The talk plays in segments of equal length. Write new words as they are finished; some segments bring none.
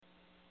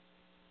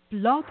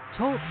Blog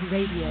Talk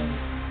Radio.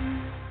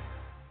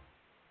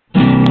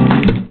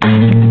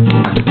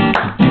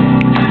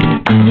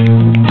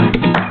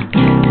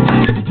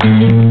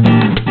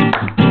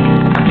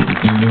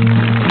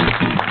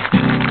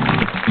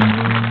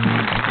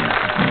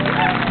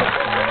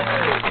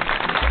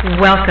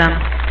 Welcome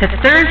to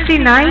Thursday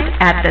night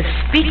at the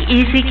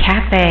SpeakEasy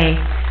Cafe.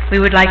 We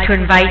would like to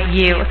invite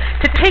you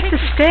to take the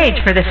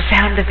stage for the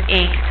Sound of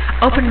Ink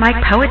Open Mic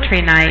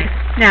Poetry Night.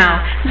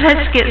 Now,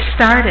 let's get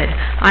started.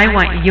 I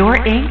want your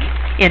ink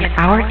in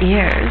our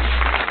ears.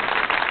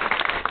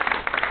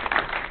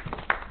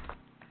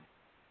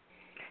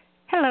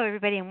 Hello,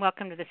 everybody, and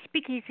welcome to the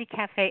SpeakEasy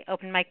Cafe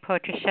Open Mic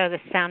Poetry Show, the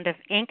Sound of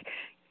Ink.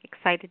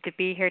 Excited to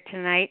be here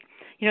tonight.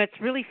 You know,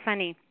 it's really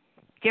funny.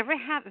 Have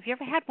you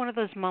ever had one of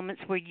those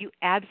moments where you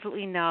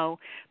absolutely know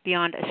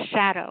beyond a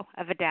shadow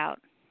of a doubt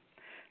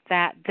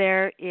that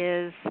there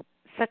is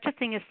such a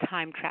thing as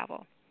time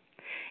travel?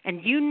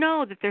 And you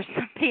know that there's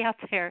somebody out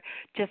there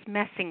just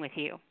messing with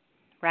you,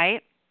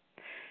 right?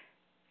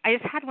 I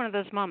just had one of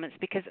those moments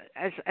because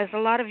as a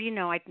lot of you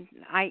know, I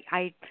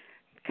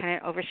kind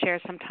of overshare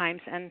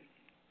sometimes. And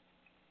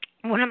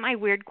one of my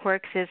weird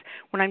quirks is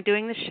when I'm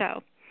doing the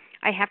show,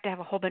 I have to have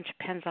a whole bunch of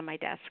pens on my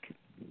desk.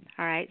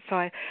 All right, so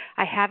I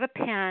have a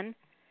pen,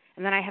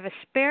 and then I have a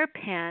spare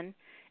pen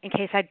in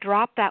case I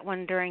drop that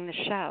one during the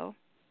show.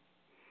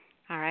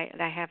 All right,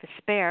 and I have a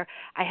spare.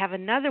 I have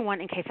another one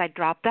in case I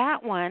drop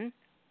that one.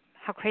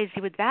 How crazy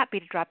would that be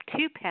to drop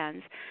two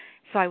pens?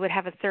 So I would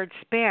have a third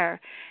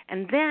spare.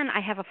 And then I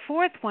have a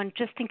fourth one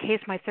just in case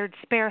my third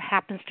spare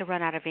happens to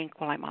run out of ink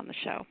while I'm on the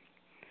show.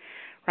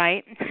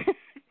 Right?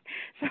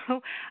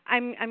 So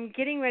I'm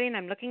getting ready, and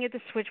I'm looking at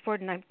the switchboard,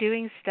 and I'm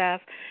doing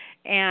stuff,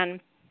 and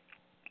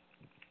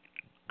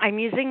I'm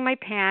using my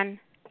pen.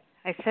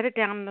 I set it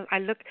down. I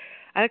look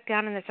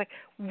down, and it's like,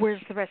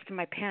 where's the rest of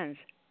my pens?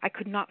 I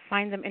could not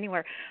find them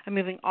anywhere. I'm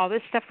moving all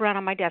this stuff around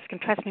on my desk,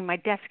 and trust me, my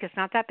desk is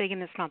not that big,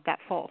 and it's not that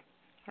full.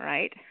 All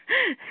right?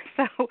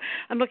 So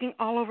I'm looking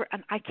all over,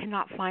 and I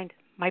cannot find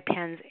my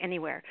pens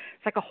anywhere.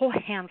 It's like a whole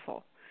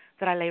handful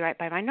that I lay right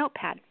by my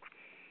notepad.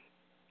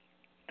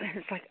 And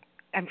it's like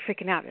I'm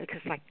freaking out because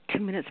it's like 2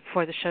 minutes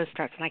before the show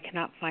starts, and I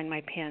cannot find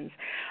my pens.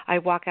 I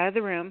walk out of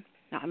the room.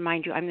 Now,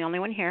 mind you, I'm the only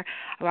one here.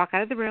 I walk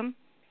out of the room,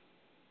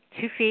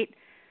 2 feet,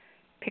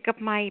 pick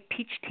up my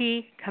peach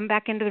tea, come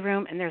back into the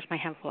room, and there's my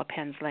handful of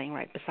pens laying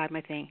right beside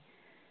my thing.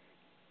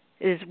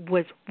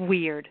 Was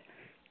weird.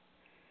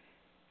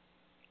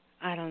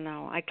 I don't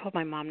know. I told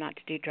my mom not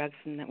to do drugs.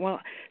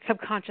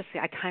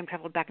 Subconsciously, I time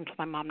traveled back and told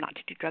my mom not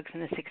to do drugs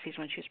in the 60s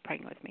when she was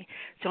pregnant with me.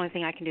 It's the only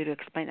thing I can do to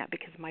explain that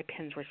because my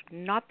pens were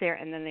not there,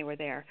 and then they were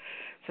there.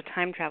 So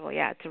time travel,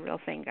 yeah, it's a real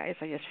thing, guys.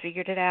 I just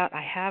figured it out.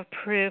 I have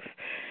proof.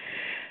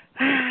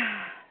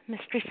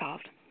 Mystery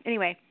solved.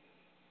 Anyway,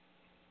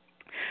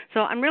 so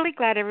I'm really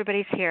glad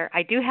everybody's here.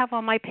 I do have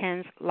all my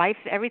pens.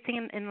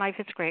 Everything in life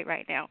is great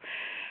right now.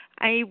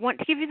 I want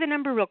to give you the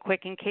number real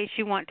quick in case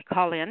you want to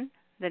call in.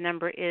 The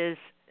number is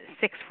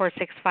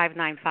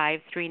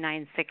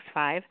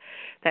 646-595-3965.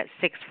 That's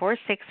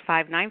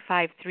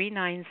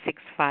 646-595-3965.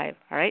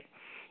 All right?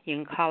 You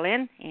can call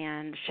in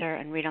and share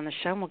and read on the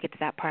show, and we'll get to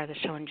that part of the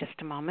show in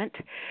just a moment.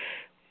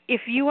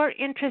 If you are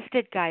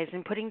interested, guys,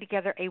 in putting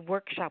together a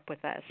workshop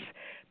with us,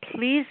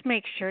 please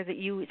make sure that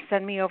you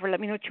send me over. Let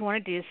me know what you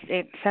want to do.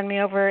 Send me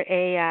over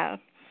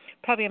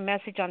probably a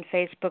message on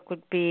Facebook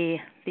would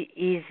be the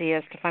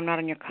easiest if I'm not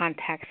on your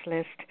contacts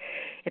list.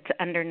 It's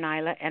under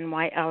Nyla,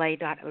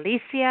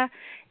 Nyla.Alisia,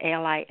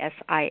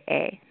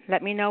 Alisia.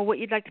 Let me know what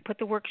you'd like to put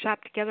the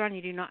workshop together on.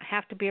 You do not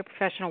have to be a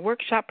professional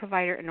workshop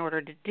provider in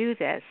order to do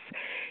this.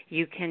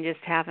 You can just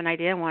have an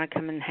idea and want to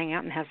come and hang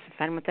out and have some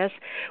fun with us.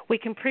 We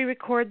can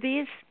pre-record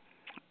these.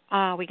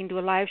 We can do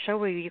a live show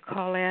where you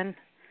call in,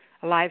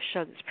 a live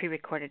show that's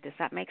pre-recorded. Does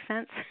that make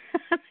sense?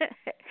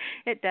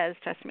 It does,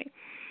 trust me.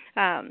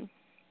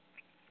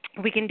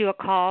 We can do a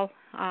call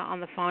on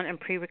the phone and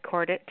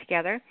pre-record it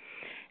together,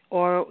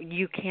 or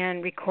you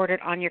can record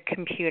it on your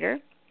computer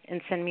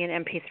and send me an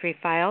MP3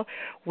 file.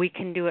 We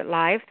can do it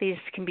live. These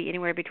can be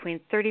anywhere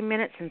between 30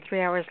 minutes and 3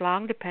 hours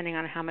long, depending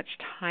on how much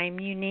time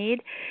you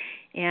need,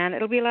 and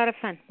it'll be a lot of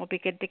fun. We'll be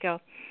good to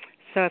go.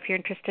 So if you're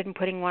interested in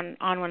putting one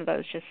of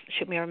those, just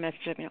shoot me a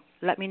message.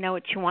 Let me know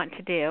what you want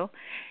to do,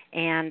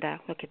 and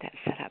we'll get that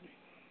set up.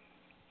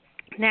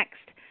 Next,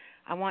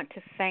 I want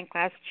to thank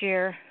last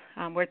year.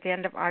 We're at the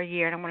end of our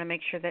year, and I want to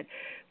make sure that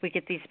we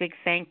get these big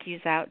thank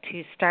yous out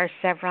to Star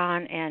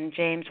Sevron and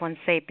James One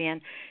Sapien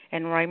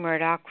and Roy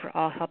Murdoch for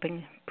all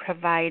helping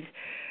provide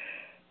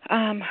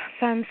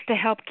funds to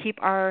help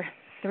keep our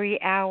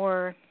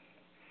 3-hour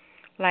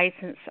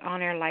license,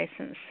 on-air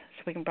license,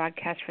 so we can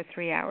broadcast for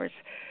 3 hours,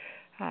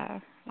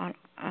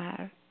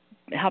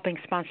 helping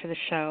sponsor the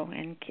show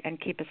and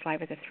keep us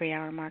live at the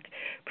 3-hour mark.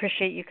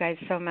 Appreciate you guys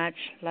so much.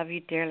 Love you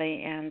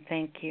dearly, and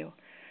thank you.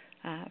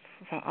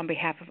 On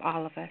behalf of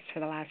all of us for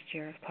the last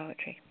year of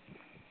poetry.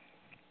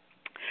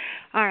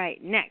 All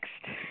right, next.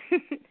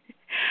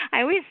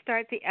 I always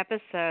start the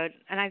episode,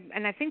 and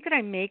I think that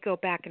I may go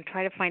back and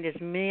try to find as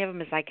many of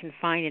them as I can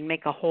find and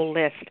make a whole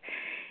list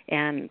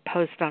and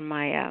post on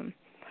my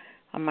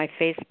on my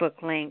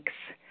Facebook links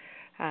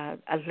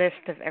a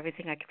list of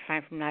everything I could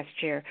find from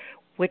last year,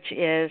 which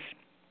is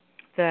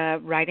the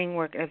writing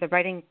work or the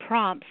writing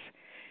prompts,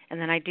 and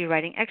then I do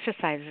writing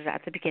exercises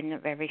at the beginning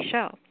of every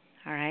show.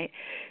 All right,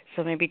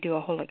 so maybe do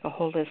a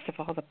whole list of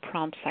all the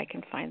prompts I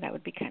can find. That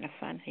would be kind of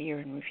fun. A year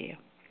in review.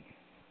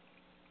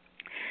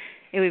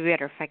 It would be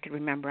better if I could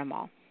remember them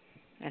all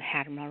and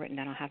had them all written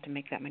down. I'll have to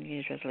make that my New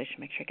Year's resolution.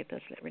 Make sure I get those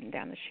written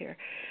down this year.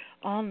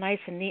 All nice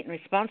and neat and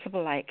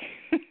responsible like.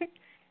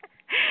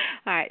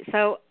 All right,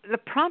 so the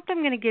prompt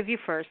I'm going to give you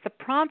first. The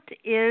prompt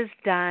is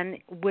done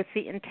with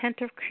the intent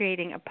of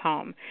creating a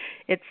poem.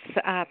 It's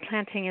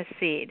planting a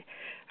seed.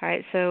 All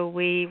right, so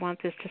we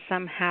want this to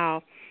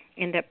somehow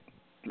end up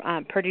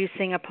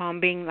producing a poem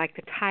being like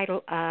the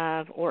title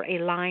of, or a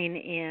line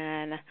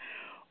in,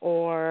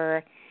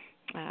 or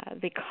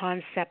the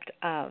concept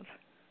of.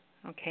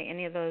 Okay,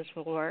 any of those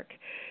will work.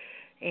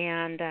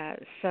 And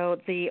so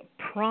the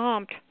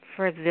prompt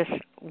for this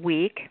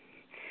week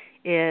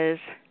is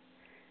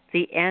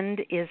 "The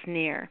end is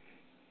near."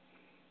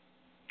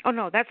 Oh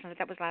no, that's not.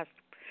 That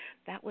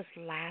was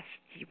last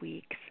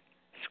week's.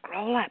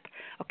 Scroll up.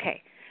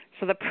 Okay.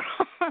 So the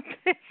prompt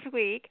this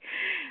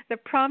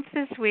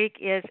week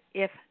is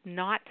if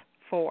not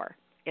for.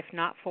 If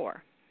not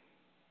for.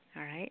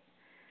 All right?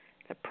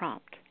 The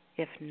prompt,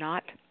 if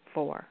not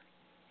for.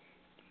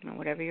 Now,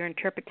 whatever your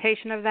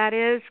interpretation of that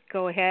is,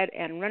 go ahead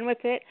and run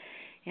with it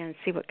and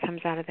see what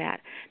comes out of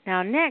that.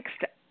 Now,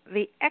 next,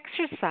 the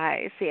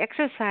exercise. The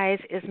exercise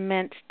is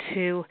meant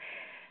to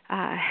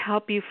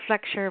help you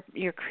flex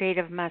your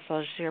creative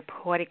muscles, your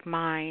poetic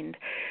mind,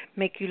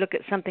 make you look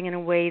at something in a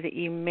way that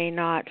you may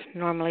not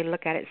normally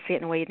look at it, see it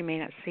in a way you may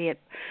not see it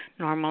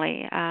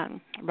normally,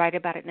 write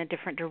about it in a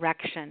different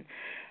direction,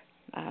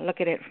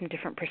 look at it from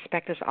different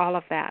perspectives, all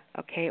of that,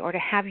 okay, or to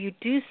have you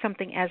do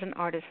something as an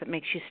artist that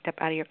makes you step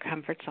out of your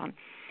comfort zone.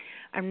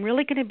 I'm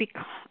really going to be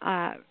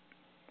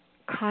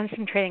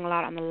concentrating a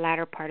lot on the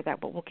latter part of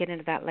that, but we'll get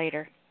into that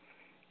later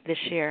this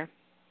year.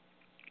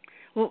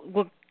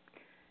 We'll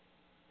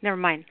never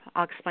mind.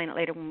 I'll explain it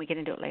later when we get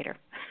into it later.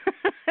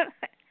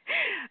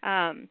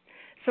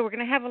 So we're going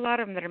to have a lot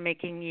of them that are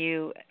making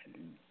you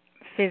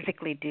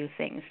physically do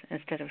things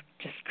instead of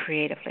just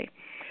creatively.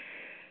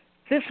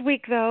 This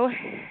week, though,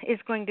 is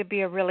going to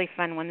be a really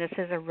fun one. This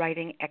is a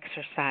writing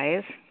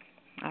exercise.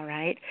 All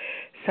right?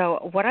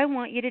 So what I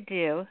want you to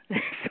do this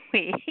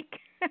week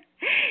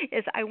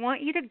is I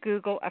want you to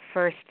Google a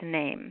first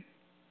name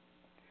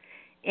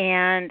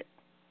and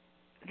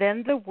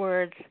then the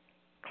words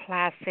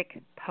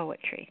classic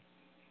poetry.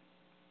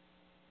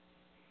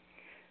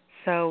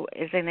 So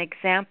as an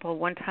example,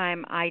 one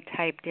time I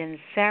typed in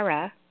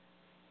Sarah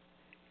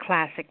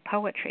classic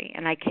poetry,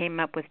 and I came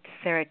up with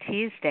Sarah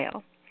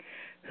Teasdale,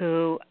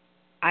 who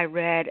I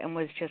read and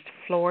was just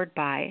floored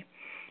by,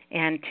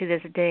 and to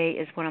this day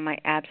is one of my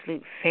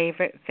absolute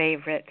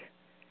favorite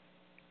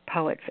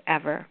poets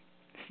ever.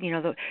 You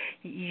know,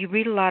 you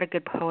read a lot of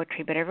good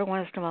poetry, but every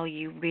once in a while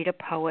you read a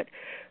poet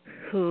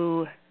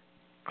who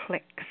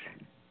clicks.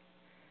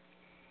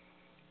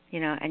 You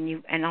know,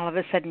 and all of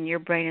a sudden your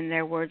brain and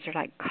their words are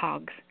like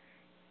cogs.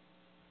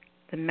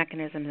 The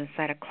mechanisms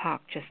inside a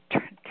clock just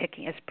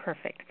ticking is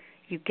perfect.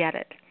 You get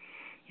it.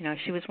 You know,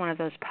 she was one of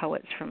those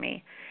poets for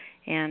me,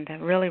 and I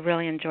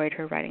really enjoyed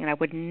her writing. And I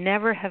would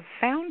never have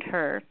found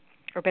her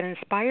or been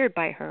inspired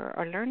by her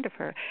or learned of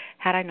her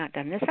had I not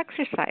done this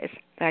exercise.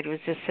 I was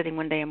just sitting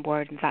one day and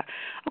bored and thought,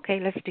 okay,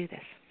 let's do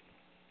this.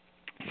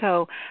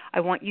 So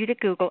I want you to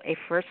Google a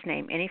first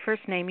name, any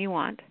first name you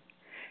want,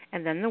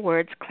 and then the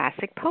words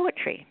classic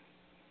poetry.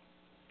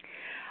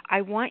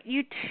 I want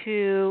you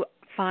to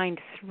find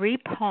 3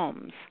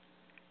 poems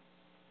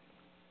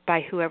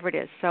by whoever it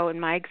is. So in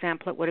my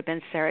example, it would have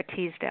been Sarah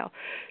Teasdale.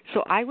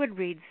 So I would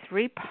read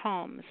 3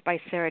 poems by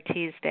Sarah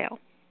Teasdale.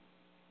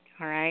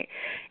 All right?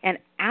 And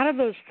out of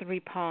those 3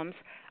 poems,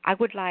 I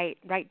would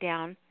write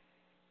down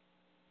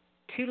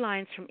 2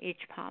 lines from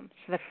each poem.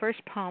 So the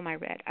first poem I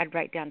read, I'd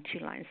write down 2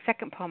 lines.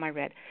 Second poem I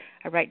read,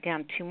 I'd write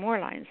down 2 more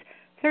lines.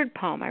 Third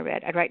poem I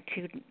read, I'd write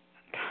 2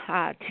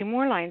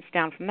 more lines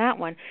down from that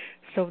one,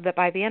 so that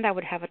by the end I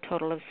would have a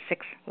total of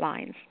 6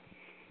 lines.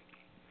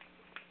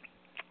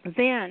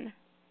 Then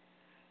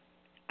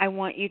I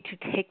want you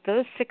to take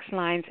those 6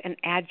 lines and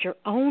add your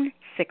own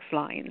 6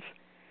 lines.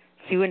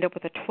 So you end up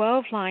with a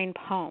 12-line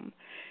poem,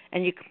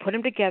 and you can put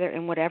them together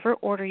in whatever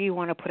order you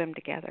want to put them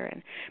together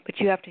in. But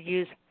you have to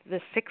use the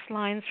 6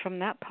 lines from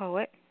that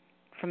poet,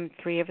 from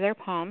 3 of their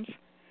poems,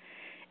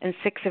 and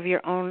 6 of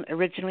your own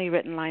originally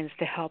written lines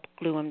to help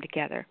glue them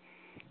together,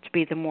 to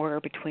be the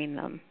mortar between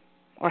them,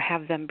 or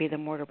have them be the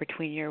mortar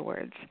between your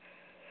words.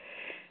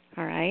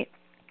 All right?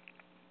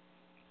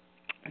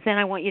 Then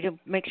I want you to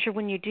make sure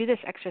when you do this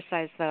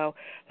exercise, though,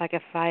 like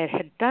if I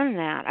had done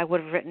that, I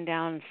would have written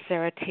down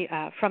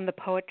from the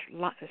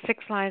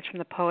 6 lines from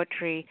the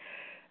poetry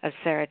of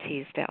Sarah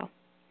Teasdale.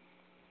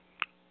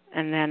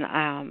 And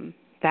then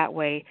that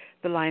way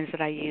the lines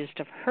that I used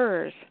of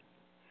hers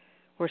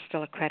were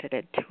still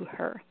accredited to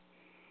her.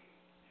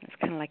 It's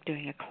kind of like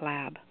doing a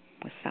collab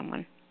with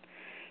someone.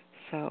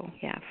 So,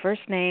 yeah,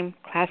 first name,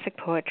 classic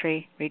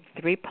poetry, read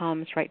 3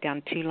 poems, write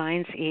down 2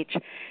 lines each,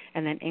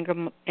 and then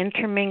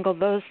intermingle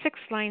those 6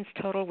 lines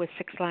total with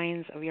 6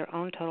 lines of your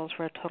own totals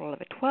for a total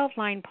of a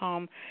 12-line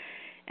poem,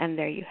 and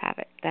there you have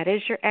it. That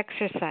is your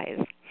exercise.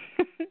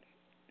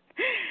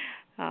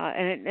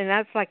 And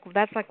that's like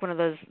one of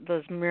those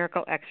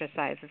miracle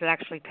exercises that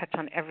actually touch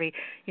on every,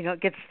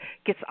 it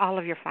gets all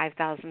of your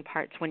 5,000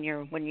 parts when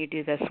you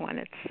do this one.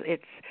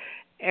 It's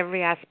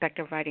every aspect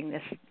of writing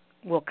this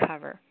will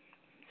cover.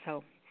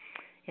 So,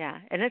 yeah,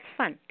 and it's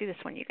fun. Do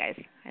this one, you guys,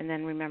 and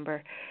then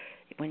remember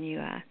when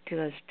you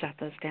jot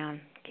those down,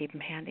 keep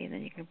them handy, and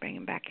then you can bring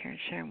them back here and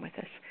share them with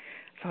us.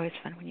 It's always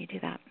fun when you do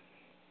that.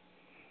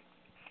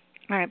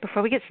 All right,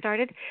 before we get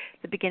started,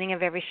 at the beginning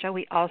of every show,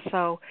 we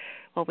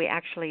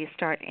actually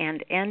start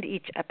and end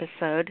each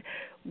episode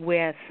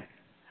with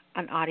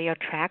an audio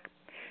track.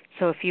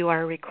 So if you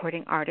are a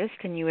recording artist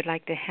and you would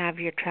like to have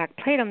your track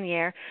played on the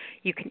air,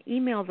 you can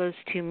email those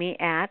to me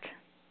at,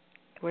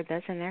 the word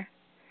that's in there,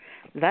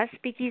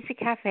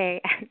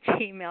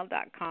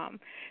 thespeakeasycafe@gmail.com.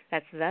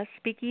 That's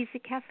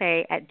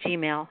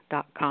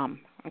thespeakeasycafe@gmail.com,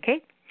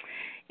 okay?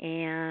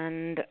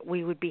 And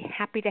we would be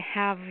happy to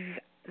have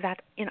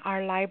that in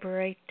our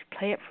library to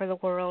play it for the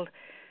world.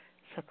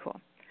 So cool.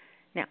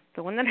 Now,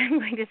 the one that I'm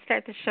going to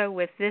start the show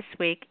with this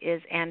week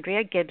is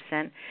Andrea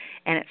Gibson,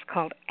 and it's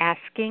called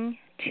Asking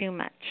Too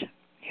Much.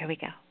 Here we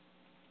go.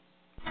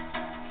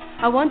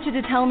 I want you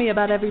to tell me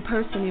about every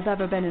person you've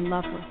ever been in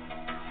love with.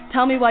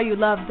 Tell me why you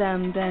loved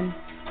them, then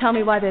tell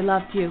me why they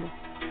loved you.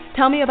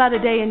 Tell me about a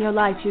day in your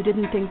life you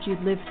didn't think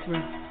you'd live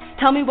through.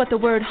 Tell me what the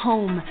word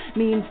home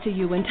means to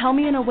you, and tell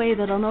me in a way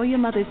that I'll know your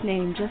mother's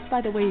name just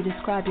by the way you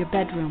describe your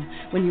bedroom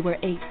when you were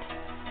 8.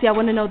 See, I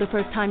want to know the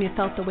first time you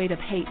felt the weight of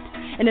hate,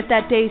 and if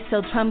that day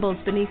still trembles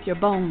beneath your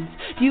bones.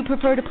 Do you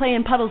prefer to play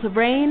in puddles of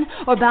rain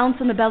or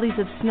bounce on the bellies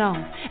of snow?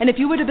 And if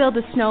you were to build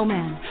a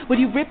snowman, would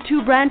you rip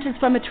 2 branches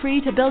from a tree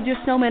to build your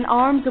snowman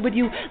arms, or would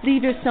you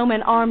leave your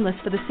snowman armless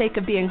for the sake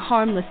of being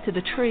harmless to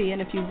the tree?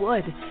 And if you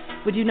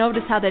would you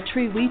notice how that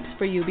tree weeps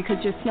for you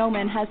because your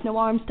snowman has no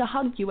arms to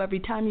hug you every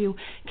time you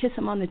kiss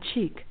him on the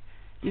cheek?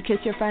 Do you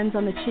kiss your friends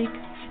on the cheek?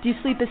 Do you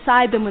sleep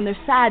beside them when they're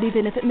sad,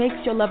 even if it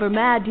makes your lover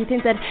mad? Do you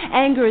think that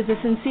anger is a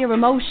sincere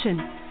emotion,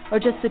 or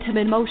just the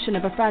timid motion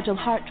of a fragile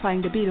heart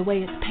trying to beat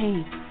away its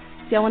pain?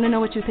 See, I want to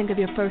know what you think of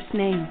your first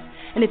name.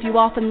 And if you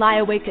often lie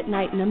awake at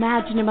night and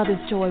imagine your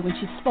mother's joy when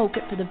she spoke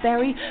it for the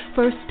very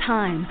first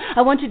time,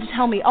 I want you to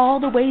tell me all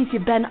the ways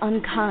you've been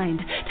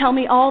unkind. Tell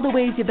me all the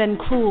ways you've been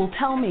cruel.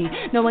 Tell me,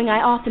 knowing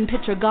I often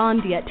picture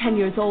Gandhi at 10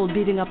 years old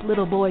beating up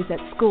little boys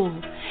at school.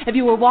 If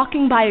you were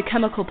walking by a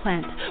chemical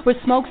plant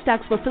where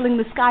smokestacks were filling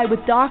the sky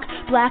with dark,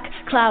 black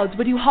clouds,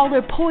 would you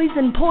holler,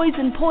 poison,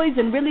 poison,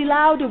 poison, really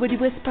loud, or would you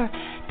whisper,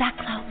 that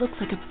cloud looks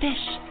like a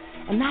fish,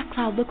 and that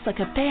cloud looks like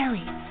a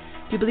fairy?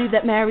 Do you believe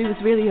that Mary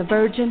was really a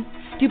virgin?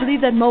 Do you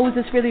believe that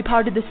Moses really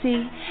parted the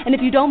sea? And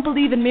if you don't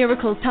believe in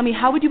miracles, tell me,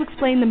 how would you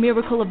explain the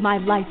miracle of my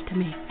life to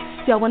me?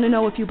 See, I want to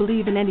know if you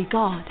believe in any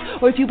God,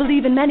 or if you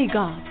believe in many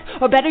gods,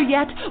 or better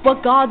yet,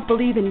 what gods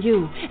believe in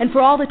you. And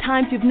for all the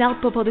times you've knelt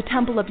before the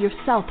temple of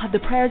yourself, have the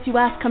prayers you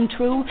asked come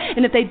true?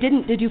 And if they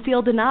didn't, did you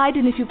feel denied?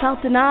 And if you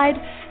felt denied,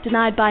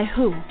 denied by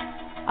who?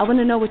 I want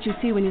to know what you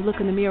see when you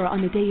look in the mirror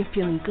on the day you're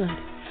feeling good.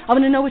 I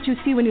want to know what you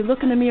see when you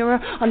look in the mirror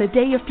on the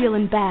day you're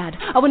feeling bad.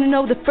 I want to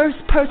know the first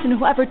person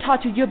who ever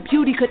taught you your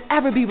beauty could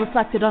ever be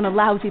reflected on a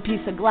lousy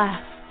piece of glass.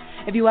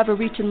 If you ever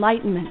reach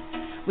enlightenment,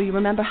 will you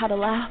remember how to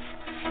laugh?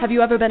 Have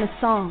you ever been a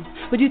song?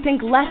 Would you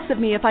think less of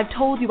me if I've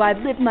told you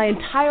I've lived my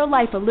entire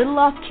life a little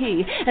off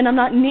key, and I'm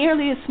not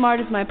nearly as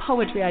smart as my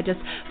poetry? I just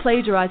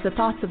plagiarize the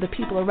thoughts of the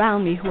people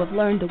around me who have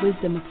learned the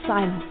wisdom of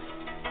silence.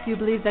 Do you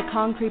believe that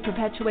concrete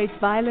perpetuates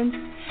violence?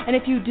 And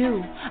if you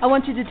do, I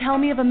want you to tell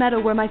me of a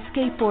meadow where my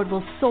skateboard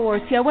will soar.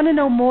 See, I want to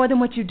know more than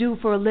what you do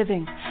for a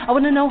living. I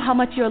want to know how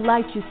much of your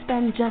life you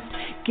spend just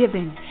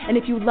giving. And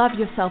if you love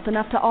yourself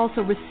enough to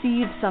also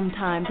receive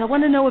sometimes. I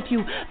want to know if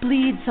you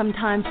bleed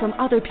sometimes from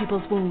other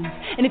people's wounds.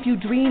 And if you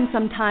dream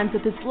sometimes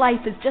that this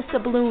life is just a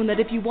balloon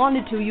that if you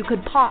wanted to, you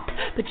could pop,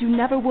 but you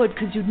never would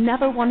because you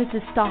never wanted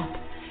to stop.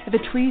 If a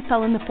tree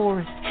fell in the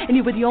forest, and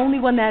you were the only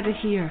one there to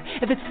hear,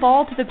 if its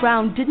fall to the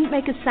ground didn't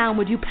make a sound,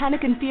 would you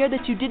panic in fear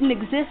that you didn't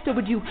exist, or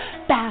would you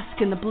bask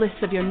in the bliss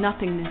of your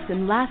nothingness?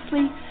 And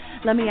lastly,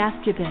 let me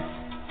ask you this.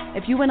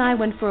 If you and I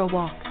went for a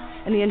walk,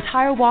 and the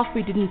entire walk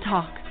we didn't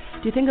talk,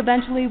 do you think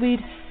eventually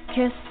we'd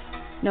kiss?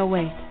 No,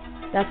 wait.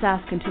 That's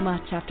asking too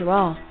much. After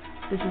all,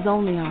 this is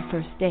only our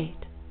first date.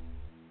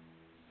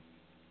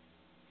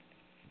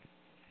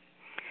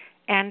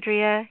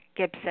 Andrea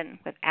Gibson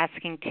with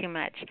Asking Too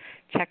Much.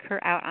 Check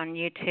her out on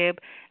YouTube.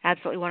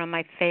 Absolutely one of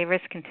my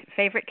favorite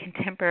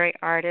contemporary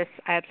artists.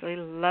 I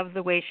absolutely love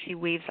the way she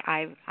weaves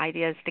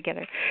ideas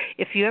together.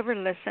 If you ever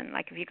listen,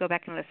 like if you go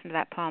back and listen to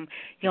that poem,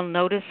 you'll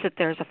notice that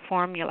there's a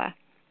formula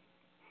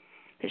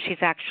that she's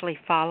actually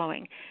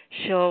following.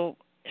 She'll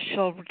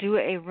do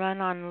a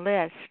run-on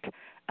list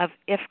of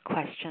if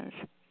questions.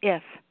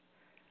 If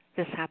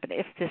this happened,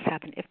 if this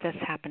happened, if this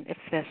happened, if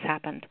this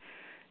happened,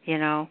 you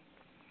know.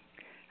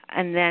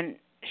 And then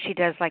she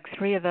does like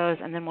 3 of those,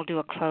 and then we'll do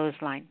a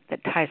clothesline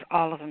that ties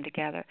all of them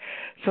together.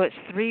 So it's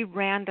 3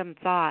 random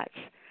thoughts,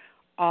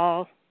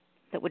 all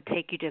that would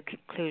take you to a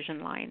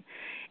conclusion line.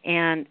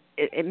 And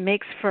it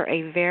makes for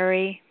a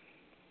very,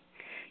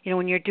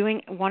 when you're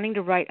wanting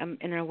to write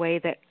in a way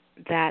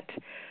that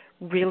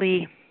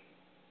really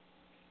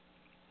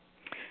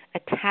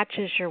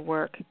attaches your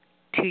work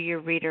to your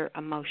reader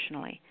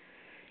emotionally.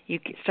 You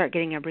start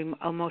getting an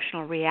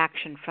emotional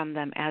reaction from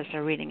them as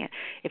they're reading it.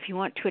 If you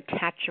want to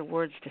attach your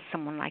words to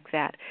someone like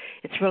that,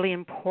 it's really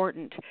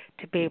important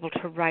to be able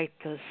to write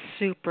those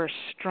super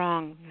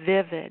strong,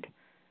 vivid,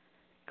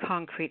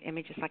 concrete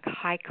images, like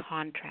high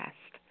contrast.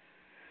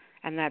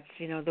 And that's,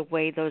 the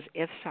way those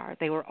ifs are.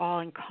 They were all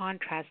in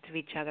contrast to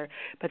each other,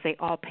 but they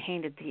all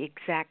painted the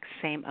exact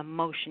same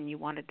emotion you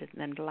wanted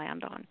them to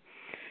land on.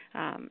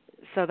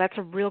 So that's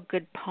a real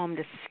good poem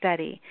to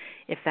study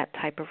if that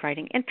type of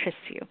writing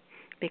interests you,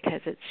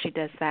 because she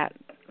does that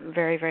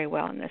very, very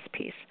well in this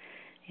piece.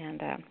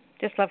 And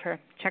just love her.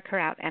 Check her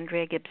out,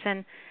 Andrea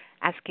Gibson,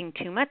 Asking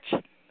Too Much.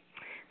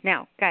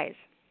 Now, guys,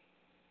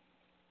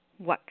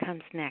 what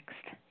comes next?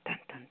 Dun,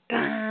 dun,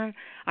 dun.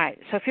 All right,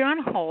 so if you're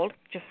on hold,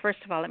 just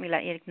first of all, let me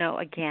let you know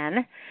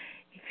again,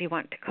 if you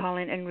want to call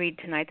in and read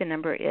tonight, the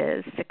number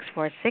is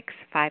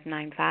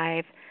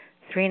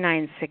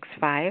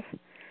 646-595-3965.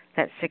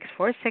 That's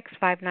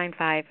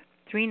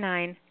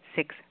 646-595-3965.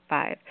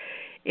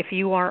 If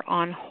you are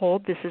on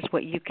hold, this is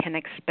what you can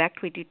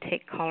expect. We do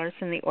take callers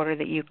in the order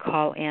that you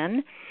call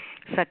in,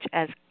 such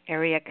as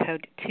area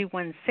code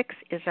 216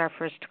 is our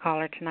first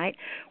caller tonight.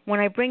 When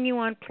I bring you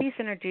on, please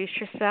introduce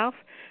yourself.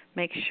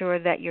 Make sure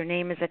that your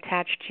name is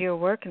attached to your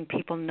work and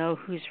people know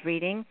who's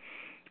reading.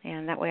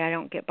 And that way I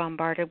don't get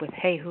bombarded with,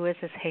 hey, who is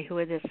this? Hey, who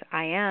is this?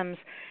 I am's,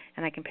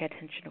 and I can pay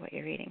attention to what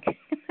you're reading.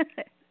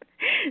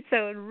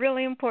 So it's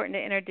really important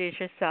to introduce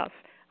yourself.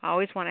 I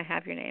always want to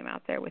have your name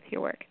out there with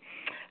your work.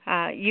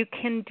 You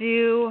can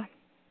do,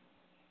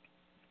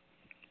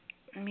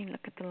 let me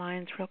look at the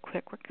lines real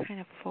quick. We're kind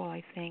of full,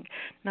 I think.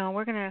 No,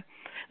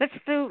 let's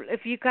do,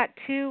 if you've got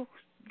 2,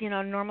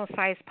 normal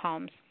size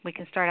poems, we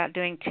can start out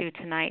doing 2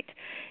 tonight.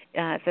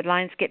 If the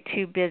lines get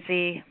too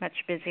busy,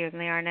 much busier than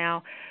they are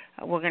now,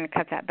 we're going to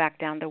cut that back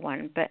down to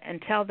 1. But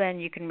until then,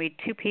 you can read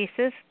 2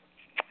 pieces,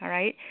 all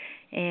right?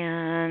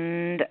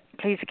 And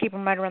please keep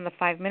them right around the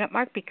 5-minute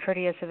mark. Be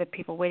courteous of the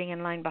people waiting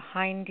in line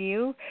behind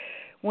you.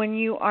 When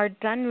you are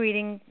done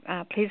reading,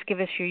 please give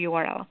us your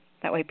URL.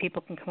 That way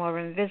people can come over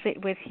and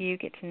visit with you,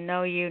 get to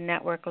know you,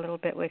 network a little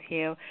bit with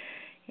you,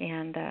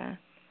 and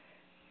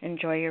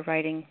enjoy your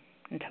writing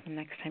until the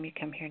next time you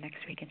come here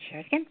next week and share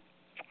it again.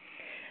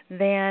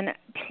 Then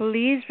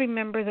please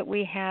remember that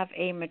we have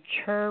a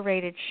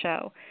mature-rated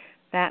show.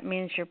 That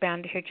means you're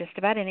bound to hear just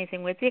about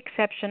anything, with the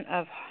exception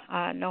of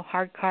no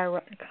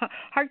hardcore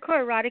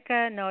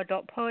erotica, no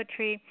adult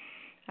poetry,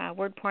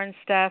 word porn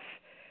stuff,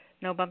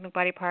 no bumping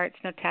body parts,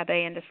 no tab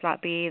A into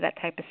slot B, that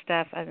type of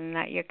stuff. Other than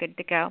that, you're good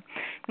to go. I'm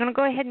going to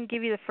go ahead and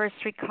give you the first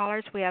 3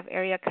 callers. We have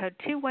area code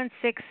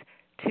 216,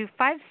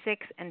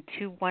 256, and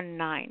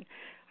 219.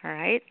 All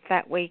right?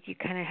 That way you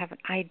kind of have an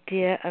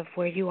idea of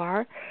where you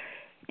are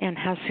and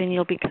how soon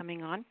you'll be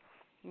coming on.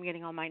 I'm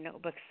getting all my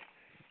notebooks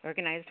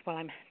organized while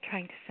I'm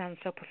trying to sound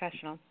so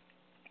professional.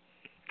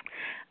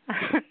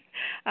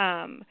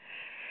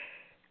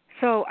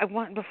 So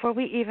before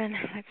we even,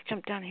 let's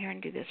jump down here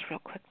and do this real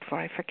quick before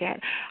I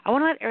forget. I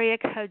want to let area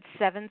code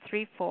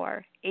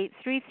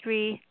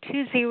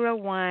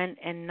 734-833-201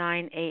 and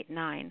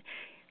 989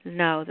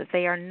 know that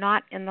they are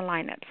not in the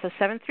lineup. So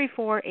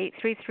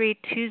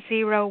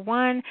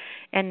 734-833-201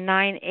 and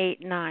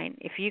 989.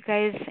 If you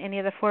guys, any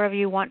of the 4 of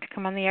you, want to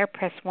come on the air,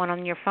 press 1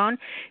 on your phone.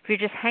 If you're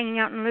just hanging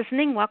out and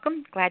listening,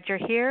 welcome. Glad you're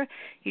here.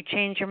 You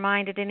change your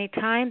mind at any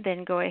time,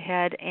 then go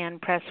ahead and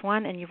press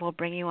 1 and we'll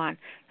bring you on.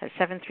 That's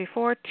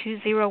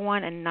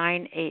 734-201 and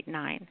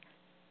 989.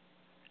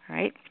 All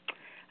right?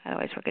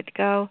 Otherwise, we're good to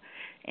go.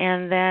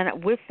 And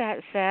then with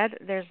that said,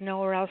 there's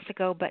nowhere else to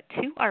go but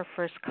to our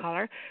first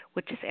caller,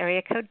 which is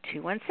area code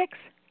 216.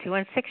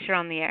 216, you're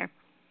on the air.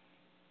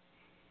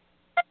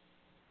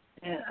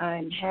 And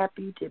I'm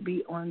happy to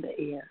be on the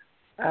air.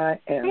 I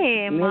am.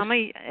 Hey,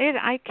 Mama,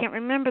 I can't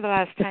remember the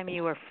last time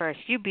you were first.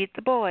 You beat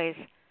the boys.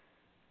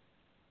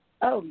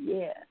 Oh,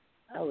 yeah.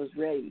 I was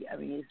ready. I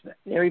mean,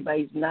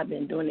 everybody's not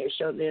been doing their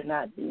show. They're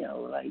not,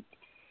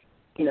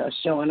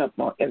 showing up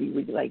on every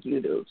week like you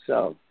do.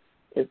 So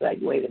it's like,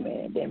 wait a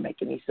minute, they're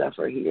making me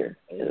suffer here.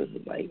 It was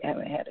like I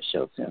haven't had a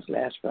show since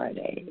last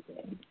Friday.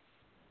 And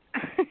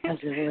I said,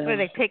 well, were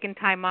they taking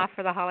time off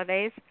for the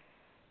holidays?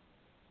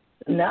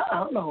 No, I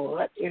don't know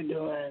what they're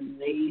doing.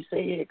 They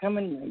say they're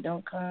coming and they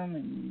don't come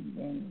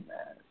and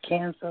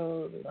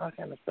cancel and all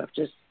kind of stuff.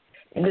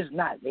 And it's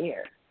not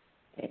there.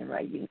 And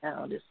right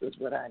now, this is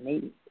what I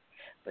need.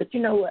 But you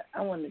know what?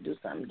 I want to do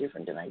something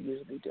different than I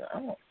usually do.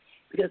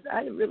 Because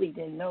I really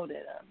didn't know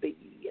that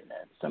Biggie and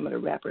some of the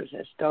rappers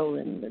had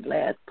stolen the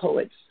last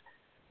poet's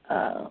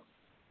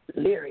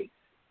lyrics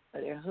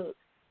or their hook.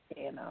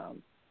 And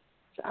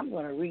so I'm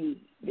going to read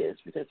this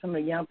because some of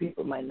the young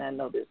people might not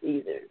know this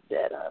either,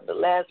 that the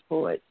last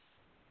poet's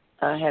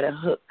had a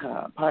hook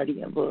called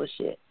Party and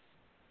Bullshit,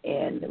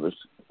 and it was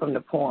from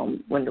the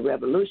poem When the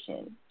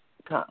Revolution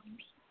Comes.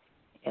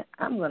 And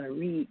I'm going to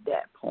read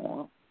that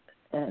poem,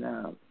 and,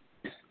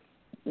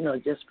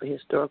 just for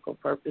historical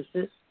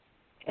purposes,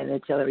 and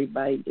then tell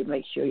everybody to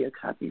make sure your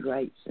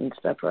copyrights and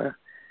stuff are,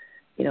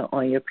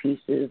 on your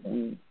pieces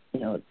and,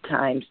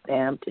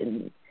 time-stamped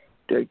and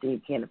do everything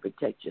you can to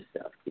protect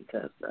yourself,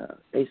 because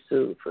they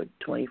sued for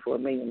 $24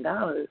 million.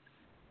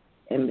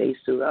 And they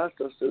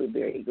also sued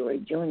Barry Gorey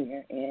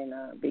Jr. and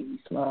Biggie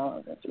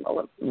Smalls and some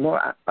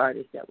more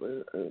artists that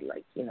were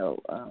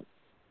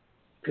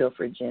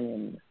pilfering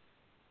and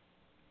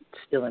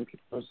stealing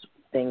people's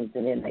things,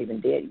 and they're not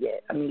even dead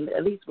yet. I mean,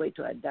 at least wait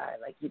till I die,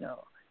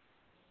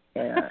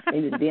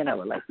 even then I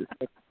would like to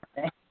say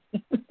that.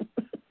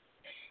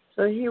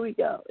 So here we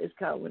go. It's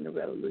called When the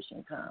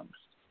Revolution Comes.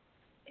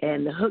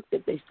 And the hook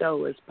that they stole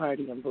was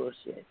Party and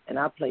Bullshit, and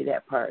I'll play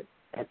that part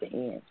at the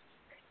end.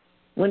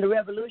 When the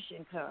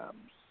revolution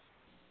comes,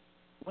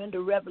 when the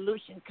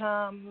revolution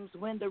comes,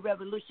 when the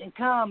revolution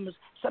comes,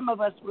 some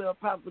of us will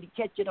probably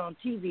catch it on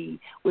TV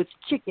with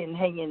chicken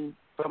hanging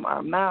from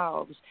our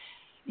mouths.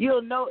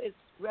 You'll know it's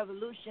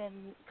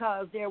revolution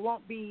because there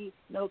won't be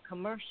no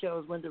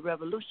commercials when the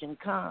revolution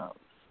comes.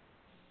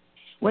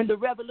 When the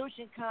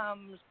revolution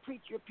comes,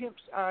 preacher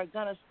pimps are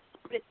going to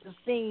split the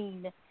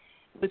scene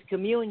with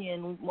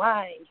communion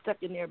wine stuck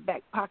in their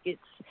back pockets,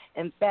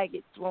 and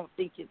faggots won't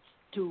think it's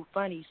too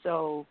funny,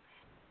 so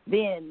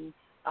then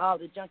all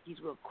the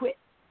junkies will quit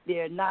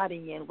their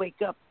nodding and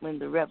wake up when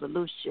the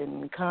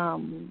revolution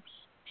comes.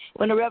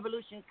 When the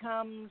revolution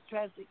comes,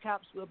 transit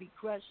cops will be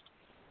crushed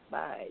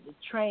by the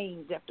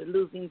trains after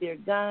losing their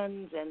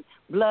guns, and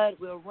blood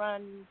will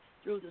run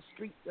through the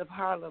streets of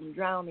Harlem,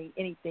 drowning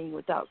anything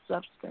without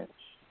substance.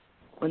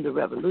 When the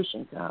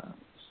revolution comes.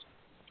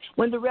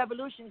 When the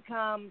revolution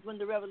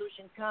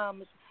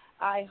comes,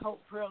 I hope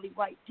pearly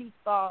white teeth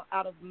fall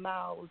out of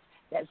mouths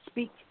that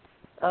speak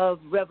of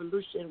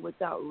revolution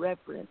without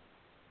reverence.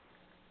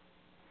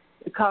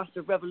 The cost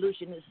of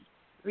revolution is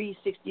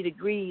 360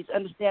 degrees.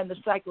 Understand the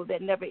cycle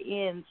that never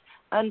ends.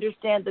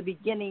 Understand the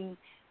beginning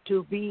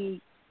to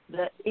be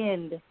the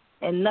end,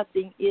 and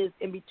nothing is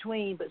in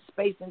between but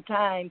space and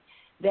time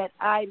that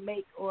I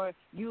make or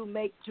you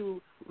make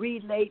to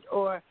relate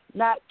or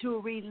not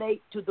to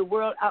relate to the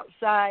world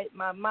outside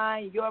my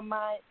mind, your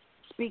mind.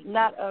 Speak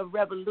not of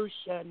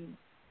revolution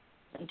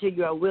until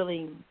you are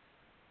willing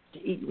to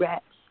eat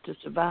rats to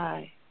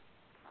survive.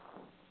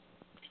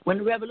 When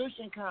the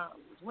revolution comes,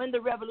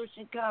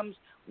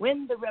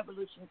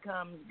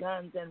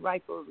 guns and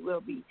rifles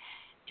will be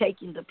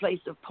taking the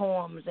place of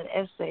poems and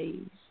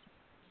essays.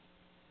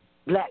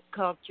 Black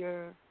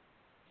culture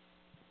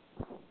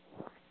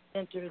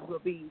centers will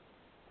be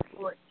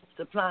ports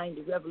supplying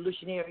the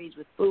revolutionaries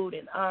with food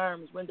and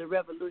arms when the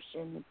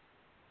revolution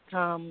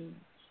comes.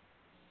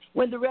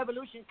 When the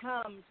revolution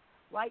comes,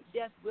 white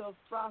death will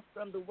frost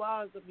from the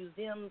walls of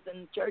museums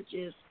and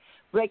churches,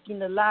 breaking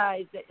the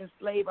lies that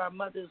enslave our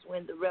mothers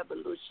when the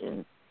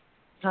revolution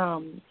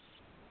comes.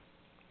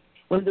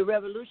 When the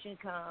revolution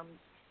comes,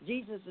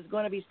 Jesus is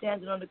going to be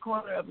standing on the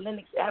corner of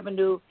Lenox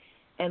Avenue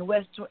and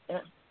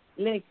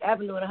Lenox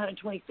Avenue and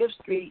 125th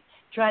Street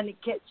trying to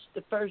catch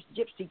the first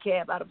gypsy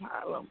cab out of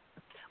Harlem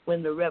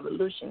when the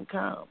revolution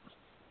comes.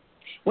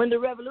 When the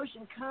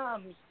revolution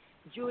comes,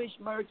 Jewish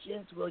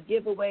merchants will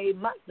give away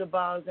matzo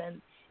balls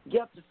and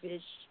gefilte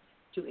fish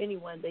to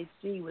anyone they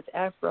see with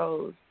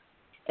afros,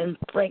 and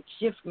Frank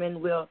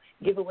Schiffman will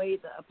give away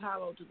the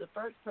Apollo to the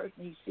first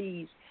person he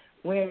sees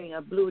wearing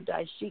a blue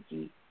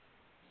dashiki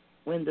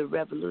when the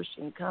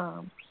revolution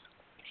comes.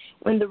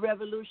 When the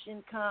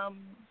revolution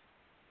comes,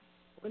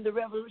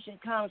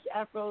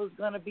 Afro's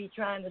going to be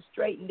trying to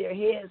straighten their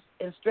heads,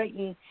 and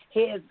straighten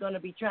heads going to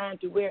be trying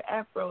to wear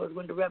afros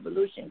when the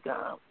revolution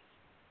comes.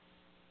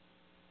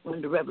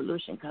 When the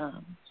revolution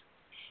comes.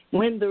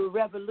 When the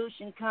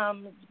revolution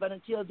comes, but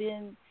until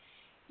then,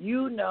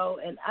 you know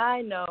and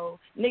I know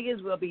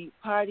niggas will be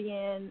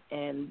partying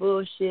and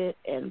bullshit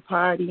and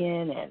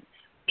partying and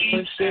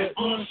bullshit.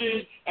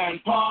 Bullshit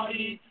and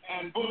party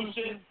and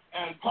bullshit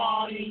and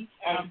party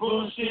and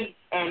bullshit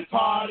and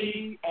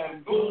party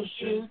and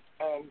bullshit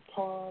and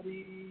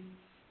party.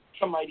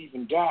 Some might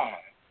even die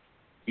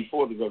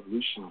before the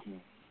revolution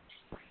comes.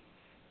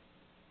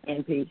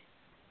 And peace.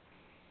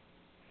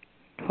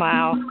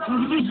 Wow.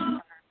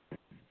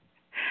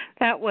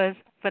 That was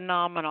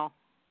phenomenal.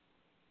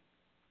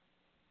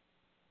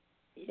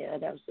 Yeah,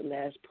 that was the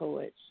last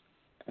poets.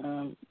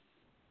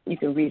 You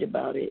can read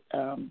about it.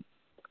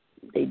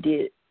 They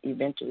did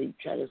eventually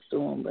try to sue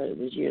them, but it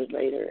was years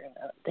later, and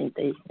I think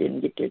they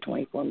didn't get their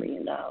 $24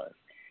 million.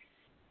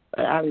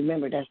 But I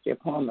remember that's their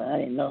poem, and I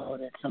didn't know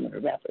that some of the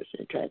rappers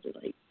had tried to,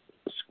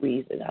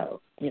 squeeze it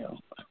out, and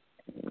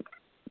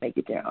make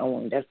it their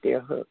own. That's their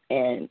hook.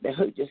 And the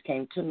hook just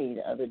came to me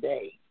the other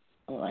day.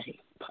 I'm like,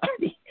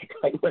 party?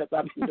 What have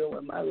I been doing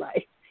with my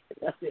life?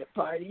 And I said,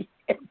 party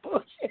and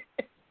bullshit.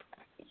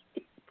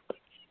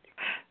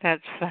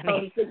 That's funny. I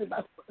was thinking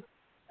about what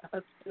I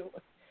was doing.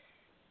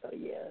 So,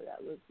 yeah,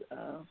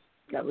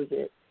 that was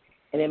it.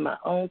 And then my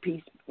own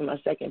piece, My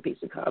second piece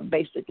is called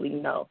Basically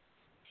No.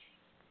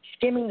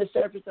 Skimming the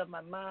surface of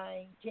my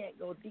mind, can't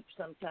go deep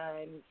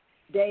sometimes.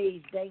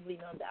 Days dangling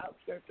on the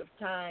outskirts of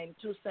time,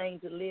 too sane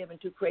to live and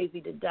too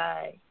crazy to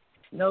die.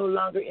 No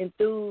longer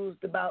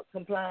enthused about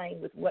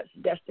complying with what's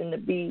destined to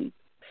be.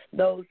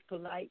 Those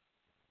polite,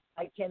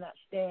 I cannot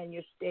stand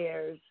your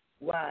stares.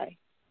 Why?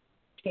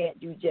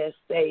 Can't you just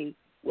say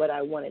what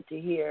I wanted to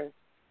hear?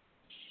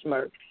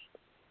 Smirks.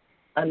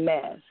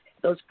 Unmask.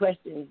 Those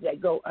questions that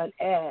go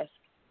unasked.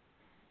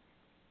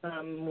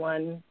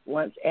 Someone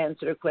once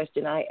answered a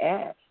question I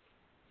asked.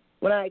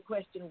 When I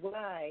questioned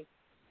why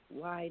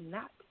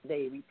not,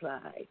 they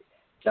replied.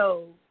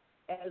 So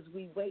as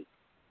we wait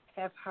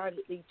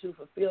half-heartedly to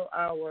fulfill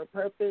our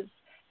purpose,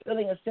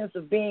 feeling a sense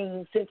of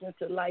being sentenced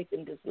to life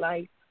in this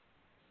life,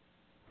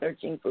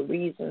 searching for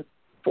reasons,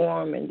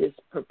 form in this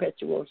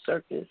perpetual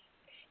circus,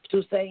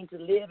 too sane to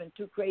live and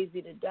too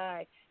crazy to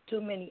die,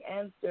 too many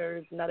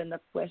answers, not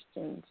enough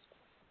questions.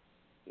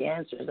 The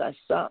answers I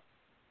sought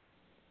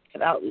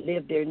have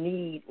outlived their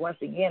need. Once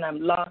again,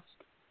 I'm lost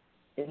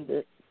in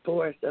the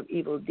forest of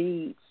evil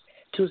deeds,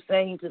 too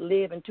sane to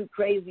live and too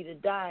crazy to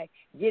die.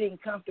 Getting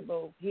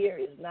comfortable here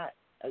is not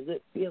a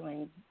good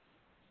feeling.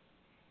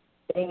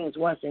 Things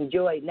once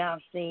enjoyed now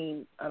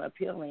seem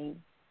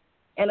unappealing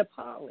and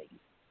appalling.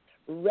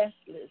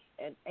 Restless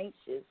and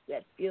anxious,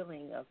 that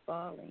feeling of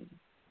falling.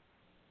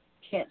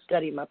 Can't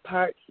study my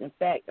parts. In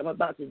fact, I'm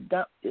about to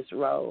dump this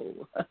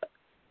role.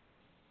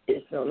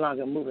 It's no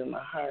longer moving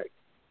my heart.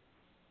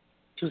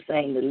 Too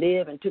sane to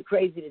live and too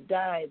crazy to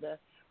die. The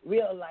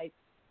real life,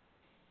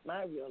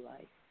 my real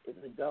life, is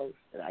a ghost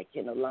that I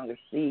can no longer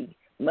see.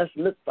 Must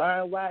look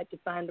far and wide to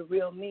find the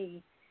real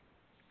me.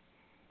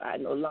 I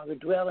no longer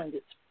dwell in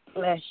this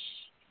flesh.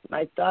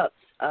 My thoughts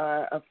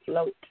are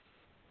afloat.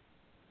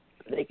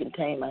 They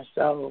contain my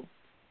soul.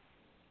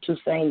 Too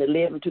sane to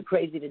live and too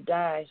crazy to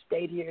die.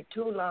 Stayed here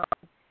too long.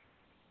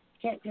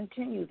 Can't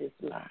continue this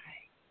lie.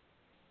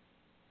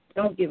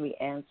 Don't give me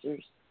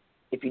answers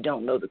if you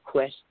don't know the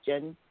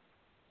question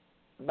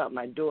about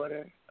my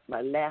daughter.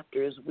 My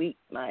laughter is weak.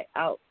 My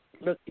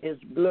outlook is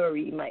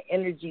blurry. My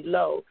energy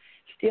low.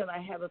 Still,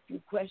 I have a few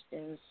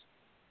questions,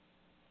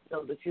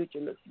 though the future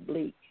looks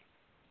bleak.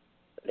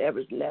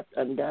 Whatever's left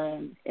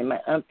undone in my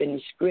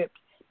unfinished script,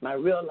 my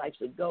real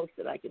life's a ghost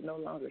that I can no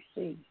longer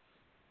see.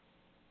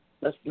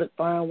 Must look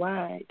far and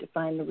wide to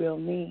find the real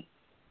me.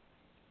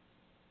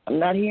 I'm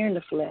not here in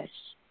the flesh.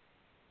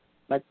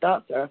 My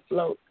thoughts are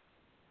afloat,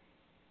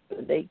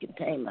 but they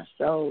contain my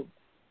soul.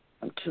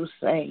 I'm too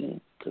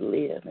sane to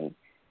live and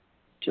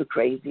too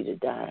crazy to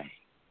die.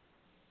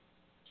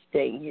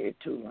 Staying here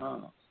too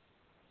long.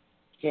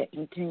 Can't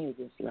continue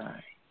this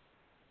lie.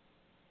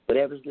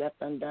 Whatever's left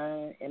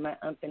undone in my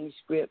unfinished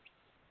script,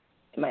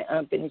 in my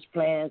unfinished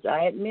plans,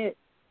 I admit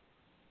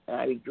and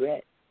I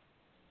regret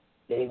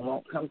they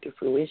won't come to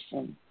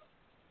fruition.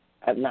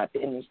 I've not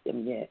finished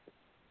them yet.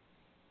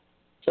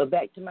 So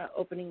back to my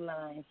opening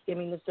line,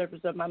 skimming the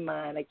surface of my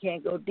mind. I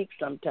can't go deep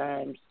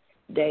sometimes,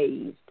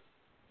 dazed,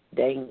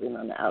 dangling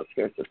on the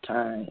outskirts of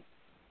time,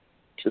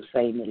 too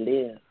sane to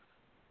live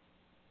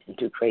and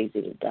too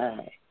crazy to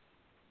die.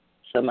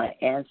 So my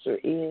answer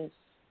is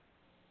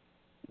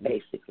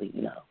basically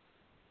no.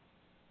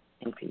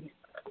 In peace.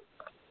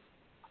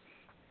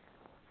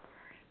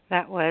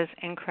 That was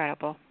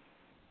incredible.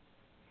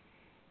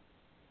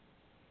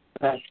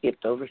 I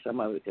skipped over some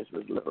of it because it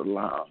was a little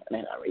long, and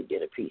then I already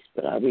did a piece,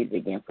 but I'll read it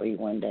again for you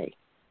one day.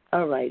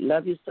 All right.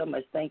 Love you so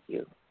much. Thank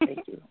you.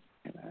 Thank you.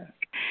 And,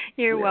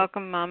 You're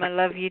welcome, Mom. I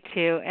love you,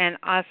 too. And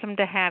awesome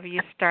to have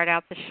you start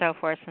out the show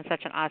for us on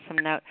such an awesome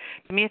note.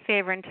 Do me a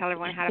favor and tell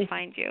everyone how to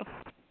find you.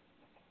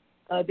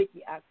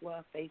 Vicky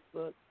Aqua,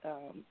 Facebook,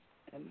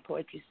 and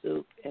Poetry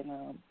Soup,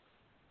 and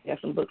got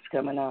some books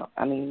coming out.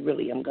 I mean,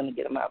 really, I'm going to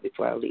get them out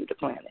before I leave the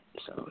planet.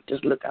 So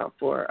just look out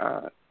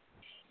for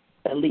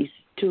at least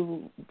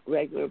 2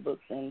 regular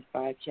books and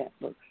 5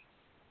 chapbooks.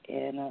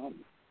 And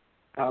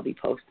I'll be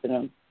posting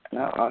them. And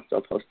I'll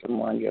also post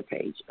them on your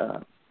page,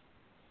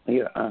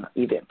 your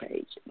event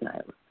page,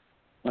 Nyla,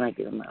 when I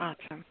get them out.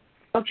 Awesome.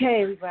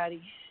 Okay,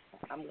 everybody.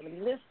 I'm going to be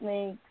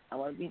listening. I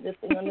want to be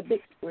listening on the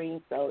big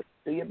screen, so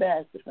do your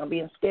best. It's going to be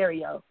in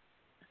stereo.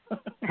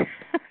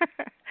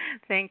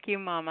 Thank you,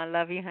 Mom. I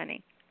love you,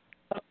 honey.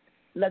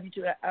 Love you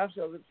too. I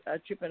also was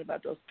tripping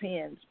about those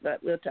pens,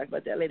 but we'll talk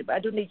about that later. But I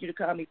do need you to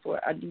call me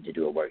I need to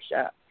do a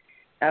workshop.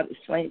 I'll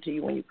explain it to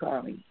you when you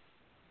call me.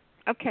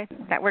 Okay,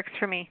 that works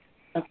for me.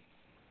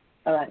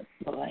 All right.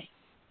 Bye-bye.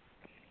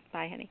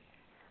 Bye, honey.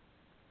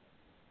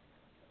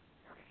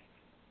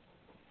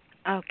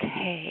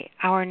 Okay,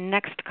 our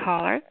next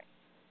caller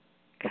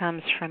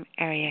comes from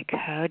area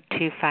code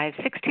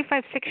 256.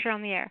 256, you're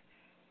on the air.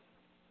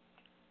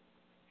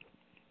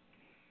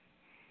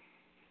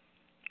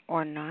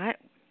 Or not.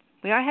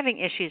 We are having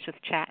issues with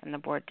chat and the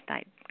board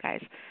tonight,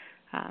 guys.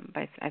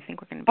 But I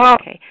think we're going to be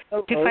okay.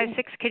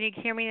 256, can you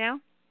hear me now?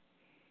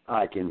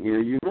 I can hear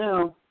you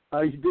now. How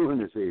are you doing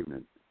this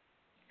evening?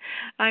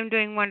 I'm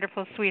doing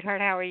wonderful, sweetheart.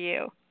 How are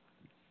you?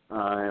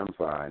 I am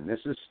fine. This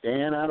is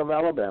Stan out of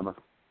Alabama.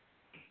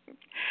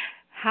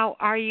 How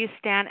are you,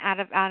 Stan?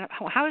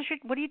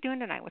 What are you doing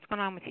tonight? What's going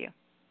on with you?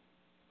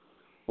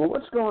 Well,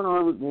 what's going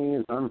on with me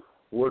is I'm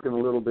working a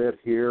little bit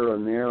here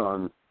and there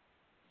on.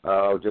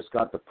 Just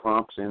got the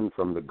prompts in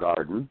from the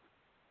garden.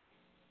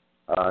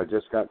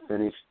 Just got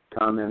finished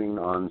commenting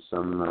on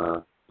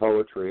some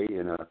poetry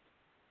in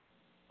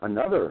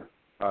another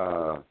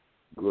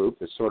group.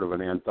 It's sort of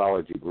an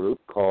anthology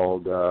group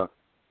called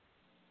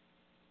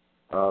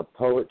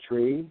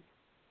Poetry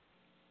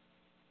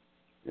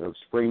of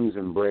Spring's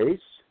Embrace,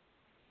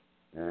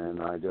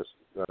 and I just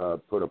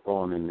put a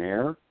poem in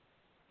there.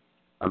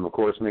 I'm, of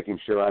course, making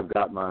sure I've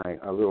got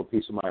a little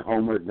piece of my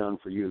homework done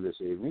for you this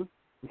evening.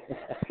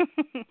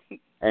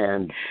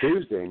 And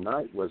Tuesday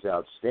night was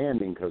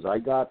outstanding because I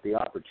got the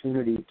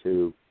opportunity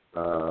to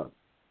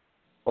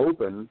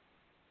open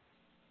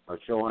a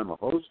show I'm a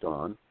host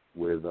on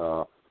with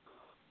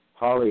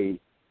Holly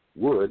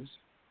Woods,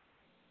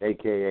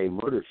 a.k.a.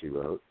 Murder, She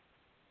Wrote.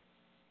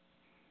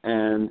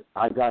 And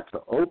I got to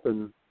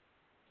open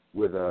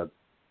with a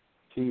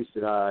piece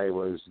that I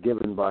was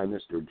given by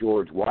Mr.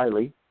 George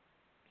Wiley.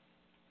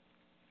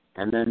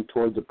 And then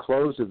toward the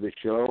close of the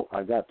show,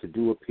 I got to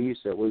do a piece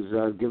that was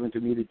given to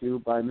me to do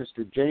by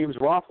Mr. James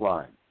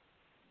Rothline.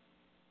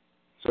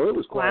 So it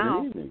was quite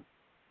an evening.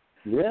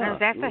 Yeah. Now,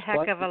 that's a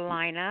heck of a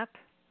lineup.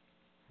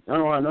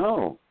 Oh, I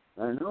know.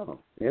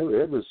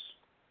 It was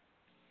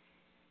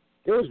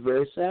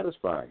very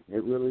satisfying.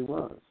 It really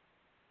was.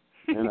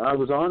 And I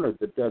was honored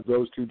that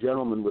those two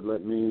gentlemen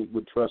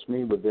would trust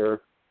me with their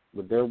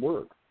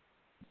work.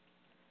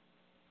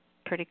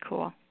 Pretty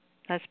cool.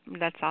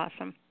 That's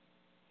awesome.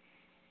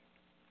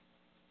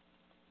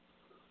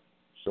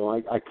 So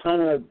I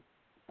kind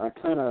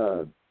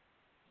of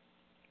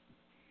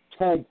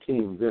tag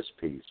teamed this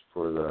piece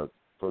for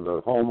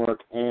the homework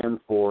and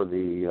for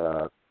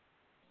the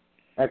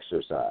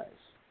exercise,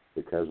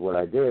 because what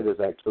I did is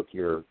I took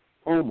your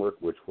homework,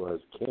 which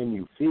was "Can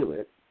you feel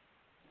it?"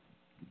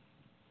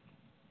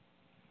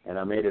 and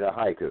I made it a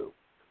haiku.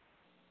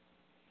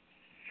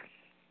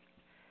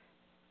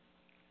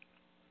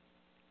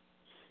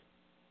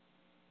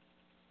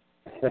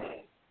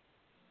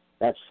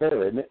 That's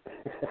fair, isn't it?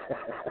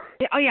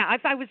 Oh, yeah.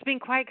 I was being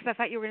quiet because I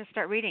thought you were going to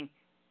start reading.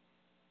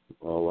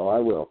 Oh, well, I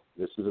will.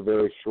 This is a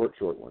very short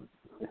one.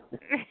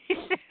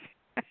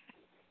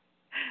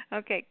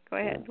 Okay, go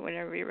ahead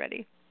whenever you're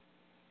ready.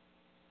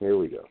 Here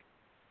we go.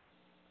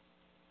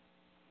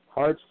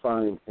 Hearts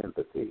find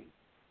empathy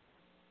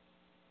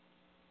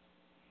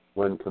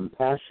when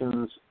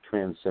compassion's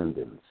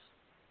transcendence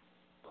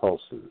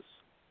pulses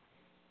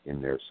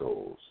in their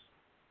souls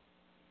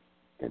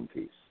in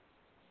peace.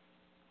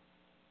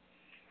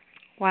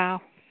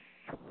 Wow.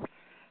 All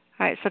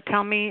right, so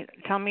tell me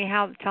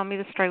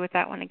the story with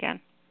that one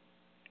again.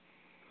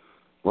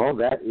 Well,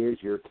 that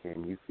is your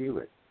 "Can You Feel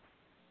It?"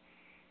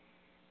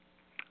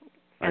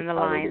 And the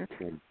lines.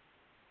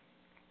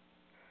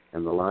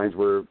 And the lines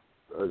were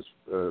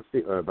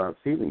about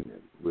feeling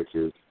it, which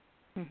is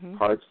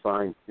hearts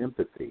find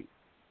empathy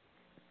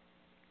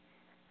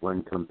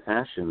when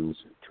compassion's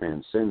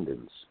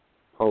transcendence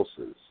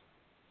pulses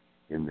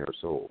in their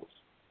souls.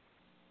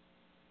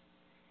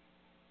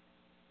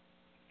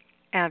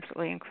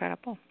 Absolutely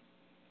incredible.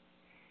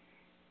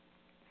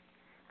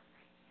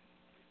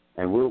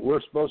 And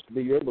we're supposed to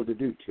be able to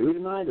do two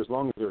tonight as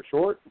long as they're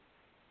short?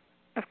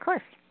 Of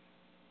course.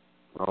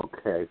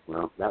 Okay,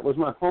 well, that was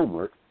my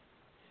homework,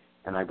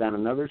 and I got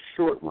another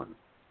short one.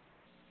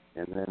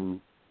 And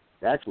then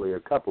actually a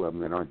couple of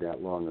them that aren't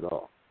that long at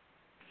all.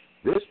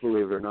 This,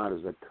 believe it or not,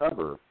 is a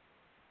cover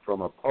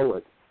from a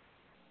poet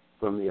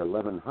from the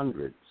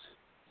 1100s,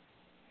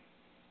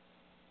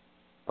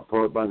 a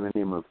poet by the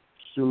name of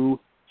Su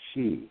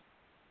Shi.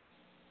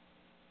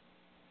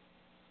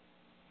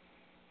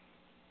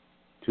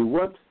 To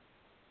what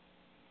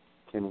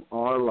can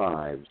our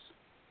lives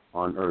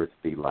on earth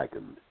be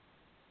likened?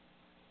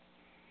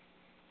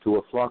 To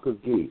a flock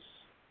of geese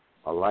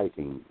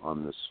alighting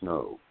on the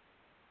snow,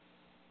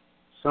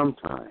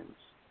 sometimes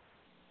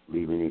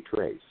leaving a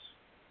trace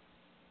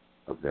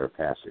of their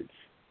passage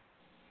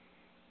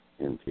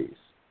in peace.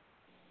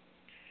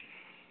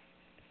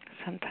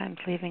 Sometimes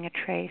leaving a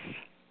trace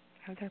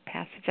of their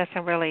passage. That's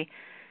a really,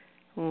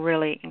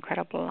 really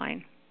incredible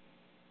line.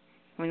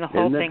 I mean, the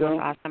whole thing was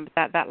awesome,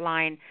 but that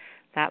line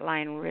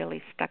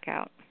really stuck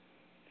out.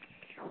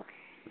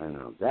 I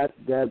know that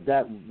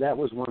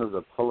was one of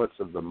the poets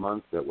of the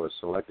month that was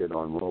selected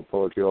on World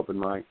Poetry Open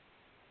Mic,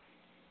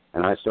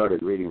 and I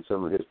started reading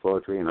some of his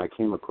poetry, and I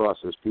came across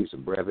this piece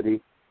of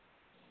brevity,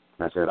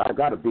 and I said, I've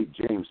got to beat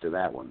James to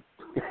that one.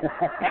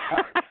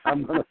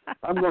 I'm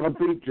gonna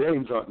beat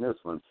James on this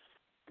one,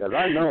 because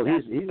I know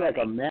he's like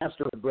a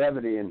master of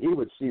brevity, and he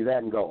would see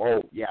that and go,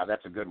 oh yeah,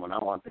 that's a good one. I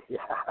want that. Yeah.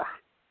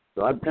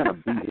 So I've kind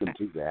of beat him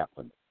to that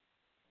one.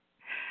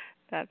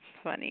 That's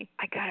funny.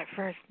 I got it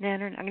first. I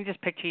can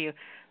just picture you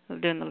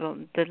doing the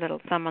little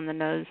thumb on the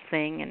nose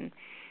thing and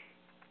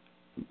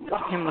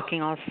him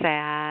looking all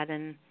sad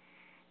and.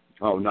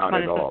 Oh, not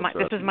at all.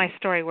 This is my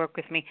story. Work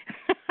with me.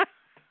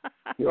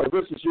 Oh,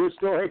 this is your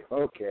story?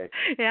 Okay.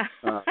 Yeah.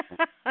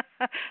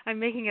 I'm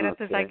making it up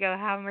as I go.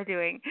 How am I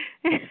doing?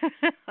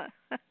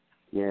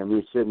 Yeah,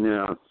 me sitting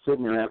there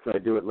after I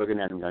do it, looking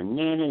at him, going,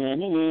 nah, nah,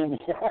 nah, nah.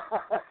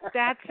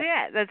 That's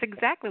it. That's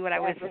exactly what I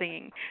was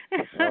singing.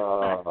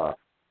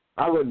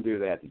 I wouldn't do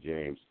that to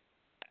James.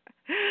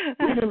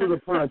 He'd into the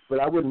punch, but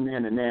I wouldn't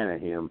nana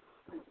him.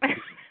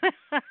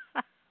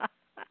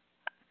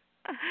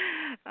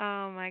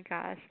 Oh my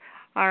gosh!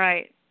 All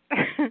right,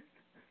 all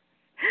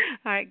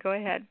right. Go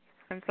ahead.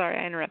 I'm sorry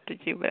I interrupted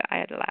you, but I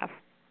had to laugh.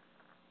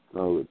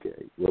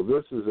 Okay. Well,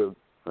 this is a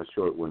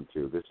short one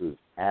too. This is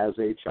as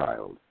a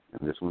child,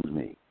 and this one's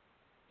me.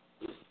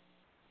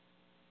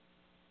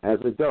 As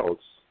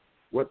adults,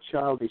 what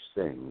childish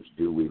things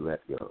do we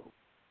let go?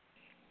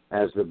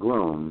 As the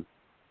grown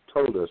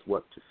told us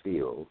what to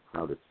feel,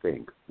 how to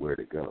think, where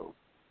to go.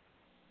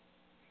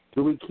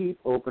 Do we keep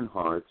open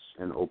hearts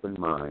and open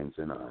minds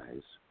and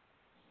eyes?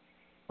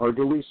 Or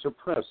do we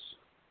suppress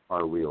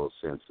our real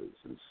senses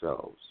and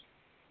selves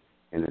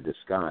in a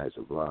disguise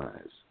of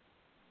lies?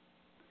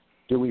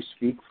 Do we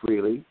speak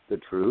freely the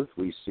truth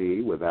we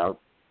see without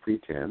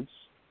pretense?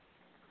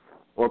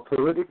 Or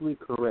politically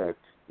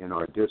correct in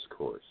our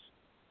discourse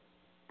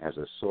as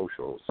a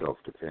social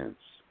self-defense?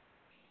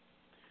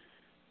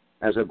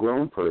 As a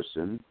grown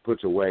person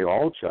puts away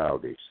all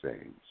childish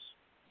things,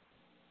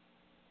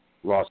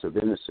 loss of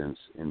innocence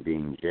in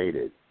being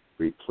jaded,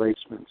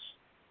 replacements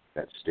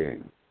that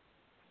sting.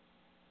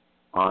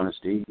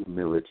 Honesty,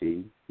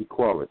 humility,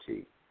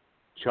 equality,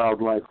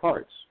 childlike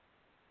hearts,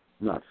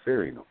 not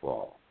fearing a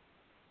fall.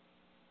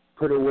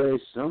 Put away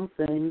some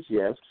things,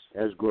 yes,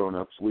 as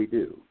grown-ups we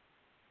do.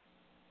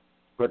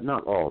 But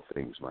not all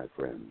things, my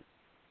friend.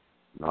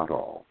 Not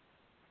all.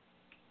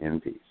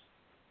 In peace.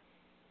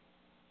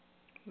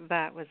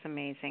 That was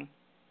amazing.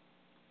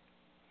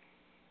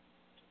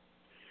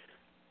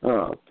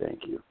 Oh,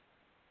 thank you.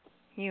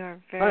 You are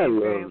very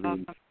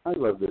welcome. I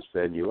love this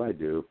venue. I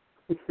do.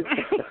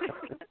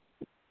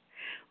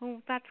 Well,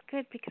 that's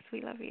good because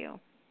we love you.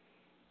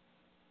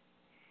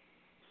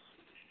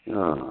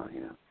 Oh,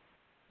 yeah.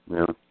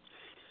 Well,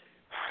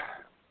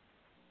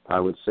 I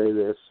would say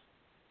this.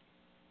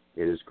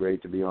 It is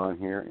great to be on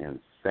here, and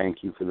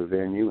thank you for the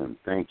venue, and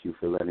thank you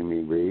for letting me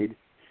read.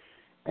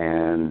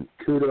 And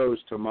kudos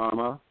to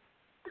Mama.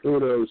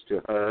 Kudos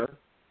to her.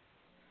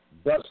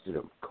 Busted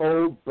him.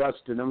 Cold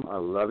busted him. I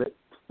love it.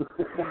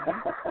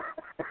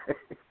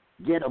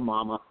 Get him,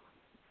 Mama.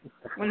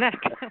 Well, that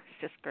was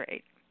just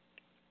great.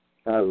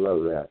 I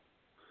love that.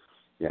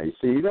 Yeah, you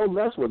see, you don't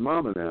mess with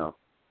Mama now.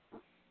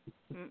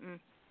 Mm-mm.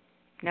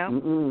 No?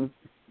 Mm-mm.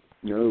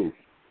 No.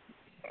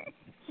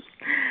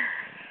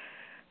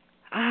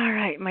 All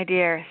right, my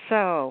dear.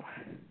 So,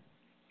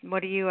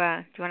 what do you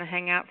want to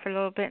hang out for a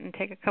little bit and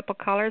take a couple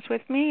callers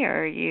with me,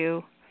 or are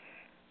you?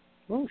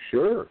 Oh,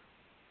 sure.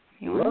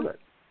 You love it.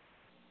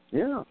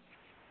 Yeah.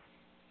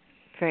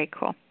 Very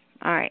cool.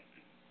 All right.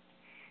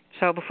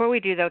 So before we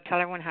do, though, tell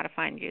everyone how to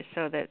find you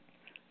so that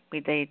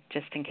they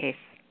just in case.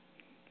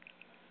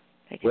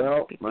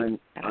 Well,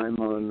 I'm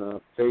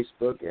on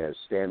Facebook as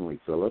Stanley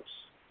Phillips.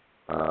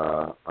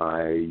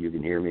 You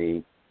can hear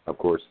me, of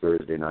course,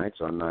 Thursday nights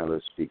on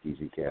Nyla's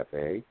SpeakEasy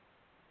Cafe.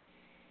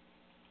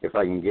 If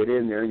I can get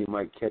in there, you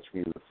might catch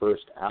me in the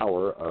first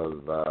hour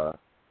of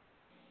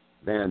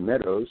Van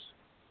Meadows'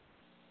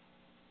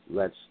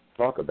 Let's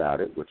Talk About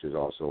It, which is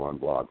also on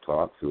Blog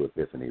Talk through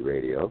Epiphany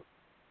Radio.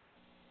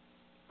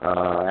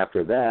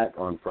 After that,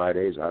 on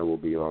Fridays, I will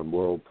be on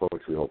World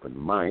Poetry Open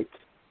Mic.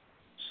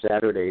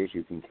 Saturdays,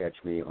 you can catch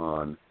me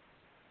on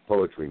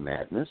Poetry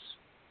Madness.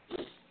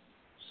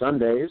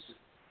 Sundays,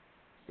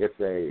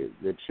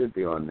 it should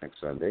be on next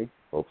Sunday,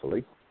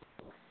 hopefully,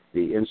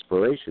 the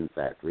Inspiration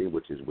Factory,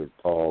 which is with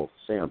Paul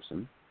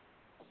Sampson.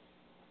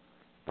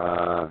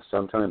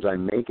 Sometimes I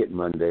make it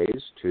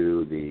Mondays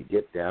to the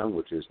Get Down,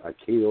 which is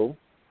Akil,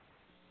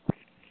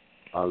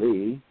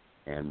 Ali,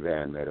 and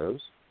Van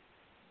Meadows.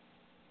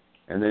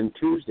 And then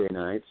Tuesday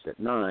nights at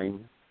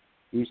 9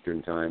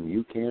 Eastern Time,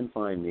 you can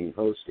find me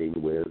hosting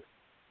with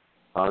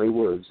Holly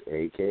Woods,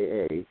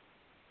 a.k.a.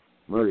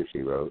 Murder, She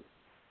Wrote,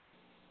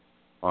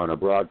 on a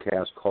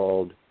broadcast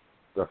called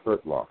The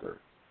Hurt Locker,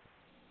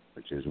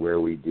 which is where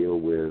we deal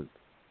with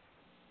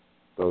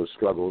those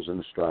struggles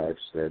and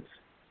strifes that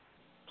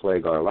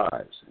plague our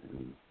lives.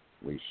 And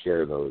we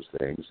share those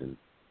things and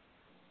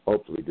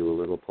hopefully do a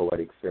little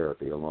poetic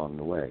therapy along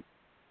the way.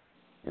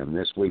 And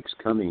this week's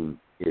coming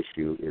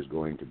issue is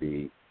going to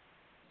be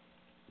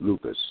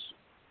lupus.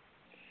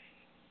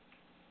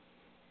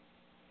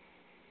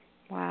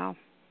 Wow.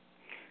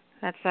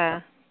 That's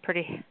a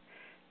pretty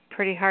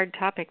hard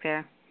topic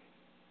there.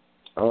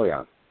 Oh,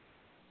 yeah.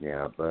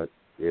 Yeah, but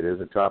it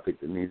is a topic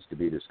that needs to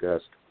be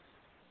discussed.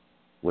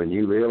 When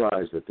you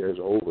realize that there's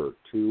over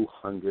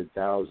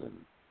 200,000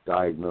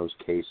 diagnosed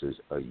cases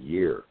a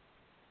year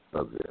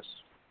of this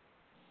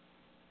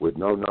with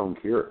no known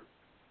cure,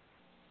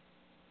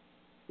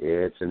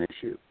 it's an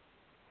issue.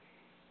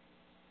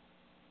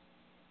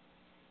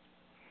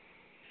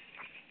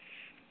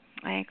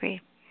 I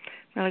agree.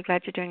 Really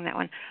glad you're doing that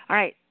one. All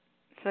right.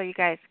 So you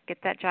guys get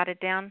that jotted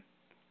down.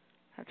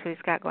 That's what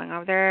he's got going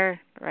over there.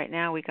 Right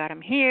now we got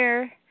him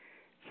here.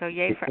 So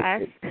yay for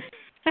us.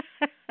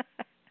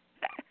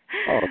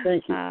 Oh,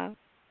 thank you.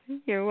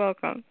 You're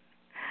welcome.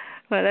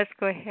 Well, let's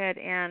go ahead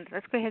and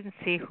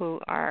see who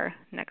our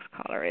next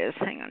caller is.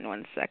 Hang on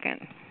one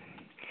second.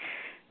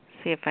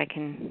 See if I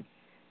can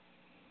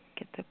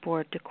get the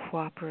board to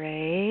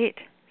cooperate.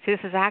 See, this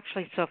is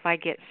actually so if I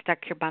get stuck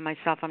here by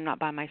myself, I'm not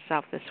by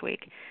myself this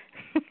week.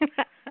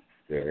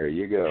 There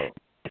you go.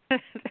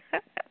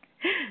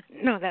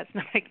 No, that's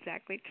not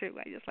exactly true.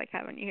 I just like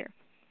having you here.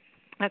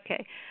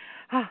 Okay.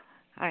 Oh,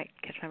 all right,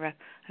 catch my breath.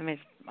 I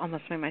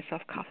almost made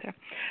myself cough there.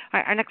 All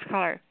right, our next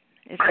caller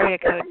is area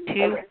code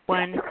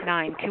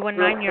 219.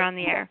 219, you're on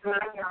the air. Good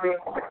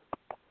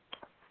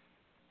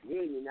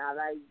evening, Nyla.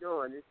 How you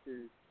doing? This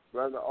is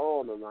Brother O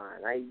on the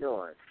line. How you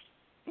doing?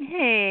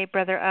 Hey,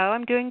 Brother O.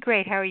 I'm doing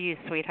great. How are you,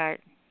 sweetheart?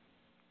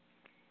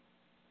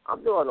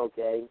 I'm doing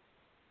okay.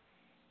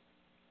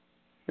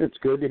 It's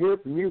good to hear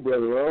from you,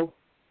 Brother O.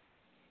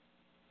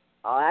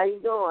 Oh, how you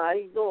doing? How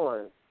you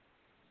doing?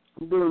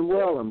 I'm doing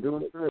well. I'm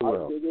doing very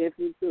well. Good to hear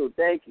from you, too.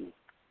 Thank you.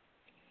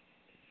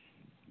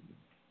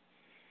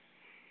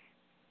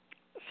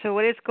 So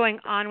what is going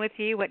on with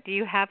you? What do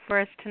you have for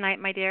us tonight,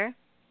 my dear?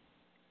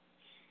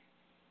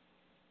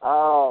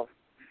 Oh,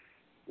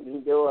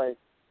 been doing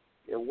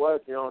and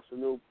working on some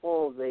new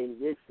poems,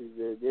 and this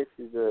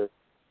is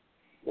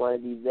one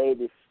of the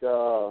latest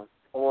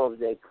poems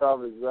that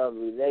covers love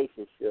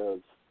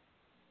relationships.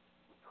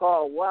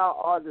 Called "Why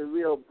Are the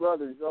Real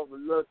Brothers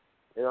Overlooked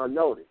and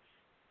Unnoticed?"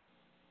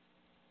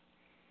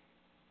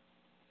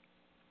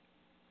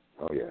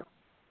 Oh yeah.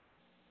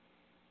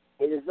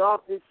 It is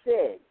often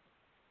said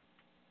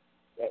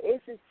that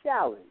it's a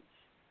challenge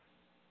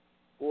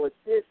for a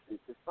sister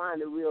to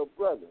find a real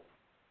brother.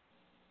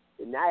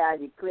 Tonight I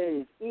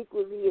declare it's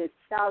equally as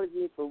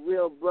challenging for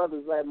real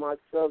brothers like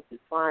myself to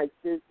find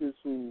sisters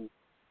who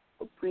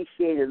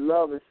appreciate and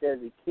love us as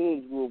the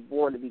kings we were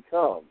born to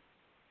become.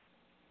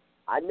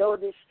 I know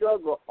this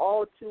struggle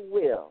all too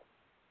well.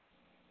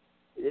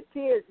 It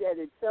appears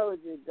that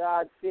intelligent,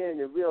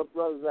 God-fearing, and real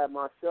brothers like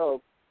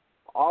myself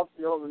are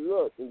often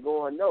overlooked and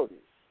go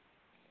unnoticed,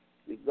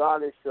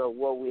 regardless of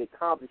what we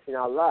accomplish in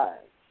our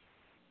lives.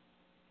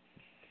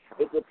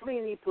 It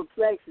completely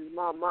perplexes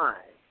my mind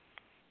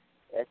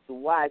as to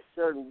why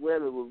certain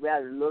women would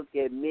rather look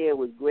at men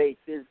with great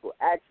physical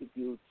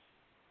attributes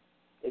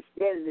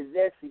instead of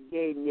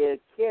investigating their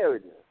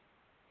character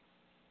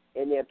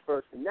and their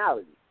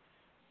personality,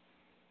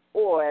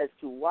 or as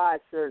to why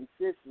certain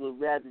sisters would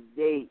rather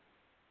date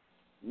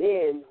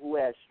men who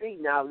have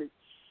street knowledge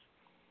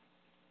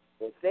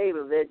in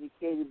favor of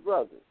educated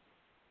brothers.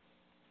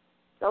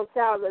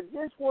 Sometimes I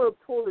just want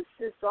to pull the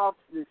sister off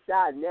to the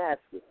side and ask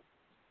her,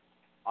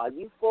 are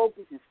you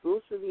focused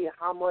exclusively on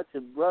how much a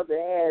brother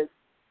has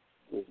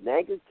in his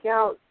bank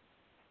account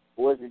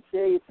or his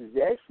material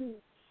possessions?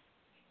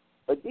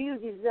 Or do you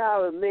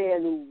desire a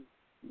man who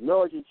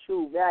knows your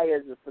true value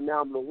as a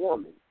phenomenal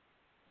woman?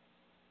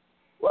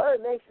 Well,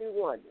 it makes me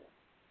wonder,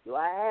 do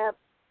I have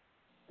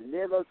to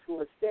live up to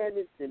her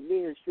standards and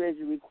meet her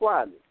stringent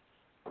requirements?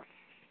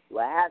 Do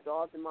I have to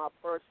alter my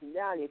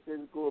personality and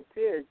physical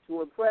appearance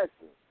to impress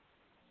her?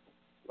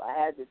 Do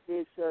I have to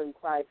fit certain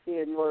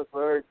criteria in order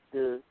for her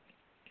to,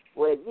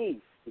 or at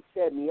least, to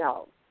set me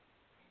out?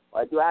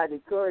 Or do I have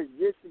the courage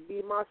just to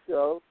be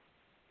myself,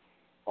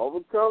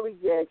 overcome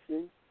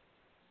rejection,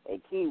 and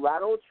keep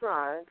right on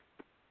trying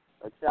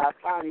until I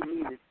finally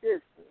meet a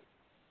sister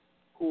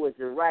who is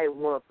the right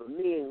one for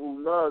me and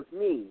who loves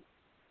me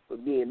for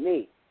being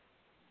me?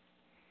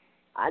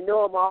 I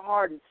know in my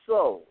heart and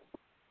soul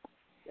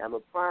that I'm a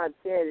prime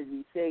candidate to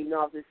be taken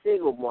off the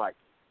single market.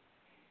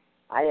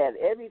 I have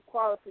every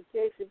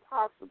qualification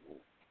possible.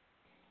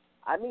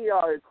 I meet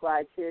all the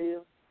criteria,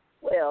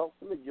 well,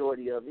 the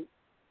majority of it.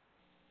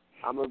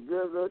 I'm a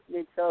good-looking,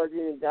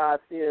 intelligent, and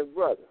God-fearing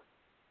brother.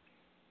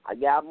 I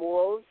got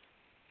morals,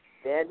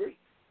 standards,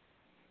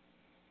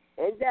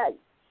 and values.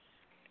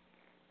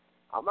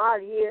 I'm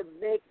out here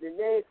making a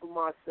name for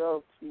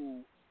myself to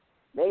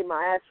make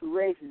my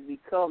aspirations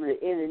become an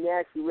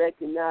internationally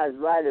recognized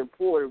writer and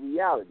poet of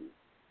reality.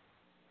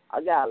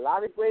 I got a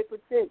lot of great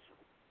potential.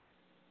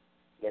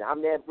 And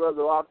I'm that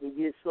brother who often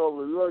gets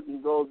overlooked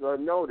and goes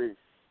unnoticed,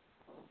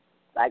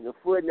 like a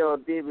footnote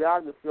of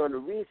bibliography on the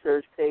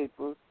research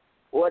paper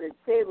or the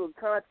table of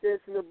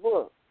contents in the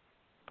book.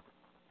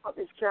 I'm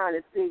just trying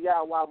to figure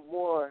out why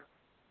more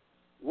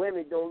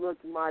women don't look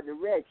in my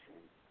direction.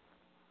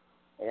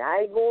 And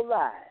I ain't gonna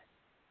lie,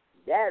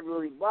 that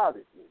really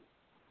bothers me.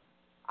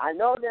 I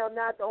know that I'm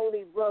not the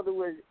only brother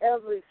who has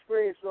ever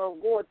experienced what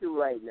I'm going through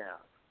right now.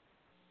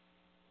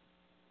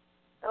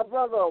 Now,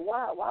 brother,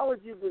 why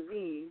would you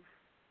believe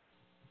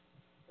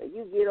that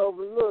you get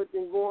overlooked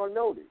and go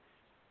unnoticed?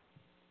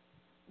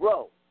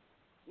 Bro,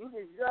 you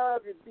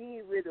deserve to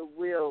be with a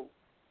real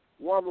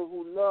woman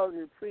who loves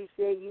and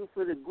appreciates you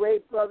for the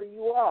great brother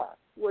you are.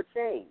 You're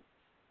changed.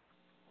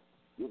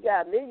 You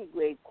got many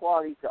great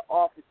qualities to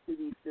offer to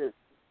these sisters.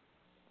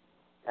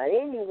 Now,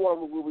 any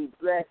woman will be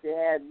blessed to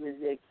have you as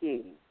their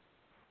king.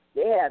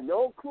 They have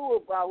no clue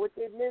about what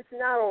they're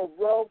missing out on,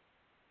 bro.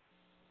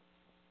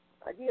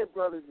 My dear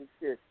brothers and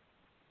sisters,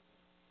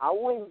 I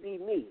wouldn't be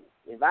me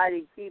if I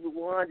didn't keep it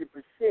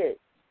 100%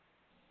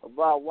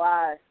 about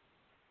why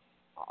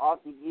I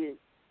often get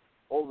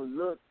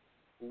overlooked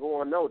and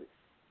go unnoticed.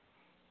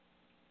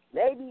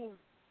 Maybe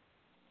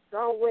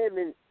some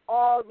women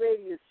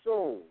already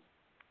assume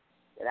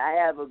that I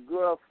have a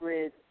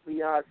girlfriend,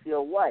 fiance,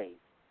 or wife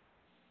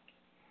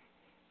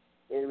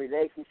in a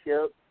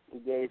relationship,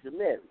 engaged or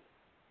married.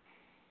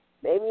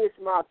 Maybe it's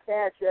my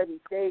past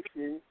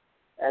reputation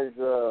as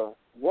a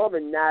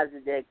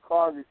womanizer that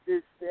causes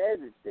this to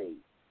hesitate.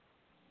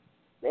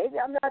 Maybe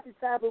I'm not the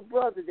type of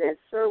brother that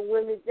certain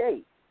women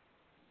date.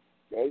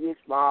 Maybe it's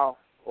my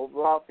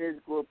overall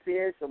physical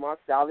appearance or my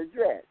solid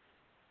dress.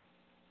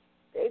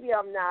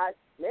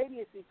 Maybe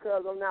it's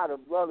because I'm not a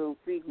brother who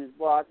frequents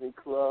bars and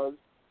clubs,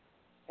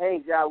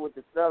 hangs out with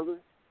the fellas,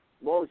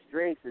 most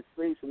drinks and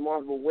sleeps with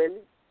multiple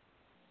women.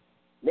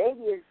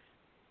 Maybe it's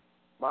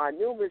my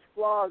numerous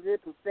flaws,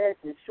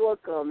 imperfections,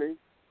 shortcomings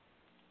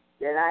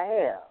that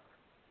I have.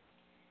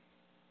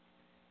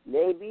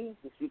 Maybe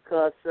it's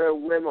because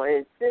certain women are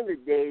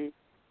intimidated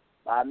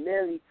by a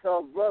mentally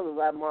tough brother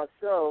like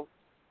myself.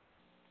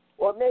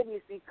 Or maybe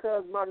it's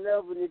because my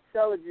level of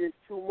intelligence is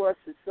too much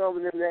for some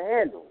of them to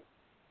handle.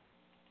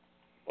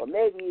 Or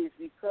maybe it's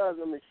because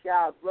I'm a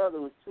shy brother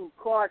who's too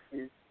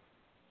cautious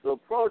to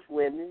approach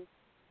women,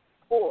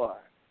 or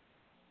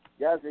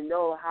doesn't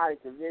know how to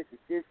convince a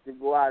sister to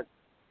go out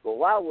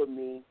with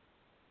me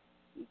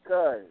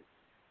because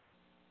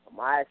of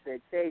my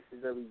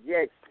expectations of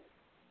rejection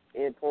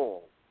in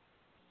poem.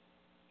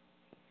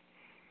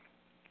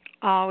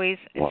 Always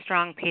a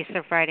strong piece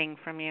of writing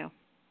from you.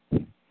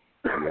 Hey,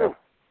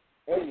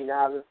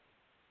 Nyla.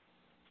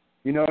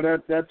 You know,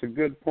 that's a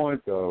good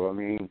point, though. I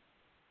mean,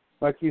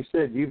 like you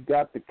said, you've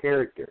got the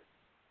character.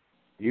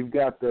 You've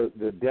got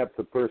the depth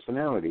of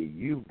personality.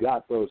 You've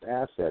got those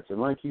assets. And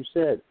like you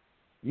said,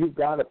 you've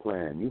got a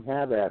plan. You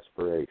have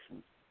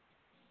aspirations.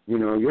 You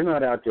know, you're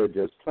not out there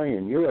just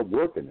playing. You're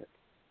working it.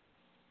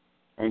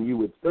 And you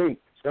would think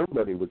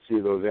somebody would see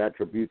those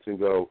attributes and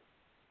go,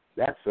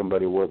 that's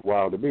somebody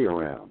worthwhile to be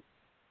around.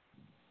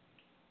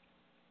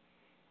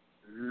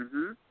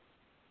 Mm-hmm.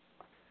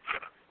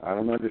 I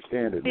don't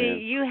understand it, See, man.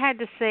 you had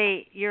to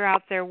say you're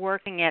out there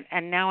working it,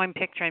 and now I'm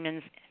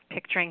picturing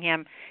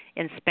him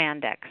in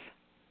spandex.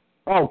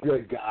 Oh,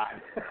 good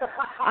God.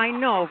 I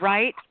know,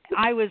 right?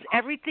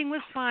 Everything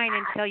was fine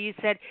until you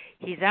said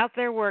he's out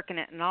there working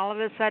it, and all of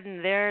a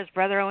sudden there's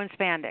Brother Owen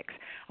spandex.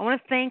 I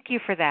want to thank you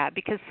for that,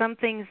 because some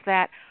things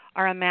that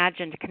are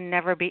imagined can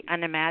never be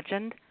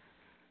unimagined.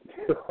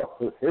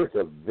 Here's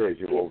a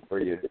visual for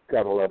you to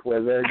cuddle up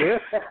with there, dear.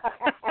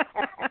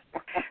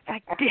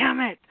 Like,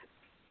 damn it.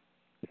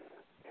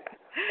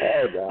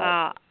 Oh,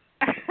 God.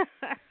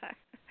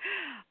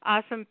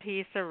 Awesome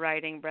piece of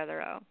writing,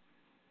 Brother O.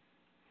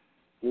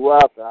 You're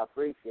welcome. I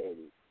appreciate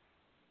it.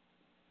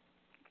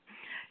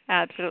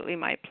 Absolutely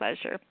my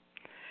pleasure.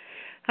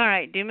 All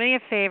right, do me a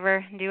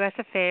favor, do us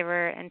a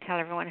favor, and tell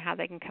everyone how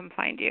they can come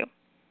find you.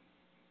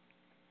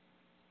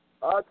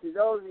 To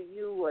those of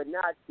you who are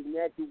not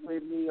connected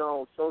with me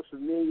on social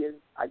media,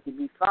 I can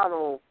be found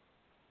on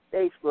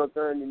Facebook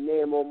under the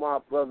name of my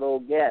brother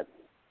O'Gavin.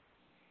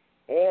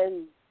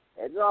 And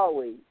as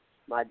always,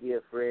 my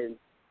dear friends,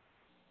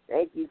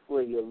 thank you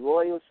for your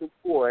loyal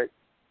support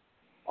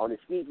on the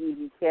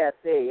SpeakEasy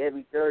Cafe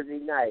every Thursday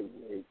night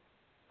with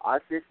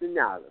our sister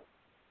Nyla.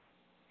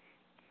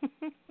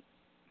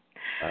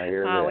 I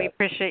hear that. Oh, we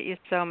appreciate you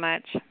so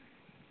much.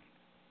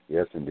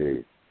 Yes,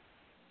 indeed.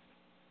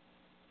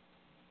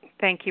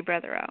 Thank you,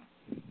 Brother O.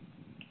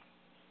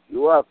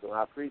 You're welcome.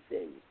 I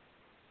appreciate it.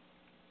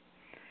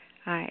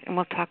 All right, and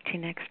we'll talk to you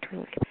next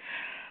week.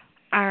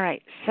 All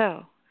right,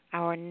 so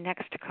our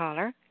next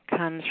caller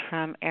comes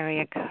from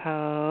area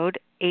code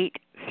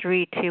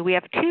 832. We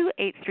have two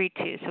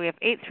 832, so we have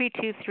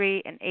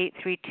 8323 and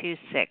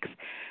 8326.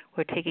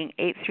 We're taking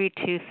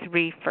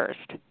 8323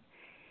 first.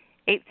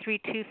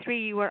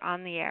 8323, you are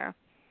on the air.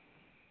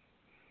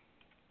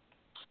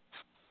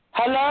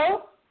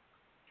 Hello?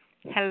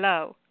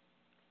 Hello.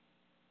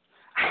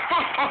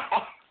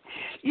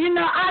 You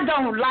know, I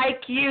don't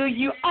like you.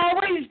 You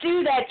always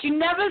do that. You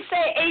never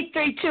say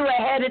 832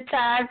 ahead of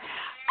time.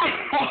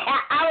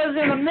 I was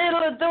in the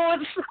middle of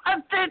doing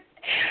something,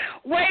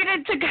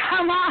 waiting to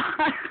come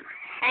on.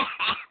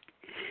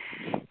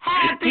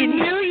 Happy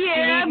New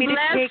Year.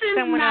 Blessings,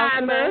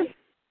 Nyla.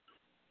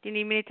 Do you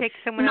need me to take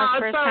someone else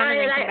first? No, it's all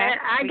right.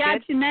 I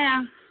got you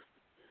now.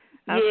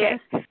 Okay.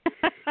 Yes.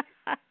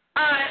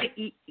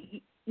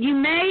 You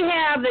may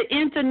have the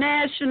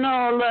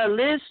international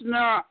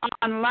listener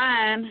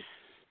online.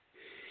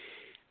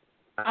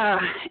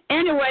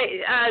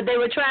 Anyway, they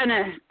were trying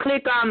to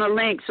click on the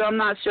link, so I'm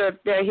not sure if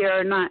they're here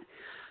or not.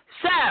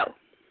 So,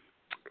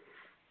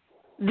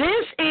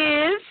 this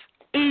is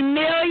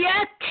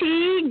Emilia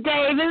T.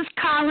 Davis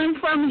calling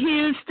from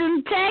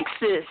Houston,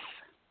 Texas.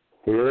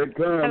 Here it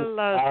comes.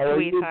 Hello, How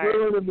sweetheart. are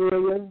you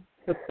doing,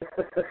 Amelia?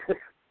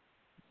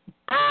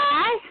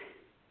 I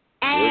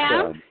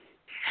am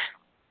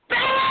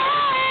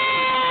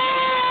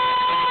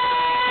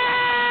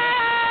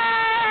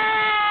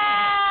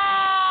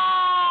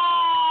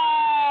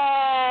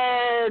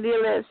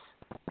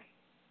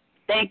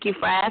Thank you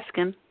for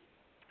asking.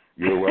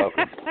 You're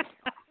welcome.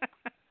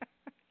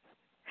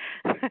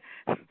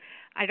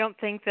 I don't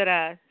think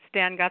that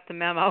Stan got the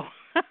memo.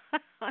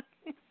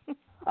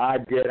 I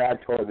did. I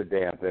tore the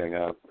damn thing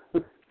up.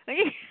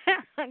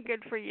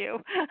 Good for you.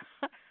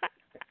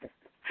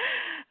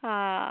 All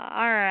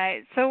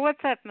right. So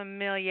what's up,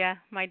 Amelia,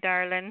 my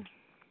darling?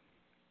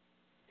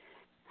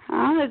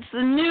 It's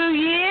the new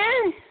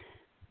year.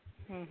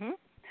 Mhm.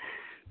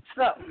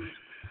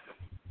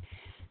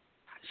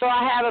 So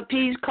I have a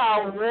piece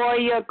called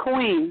Warrior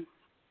Queen.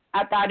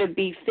 I thought it'd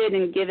be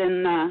fitting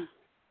given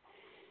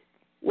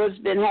what's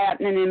been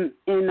happening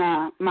in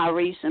my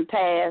recent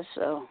past.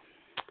 So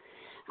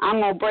I'm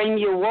going to bring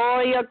you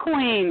Warrior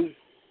Queen.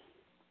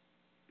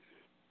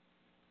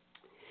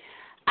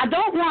 I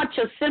don't want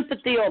your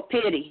sympathy or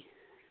pity.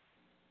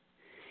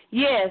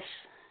 Yes,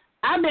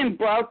 I've been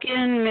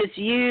broken,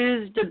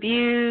 misused,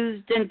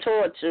 abused, and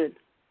tortured.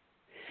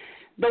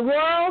 The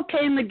world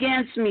came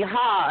against me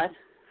hard,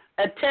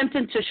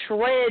 attempting to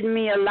shred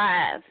me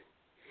alive.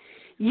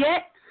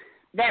 Yet,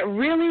 that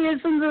really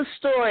isn't the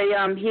story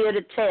I'm here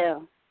to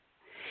tell.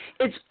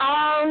 It's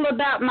all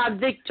about my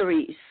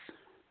victories.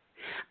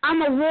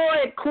 I'm a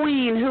warrior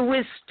queen who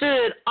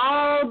withstood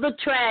all the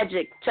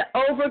tragic to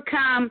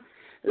overcome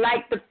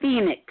like the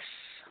phoenix.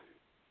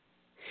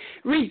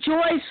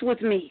 Rejoice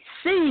with me,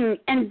 sing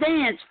and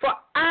dance, for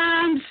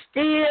I'm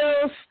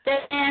still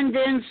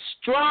standing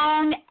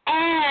strong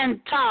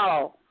and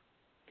tall.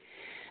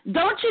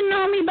 Don't you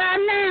know me by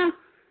now?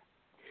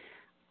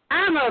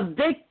 I'm a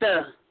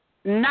victor,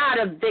 not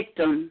a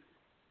victim.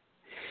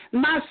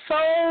 My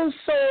soul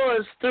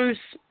soars through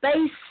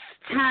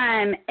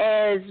space-time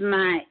as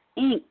my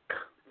ink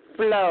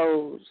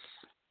flows.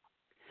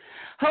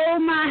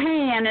 Hold my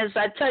hand as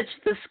I touch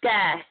the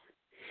sky.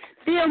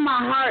 Feel my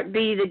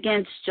heartbeat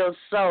against your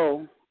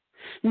soul.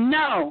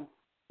 Know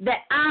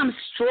that I'm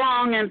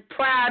strong and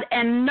proud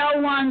and no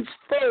one's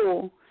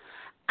fool.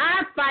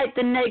 I fight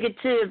the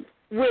negative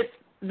with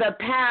the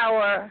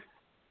power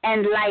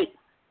and light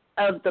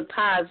of the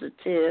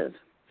positive.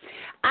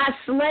 I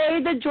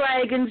slay the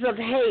dragons of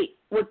hate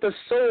with the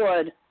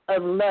sword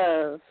of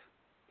love.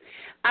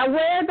 I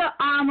wear the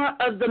armor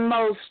of the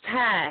Most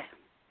High.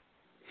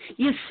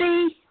 You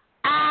see,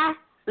 I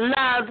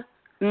love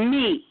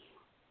me.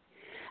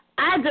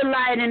 I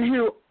delight in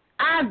who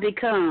I've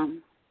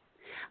become.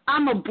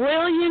 I'm a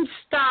brilliant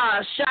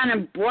star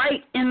shining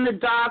bright in the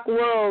dark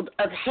world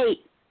of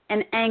hate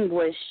and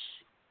anguish.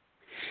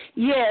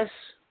 Yes,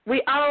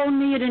 we all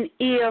need an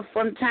ear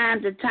from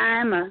time to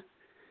time, a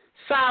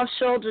soft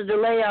shoulder to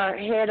lay our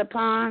head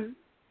upon.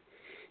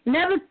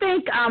 Never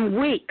think I'm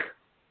weak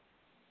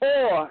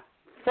or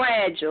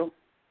fragile,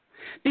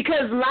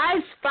 because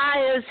life's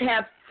fires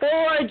have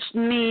forged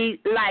me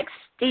like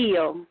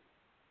steel.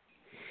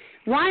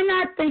 Why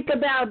not think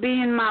about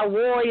being my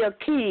warrior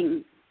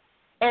king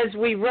as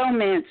we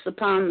romance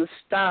upon the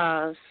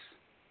stars?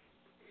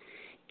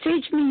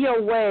 Teach me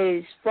your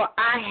ways, for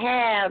I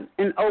have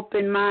an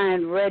open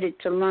mind ready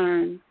to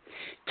learn,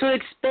 to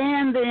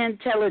expand the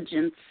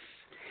intelligence,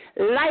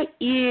 light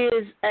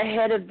years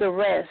ahead of the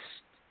rest,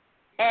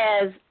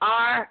 as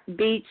our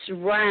beats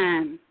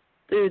rhyme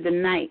through the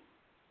night.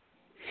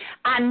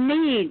 I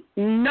need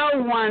no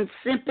one's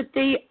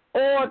sympathy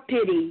or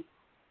pity,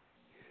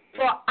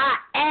 for I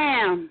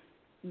am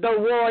the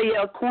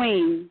warrior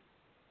queen.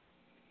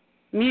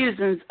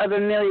 Musings of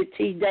Amelia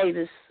T.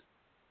 Davis.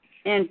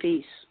 In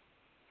peace.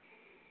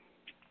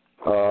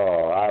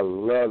 Oh, I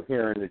love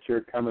hearing that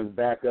you're coming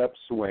back up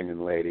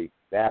swinging, lady.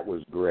 That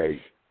was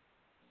great.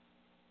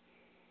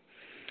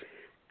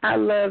 I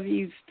love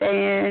you,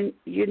 Stan.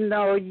 You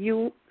know,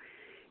 you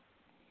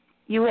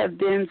have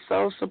been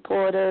so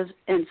supportive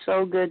and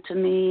so good to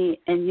me,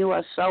 and you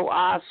are so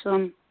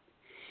awesome.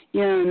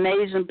 You're an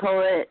amazing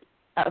poet,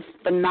 a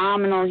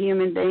phenomenal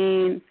human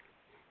being,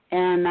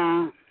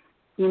 and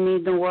you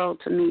mean the world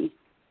to me.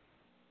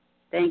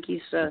 Thank you,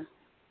 sir.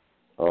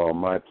 Oh,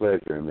 my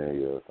pleasure,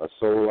 Amelia. A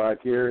soul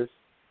like yours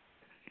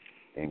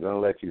ain't going to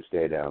let you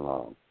stay down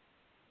long.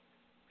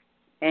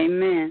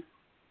 Amen.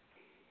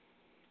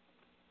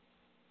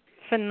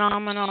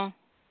 Phenomenal,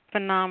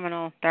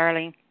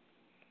 darling.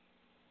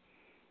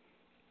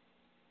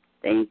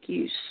 Thank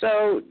you.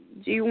 So,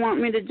 do you want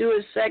me to do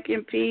a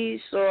second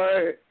piece,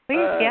 or?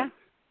 Please, yeah.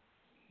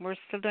 We're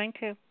still doing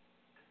two.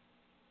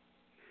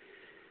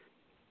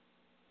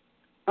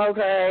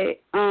 Okay.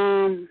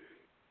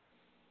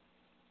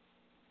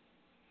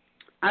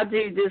 I'll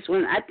do this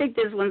one. I think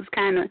this one's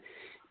kind of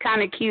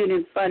cute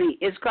and funny.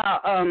 It's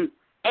called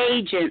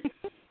Agent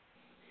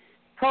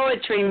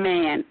Poetry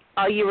Man.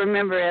 Oh, you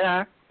remember it,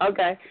 huh?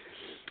 Okay.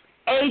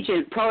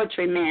 Agent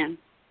Poetry Man.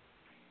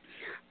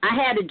 I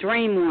had a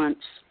dream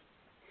once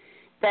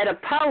that a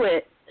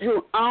poet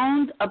who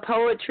owned a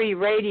poetry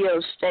radio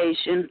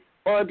station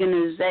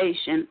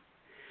organization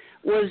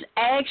was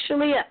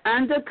actually an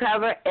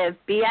undercover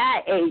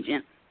FBI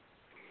agent.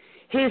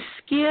 His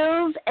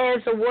skills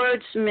as a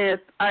wordsmith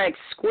are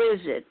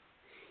exquisite.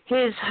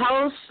 His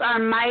hosts are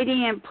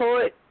mighty and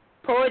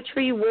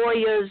poetry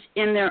warriors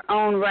in their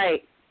own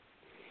right.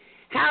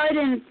 How it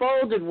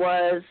unfolded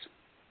was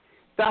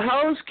the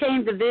host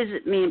came to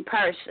visit me in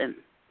person.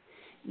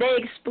 They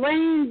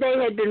explained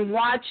they had been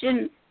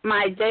watching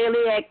my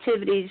daily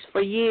activities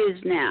for years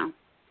now.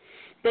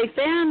 They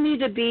found me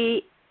to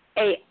be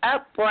an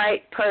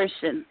upright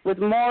person with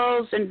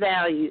morals and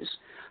values,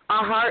 a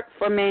heart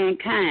for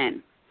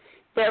mankind.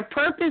 Their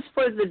purpose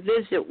for the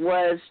visit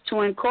was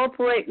to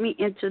incorporate me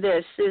into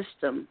their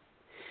system.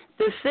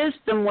 The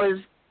system was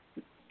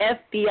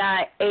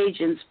FBI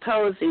agents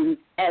posing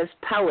as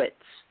poets.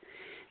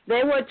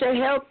 They were to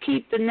help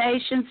keep the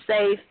nation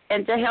safe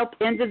and to help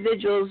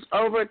individuals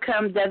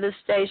overcome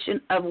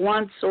devastation of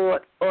one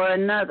sort or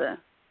another.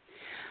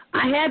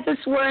 I had the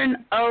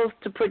sworn oath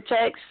to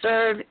protect,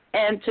 serve,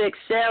 and to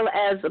excel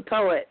as a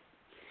poet.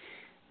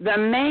 The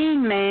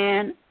main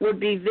man would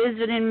be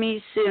visiting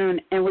me soon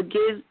and would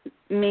give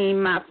me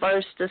my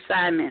first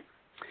assignment.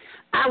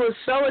 I was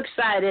so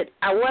excited.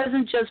 I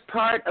wasn't just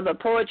part of a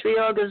poetry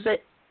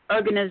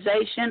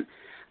organization.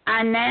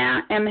 I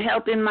now am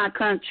helping my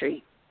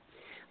country.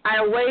 I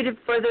awaited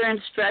further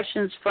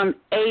instructions from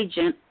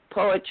Agent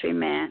Poetry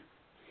Man.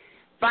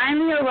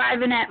 Finally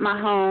arriving at my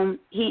home,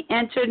 he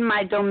entered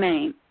my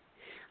domain.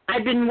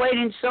 I'd been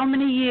waiting so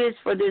many years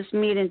for this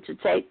meeting to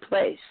take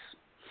place.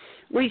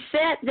 We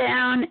sat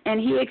down, and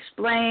he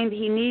explained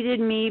he needed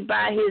me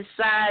by his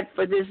side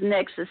for this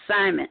next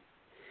assignment,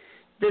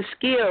 the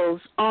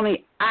skills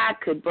only I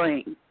could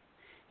bring.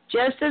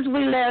 Just as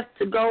we left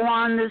to go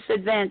on this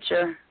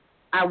adventure,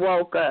 I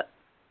woke up.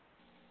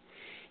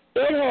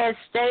 It has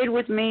stayed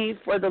with me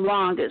for the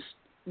longest.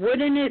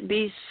 Wouldn't it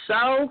be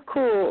so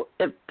cool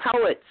if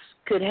poets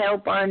could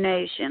help our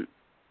nation?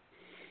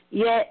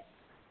 Yet,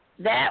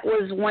 that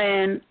was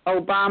when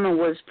Obama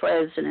was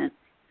president.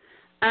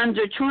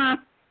 Under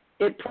Trump,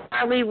 it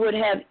probably would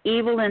have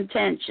evil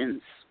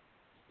intentions.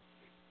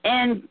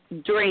 And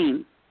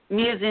Dream,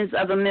 Musings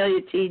of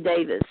Amelia T.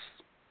 Davis.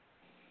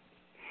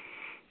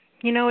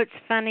 You know, what's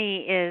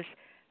funny is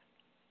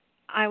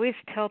I always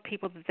tell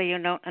people that they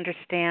don't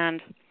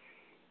understand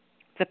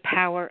the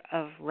power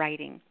of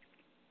writing.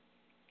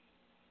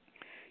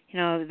 You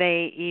know,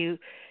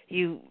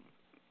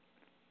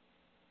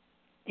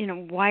 you know,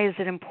 why is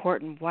it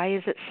important? Why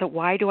is it so?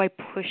 Why do I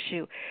push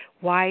you?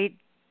 Why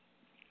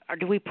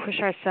do we push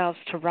ourselves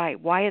to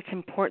write? Why it's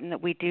important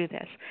that we do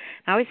this?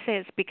 I always say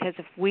it's because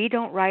if we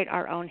don't write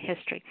our own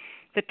history,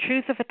 the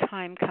truth of a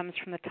time comes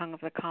from the tongue of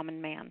the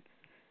common man.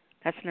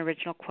 That's an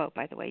original quote,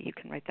 by the way. You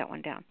can write that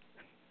one down.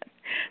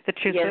 The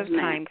truth of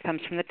time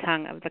comes from the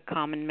tongue of the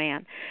common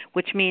man,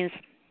 which means,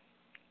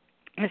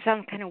 it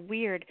sounds kind of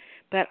weird,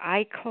 but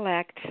I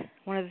collect,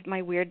 one of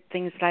my weird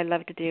things that I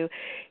love to do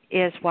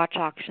is watch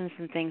auctions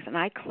and things, and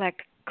I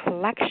collect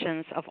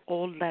collections of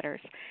old letters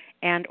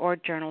and or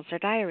journals or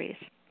diaries.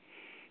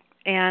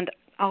 And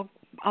I'll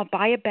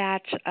buy a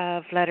batch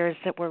of letters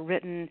that were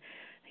written,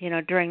 you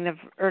know, during the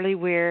early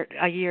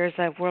years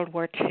of World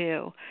War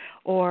II,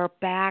 or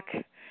back,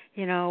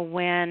 you know,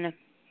 when,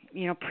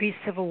 you know,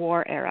 pre-Civil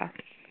War era,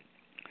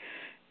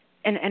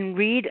 and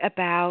read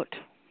about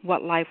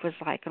what life was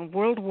like. And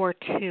World War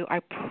II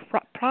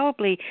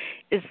probably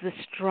is the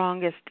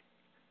strongest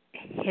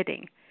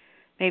hitting,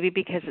 maybe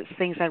because it's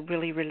things I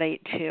really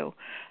relate to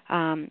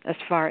as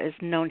far as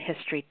known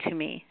history to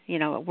me. You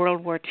know,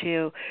 World War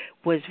II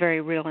was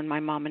very real in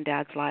my mom and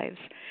dad's lives,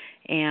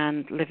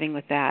 and living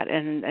with that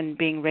and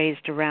being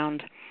raised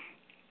around,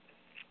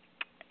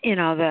 you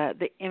know,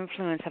 the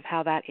influence of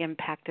how that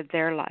impacted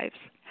their lives,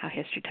 how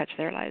history touched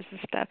their lives and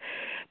stuff.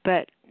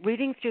 But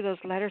reading through those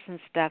letters and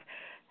stuff,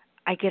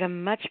 I get a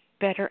much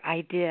better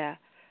idea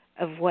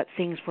of what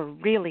things were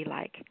really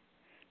like.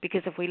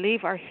 Because if we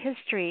leave our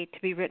history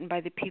to be written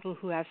by the people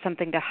who have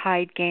something to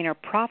hide, gain, or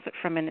profit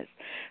from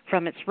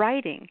its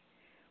writing,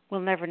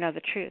 we'll never know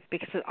the truth.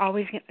 Because it's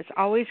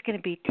always going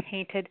to be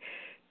tainted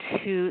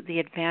to the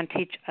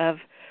advantage of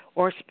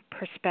or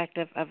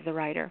perspective of the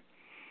writer.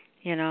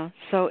 You know,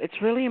 so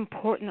it's really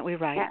important that we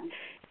write. Yeah.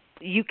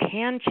 You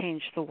can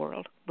change the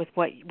world with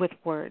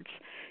words.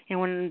 You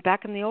know, when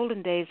back in the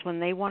olden days when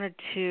they wanted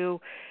to,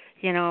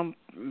 you know,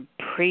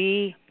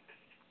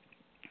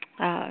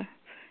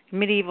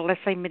 medieval, let's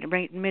say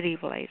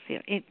medieval age, you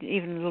know,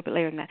 even a little bit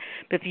later than that.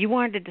 But if you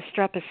wanted to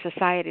disrupt a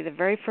society, the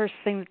very first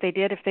thing that they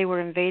did if they were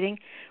invading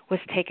was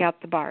take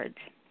out the bards,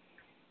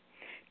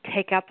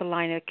 take out the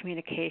line of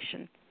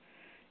communication.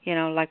 You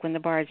know, like when the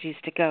bards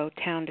used to go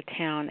town to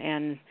town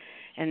and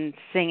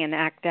sing and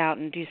act out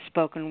and do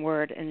spoken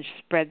word and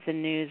spread the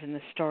news and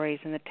the stories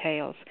and the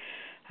tales,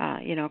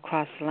 you know,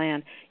 across the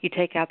land. You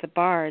take out the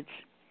bards,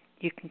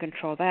 you can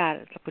control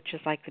that, which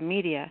is like the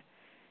media,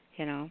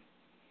 you know.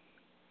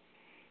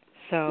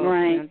 So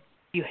right.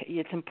 You know,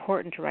 it's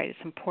important to write. It's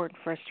important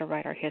for us to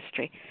write our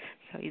history.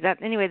 So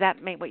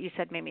what you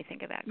said made me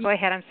think of that. Go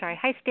ahead. I'm sorry.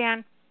 Hi,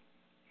 Stan.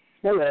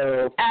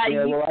 Hello.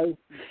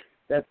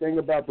 That thing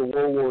about the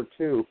World War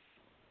II.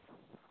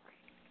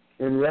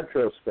 In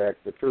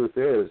retrospect, the truth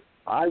is,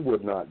 I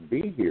would not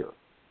be here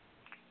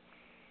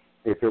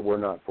if it were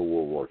not for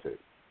World War II.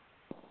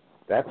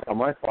 That's how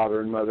my father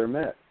and mother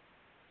met.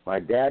 My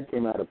dad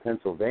came out of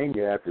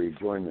Pennsylvania after he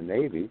joined the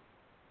Navy,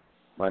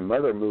 my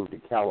mother moved to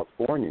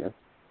California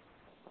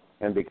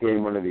and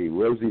became one of the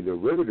Rosie the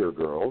Riveter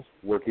girls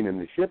working in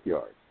the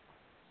shipyard.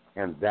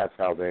 And that's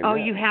how they Oh,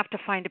 met. you have to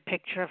find a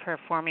picture of her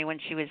for me when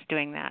she was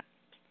doing that.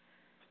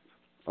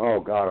 Oh,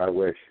 God, I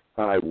wish.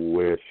 Oh,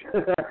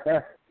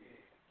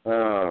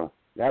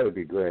 that would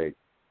be great.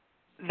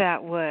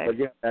 That would. But,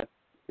 yeah,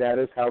 that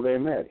is how they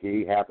met.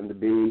 His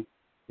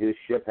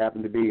ship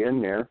happened to be in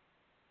there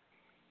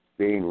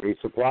being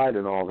resupplied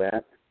and all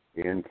that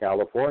in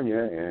California,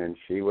 and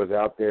she was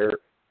out there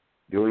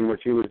doing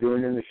what she was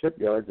doing in the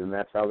shipyards, and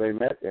that's how they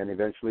met and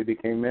eventually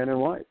became man and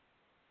wife.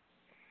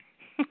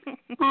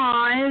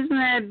 Oh, isn't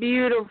that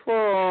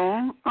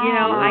beautiful? You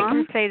know, I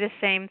can say the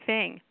same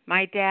thing.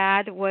 My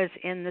dad was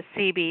in the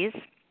Seabees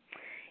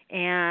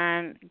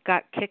and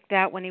got kicked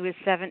out when he was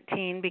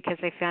 17 because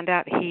they found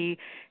out he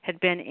had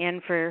been in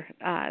for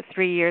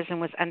 3 years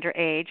and was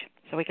underage.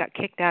 So he got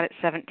kicked out at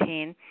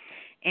 17,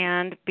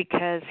 and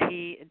because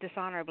he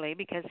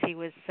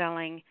was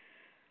selling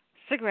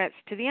cigarettes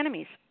to the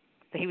enemies.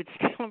 He would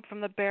steal them from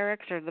the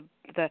barracks or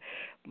the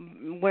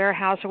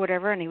warehouse or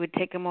whatever, and he would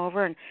take them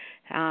over, and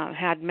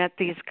had met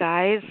these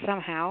guys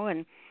somehow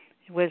and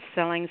was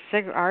selling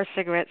our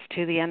cigarettes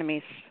to the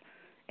enemies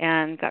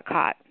and got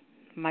caught.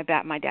 My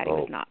daddy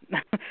was not.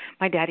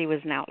 My daddy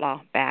was an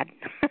outlaw. Bad.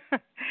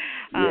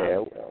 Yeah,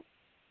 well.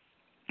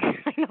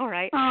 I know,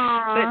 right?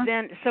 Aww. But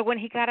then, so when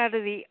he got out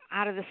of the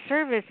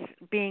service,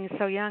 being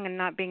so young and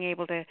not being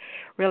able to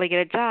really get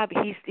a job,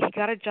 he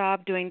got a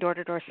job doing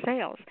door-to-door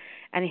sales,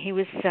 and he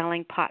was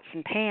selling pots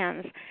and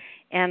pans.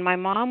 And my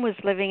mom was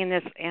living in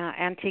this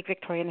antique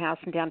Victorian house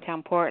in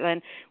downtown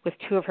Portland with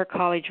 2 of her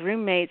college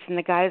roommates, and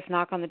the guys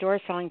knock on the door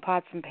selling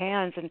pots and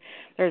pans, and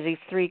there's these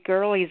 3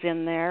 girlies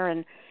in there,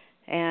 and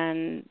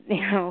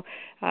you know,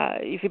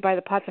 if you buy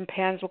the pots and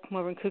pans, we'll come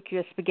over and cook you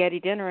a spaghetti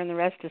dinner, and the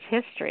rest is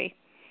history.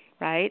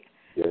 Right,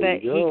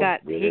 but he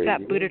got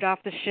booted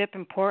off the ship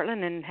in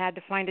Portland and had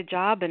to find a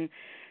job, and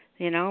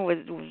you know,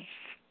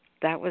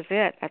 that was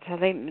it. That's how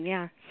they,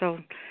 yeah. So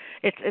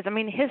it's I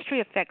mean, history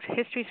affects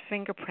history's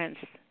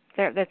fingerprints.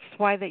 That's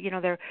why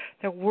they're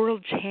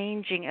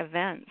world-changing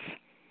events.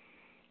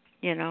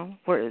 You know,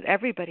 where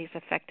everybody's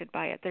affected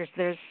by it.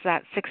 There's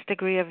that 6th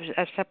degree of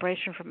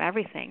separation from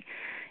everything.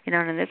 You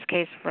know, and in this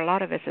case, for a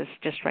lot of us, it's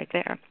just right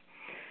there.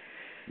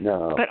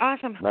 No. But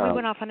awesome. No. We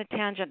went off on a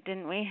tangent,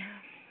 didn't we?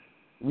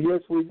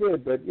 Yes, we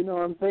did, but, you know,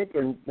 I'm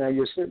thinking, now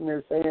you're sitting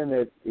there saying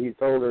that he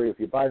told her,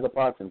 if you buy the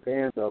pots and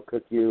pans, I'll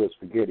cook you a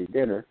spaghetti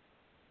dinner.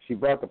 She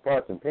bought the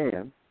pots and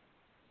pans.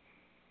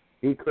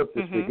 He cooked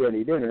the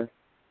spaghetti dinner,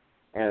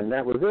 and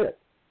that was it.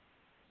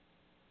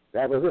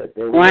 That was it.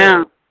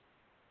 Wow.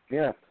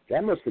 Yeah,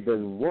 that must have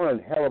been one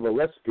hell of a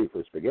recipe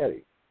for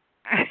spaghetti.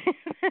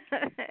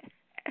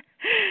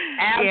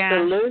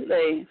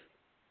 Absolutely.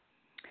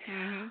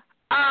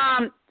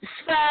 Mm-hmm.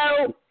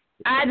 So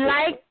I'd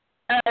like,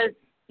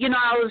 you know,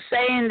 I was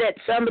saying that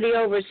somebody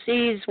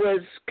overseas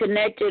was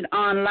connected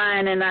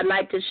online, and I'd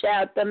like to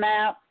shout them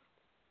out.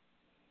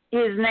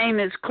 His name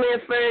is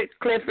Clifford.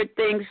 Clifford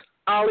thinks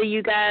all of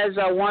you guys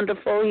are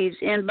wonderful. He's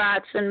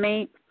inboxing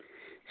me.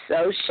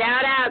 So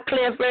shout out,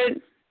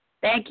 Clifford.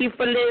 Thank you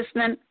for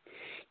listening.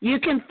 You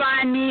can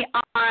find me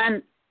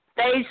on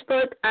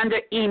Facebook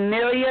under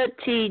Emilia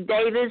T.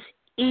 Davis,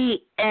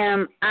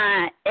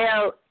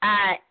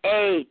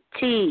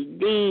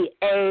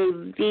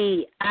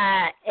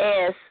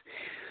 EMILIATDAVIS.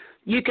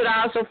 You could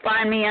also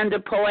find me under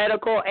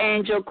Poetical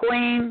Angel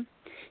Queen.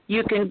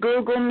 You can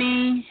Google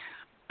me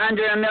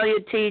under Emilia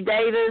T.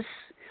 Davis,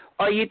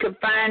 or you can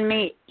find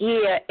me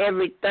here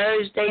every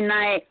Thursday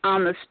night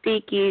on the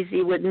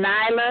Speakeasy with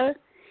Nyla,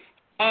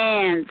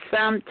 and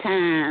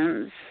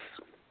sometimes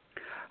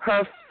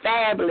her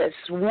fabulous,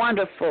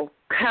 wonderful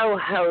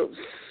co-host,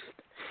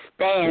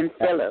 Stan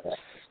Phillips.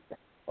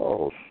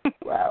 Oh,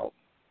 wow.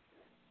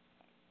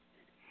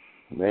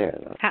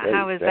 Man.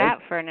 How is that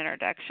for an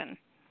introduction?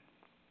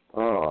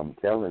 Oh, I'm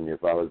telling you,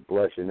 if I was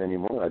blushing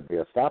anymore, I'd be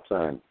a stop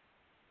sign.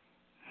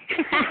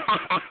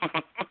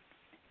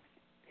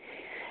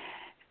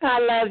 I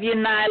love you,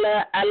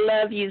 Nyla. I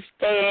love you,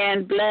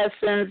 Stan.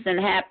 Blessings and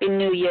Happy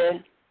New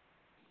Year.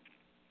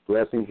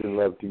 Blessings and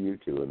love to you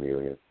too,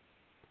 Amelia.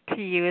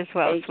 To you as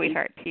well, Thank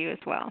sweetheart. You. To you as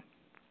well.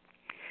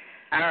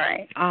 All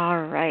right.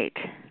 All right.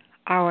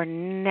 Our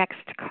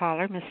next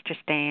caller, Mr.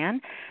 Stan.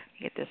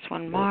 Get this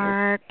one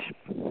marked.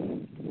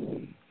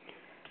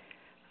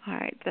 All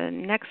right. The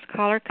next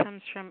caller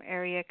comes from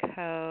area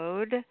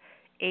code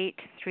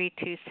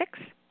 8326.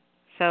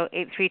 So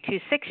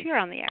 8326, you're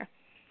on the air.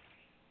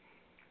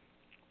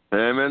 Hey,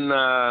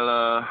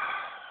 Nyla.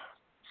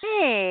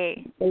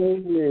 Hey.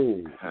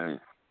 Hey. Hey.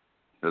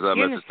 As I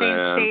You're in met the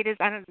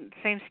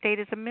same state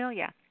as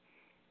Amelia.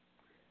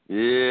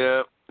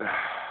 Yeah.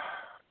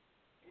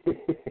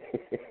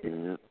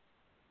 Yeah.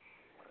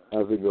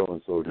 How's it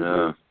going,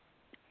 Soldier?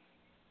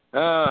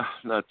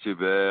 Not too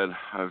bad.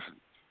 I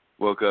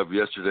woke up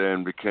yesterday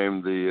and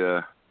became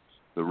the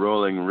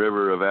rolling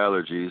river of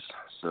allergies.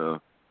 So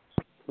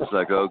it's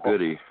like, oh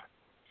goody.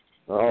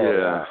 Oh,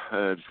 yeah.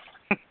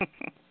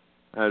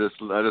 I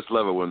just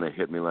love it when they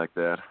hit me like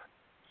that.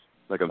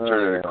 Like I'm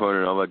turning a corner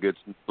and all I get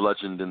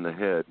bludgeoned in the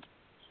head.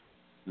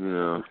 You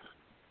know.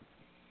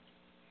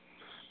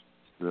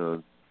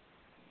 So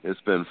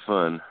it's been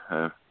fun.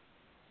 I've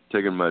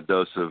taken my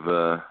dose of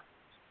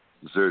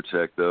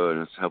Zyrtec though,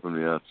 and it's helping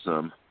me out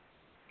some.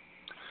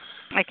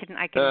 I can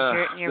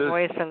hear it in your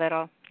voice a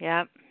little.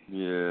 Yep.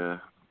 Yeah.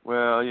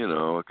 Well, you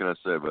know, what can I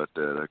say about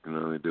that? I can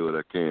only do what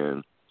I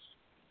can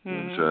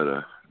and try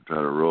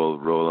to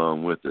roll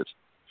on with it.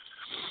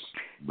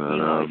 But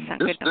you always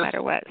sound good no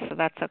matter what, so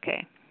that's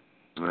okay.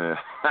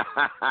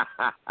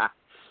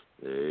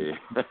 Hey.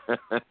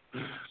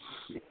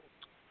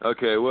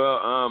 Okay.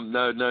 Well,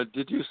 now,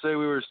 did you say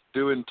we were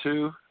doing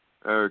 2,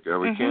 or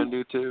we can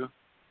do 2?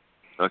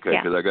 Okay,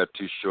 because I got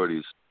 2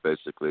 shorties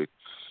basically.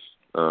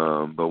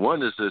 But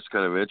one is just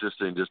kind of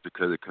interesting, just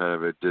because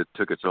it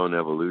took its own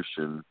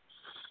evolution,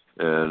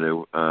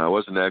 and I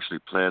wasn't actually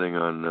planning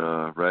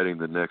on writing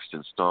the next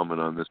installment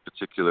on this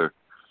particular.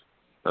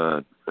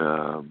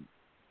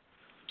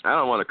 I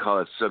don't want to call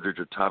it subject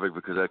or topic,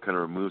 because that kind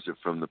of removes it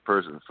from the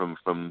person, from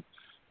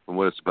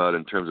what it's about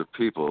in terms of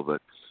people.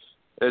 But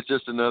it's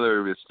just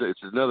another.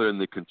 It's another in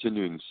the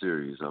continuing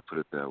series. I'll put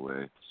it that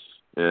way.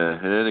 In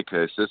any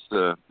case, this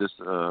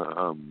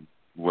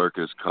work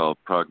is called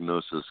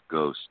Prognosis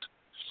Ghost.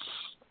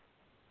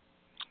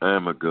 I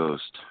am a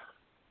ghost.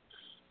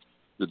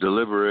 The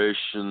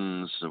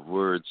deliberations of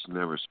words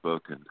never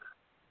spoken.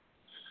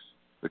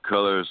 The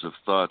colors of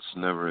thoughts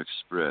never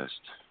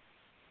expressed.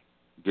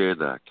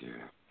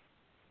 Gedake.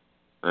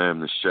 I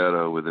am the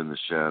shadow within the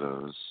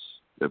shadows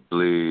that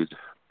bleed,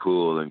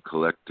 pool, and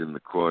collect in the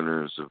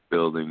corners of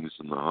buildings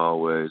and the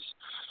hallways.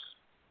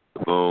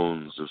 The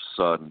bones of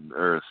sodden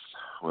earth,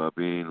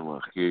 wabin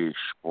wahish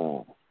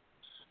pon,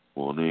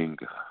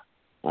 moninga,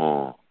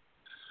 on,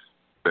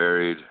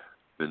 buried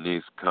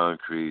beneath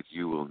concrete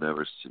you will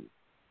never see.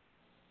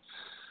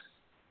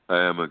 I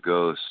am a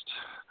ghost,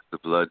 the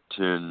blood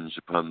tinge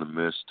upon the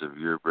mist of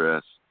your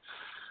breath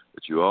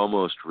that you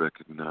almost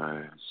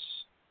recognize,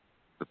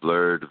 the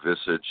blurred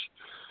visage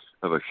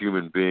of a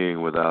human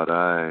being without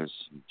eyes.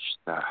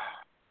 I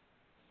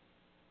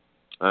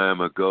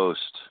am a ghost,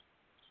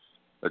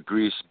 a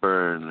grease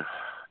burn,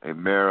 a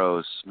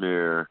marrow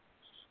smear.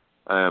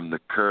 I am the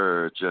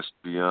cur just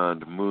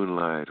beyond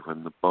moonlight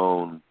when the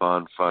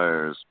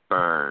bonfires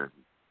burn.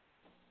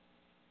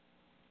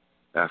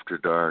 After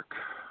dark,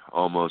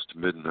 almost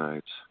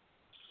midnight,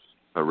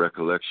 a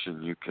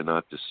recollection you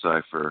cannot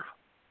decipher,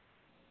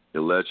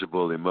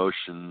 illegible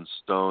emotions,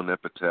 stone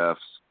epitaphs,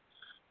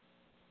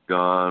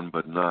 gone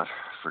but not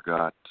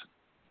forgot.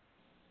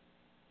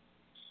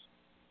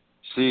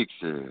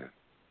 Sikse,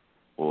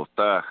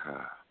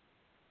 Otaha.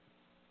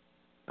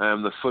 I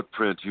am the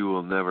footprint you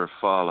will never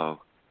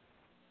follow,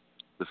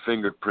 the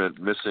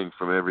fingerprint missing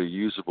from every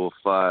usable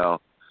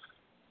file,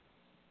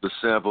 the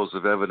samples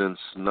of evidence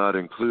not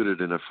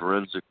included in a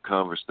forensic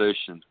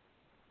conversation.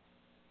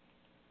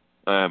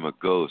 I am a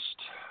ghost.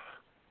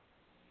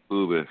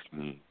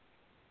 Ubechni.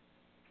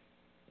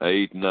 I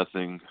eat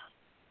nothing.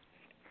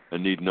 I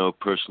need no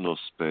personal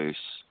space.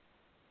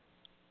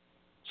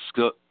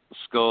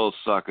 Skull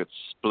sockets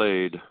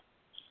splayed,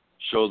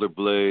 shoulder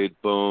blade,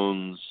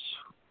 bones.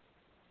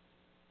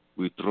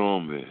 We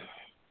trombe.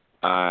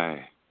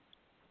 I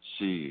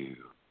see you.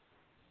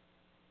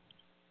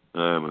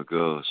 I am a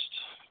ghost.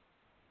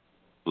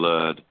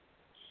 Blood,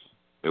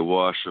 a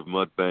wash of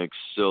mudbank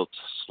silt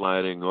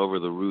sliding over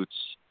the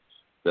roots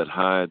that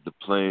hide the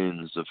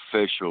plains of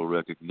facial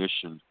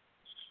recognition,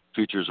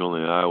 features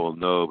only I will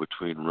know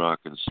between rock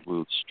and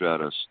smooth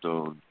strata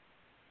stone.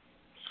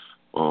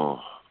 Oh,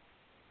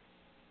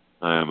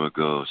 I am a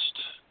ghost.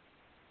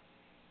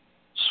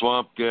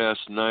 Swamp gas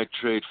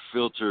nitrate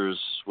filters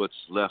what's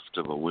left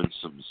of a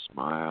winsome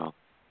smile.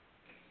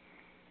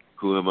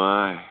 Who am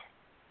I?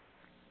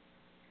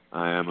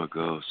 I am a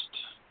ghost.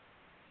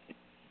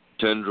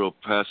 Tendril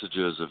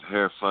passages of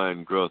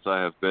hair-fine growth. I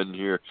have been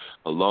here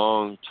a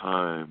long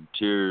time.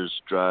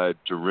 Tears dried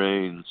to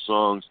rain,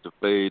 songs to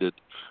faded,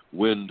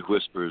 wind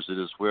whispers. It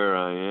is where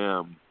I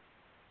am.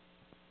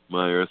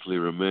 My earthly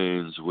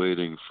remains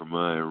waiting for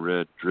my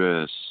red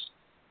dress.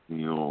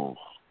 Yo.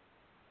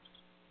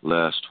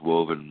 Last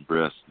woven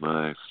breath,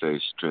 my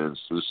face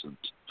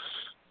translucent.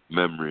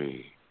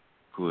 Memory.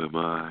 Who am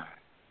I?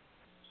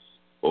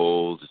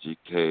 Old,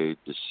 decayed,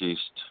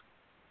 deceased.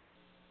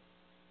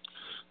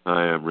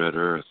 I am red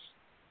earth,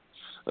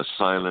 a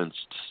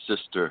silenced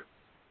sister.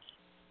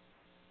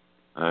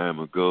 I am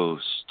a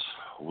ghost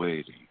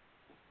waiting.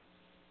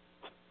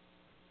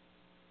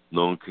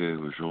 Nonke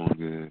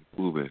ujonge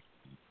ube.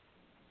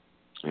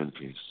 In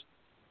peace.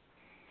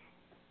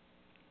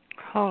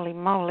 Holy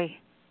moly.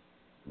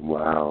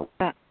 Wow.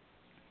 That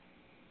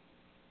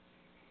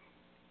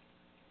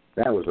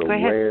was a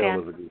whale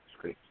of a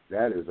description.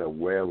 That is a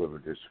whale of a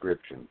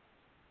description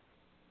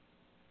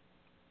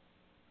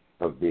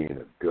of being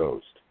a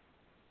ghost.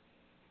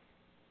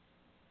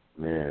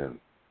 Man,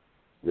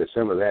 there's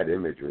some of that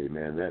imagery,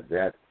 man.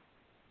 That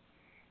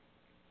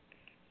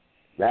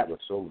was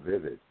so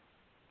vivid.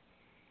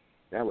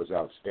 That was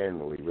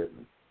outstandingly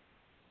written.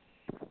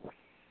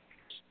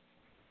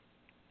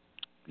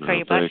 Are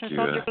you blushing,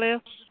 Soldier Blue?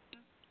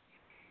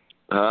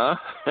 Huh?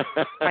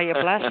 Are you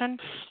blushing?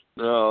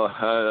 No,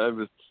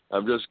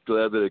 I'm just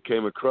glad that it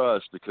came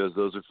across because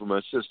those are for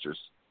my sisters.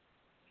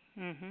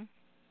 Mhm.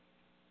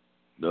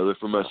 No, they're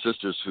for my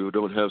sisters who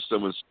don't have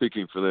someone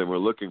speaking for them or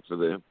looking for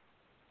them.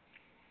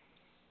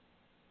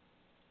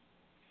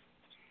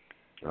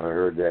 I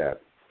heard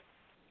that.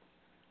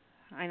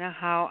 I know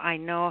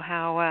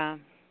how.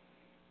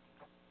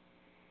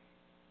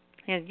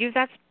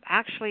 That's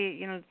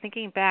actually,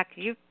 thinking back,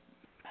 you've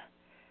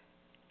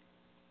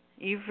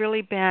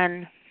really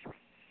been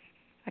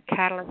a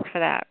catalyst for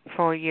that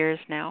for years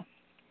now.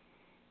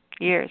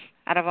 Years.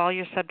 Out of all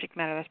your subject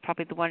matter, that's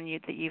probably the one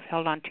that you've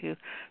held on to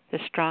the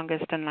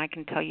strongest, and I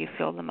can tell you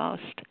feel the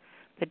most,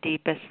 the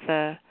deepest.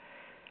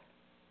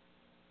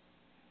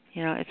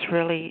 It's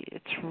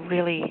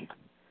really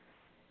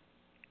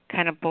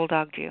kind of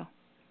bulldogged you.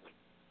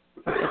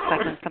 It's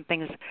like when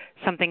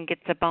something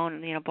gets a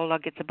bone,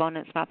 bulldog gets a bone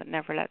in its mouth, it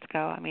never lets go.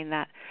 I mean,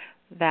 that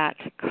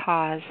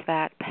cause,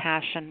 that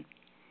passion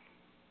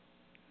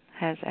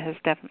has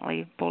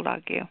definitely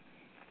bulldogged you,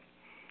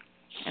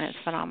 and it's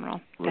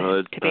phenomenal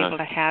to be able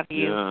to have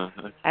you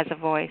as a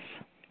voice.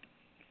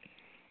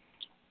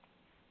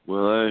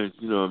 Well,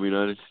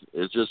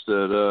 it's just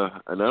that,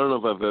 and I don't know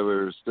if I've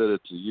ever said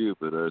it to you,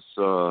 but I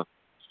saw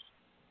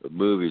a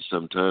movie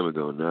some time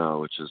ago now,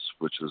 which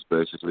was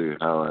basically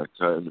how I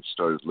kind of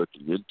started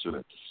looking into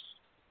it.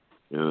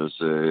 It was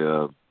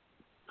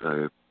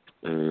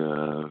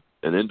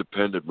an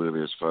independent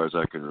movie as far as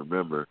I can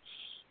remember,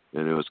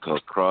 and it was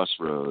called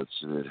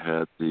Crossroads, and it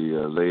had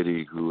the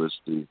lady who was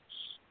the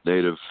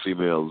native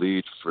female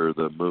lead for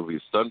the movie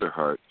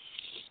Thunderheart,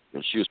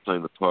 and she was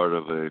playing the part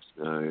of a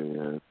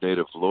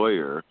native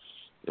lawyer,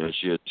 and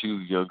she had two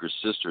younger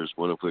sisters,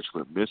 one of which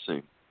went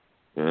missing.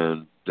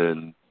 And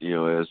then,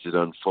 as it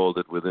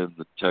unfolded within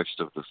the text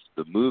of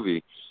the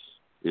movie,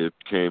 it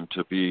came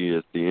to be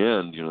at the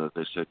end, that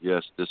they said,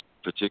 yes, this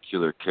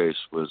particular case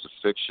was a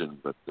fiction,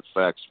 but the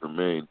facts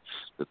remain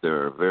that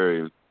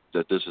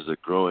that this is a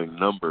growing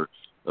number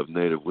of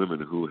Native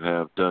women who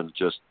have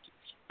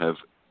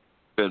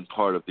been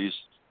part of these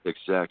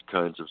exact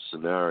kinds of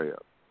scenarios.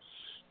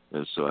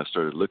 And so I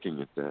started looking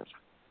at that.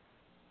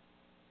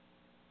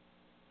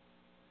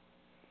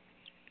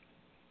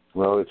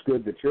 Well, it's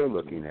good that you're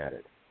looking at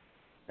it,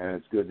 and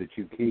it's good that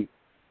you keep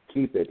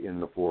it in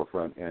the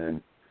forefront,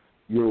 and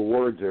your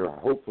words are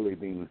hopefully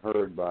being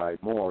heard by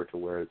more to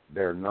where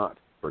they're not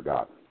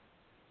forgotten.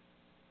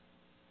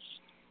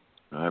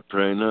 I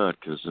pray not,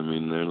 because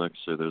they're, like I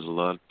say, there's a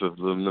lot of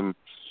them.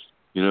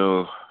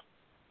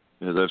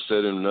 As I've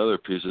said in other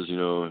pieces,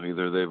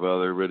 either they've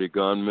already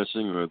gone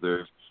missing or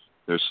they're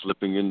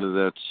slipping into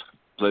that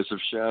place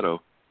of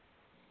shadow.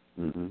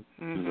 Mm-hmm.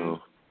 Mm-hmm.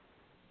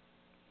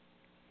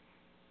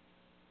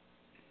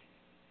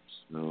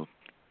 So,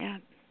 yeah.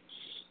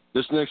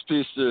 This next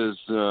piece is,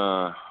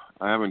 I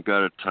haven't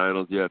got it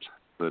titled yet,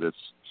 but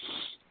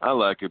I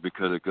like it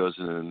because it goes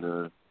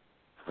in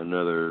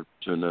another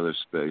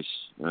space,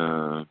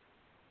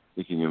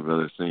 thinking of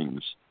other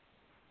things.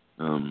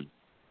 And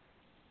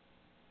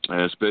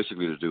it's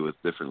basically to do with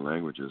different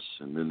languages,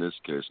 and in this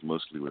case,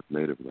 mostly with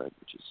native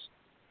languages.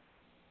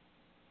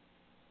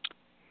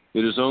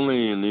 It is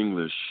only in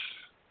English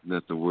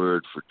that the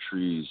word for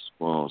trees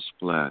falls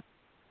flat,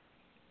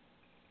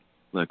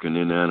 like an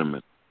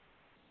inanimate,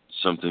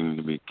 something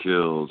to be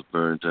killed,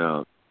 burnt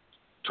out,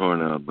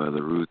 torn out by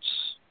the roots.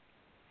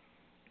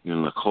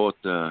 In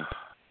Lakota,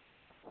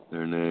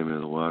 their name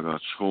is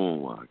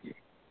Wagachonwagi,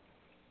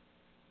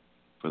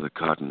 for the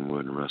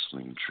cottonwood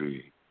rustling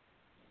tree.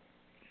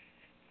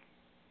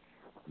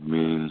 It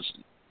means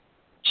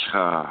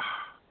cha,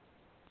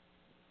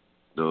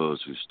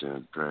 those who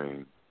stand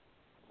praying.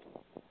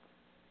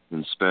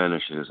 In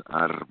Spanish, it is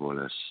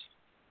árboles.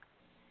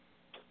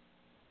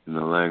 In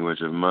the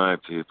language of my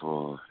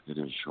people, it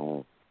is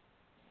Shon.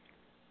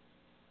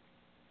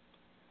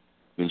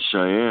 In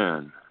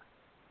Cheyenne,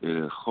 it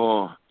is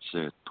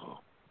Ho-Seto.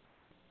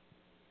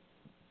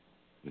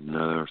 In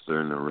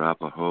Northern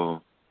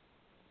Arapaho,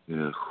 it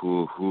is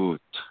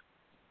Hu-Hut.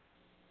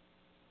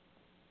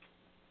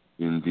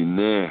 In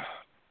Diné,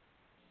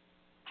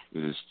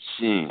 it is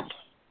Tsin,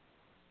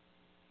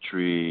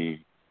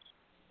 tree,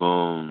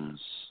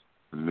 bones,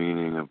 the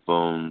meaning of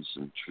bones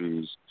and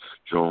trees,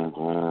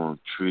 Jongon,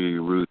 tree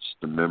roots,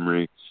 the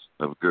memory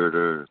of girt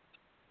earth,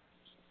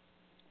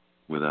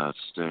 without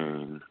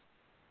stain,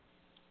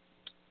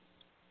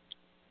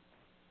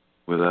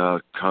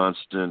 without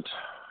constant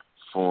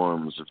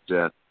forms of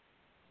death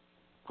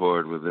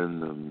poured within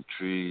them,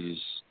 trees,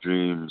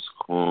 dreams,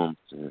 home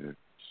there.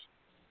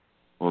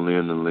 Only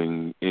in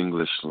the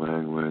English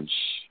language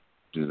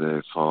do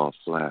they fall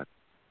flat.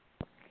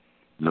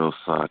 No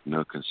thought,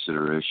 no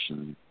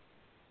consideration.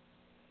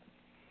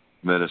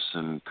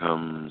 Medicine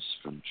comes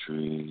from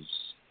trees.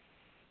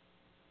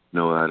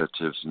 No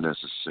additives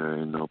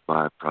necessary, no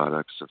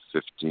byproducts of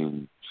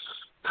 15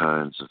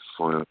 kinds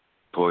of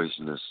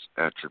poisonous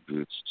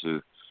attributes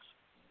to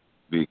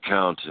be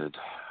counted.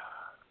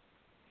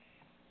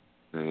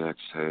 They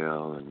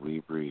exhale and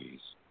we breathe.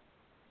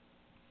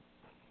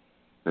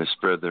 They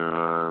spread their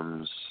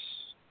arms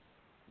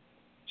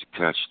to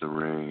catch the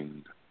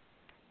rain.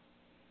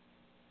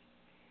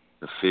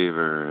 The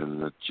fever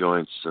and the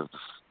joints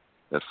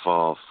that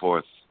fall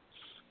forth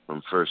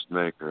from First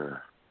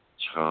Maker,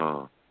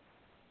 Cha,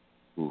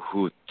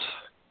 Uhut,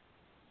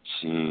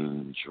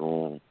 Sin,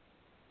 Jol.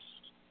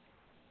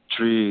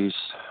 Trees.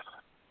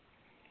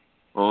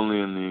 Only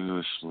in the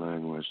English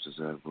language does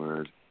that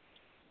word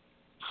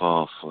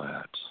fall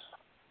flat.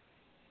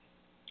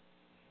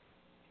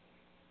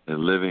 A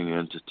living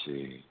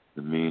entity,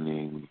 the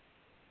meaning,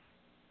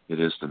 it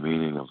is the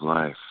meaning of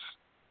life.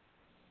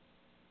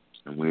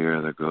 And we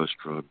are the ghost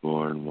road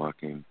born,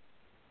 walking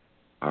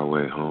our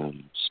way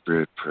home.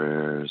 Spirit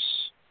prayers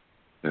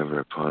ever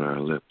upon our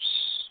lips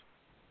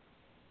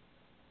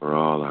for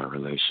all our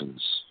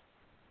relations.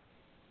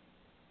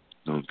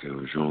 Donke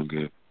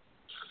ujonge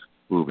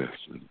ube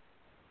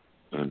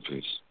and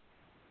peace.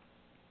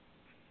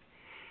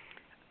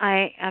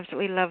 I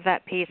absolutely love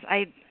that piece.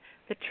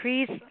 The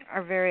trees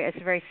are it's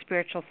a very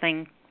spiritual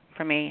thing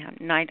for me.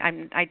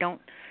 I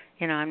don't,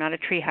 I'm not a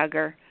tree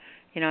hugger.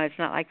 It's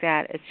not like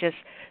that. It's just,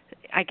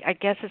 I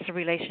guess it's a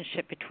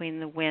relationship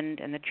between the wind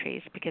and the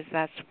trees, because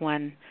that's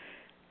when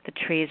the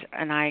trees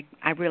and I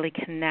really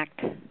connect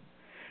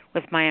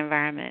with my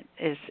environment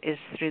is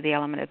through the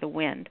element of the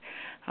wind.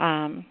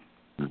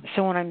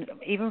 So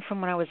even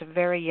from when I was a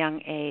very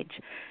young age,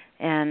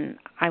 and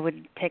I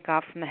would take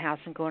off from the house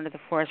and go into the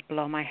forest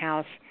below my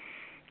house,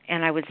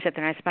 and I would sit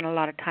there, and I spent a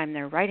lot of time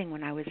there writing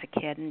when I was a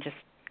kid, and just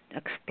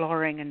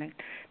exploring and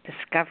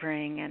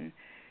discovering,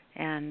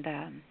 and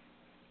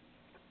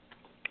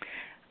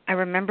I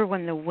remember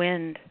when the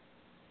wind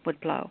would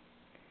blow,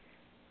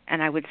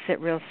 and I would sit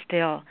real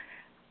still.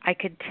 I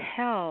could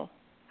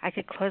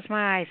close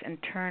my eyes and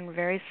turn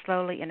very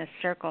slowly in a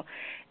circle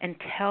and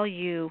tell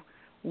you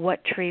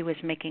what tree was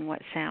making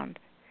what sound.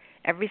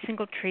 Every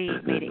single tree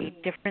made a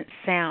different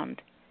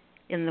sound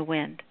in the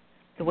wind,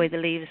 the way the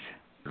leaves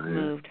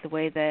moved, the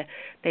way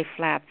they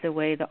flapped, the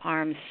way the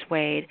arms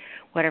swayed,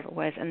 whatever it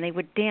was, and they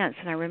would dance.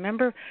 And I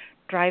remember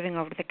driving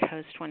over the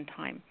coast one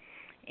time,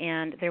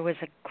 and there was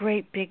a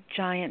great big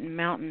giant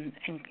mountain,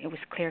 and it was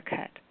clear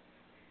cut.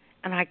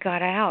 And I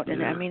got out,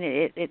 and I mean,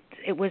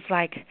 it was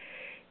like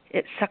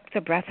it sucked the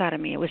breath out of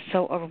me. It was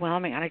so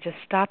overwhelming, and I just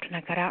stopped, and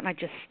I got out, and I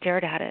just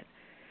stared at it.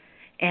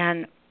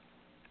 And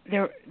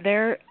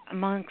there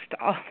amongst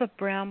all the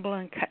bramble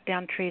and cut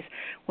down trees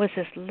was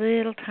this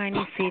little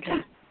tiny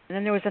seedling. And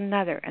then there was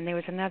another, and there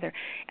was another,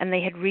 and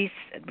they had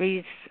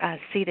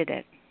seeded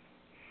it.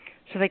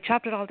 So they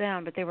chopped it all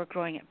down, but they were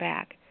growing it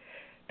back.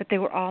 But they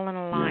were all in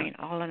a line,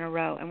 all in a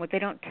row. And what they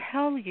don't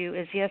tell you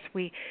is, yes,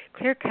 we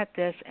clear cut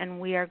this, and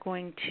we are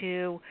going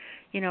to,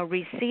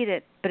 reseed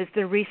it, but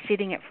they're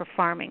reseeding it for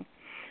farming.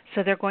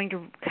 So they're going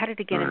to cut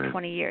it again in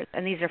 20 years.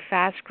 And these are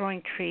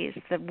fast-growing trees.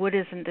 The wood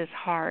isn't as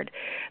hard.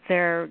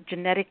 They're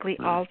genetically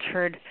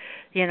altered,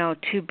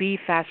 to be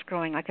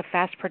fast-growing, like a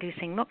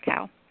fast-producing milk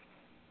cow.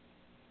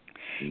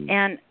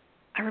 And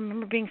I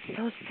remember being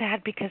so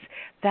sad because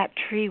that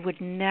tree would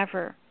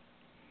never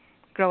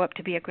grow up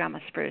to be a grandma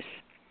spruce.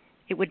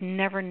 It would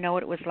never know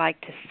what it was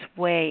like to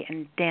sway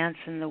and dance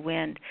in the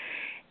wind.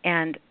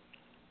 And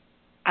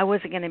I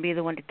wasn't going to be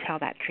the one to tell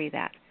that tree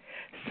that.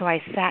 So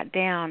I sat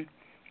down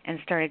and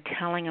started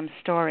telling them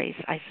stories.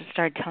 I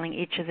started telling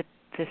each of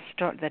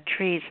the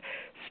trees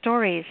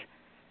stories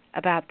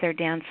about their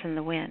dance in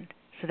the wind,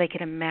 so they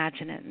could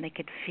imagine it and they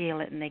could feel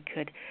it and they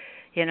could,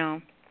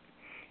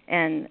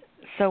 And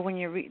so when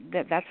you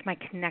read that's my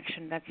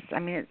connection.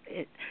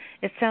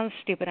 It sounds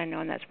stupid, I know,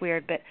 and that's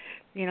weird, but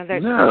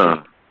there's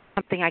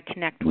something I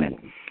connect with.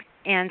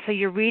 And so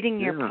you're reading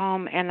your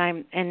poem,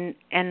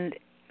 and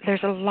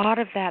there's a lot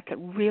of that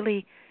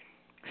really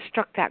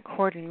struck that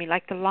chord in me,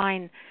 like the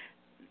line.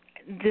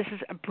 This is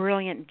a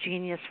brilliant,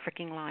 genius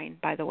freaking line,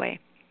 by the way.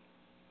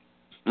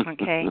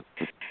 Okay?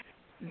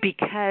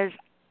 Because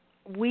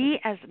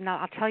now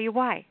I'll tell you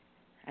why,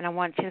 and I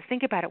want you to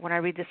think about it when I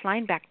read this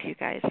line back to you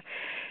guys.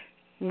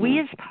 We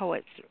as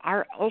poets,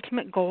 our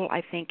ultimate goal,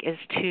 I think, is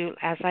to,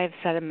 as I've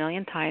said a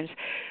million times,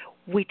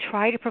 we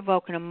try to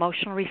provoke an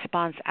emotional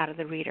response out of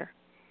the reader.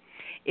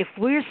 If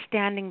we're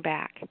standing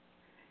back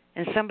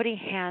and somebody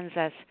hands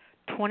us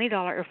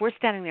 $20, if we're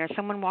standing there,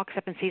 someone walks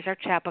up and sees our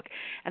chapbook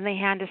and they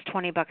hand us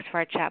 $20 for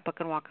our chapbook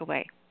and walk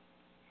away.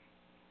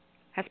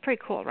 That's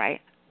pretty cool,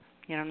 right?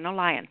 No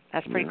lying.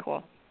 That's pretty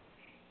cool.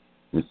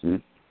 Mm-hmm.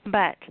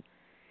 But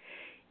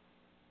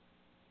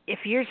if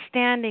you're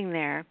standing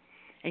there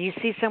and you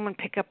see someone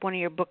pick up one of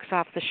your books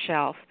off the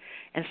shelf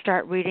and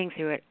start reading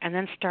through it and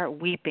then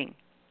start weeping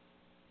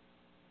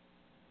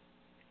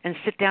and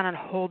sit down and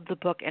hold the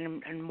book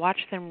and watch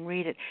them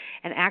read it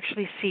and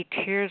actually see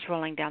tears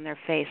rolling down their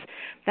face,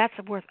 that's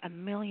worth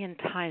 1,000,000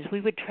 times. We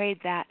would trade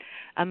that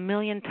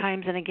 1,000,000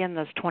 times, and again,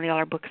 those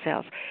 $20 book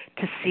sales,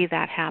 to see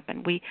that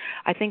happen.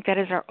 I think that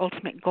is our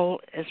ultimate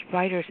goal as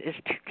writers, is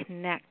to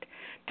connect,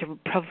 to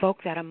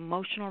provoke that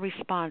emotional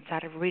response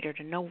out of a reader,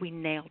 to know we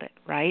nailed it,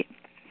 right?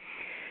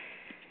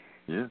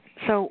 Yeah.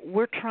 So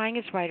we're trying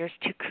as writers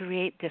to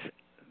create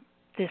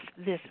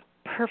this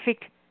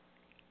perfect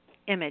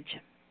image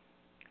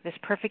this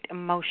perfect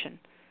emotion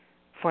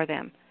for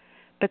them.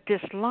 But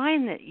this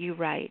line that you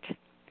write,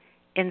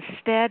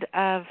 instead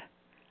of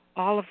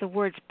all of the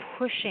words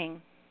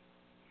pushing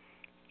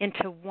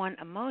into one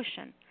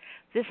emotion,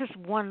 this is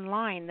one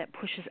line that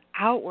pushes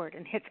outward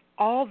and hits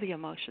all the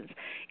emotions.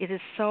 It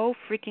is so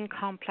freaking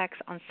complex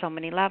on so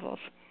many levels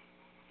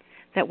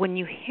that when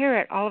you hear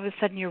it, all of a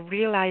sudden you're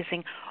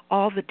realizing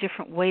all the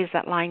different ways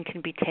that line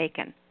can be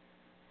taken.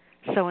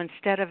 So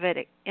instead of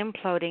it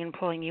imploding and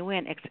pulling you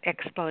in, it's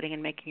exploding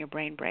and making your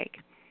brain break.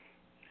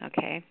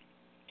 Okay?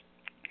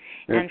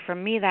 Yeah. And for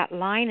me, that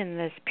line in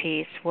this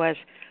piece was,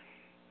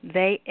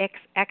 they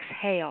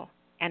exhale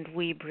and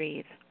we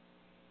breathe.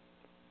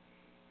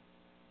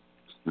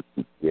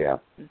 Yeah.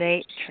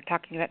 They,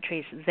 talking about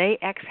trees, they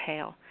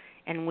exhale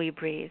and we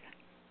breathe.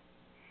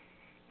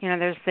 You know,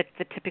 there's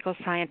the typical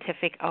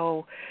scientific,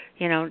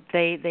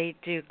 they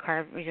do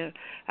carve, you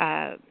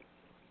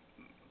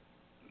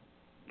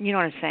know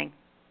what I'm saying?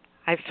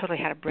 I've totally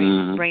had a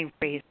brain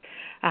freeze.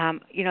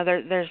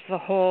 There's the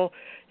whole,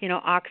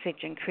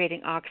 oxygen,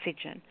 creating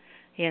oxygen.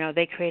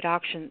 They create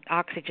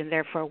oxygen,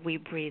 therefore we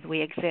breathe,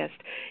 we exist.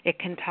 It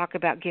can talk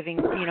about giving,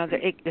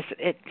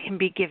 it can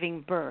be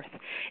giving birth.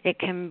 It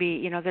can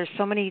be, there's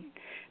so many,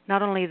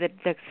 not only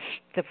the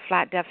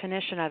flat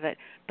definition of it,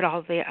 but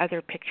all the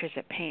other pictures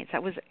it paints.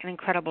 That was an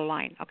incredible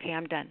line. Okay,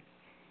 I'm done.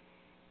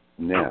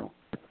 Now,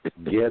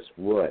 guess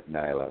what,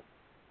 Nyla?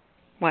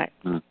 What?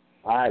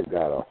 I've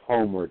got a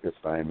homework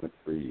assignment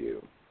for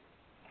you.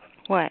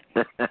 What?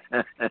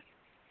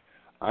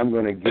 I'm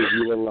going to give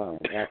you a line.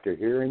 After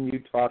hearing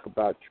you talk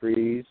about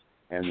trees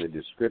and the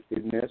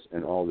descriptiveness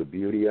and all the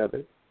beauty of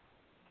it,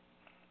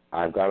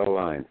 I've got a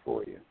line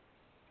for you.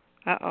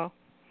 Uh-oh.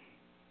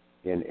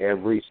 In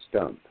every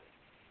stump,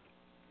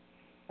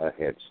 a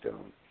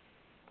headstone.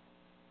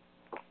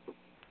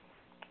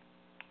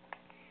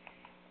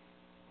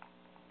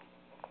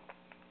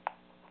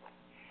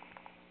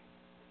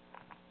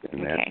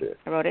 And that's it.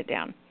 I wrote it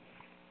down.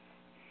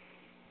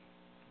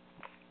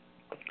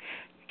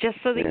 Just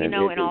so that you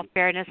know, in all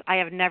fairness, I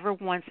have never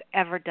once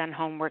ever done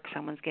homework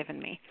someone's given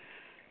me.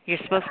 You're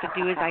supposed to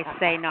do as I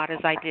say, not as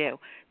I do.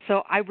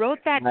 So I wrote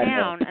that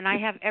down, and I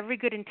have every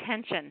good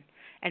intention.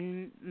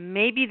 And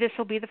maybe this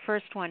will be the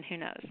first one. Who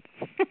knows?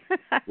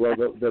 Well,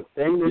 the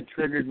thing that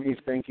triggered me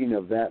thinking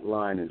of that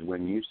line is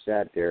when you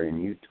sat there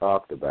and you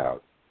talked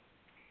about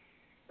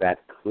that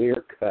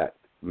clear-cut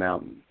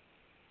mountain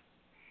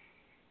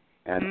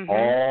and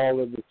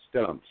all of the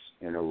stumps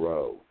in a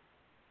row.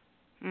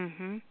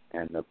 Mm-hmm.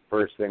 And the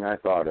first thing I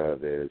thought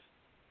of is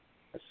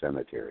a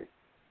cemetery.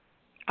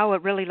 Oh,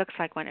 it really looks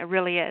like one. It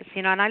really is.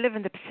 And I live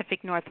in the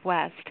Pacific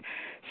Northwest.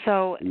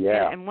 So,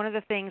 yeah. And one of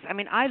the things,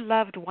 I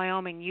loved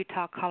Wyoming,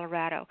 Utah,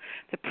 Colorado,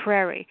 the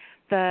prairie,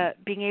 the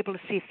being able to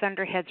see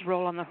thunderheads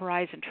roll on the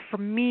horizon. For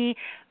me,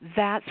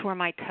 that's where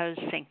my toes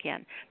sink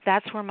in.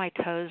 That's where my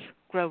toes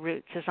grow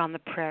roots, is on the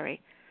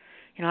prairie.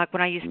 Like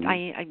when I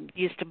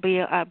used to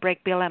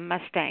break BLM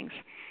Mustangs.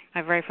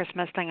 My very first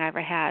Mustang I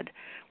ever had,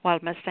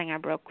 wild Mustang I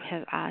broke,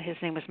 his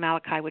name was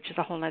Malachi, which is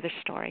a whole other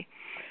story.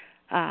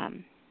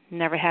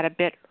 Never had a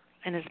bit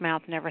in his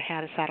mouth, never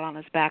had a saddle on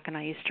his back, and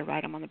I used to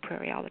ride him on the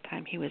prairie all the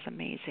time. He was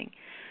amazing.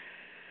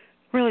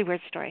 Really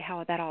weird story how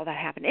all that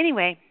happened.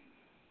 Anyway,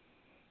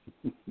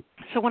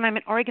 so when I'm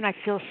in Oregon, I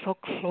feel so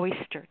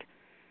cloistered.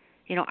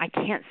 I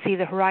can't see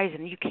the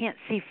horizon. You can't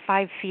see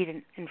 5 feet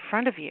in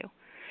front of you.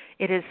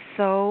 It is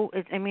so,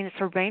 it's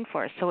a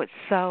rainforest, so it's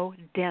so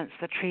dense.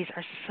 The trees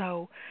are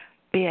so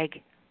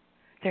big.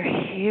 They're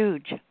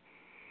huge.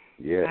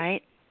 Yes.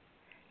 Right?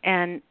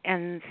 And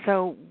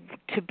so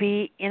to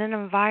be in an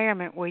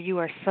environment where you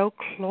are so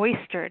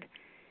cloistered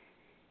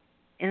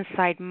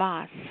inside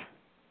moss,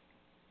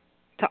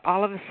 to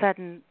all of a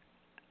sudden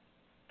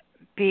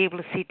be able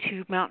to see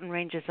 2 mountain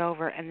ranges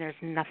over and there's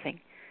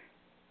nothing.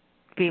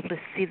 Be able to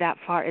see that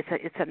far, it's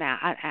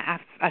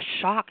a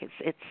shock.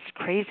 It's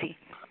crazy.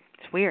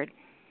 It's weird.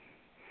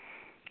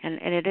 And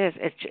it is.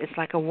 It's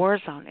like a war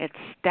zone. It's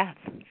death.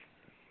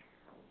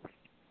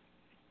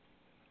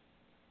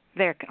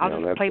 There,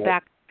 I'll just play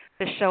back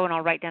the show and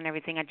I'll write down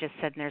everything I just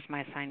said, and there's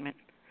my assignment.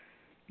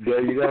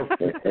 There you go.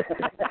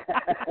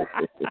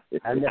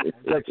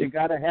 But you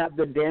got to have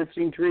the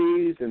dancing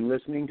trees and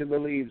listening to the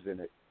leaves in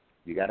it.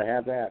 You got to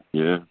have that.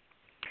 Yeah.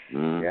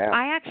 Yeah.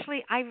 I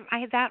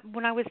that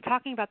when I was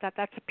talking about that,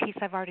 that's a piece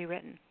I've already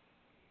written.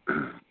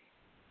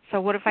 So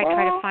what if I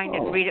try to find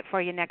it and read it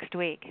for you next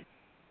week?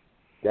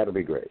 That'll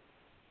be great.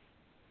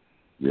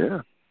 Yeah.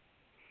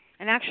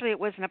 And actually, it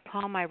wasn't a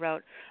poem I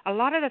wrote. A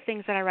lot of the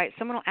things that I write,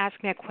 someone will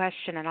ask me a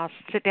question, and I'll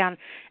sit down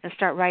and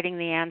start writing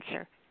the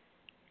answer,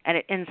 and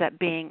it ends up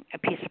being a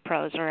piece of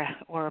prose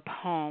or a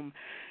poem.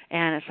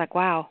 And it's like,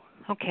 wow,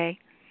 okay.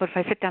 But if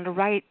I sit down to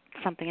write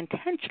something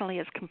intentionally,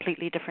 it's a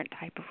completely different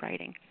type of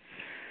writing.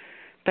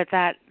 But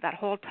that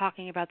whole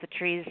talking about the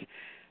trees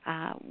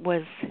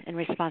was in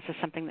response to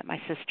something that my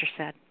sister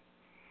said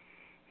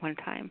one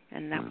time,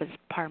 and that was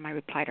part of my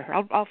reply to her.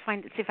 I'll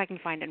see if I can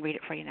find it and read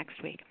it for you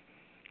next week.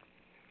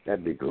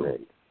 That'd be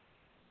great.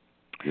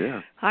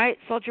 Yeah. All right,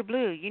 Soldier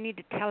Blue, you need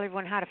to tell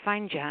everyone how to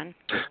find John.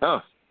 Oh,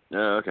 yeah,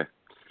 okay.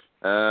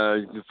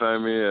 You can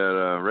find me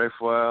at Rafe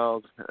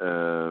Wild,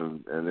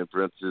 and in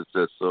parentheses it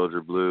says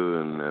Soldier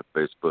Blue, and at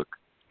Facebook,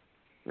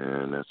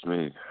 and that's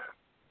me.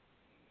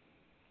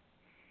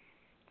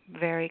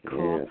 Very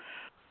cool.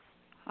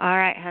 Yeah. All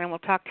right, honey, we'll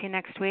talk to you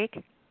next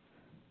week.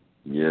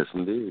 Yes,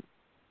 indeed.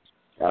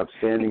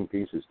 Outstanding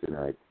pieces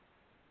tonight.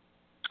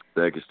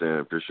 Thank you, Stan.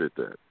 Appreciate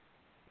that.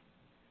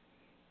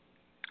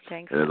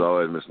 Thanks. And as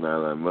always, Miss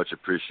Nyla, I'm much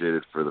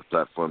appreciated for the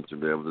platform to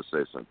be able to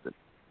say something.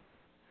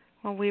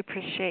 Well, we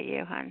appreciate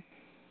you, hon.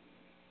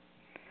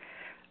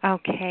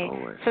 Okay.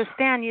 Always. So,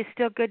 Stan, you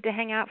still good to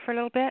hang out for a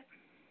little bit?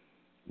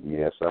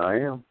 Yes, I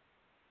am.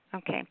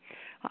 Okay.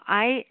 Well,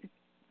 I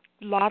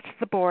lost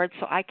the board,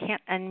 so I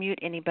can't unmute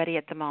anybody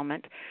at the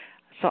moment.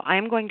 So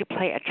I'm going to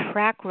play a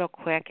track real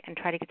quick and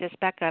try to get this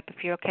back up.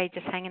 If you're okay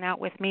just hanging out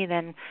with me,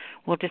 then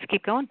we'll just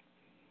keep going.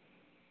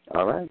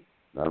 All right.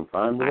 I'm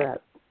fine with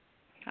that.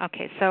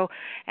 Okay, so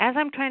as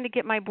I'm trying to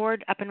get my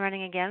board up and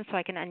running again so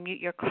I can unmute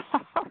your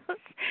calls,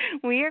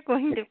 we are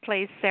going to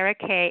play Sarah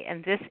Kay,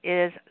 and this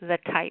is The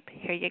Type.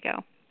 Here you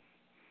go.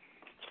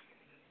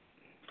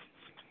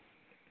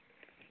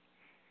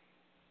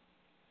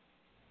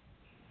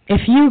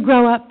 If you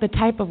grow up the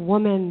type of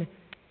woman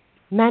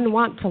men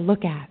want to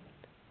look at,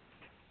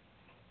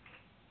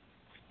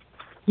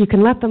 you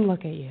can let them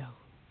look at you.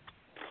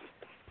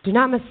 Do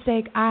not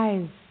mistake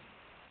eyes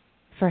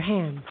for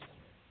hands,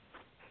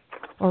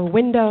 or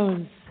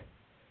windows,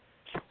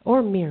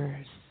 or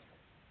mirrors.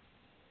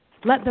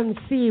 Let them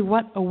see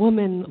what a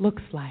woman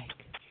looks like.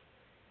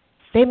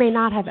 They may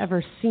not have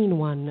ever seen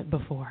one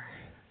before.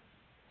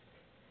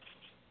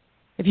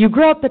 If you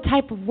grow up the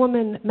type of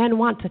woman men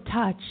want to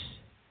touch,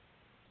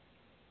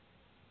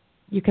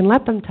 you can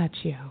let them touch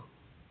you.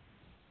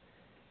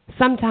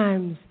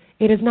 Sometimes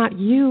it is not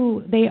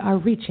you they are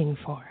reaching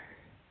for.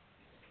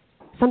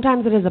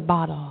 Sometimes it is a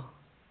bottle,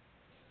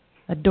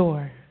 a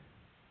door,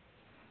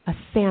 a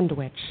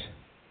sandwich,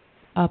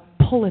 a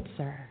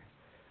Pulitzer,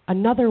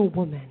 another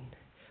woman,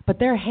 but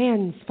their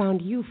hands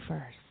found you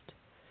first.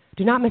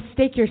 Do not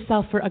mistake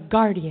yourself for a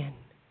guardian,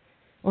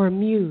 or a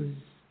muse,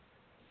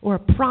 or a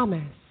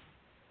promise,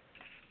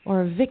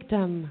 or a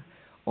victim,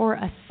 or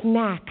a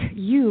snack.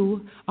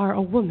 You are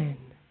a woman,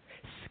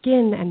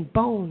 skin and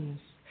bones,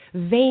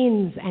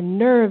 veins and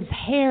nerves,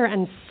 hair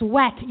and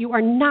sweat. You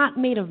are not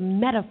made of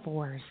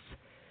metaphors,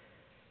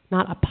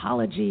 not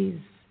apologies,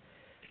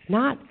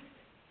 not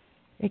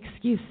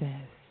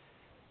excuses.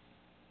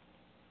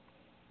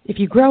 If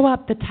you grow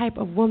up the type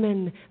of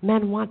woman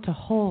men want to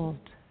hold,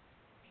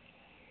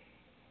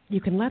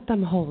 you can let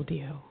them hold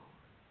you.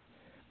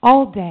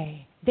 All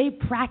day, they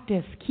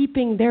practice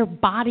keeping their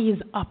bodies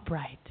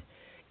upright.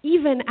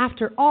 Even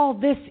after all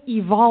this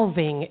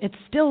evolving, it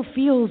still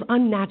feels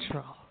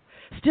unnatural,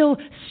 still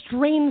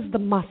strains the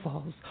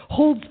muscles,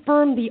 holds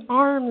firm the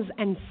arms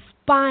and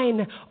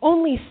spine.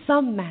 Only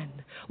some men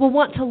will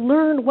want to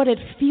learn what it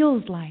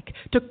feels like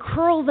to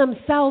curl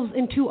themselves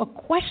into a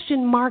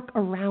question mark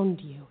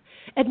around you.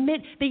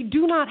 Admit they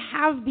do not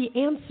have the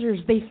answers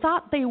they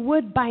thought they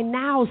would by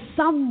now.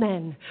 Some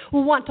men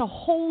will want to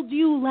hold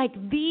you like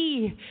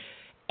the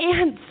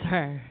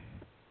answer.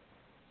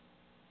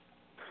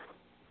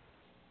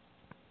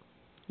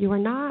 You are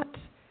not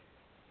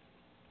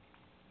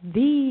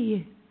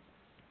the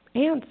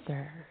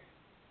answer.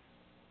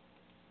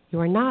 You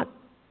are not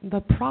the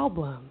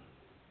problem.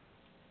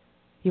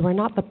 You are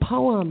not the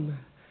poem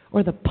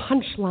or the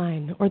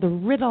punchline or the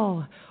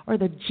riddle or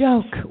the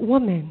joke.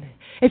 Woman,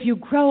 if you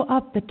grow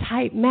up the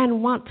type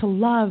men want to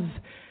love,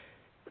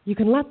 you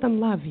can let them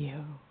love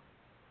you.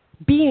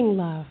 Being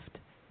loved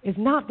is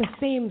not the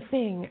same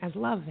thing as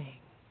loving.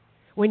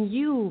 When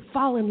you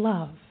fall in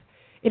love,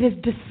 it is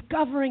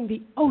discovering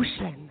the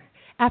ocean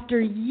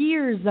after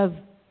years of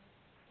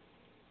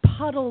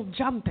puddle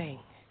jumping.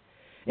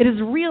 It is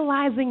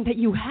realizing that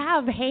you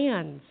have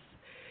hands.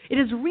 It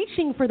is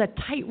reaching for the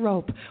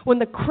tightrope when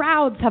the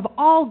crowds have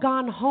all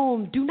gone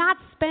home. Do not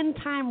spend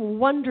time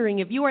wondering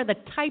if you are the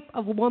type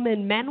of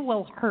woman men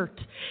will hurt.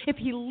 If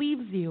he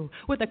leaves you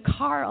with a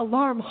car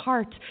alarm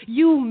heart,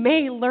 you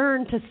may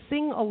learn to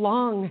sing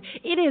along.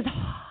 It is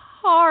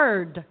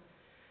hard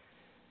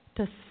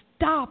to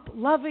stop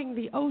loving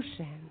the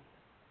ocean,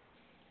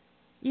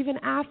 even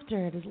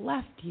after it has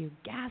left you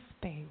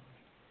gasping,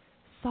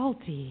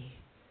 salty.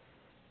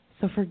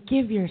 So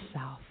forgive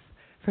yourself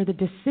for the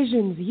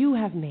decisions you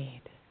have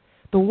made,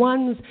 the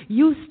ones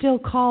you still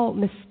call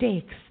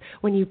mistakes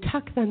when you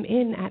tuck them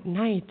in at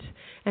night.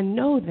 And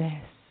know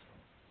this.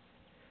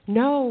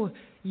 Know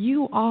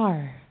you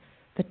are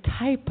the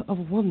type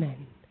of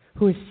woman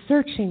who is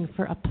searching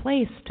for a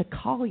place to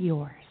call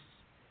yours.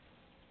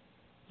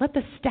 Let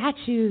the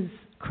statues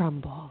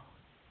crumble.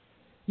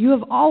 You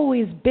have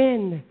always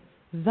been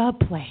the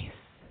place.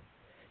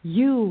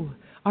 You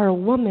are a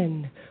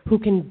woman who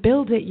can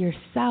build it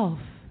yourself.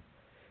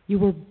 You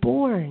were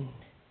born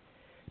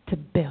to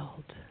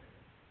build.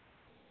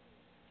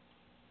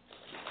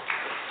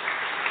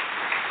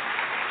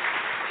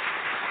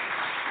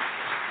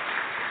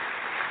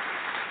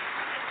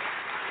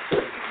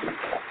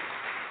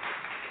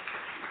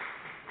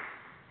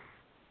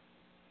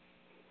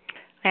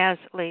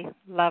 absolutely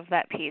love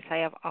that piece. I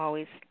have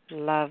always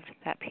loved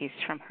that piece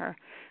from her.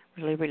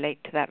 Really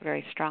relate to that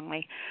very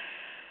strongly.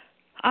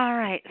 All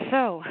right,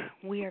 so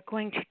we are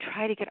going to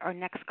try to get our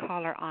next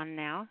caller on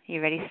now.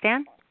 You ready,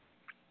 Stan?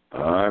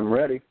 I'm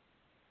ready.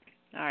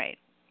 All right.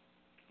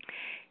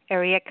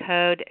 Area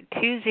code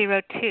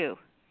 202.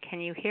 Can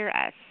you hear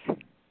us?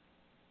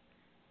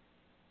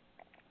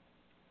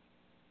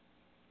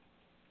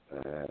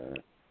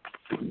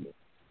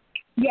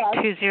 Yes.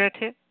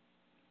 202?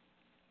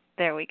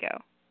 There we go.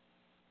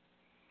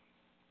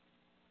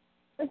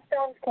 This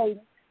sounds Katie.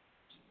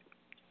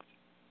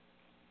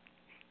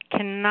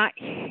 Cannot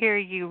hear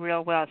you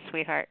real well,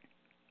 sweetheart.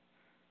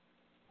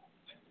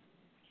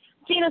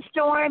 Gina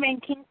Storm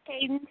and King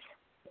Cadence.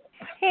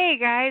 Hey,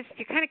 guys.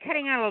 You're kind of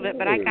cutting out a little bit,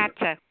 but I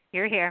gotcha.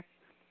 You're here.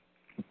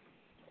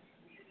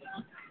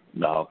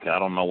 No, okay. I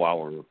don't know why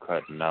we were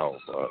cutting out,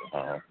 but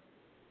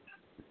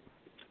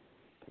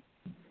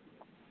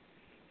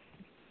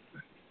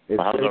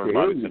how's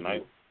everybody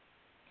tonight?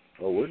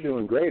 Oh, we're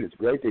doing great. It's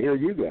great to hear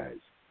you guys.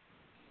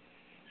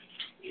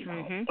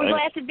 Mm-hmm. We're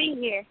glad to be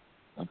here.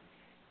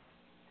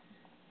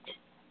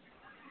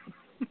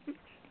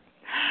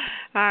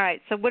 All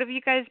right. So what have you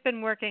guys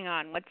been working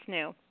on? What's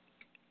new?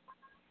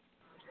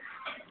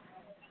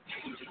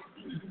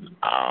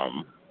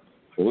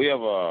 We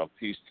have a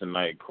piece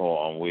tonight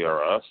called "We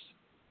Are Us."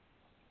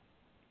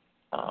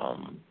 Are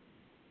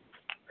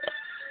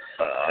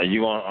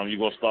you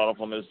gonna start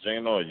off on this,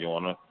 Gina, or you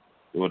wanna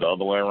do it the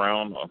other way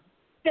around? Or?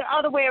 The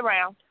other way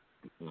around.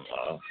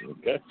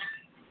 Okay.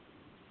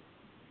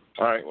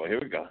 All right. Well,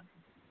 here we go.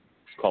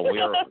 It's called "We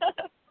Are."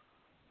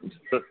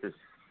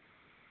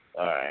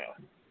 All right.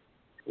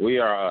 We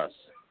are us.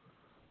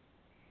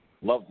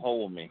 Love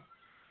hold me.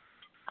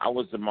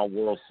 Hours in my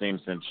world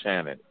seems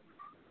enchanted.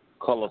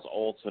 Colors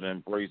altered,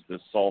 embrace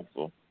this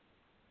sulfur.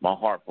 My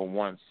heart for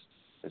once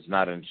is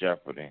not in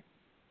jeopardy.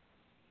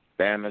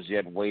 Banners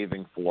yet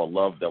waving for a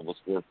love that was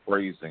worth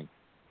praising.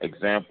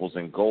 Examples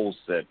and goals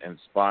set,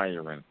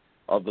 inspiring.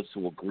 Others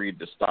who agreed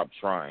to stop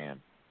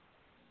trying.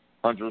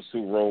 Hundreds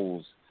who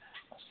rose,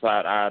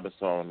 side-eyed us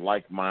on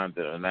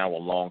like-minded and now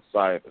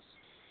alongside us.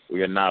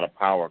 We are not a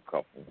power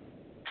couple,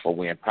 but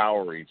we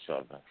empower each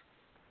other.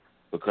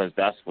 Because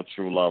that's what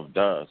true love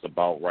does.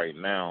 About right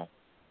now,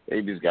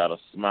 baby's got a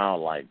smile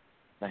like,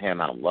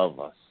 man, I love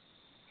us.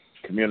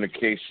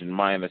 Communication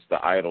minus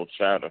the idle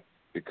chatter,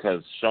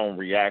 because shown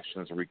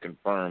reactions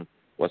reconfirm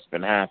what's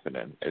been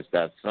happening. It's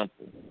that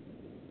simple.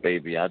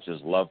 Baby, I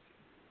just love you.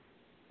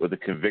 With the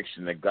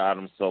conviction that God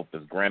himself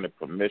has granted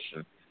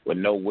permission, with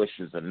no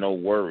wishes and no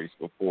worries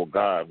before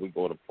God, we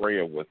go to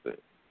prayer with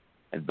it.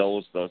 And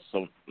those not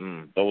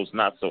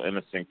so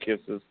innocent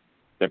kisses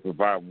that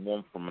provide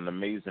warmth from an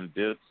amazing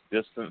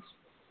distance,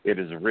 it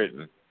is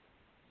written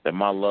that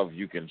my love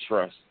you can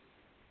trust,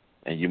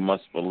 and you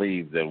must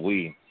believe that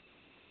we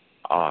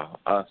are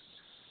us.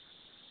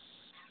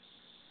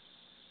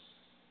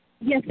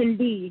 Yes,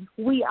 indeed.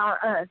 We are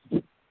us.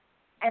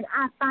 And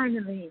I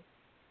finally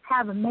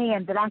have a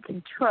man that I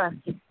can trust.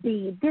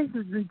 See, this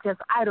isn't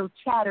just idle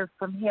chatter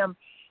from him.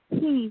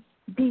 He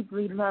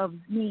deeply loves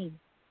me.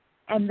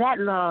 And that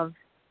love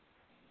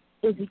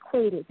is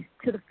equated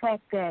to the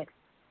fact that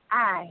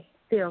I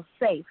feel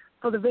safe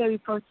for the very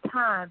first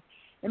time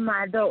in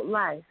my adult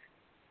life.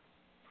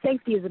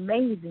 Safety is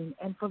amazing,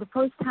 and for the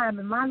first time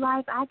in my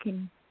life, I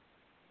can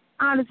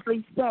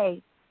honestly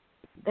say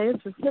that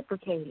it's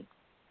reciprocated.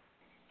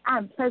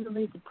 I'm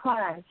pleasantly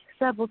surprised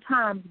several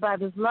times by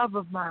this love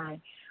of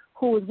mine,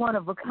 who is one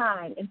of a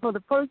kind, and for the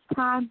first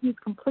time, he's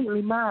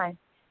completely mine.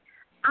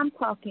 I'm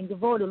talking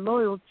devoted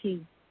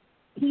loyalty.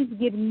 He's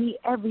given me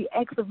every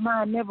ex of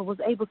mine never was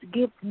able to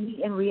give to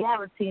me in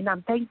reality, and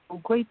I'm thankful,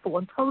 grateful,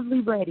 and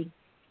totally ready.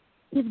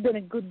 He's been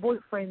a good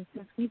boyfriend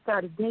since we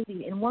started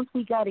dating, and once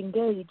we got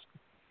engaged,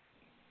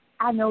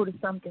 I noticed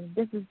something.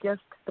 This is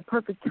just the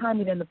perfect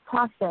timing in the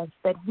process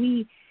that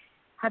we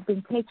have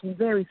been taking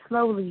very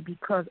slowly,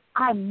 because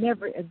I'm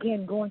never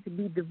again going to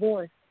be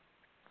divorced.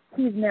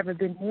 He's never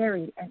been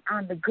married, and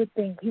I'm the good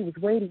thing he was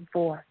waiting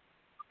for.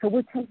 So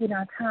we're taking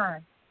our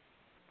time.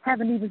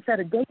 Haven't even set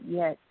a date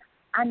yet.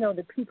 I know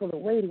that people are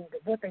waiting,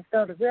 but what they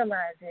fail to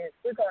realize is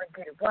we're going to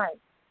get it right.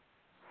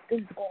 This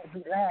is going to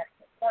be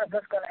lasting. One of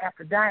us is going to have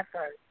to die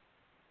first.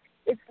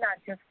 It's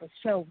not just for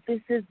show.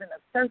 This isn't a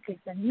circus,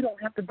 and you don't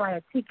have to buy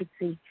a ticket.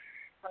 See,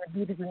 it's going to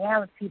be the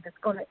reality that's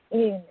going to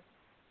end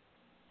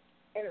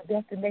in a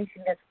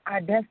destination that's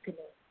our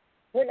destiny.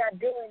 We're not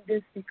doing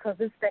this because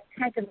it's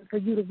spectacular for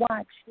you to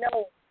watch.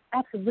 No,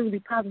 absolutely,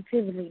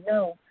 positively,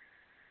 no.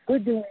 We're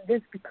doing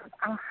this because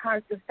our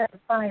hearts are set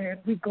afire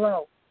and we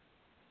glow.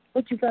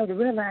 What you fail to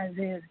realize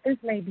is this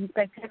may be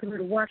spectacular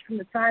to watch from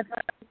the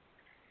sidelines,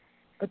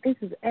 but this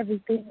is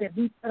everything that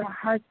we put our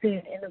hearts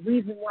in. And the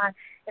reason why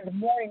in the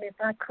morning, if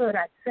I could,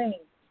 I'd sing.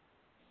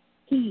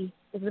 He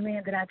is the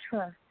man that I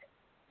trust.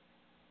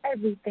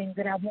 Everything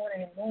that I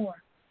wanted and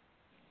more.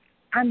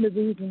 I'm the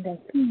reason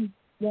that he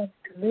wants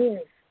to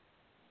live.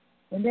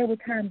 And there were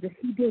times that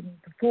he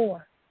didn't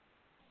before.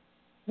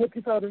 What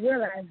you fail to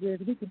realize is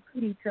we can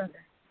put each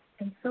other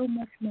and so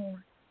much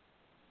more.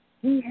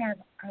 We have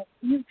our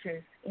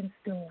futures in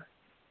store.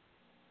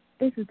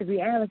 This is the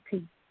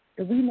reality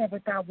that we never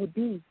thought would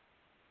be.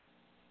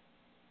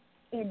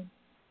 And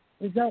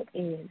result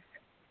is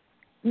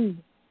we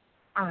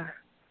are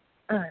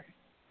us.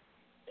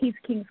 He's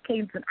King's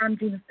Cadence, and I'm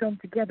Gina Storm.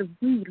 Together,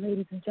 we,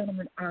 ladies and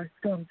gentlemen, are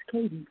Storm's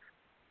Cadence.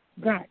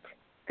 That,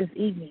 this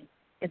evening,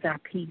 is our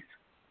piece.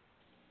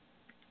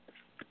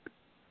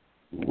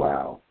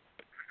 Wow.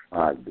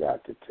 I've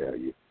got to tell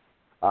you,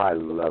 I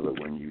love it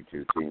when you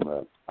two team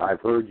up. I've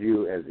heard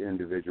you as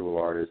individual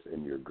artists,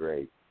 and you're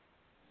great.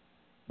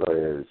 But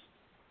as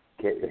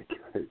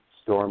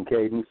Storm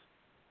Cadence,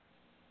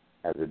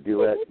 as a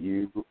duet,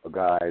 you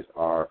guys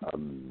are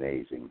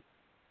amazing.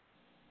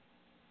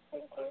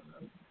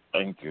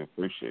 Thank you.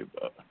 Appreciate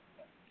that.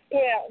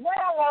 Yeah, what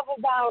I love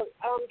about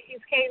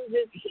Keith Cadence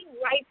is he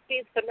writes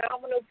these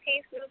phenomenal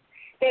pieces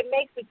that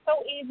makes it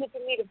so easy for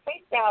me to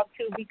freestyle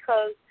to,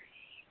 because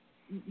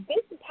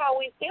this is how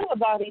we feel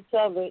about each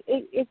other.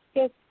 It's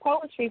just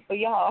poetry for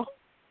y'all.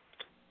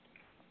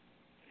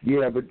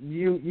 Yeah, but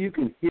you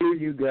can hear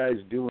you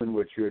guys doing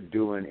what you're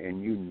doing,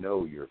 and you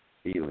know you're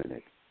feeling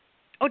it.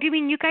 Oh, do you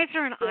mean you guys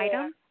are an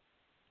item?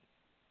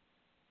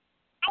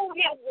 Oh,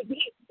 yeah, we're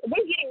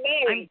getting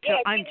married.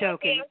 I'm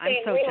joking. I'm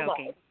so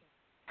joking.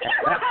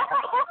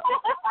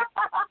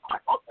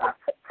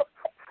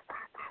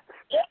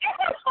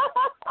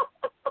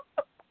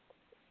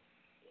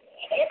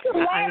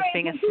 I was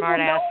being a smart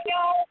ass.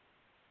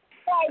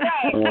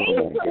 Right.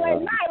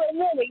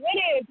 Really,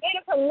 it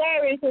is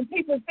hilarious when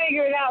people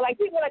figure it out. Like,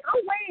 people are like,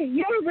 oh, wait,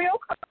 you're a real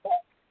couple?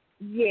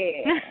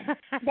 Yeah,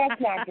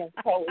 that's not just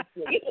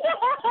poetry.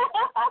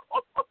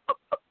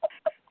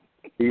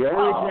 The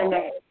only thing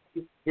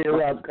I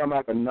hear come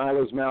out of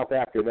Nyla's mouth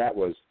after that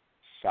was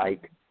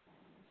psych.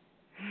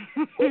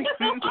 Wait,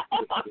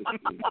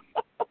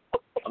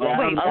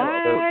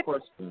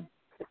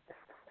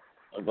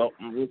 what?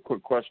 A real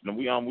quick question.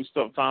 We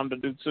still have time to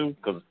do two?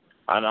 Because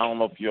I don't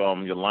know if your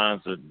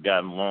lines have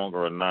gotten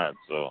longer or not.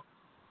 So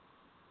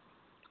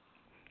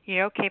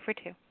you're okay for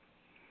two.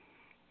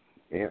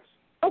 Yes.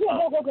 Okay,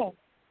 go.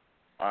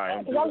 All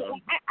right.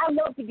 I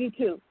love to do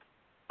two.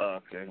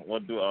 Okay. We'll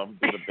do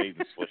the bait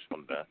and switch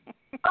one then.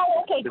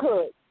 Oh, okay,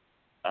 good.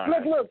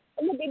 Right. Look,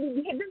 this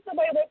is the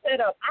way we're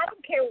set up. I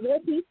don't care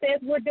what he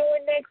says we're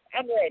doing next.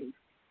 I'm ready.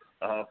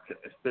 Okay.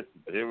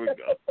 Here we go.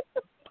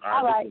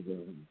 All right. This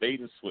is a bait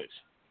and switch.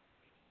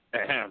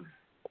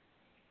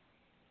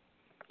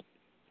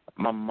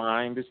 My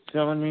mind is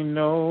telling me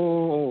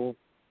no,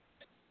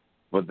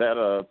 but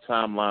that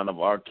timeline of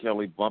R.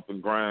 Kelly bump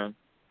and grind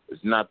is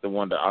not the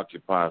one that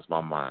occupies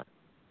my mind.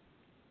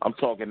 I'm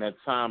talking that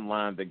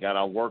timeline that got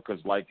our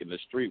workers liking the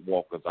street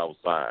walkers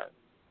outside.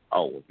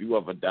 Oh, if you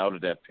ever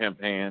doubted that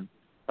pimp hand,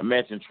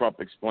 imagine Trump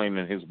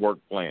explaining his work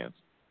plans.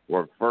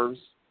 Work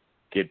first,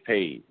 get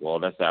paid. Well,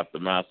 that's after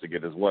Master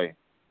get his way.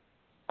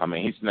 I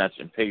mean, he's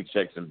snatching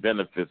paychecks and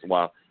benefits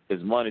while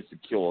his money's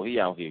secure. He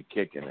out here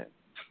kicking it.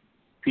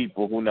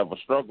 People who never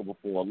struggled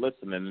before are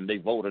listening, and they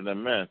voted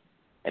him in,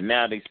 and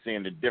now they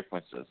seeing the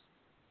differences.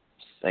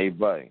 Say,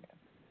 buddy,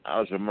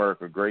 how's your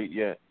America great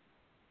yet?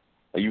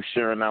 Are you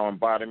sharing our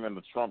embodiment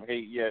of Trump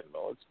hate yet?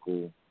 No, it's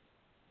cool.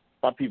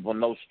 My people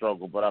know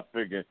struggle, but I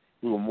figured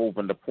we were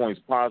moving the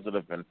points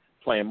positive and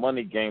playing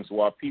money games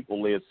while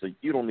people live, so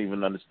you don't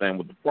even understand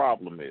what the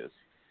problem is.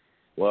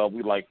 Well,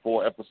 we like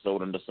 4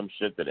 episodes into some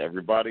shit that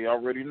everybody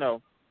already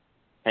know.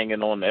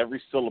 Hanging on to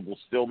every syllable,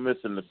 still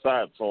missing the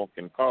side talk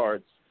and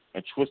cards,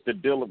 and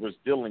twisted dealers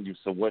dealing you,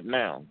 so what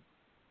now?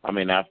 I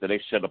mean, after they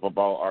shut up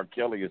about R.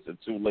 Kelly, is it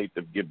too late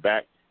to get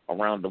back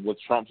around to what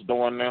Trump's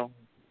doing now?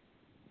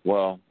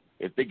 Well,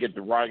 if they get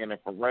to rioting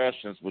for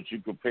rations, would you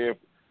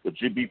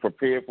be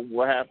prepared for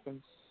what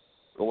happens?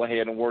 Go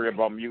ahead and worry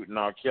about muting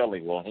R.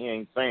 Kelly. Well, he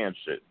ain't saying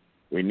shit.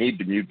 We need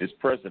to mute this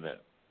president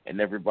and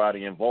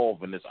everybody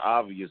involved in this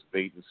obvious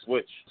bait and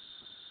switch.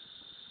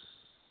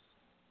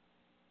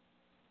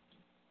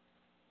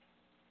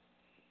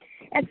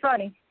 That's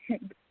funny. I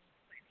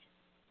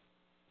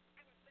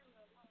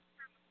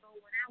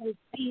would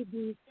see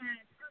these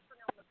guys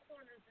hustling on the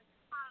corners of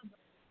Chicago.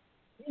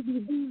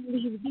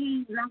 These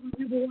games, and I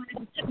remember one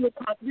in particular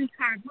called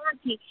 3-Card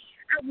Monte.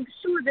 I was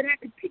sure that I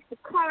could pick the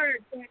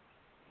card that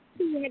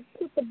he had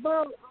put the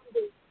ball on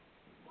the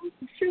most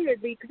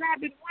assuredly, because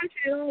I've been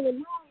watching it all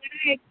along, and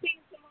I had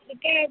seen some of the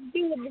guys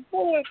do it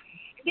before,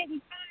 and then we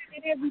find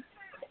it every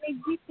time, and they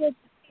get this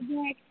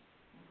back.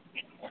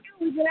 And I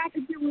knew that I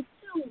could do it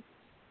too.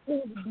 It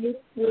was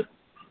beautiful.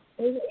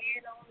 They would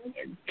add on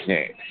it.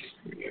 Okay.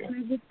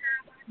 Every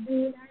time I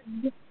do it, I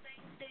do the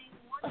same thing.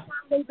 One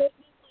time they let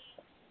me win.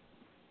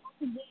 Once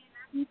again,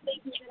 I be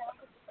thinking that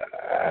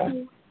I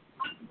could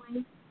do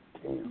it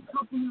a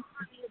couple of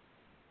hundred.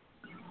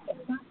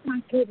 My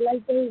pocket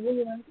like they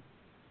will.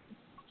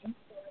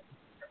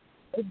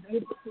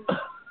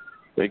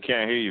 They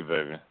can't hear you,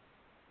 baby.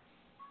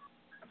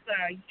 I'm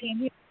sorry, you can't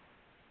hear me.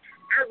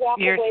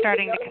 You're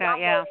starting to cut out,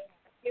 yeah.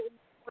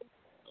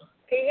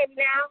 Can you hear me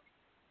now?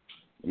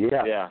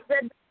 Yeah. Is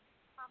that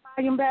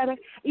volume better?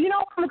 You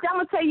know, I'm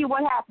gonna tell you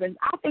what happens.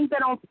 I think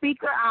that on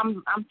speaker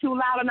I'm too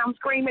loud and I'm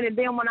screaming, and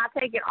then when I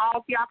take it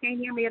off, y'all can't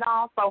hear me at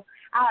all. So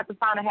I have to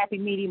find a happy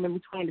medium in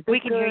between. We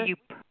can hear you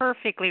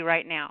perfectly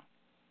right now.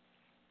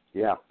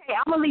 Yeah. Okay,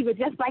 I'm gonna leave it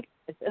just like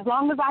this. As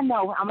long as I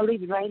know, I'm gonna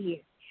leave it right here.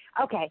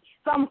 Okay,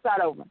 so I'm gonna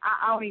start over.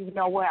 I don't even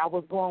know where I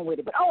was going with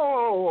it, but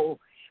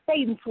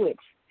bait and switch.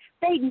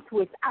 Bait and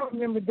switch. I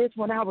remember this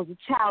when I was a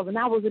child, and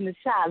I was in the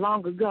Chi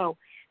long ago.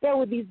 There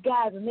were these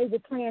guys, and they were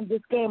playing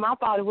this game. I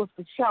thought it was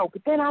for show,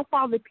 but then I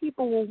saw that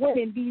people were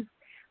winning these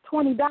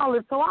 $20.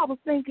 So I was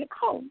thinking,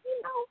 I'm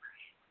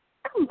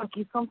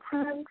lucky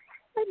sometimes.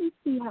 Let me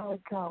see how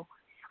it goes.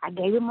 I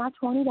gave him my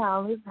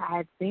 $20. I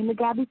had seen the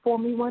guy before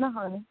me win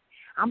 $100.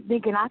 I'm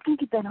thinking I can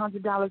get that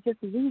 $100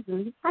 just as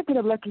easily. I get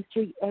a lucky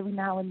streak every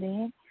now and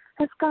then.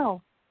 Let's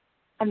go.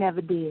 I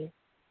never did.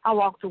 I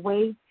walked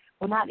away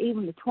with not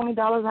even the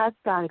 $20 I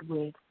started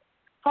with.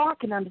 So I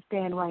can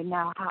understand right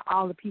now how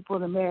all the people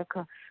in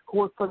America who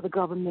work for the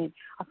government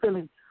are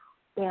feeling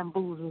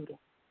bamboozled.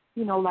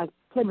 You know, like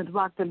Plymouth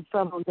Rock and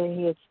fell on their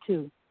heads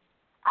too.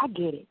 I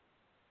get it.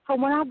 So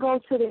when I go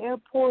to the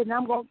airport and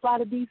I'm going to fly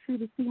to D.C.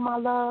 to see my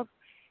love,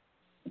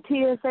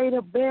 TSA, they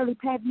barely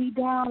pat me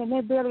down and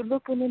they're barely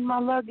looking in my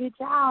luggage.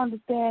 I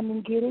understand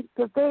and get it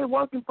because they're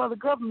working for the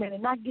government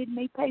and not getting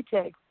their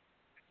paychecks.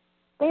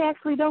 They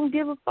actually don't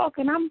give a fuck,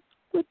 and I'm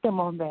with them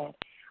on that.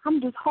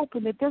 I'm just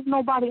hoping that there's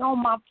nobody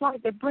on my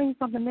flight that brings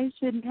something they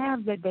shouldn't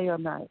have that day or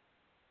night.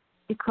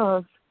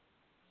 Because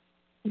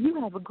you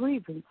have a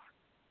grievance.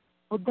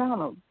 Well,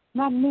 Donald,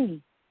 not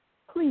me.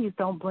 Please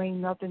don't bring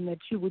nothing that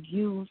you would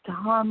use to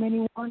harm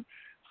anyone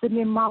sitting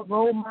in my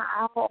row, my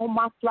aisle, on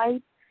my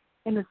flight,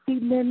 in the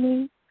seat near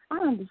me. I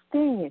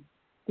understand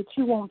that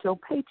you want your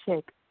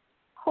paycheck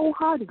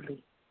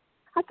wholeheartedly.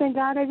 I thank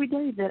God every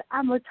day that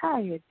I'm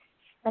retired,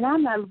 and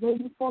I'm not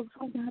waiting for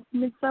some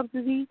government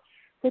subsidy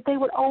that they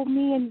would owe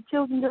me and the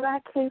children that I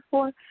care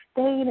for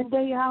day in and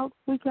day out,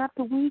 week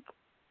after week.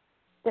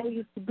 They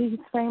used to be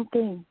the same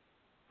thing.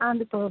 I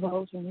understand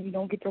those when you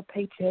don't get your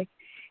paycheck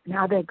and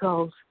how that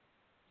goes.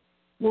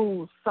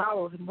 Woes,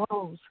 sorrows, and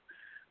woes.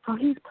 So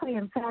he's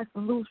playing fast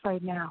and loose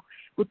right now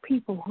with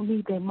people who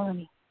need their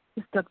money.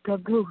 It's the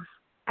goose.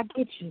 I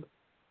get you.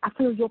 I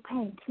feel your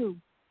pain, too.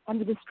 And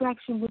the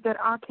distraction with that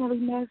R. Kelly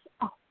mess,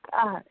 oh,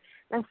 God,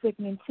 that's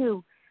sickening,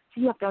 too.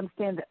 So you have to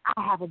understand that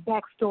I have a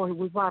backstory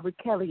with Robert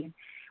Kelly, and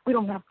we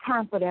don't have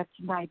time for that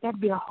tonight.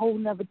 That'd be a whole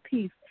nother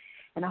piece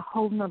and a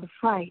whole nother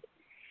fight.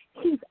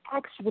 He's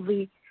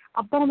actually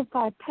a bona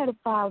fide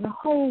pedophile, and the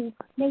whole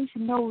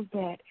nation knows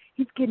that.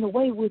 He's getting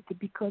away with it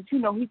because, you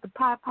know, he's the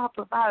pie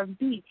popper of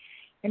R&B.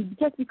 And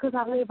just because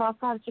I live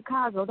outside of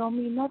Chicago don't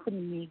mean nothing to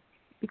me.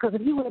 Because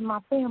if he were in my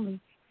family,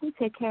 we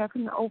take care of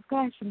him the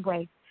old-fashioned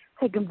way.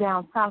 Take him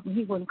down south, and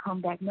he wouldn't come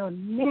back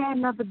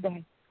another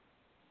day.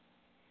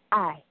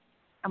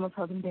 I'm a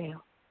Southern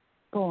Dale,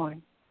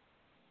 born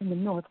in the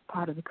north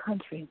part of the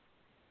country.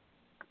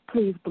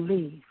 Please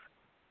believe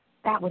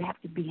that would have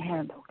to be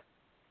handled.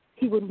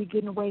 He wouldn't be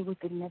getting away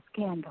with it in that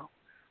scandal.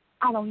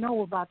 I don't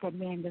know about that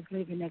man that's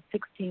living at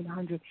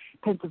 1600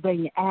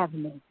 Pennsylvania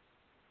Avenue,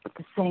 but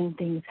the same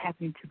thing is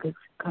happening to this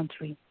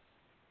country.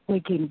 We're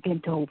getting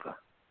bent over.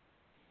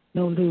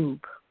 No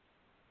lube.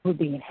 We're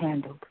being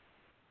handled.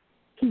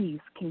 He's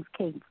King's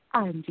Cape.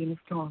 I am Gina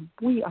Storm.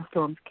 We are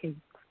Storm's Cape.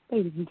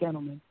 Ladies and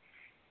gentlemen,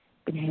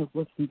 been hit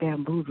with some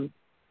bamboozled.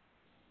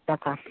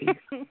 That's our piece.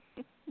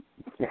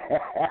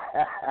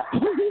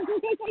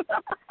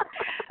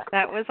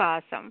 That was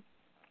awesome.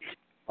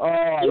 Oh,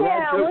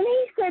 yeah, when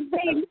he said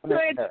baby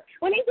switch,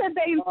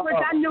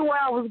 I knew where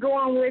I was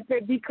going with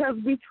it because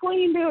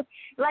between the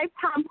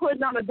Lifetime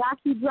putting on a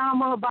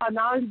docudrama about an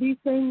R&B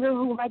singer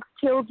who likes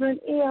children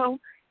ill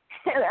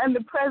and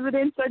the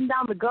president shutting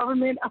down the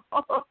government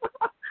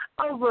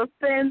over a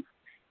fence,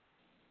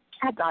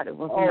 I thought it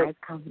was a nice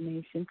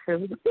combination,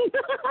 too.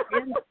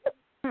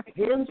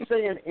 Him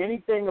saying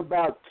anything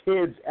about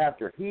kids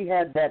after he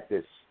had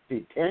this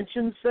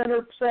detention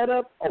center set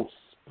up,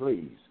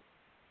 please.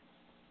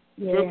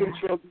 Yeah. Taking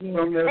children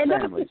from their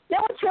families. There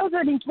were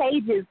children in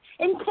cages,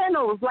 in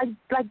kennels, like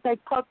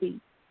puppies.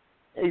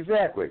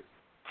 Exactly.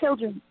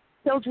 Children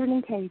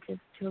in cages,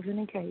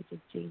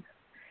 Jesus.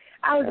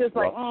 I was just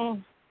like,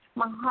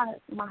 my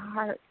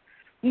heart.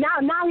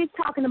 Now he's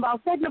talking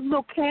about setting up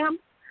little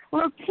camps,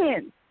 little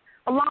tents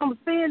along the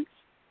fence.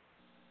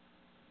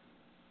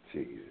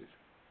 Jesus.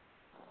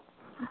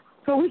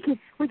 So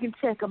we can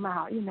check them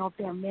out, you know, if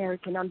they're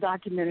American,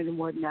 undocumented and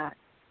whatnot.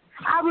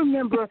 I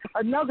remember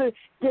another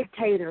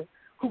dictator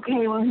who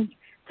came and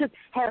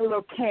had a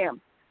little camp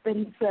that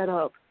he set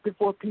up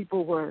before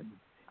people were,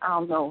 I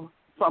don't know,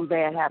 something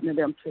bad happened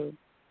to them too.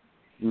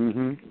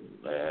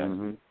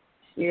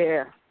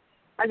 Yeah.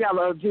 I got a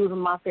lot of Jews in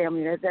my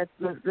family. That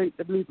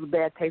leaves a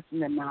bad taste in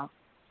their mouth.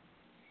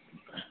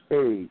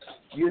 Hey,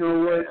 you know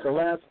what? The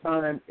last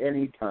time,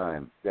 any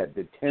time, that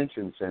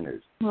detention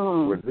centers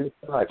were this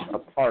much a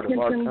part of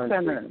our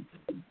country.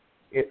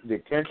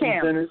 Detention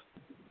centers?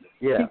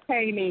 Yeah.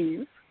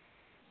 Detainees.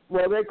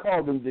 Well, they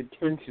called them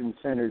detention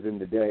centers in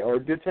the day, or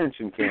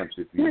detention camps,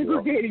 if you will.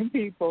 Segregating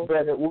people.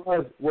 But it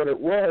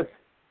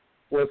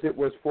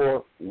was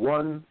for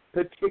one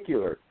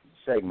particular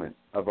segment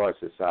of our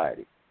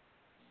society.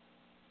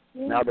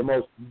 Now, the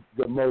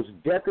most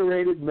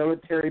decorated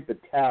military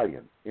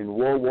battalion in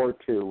World War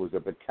II was a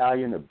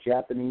battalion of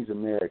Japanese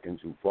Americans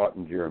who fought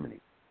in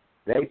Germany.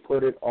 They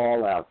put it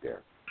all out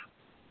there.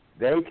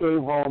 They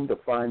came home to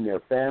find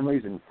their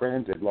families and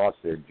friends had lost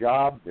their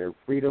job, their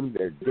freedom,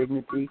 their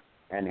dignity,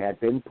 and had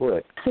been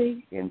put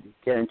in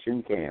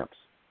detention camps.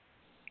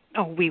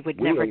 Oh, we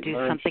would never do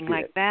something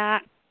like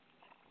that.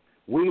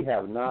 We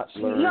have not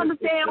learned. You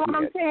understand what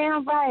I'm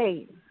saying,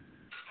 right?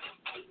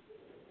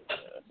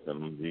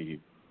 Indeed.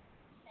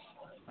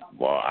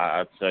 Well,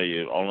 I tell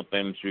you, the only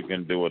thing that you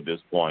can do at this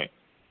point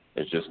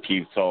is just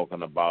keep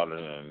talking about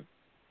it,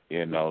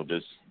 and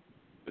just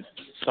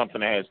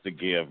something has to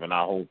give. And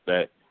I hope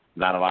that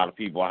not a lot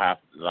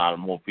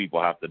more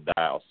people have to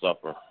die or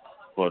suffer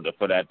for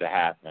that to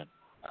happen.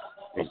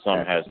 But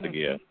something has to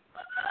give.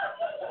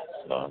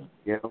 So.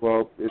 Yeah,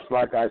 well, it's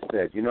like I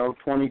said.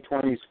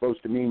 2020 is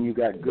supposed to mean you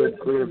got good,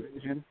 clear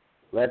vision.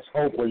 Let's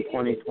hope when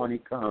 2020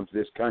 comes,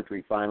 this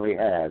country finally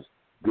has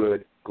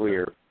good,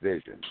 clear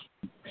vision.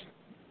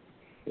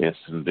 Yes,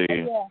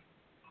 indeed.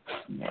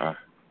 Yeah.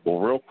 Well,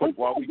 real quick,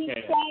 while we can.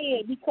 Be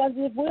quiet, because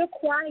if we're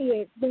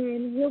quiet,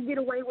 then we'll get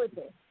away with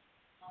it.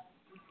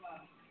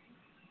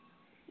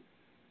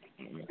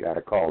 Got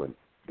to call him.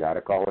 Got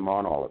to call him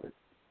on all of it.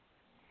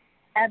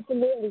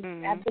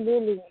 Absolutely,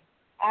 absolutely.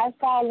 Our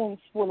silence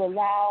will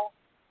allow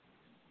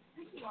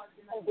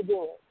him to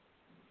do it.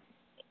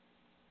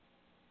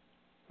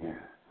 Yeah.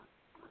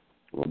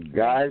 Well,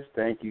 guys,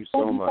 thank you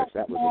so much.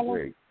 That was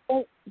great.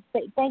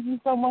 Thank you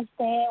so much,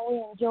 Stan.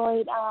 We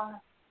enjoyed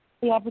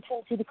the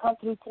opportunity to come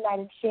through tonight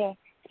and share.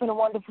 It's been a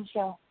wonderful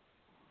show.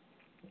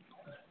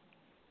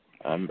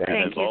 Thank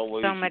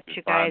you so much,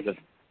 you guys.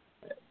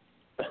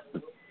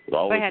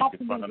 Always you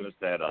can find us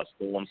at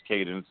Storm's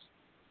Cadence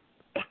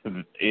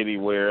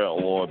anywhere,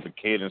 or the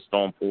Cadence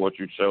Storm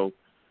Poetry Show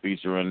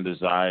featuring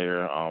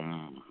Desire.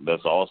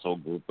 That's also a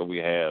group that we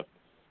have.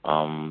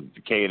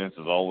 The Cadence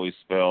is always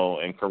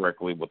spelled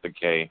incorrectly with the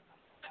K.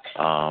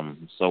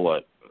 So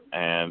what?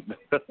 And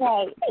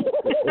right.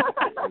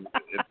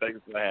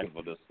 Thanks for having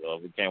us.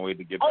 We can't wait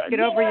to get back.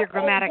 Get over your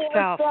grammatic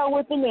self.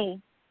 With the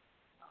knee.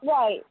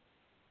 Right.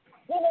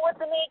 Dinner with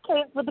the knee,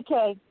 case with the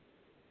K.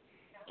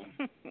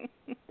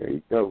 There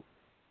you go.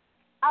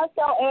 Our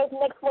show airs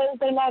next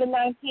Wednesday night at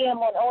 9 p.m.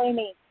 on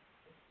OME.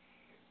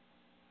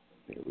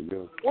 There we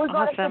go. We're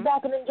going to sit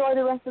back and enjoy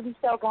the rest of the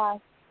show, guys.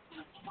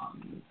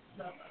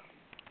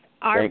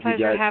 Our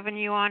pleasure having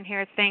you on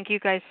here. Thank you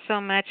guys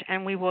so much,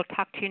 and we will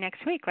talk to you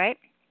next week, right?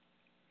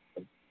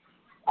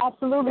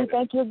 Absolutely.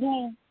 Thank you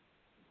again.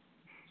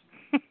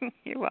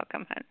 You're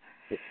welcome, hon.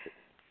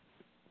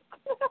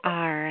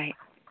 All right.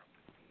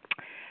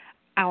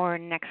 Our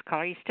next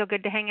caller. Are you still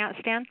good to hang out,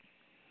 Stan?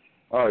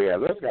 Oh, yeah.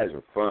 Those guys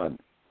are fun.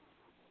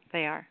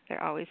 They are.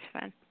 They're always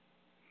fun.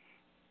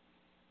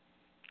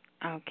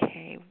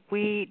 Okay.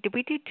 Did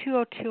we do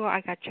 202? I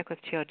got to check with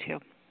 202.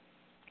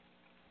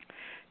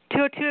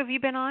 202, have you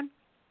been on?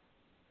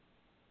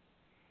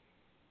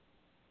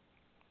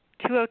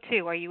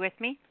 202, are you with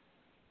me?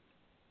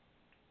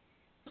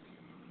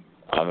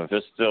 If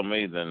it's still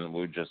me, then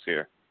we're just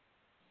here.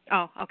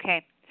 Oh,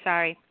 okay.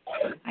 Sorry.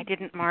 I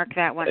didn't mark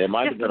that one. Just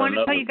wanted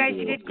to tell you guys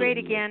you did great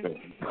again.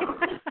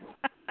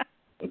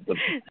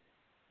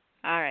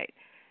 All right.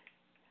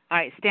 All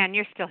right, Stan,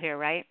 you're still here,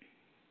 right?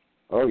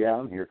 Oh, yeah,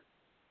 I'm here.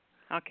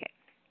 Okay.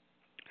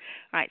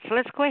 All right, so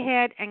let's go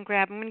ahead and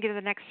grab, I'm going to get to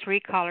the next three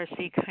callers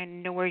so you kind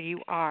of know where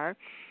you are.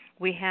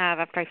 We have,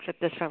 after I flip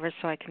this over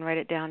so I can write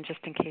it down just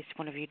in case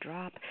one of you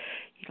drop,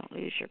 you don't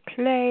lose your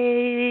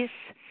place.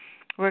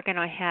 We're going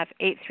to have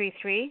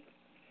 833,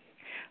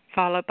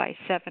 followed by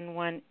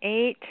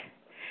 718,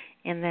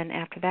 and then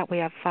after that we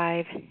have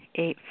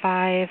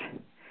 585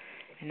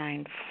 and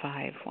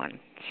 951.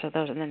 So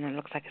those, and then it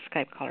looks like a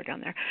Skype caller down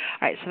there.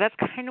 All right, so that's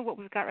kind of what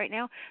we've got right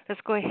now.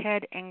 Let's go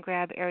ahead and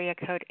grab area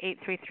code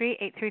 833.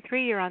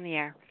 833, you're on the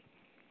air.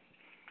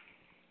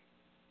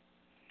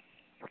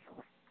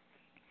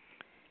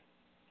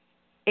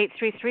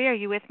 (833), are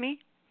you with me?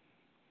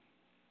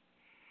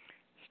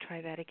 Let's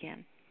try that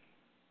again.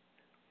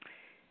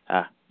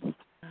 Hi.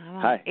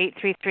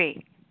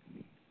 833.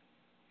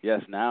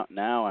 Yes, now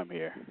I'm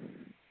here.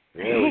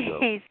 There we go.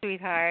 Hey,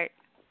 sweetheart.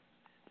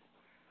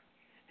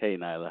 Hey,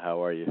 Nyla,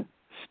 how are you?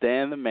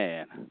 Stan the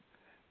man.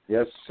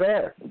 Yes,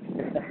 sir.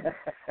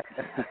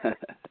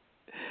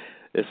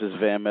 This is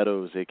Van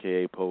Meadows,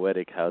 a.k.a.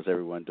 Poetic. How's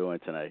everyone doing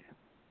tonight?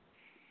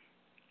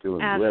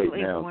 Doing absolutely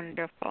great now.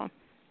 Wonderful.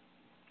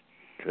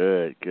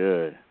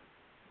 Good.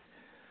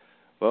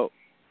 Well,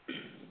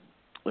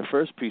 the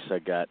first piece I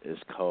got is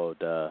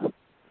called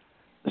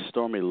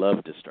Stormy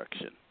Love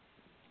Destruction.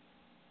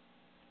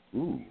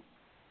 Ooh.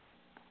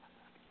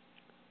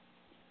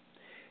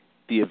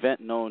 The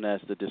event known as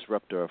the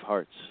Disruptor of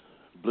Hearts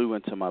blew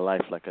into my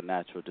life like a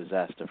natural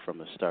disaster from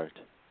the start.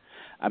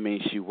 I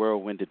mean, she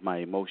whirlwinded my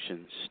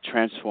emotions,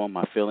 transformed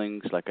my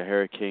feelings like a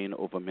hurricane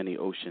over many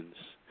oceans.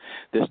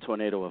 This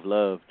tornado of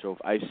love drove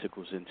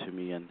icicles into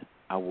me, and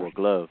I wore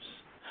gloves,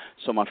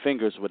 so my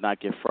fingers would not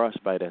get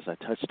frostbite as I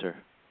touched her.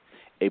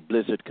 A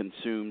blizzard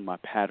consumed my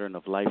pattern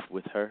of life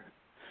with her.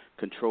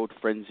 Controlled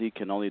frenzy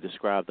can only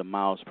describe the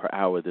miles per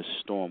hour this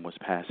storm was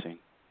passing.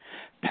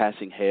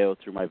 Passing hail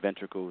through my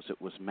ventricles, it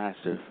was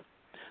massive.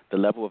 The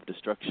level of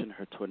destruction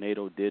her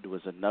tornado did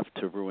was enough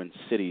to ruin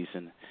cities,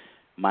 and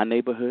my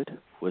neighborhood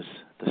was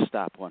the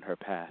stop on her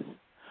path.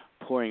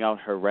 Pouring out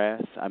her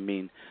wrath, I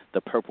mean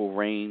the purple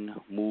rain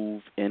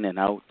moved in and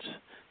out.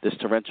 This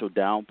torrential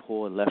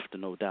downpour left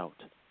no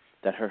doubt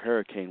that her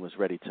hurricane was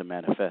ready to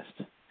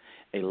manifest.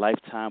 A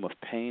lifetime of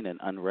pain and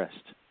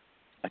unrest.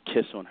 A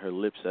kiss on her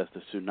lips as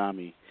the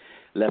tsunami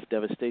left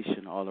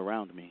devastation all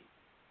around me.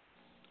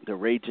 The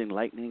raging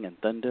lightning and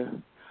thunder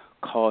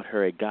called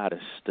her a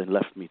goddess, then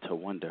left me to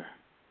wonder.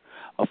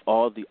 Of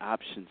all the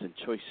options and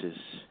choices,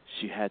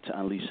 she had to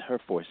unleash her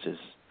forces.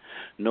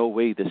 No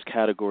way this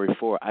Category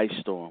 4 ice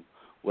storm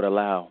would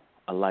allow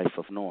a life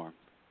of norm.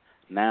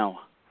 Now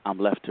I'm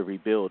left to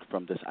rebuild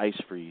from this ice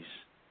freeze.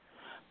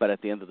 But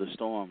at the end of the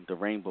storm, the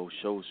rainbow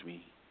shows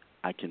me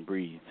I can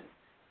breathe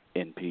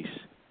in peace.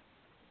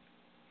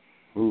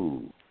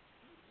 Ooh.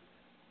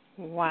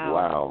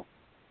 Wow.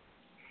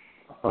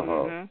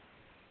 Oh.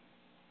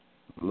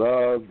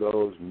 Love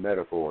those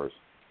metaphors.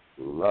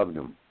 Loved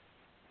them.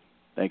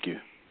 Thank you.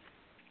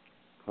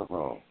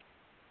 Oh.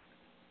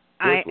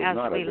 I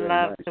absolutely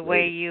love the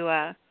way you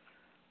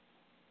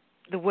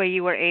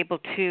were able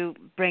to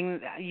bring.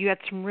 You had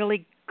some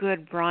really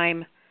good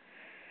rhyme,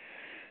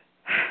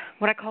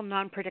 what I call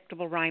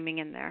non-predictable rhyming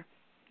in there.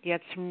 You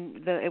had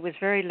it was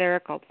very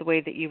lyrical the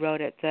way that you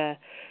wrote it.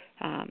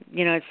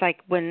 It's like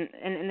when,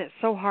 and it's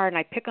so hard, and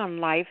I pick on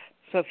life.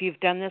 So if you've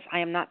done this, I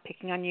am not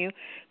picking on you,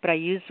 but I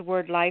use the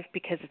word life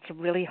because it's a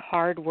really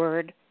hard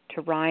word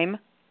to rhyme.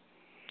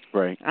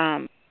 Right.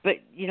 But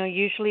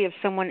usually if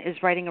someone is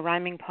writing a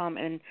rhyming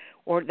poem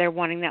or they're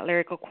wanting that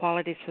lyrical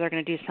quality, so they're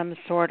going to do some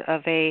sort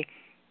of a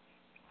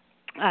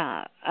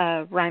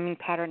rhyming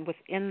pattern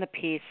within the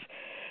piece.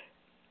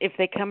 If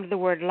they come to the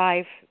word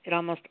life, it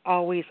almost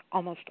always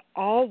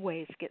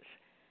gets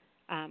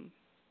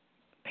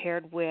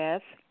paired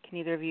with. Can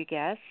either of you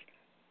guess?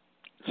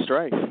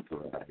 Strife.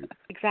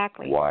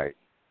 Exactly. Why?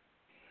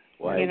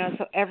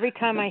 So every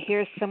time I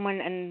hear someone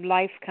and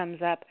life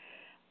comes up,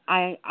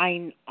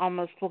 I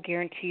almost will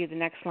guarantee you the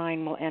next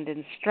line will end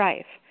in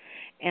strife.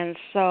 And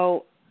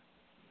so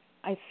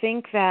I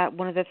think that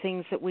one of the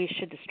things that we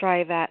should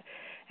strive at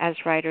as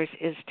writers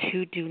is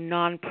to do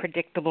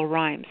non-predictable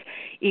rhymes,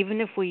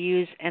 even if we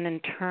use an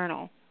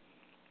internal.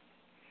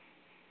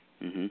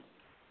 Mm-hmm.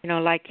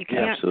 Like you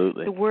can't,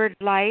 absolutely. The word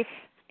life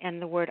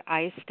and the word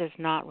ice does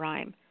not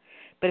rhyme.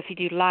 But if you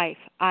do life,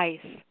 ice,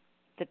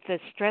 the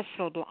stress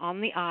syllable on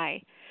the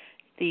I,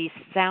 the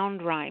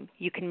sound rhyme,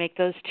 you can make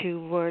those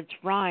two words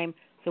rhyme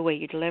the way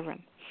you deliver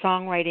them.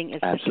 Songwriting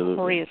is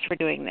notorious for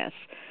doing this.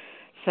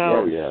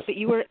 So, but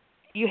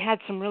you had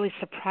some really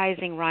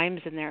surprising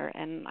rhymes in there,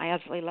 and I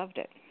absolutely loved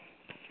it.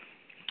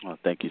 Well,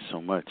 thank you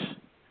so much.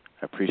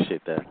 I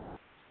appreciate that.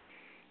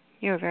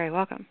 You're very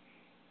welcome.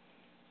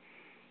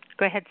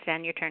 Go ahead,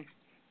 Stan, your turn.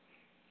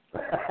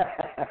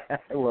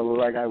 Well,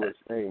 like I was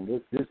saying,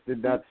 this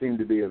did not seem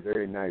to be a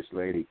very nice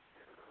lady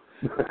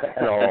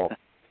at all.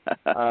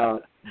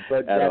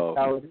 But that's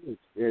how it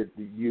is.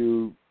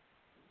 You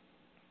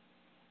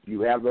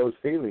have those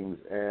feelings,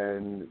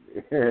 and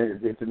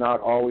it's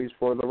not always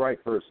for the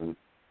right person.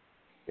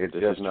 It's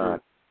just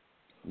not.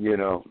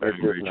 It's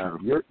just not.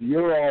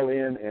 You're all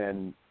in,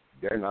 and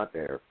they're not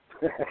there.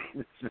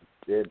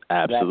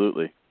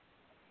 Absolutely.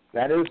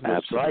 That is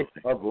the strife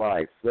of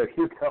life. There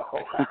you go.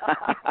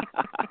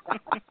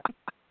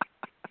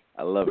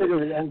 I love it.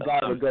 It's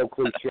got to go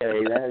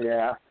cliche.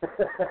 Yeah.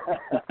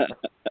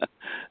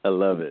 I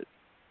love it.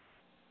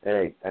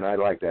 Hey, and I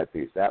like that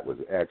piece. That was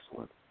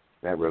excellent.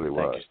 That really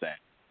was.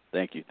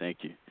 Thank you, Stan.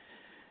 Thank you.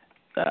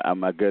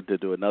 Am I good to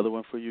do another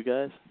one for you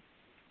guys?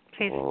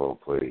 Please. Oh,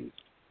 please.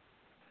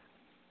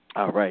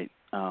 All right.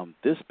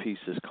 This piece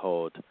is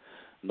called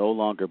No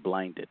Longer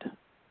Blinded.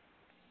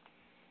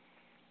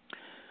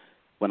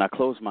 When I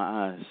close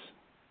my eyes,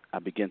 I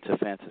begin to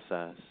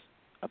fantasize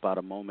about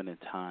a moment in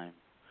time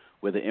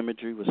where the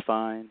imagery was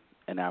fine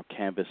and our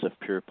canvas of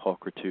pure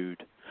pulchritude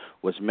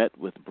was met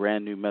with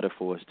brand new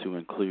metaphors to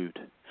include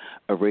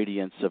a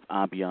radiance of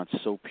ambiance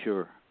so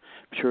pure,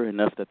 pure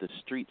enough that the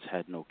streets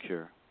had no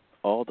cure,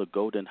 all the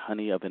golden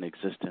honey of an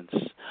existence,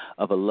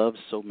 of a love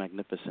so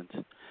magnificent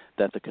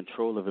that the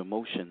control of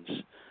emotions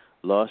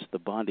lost the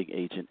bonding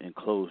agent and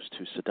closed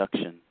to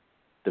seduction.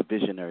 The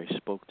visionary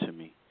spoke to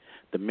me.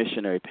 The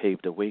missionary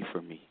paved a way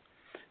for me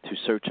to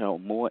search out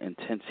more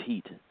intense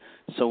heat,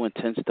 so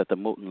intense that the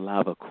molten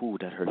lava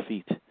cooled at her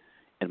feet.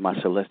 In my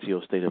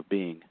celestial state of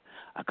being,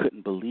 I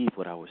couldn't believe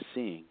what I was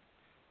seeing,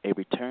 a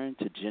return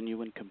to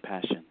genuine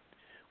compassion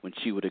when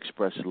she would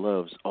express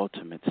love's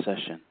ultimate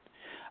session.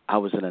 I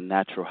was in a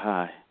natural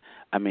high.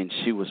 I mean,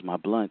 she was my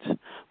blunt,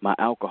 my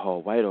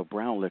alcohol, white or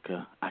brown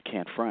liquor, I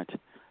can't front.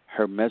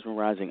 Her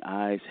mesmerizing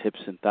eyes, hips,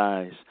 and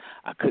thighs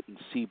I couldn't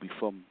see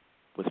before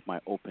with my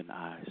open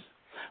eyes.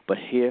 But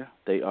here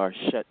they are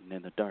shutting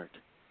in the dark.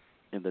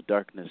 In the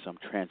darkness I'm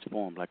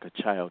transformed like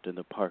a child in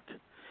the park.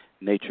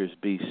 Nature's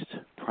beast,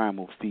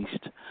 primal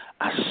feast.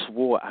 I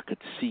swore I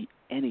could see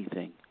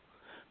anything,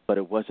 but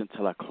it wasn't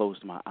till I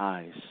closed my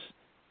eyes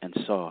and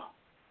saw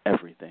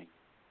everything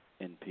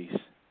in peace.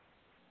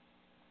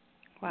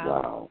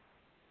 Wow.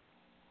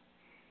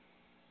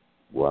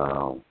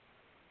 Wow.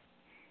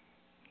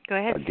 Go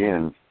ahead.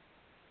 Again,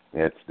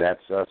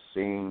 that's us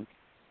seeing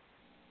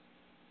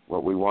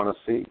what we want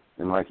to see.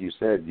 And like you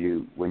said,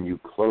 when you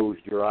closed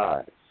your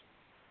eyes,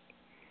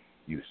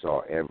 you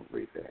saw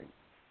everything.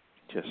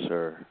 Yes,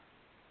 sir.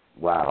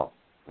 Wow.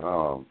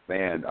 Oh,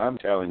 man, I'm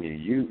telling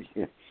you,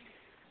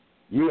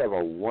 you have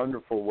a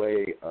wonderful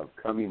way of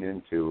coming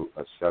into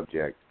a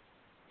subject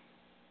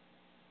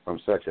from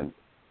such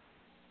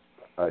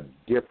a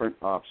different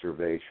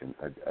observation,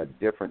 a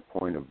different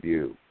point of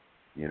view,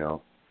 you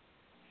know.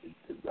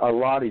 A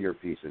lot of your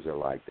pieces are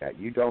like that.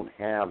 You don't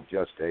have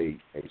just a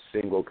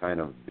single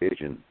kind of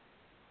vision.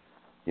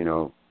 You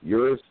know,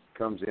 yours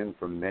comes in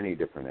from many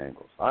different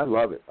angles. I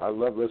love it. I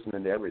love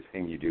listening to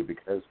everything you do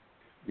because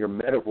your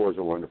metaphors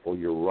are wonderful.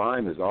 Your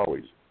rhyme is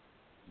always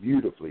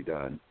beautifully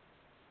done.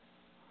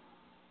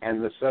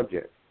 And the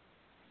subject,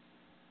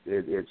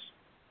 it's,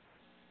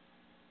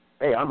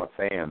 hey, I'm a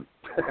fan.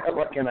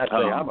 What can I say?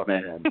 I'm a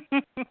fan.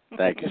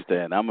 Thank you,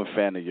 Stan. I'm a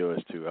fan of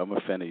yours, too.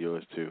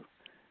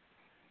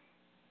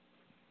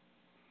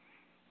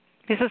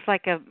 This is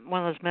like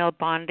one of those male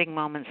bonding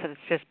moments that it's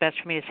just best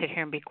for me to sit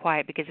here and be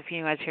quiet because if you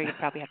knew I was here, you'd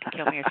probably have to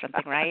kill me or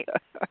something, right?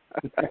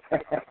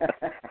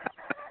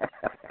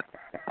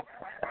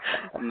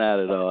 Not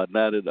at all. I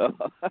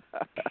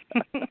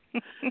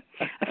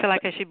feel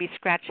like I should be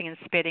scratching and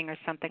spitting or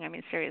something. I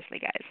mean, seriously,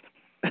 guys.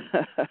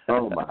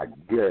 Oh, my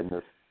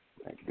goodness.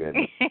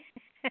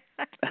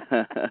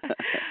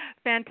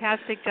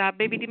 Fantastic job.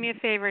 Baby, do me a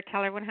favor.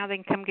 Tell everyone how they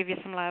can come give you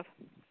some love.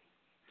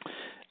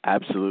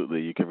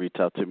 Absolutely. You can reach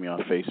out to me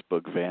on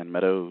Facebook, Van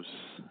Meadows.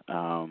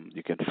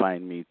 You can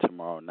find me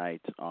tomorrow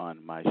night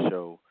on my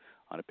show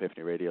on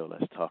Epiphany Radio,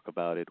 Let's Talk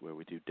About It, where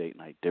we do date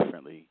night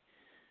differently.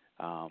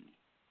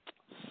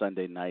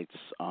 Sunday nights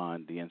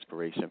on The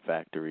Inspiration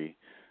Factory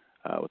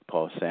with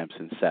Paul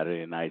Sampson.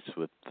 Saturday nights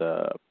with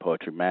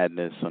Poetry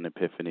Madness on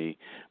Epiphany.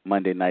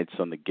 Monday nights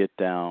on The Get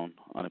Down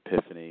on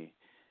Epiphany.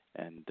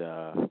 And,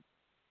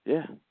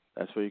 yeah,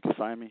 that's where you can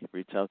find me.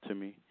 Reach out to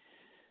me.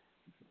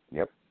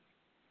 Yep.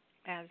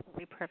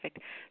 Absolutely perfect.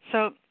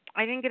 So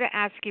I didn't get to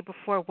ask you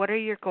before, what are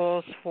your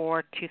goals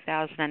for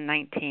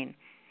 2019?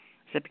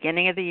 It's the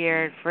beginning of the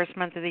year, first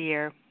month of the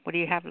year. What do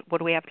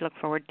we have to look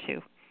forward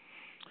to?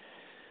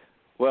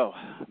 Well,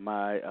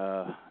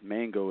 my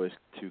main goal is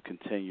to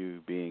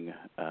continue being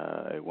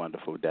a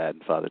wonderful dad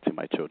and father to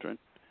my children,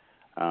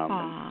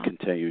 and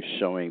continue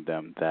showing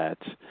them that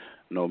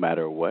no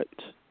matter what,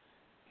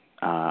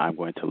 I'm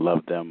going to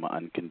love them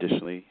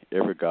unconditionally,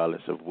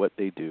 irregardless of what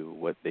they do,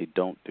 what they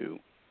don't do.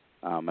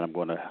 And I'm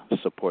going to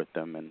support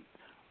them and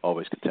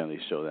always continually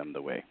show them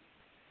the way.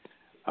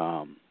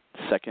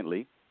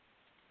 Secondly,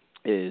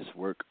 is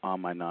work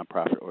on my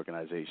nonprofit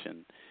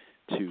organization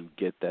to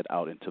get that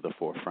out into the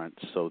forefront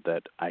so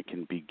that I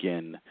can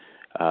begin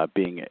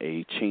being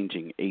a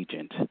changing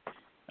agent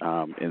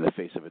in the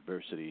face of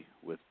adversity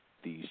with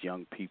these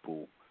young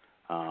people,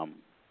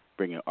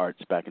 bringing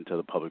arts back into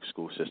the public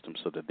school system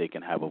so that they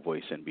can have a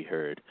voice and be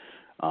heard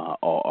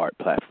all art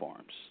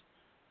platforms.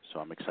 So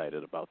I'm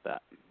excited about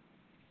that.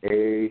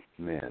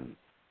 Amen.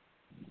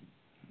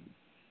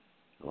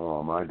 Oh,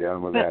 am I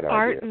down with that idea? But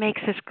art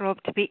makes us grow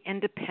up to be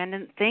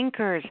independent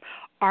thinkers.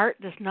 Art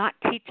does not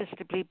teach us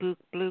to be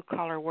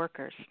blue-collar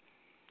workers.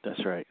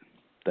 That's right.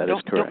 That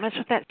is correct. Don't mess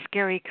with that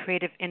scary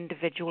creative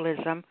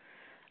individualism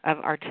of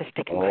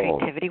artistic and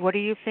creativity. What are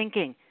you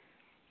thinking?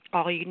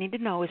 All you need to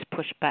know is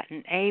push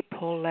button A,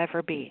 pull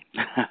lever B.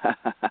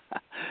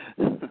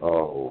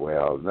 Oh,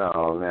 well,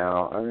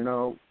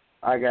 no,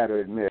 I got to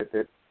admit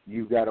that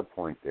you've got a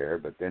point there,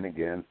 but then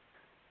again,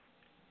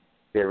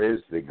 there is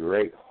the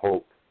great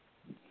hope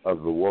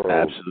of the world.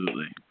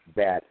 Absolutely.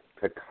 That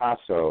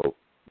Picasso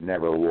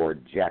never wore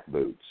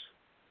jackboots.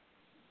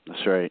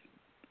 That's right.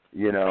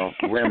 You know,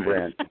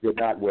 Rembrandt did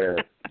not wear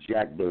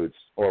jackboots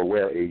or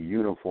wear a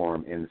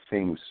uniform and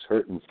sing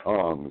certain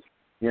songs,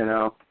 you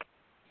know.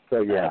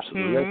 So, yeah,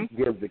 Let's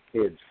give the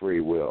kids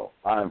free will.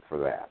 I'm for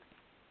that.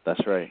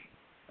 That's right.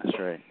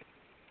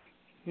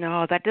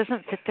 No, that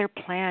doesn't fit their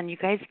plan. You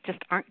guys just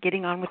aren't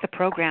getting on with the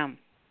program.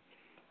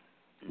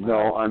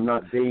 No, I'm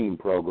not being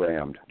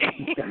programmed.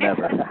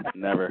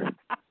 Never.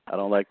 I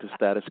don't like the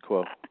status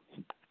quo.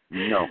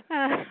 No.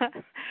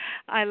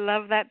 I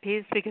love that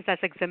piece because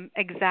that's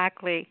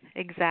exactly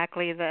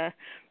the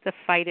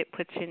fight it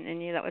puts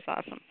in you. That was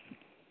awesome.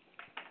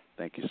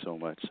 Thank you so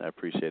much. I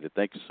appreciate it.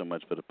 Thank you so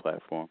much for the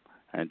platform.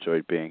 I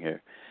enjoyed being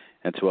here.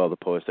 And to all the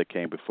poets that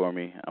came before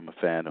me, I'm a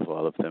fan of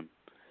all of them.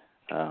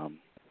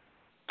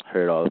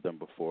 Heard all of them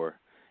before.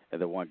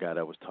 And the one guy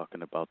that was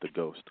talking about the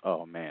ghost,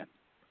 oh, man.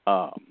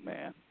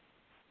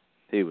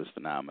 He was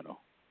phenomenal.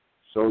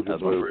 Soldier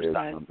That was my Blue first is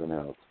time. something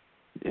else.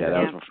 Yeah, that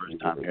was my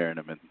first time hearing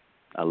him, and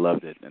I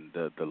loved it. And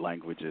the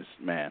language is,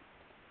 man,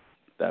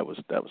 that was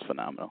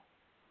phenomenal.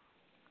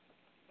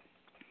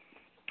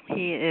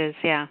 He is,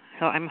 yeah.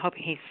 So I'm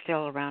hoping he's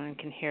still around and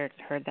can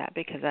heard that,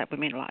 because that would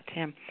mean a lot to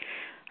him.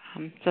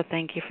 So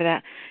thank you for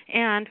that.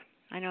 And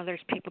I know there's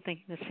people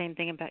thinking the same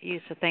thing about you,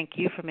 so thank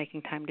you for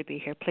making time to be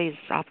here. Please,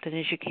 as often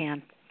as you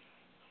can.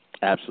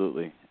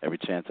 Absolutely. Every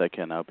chance I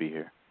can, I'll be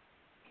here.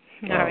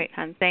 All right,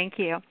 hon. Thank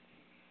you.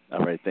 All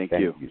right, thank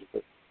you.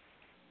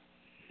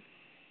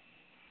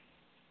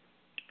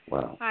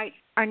 Wow. All right,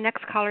 our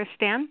next caller,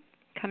 Stan,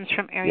 comes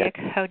from area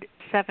code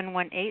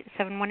 718.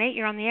 718,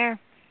 you're on the air.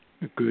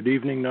 Good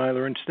evening,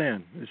 Nyla and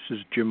Stan. This is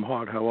Jim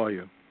Hart. How are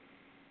you?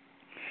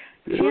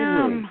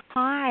 Jim,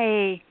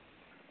 hi.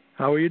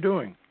 How are you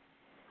doing?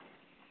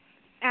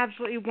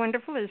 Absolutely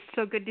wonderful. It's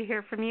so good to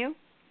hear from you.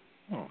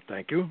 Oh,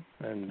 thank you.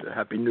 And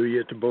Happy New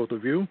Year to both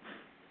of you.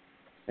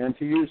 And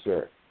to you,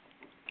 sir.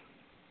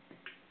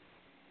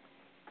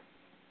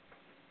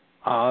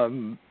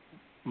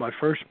 My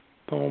first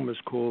poem is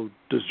called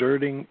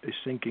Deserting a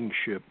Sinking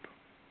Ship.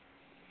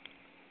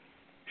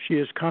 She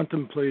has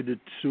contemplated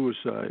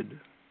suicide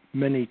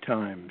many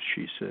times,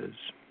 she says.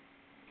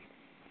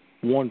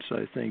 Once,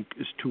 I think,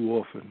 is too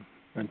often,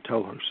 and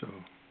tell her so.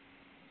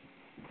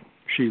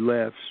 She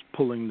laughs,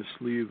 pulling the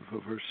sleeve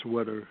of her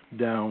sweater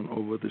down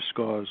over the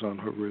scars on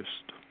her wrist.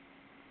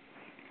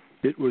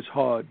 It was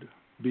hard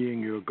being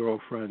your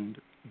girlfriend,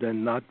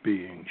 then not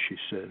being, she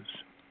says.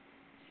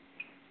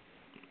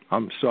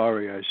 I'm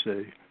sorry, I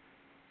say,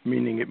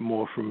 meaning it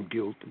more from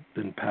guilt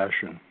than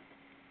passion.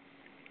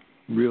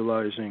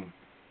 Realizing,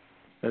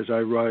 as I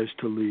rise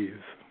to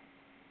leave,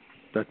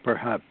 that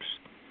perhaps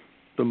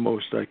the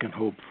most I can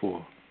hope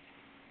for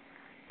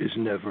is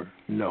never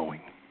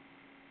knowing.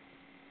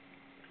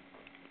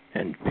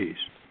 End peace.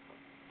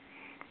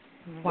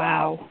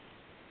 Wow.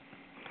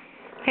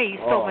 Hey, you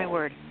stole my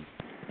word.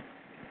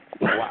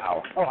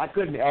 Wow. Oh, I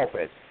couldn't help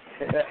it.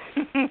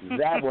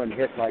 That one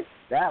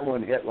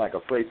hit like a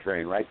freight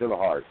train right to the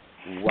heart.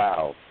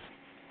 Wow.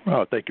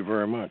 Oh, thank you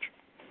very much.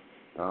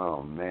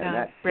 Oh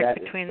man,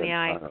 right between the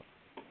eye.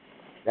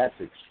 That's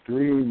an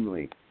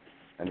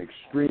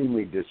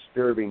extremely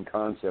disturbing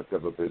concept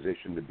of a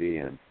position to be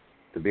in.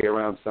 To be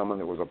around someone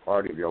that was a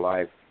part of your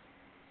life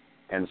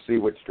and see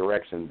which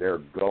direction they're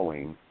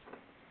going,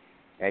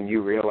 and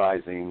you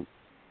realizing,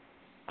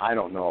 I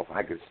don't know if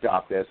I could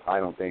stop this. I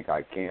don't think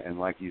I can. And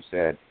like you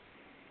said,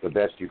 the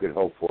best you could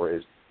hope for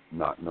is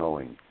not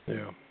knowing.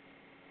 Yeah.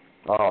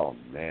 Oh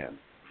man.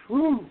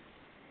 Whew.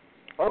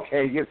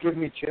 Okay, you've given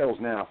me chills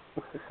now.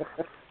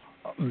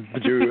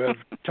 Do you have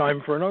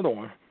time for another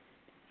one?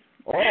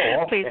 Oh,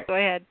 okay. Please go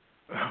ahead.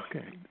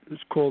 Okay.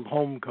 It's called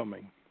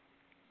Homecoming.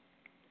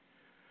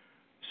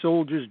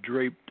 Soldiers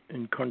draped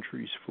in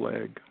country's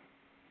flag,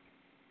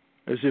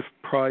 as if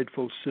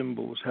prideful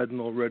symbols hadn't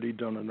already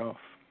done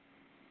enough,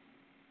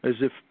 as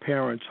if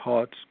parents'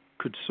 hearts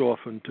could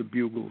soften to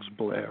bugles'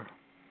 blare,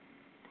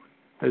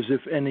 as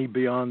if any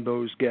beyond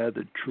those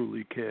gathered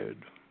truly cared,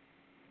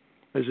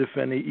 as if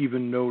any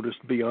even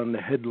noticed beyond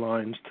the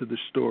headlines to the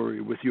story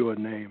with your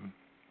name,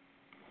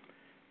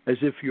 as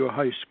if your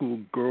high school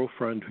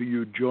girlfriend who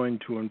you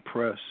joined to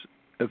impress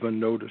ever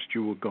noticed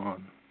you were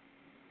gone,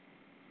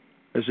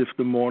 as if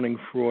the morning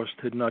frost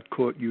had not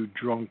caught you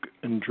drunk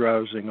and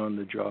drowsing on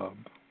the job,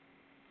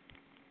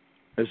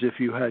 as if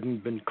you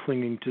hadn't been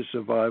clinging to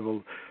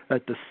survival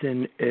at the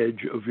thin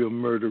edge of your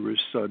murderer's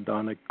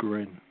sardonic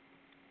grin,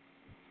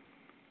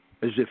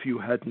 as if you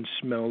hadn't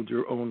smelled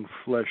your own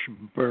flesh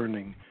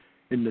burning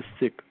in the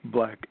thick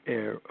black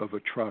air of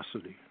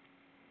atrocity,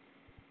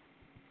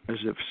 as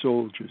if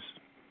soldiers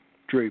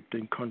draped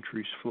in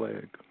country's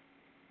flag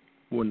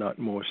were not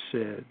more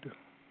sad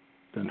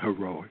than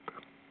heroic.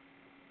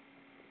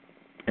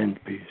 End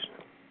peace.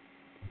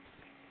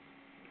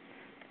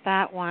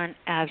 That one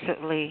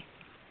absolutely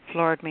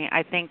floored me.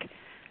 I think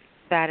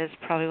that is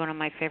probably one of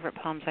my favorite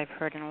poems I've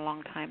heard in a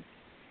long time.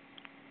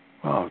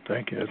 Oh,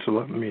 thank you.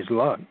 It means a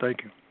lot. Thank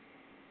you.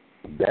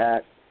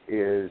 That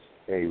is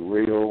a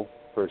real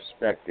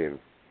perspective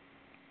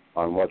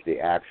on what the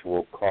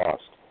actual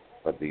cost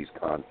of these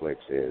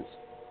conflicts is.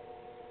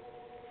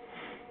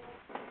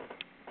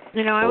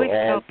 You know, I always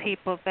tell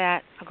people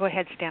that... Oh, go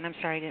ahead, Stan. I'm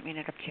sorry. I didn't mean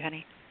to interrupt you,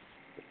 honey.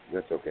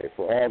 That's okay.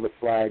 For all the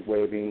flag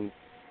waving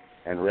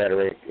and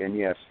rhetoric, and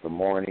yes, the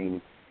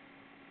mourning,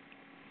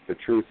 the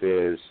truth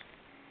is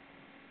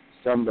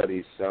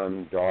somebody's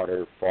son,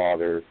 daughter,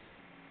 father,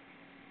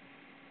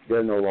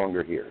 they're no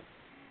longer here.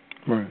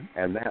 Right.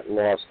 And that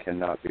loss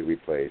cannot be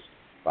replaced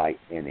by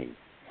any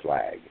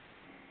flag.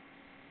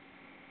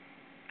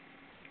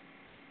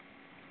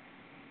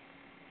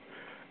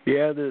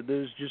 Yeah,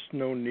 there's just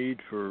no need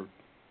for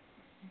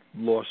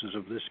losses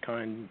of this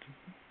kind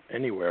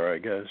anywhere, I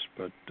guess,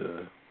 but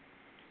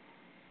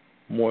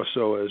more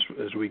so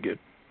as we get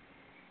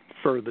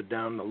further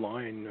down the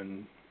line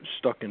and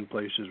stuck in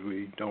places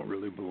we don't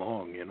really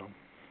belong, you know.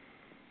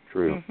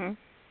 True. Mm-hmm.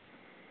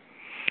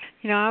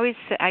 You know,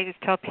 I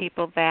just tell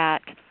people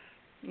that,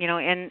 you know,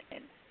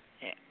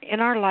 in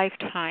our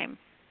lifetime,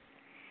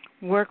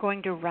 we're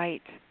going to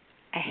write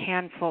a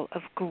handful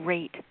of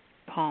great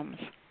poems.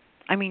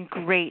 I mean,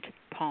 great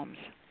poems.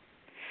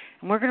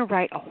 And we're going to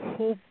write a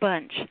whole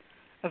bunch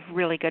of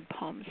really good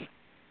poems.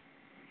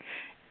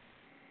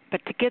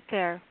 But to get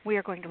there, we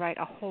are going to write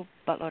a whole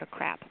buttload of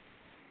crap.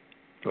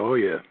 Oh,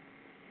 yeah.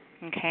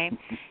 Okay?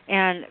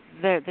 And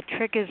the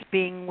trick is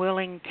being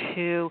willing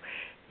to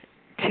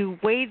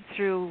wade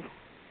through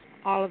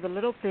all of the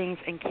little things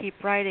and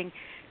keep writing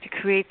to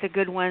create the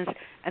good ones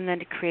and then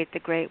to create the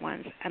great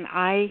ones. And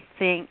I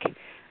think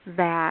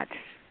that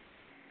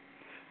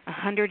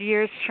 100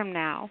 years from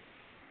now,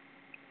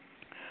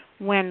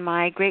 when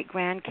my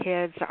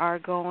great-grandkids are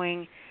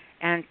going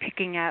and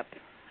picking up,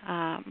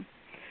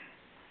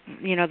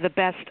 the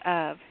best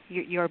of,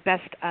 your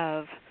best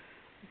of,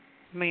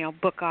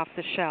 book off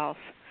the shelf,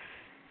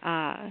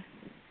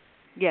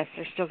 yes,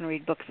 they're still going to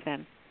read books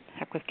then.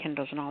 Heck with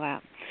Kindles and all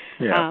that.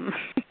 Yeah.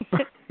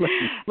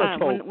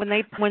 When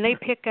they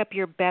pick up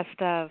your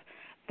best of,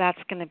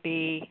 that's going to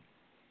be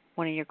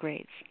one of your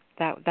greats.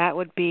 That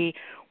would be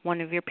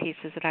one of your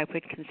pieces that I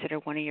would consider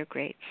one of your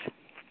greats.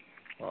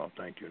 Well,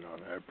 thank you,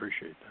 Nana. I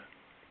appreciate that.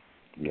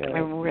 Yeah, I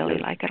really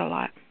like it a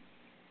lot.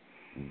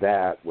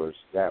 That was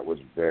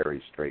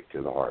very straight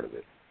to the heart of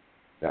it.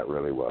 That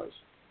really was.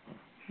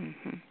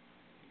 Mm-hmm.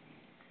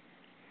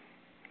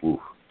 Oof.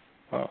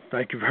 Well,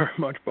 thank you very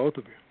much, both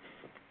of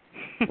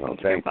you. Well,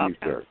 thank you,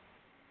 sir.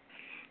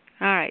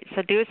 All right,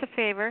 so do us a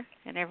favor,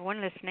 and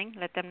everyone listening,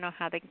 let them know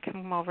how they can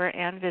come over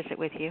and visit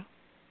with you.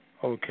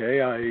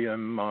 Okay, I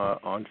am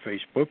on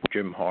Facebook,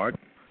 Jim Hart.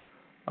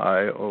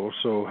 I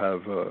also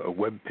have a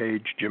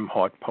webpage,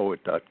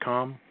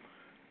 jimhartpoet.com,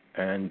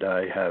 and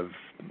I have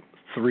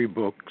 3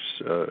 books,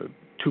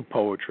 2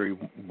 poetry,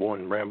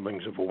 one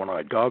Ramblings of a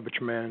One-Eyed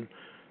Garbage Man,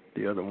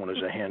 the other one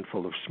is A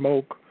Handful of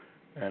Smoke,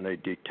 and a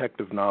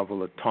detective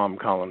novel at Tom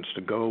Collins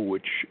to Go,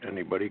 which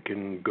anybody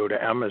can go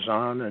to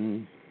Amazon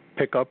and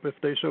pick up if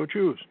they so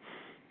choose.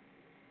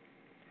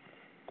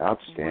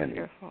 Outstanding.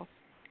 Wonderful.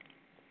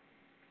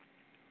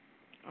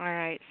 All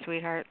right,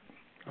 sweetheart.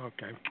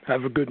 Okay.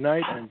 Have a good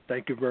night, and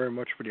thank you very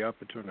much for the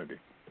opportunity.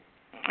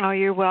 Oh,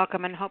 you're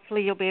welcome, and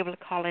hopefully you'll be able to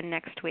call in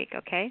next week,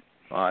 okay?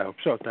 I hope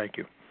so. Thank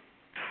you.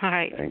 All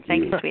right.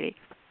 Thank you, sweetie.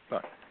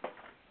 Bye.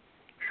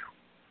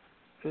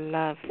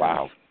 Love.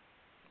 Wow.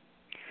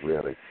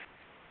 Really?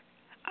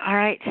 All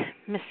right,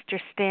 Mr.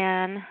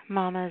 Stan,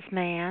 Mama's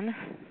man.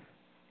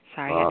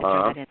 Sorry, I had to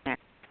throw that in there.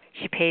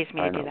 She pays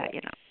me to do that,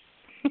 you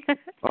know.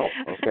 Oh,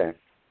 okay.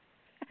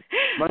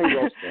 Money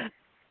well spent.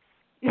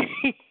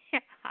 Yeah.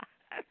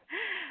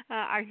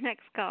 Our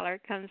next caller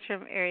comes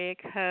from area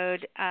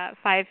code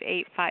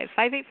 585.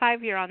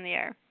 585, you're on the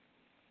air.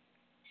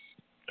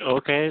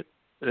 Okay,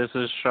 this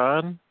is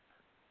Sean.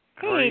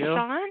 How are you?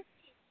 Sean.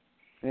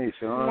 Hey,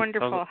 Sean.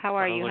 Wonderful. How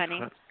are you,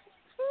 honey?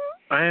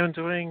 I am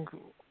doing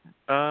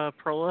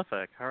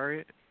prolific. How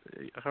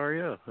are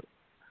you?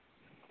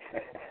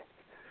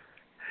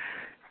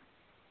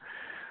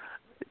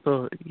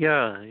 So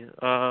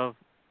yeah.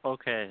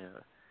 Okay.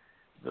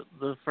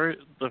 The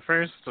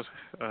first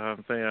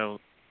thing I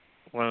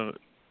want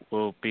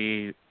will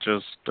be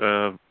just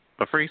a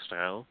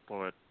freestyle,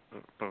 but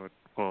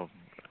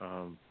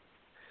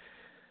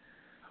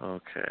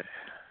okay.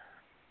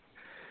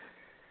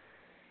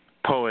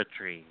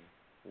 Poetry.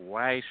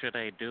 Why should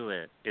I do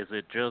it? Is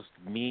it just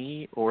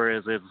me, or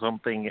is it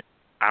something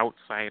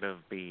outside of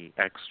me,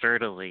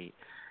 externally?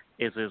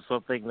 Is it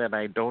something that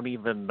I don't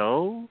even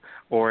know,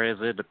 or is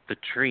it the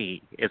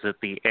tree? Is it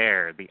the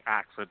air, the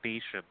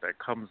oxidation that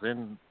comes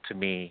into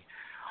me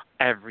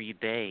every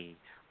day?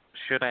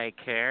 Should I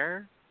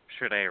care?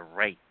 Should I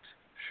write?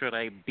 Should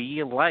I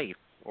be life,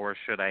 or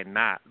should I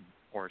not?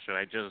 Or should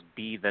I just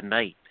be the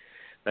knight?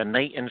 The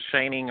knight in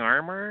shining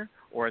armor,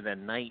 or the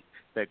knight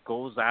that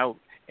goes out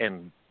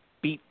and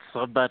beats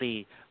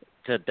somebody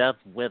to death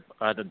with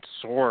a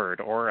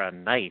sword or a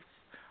knife?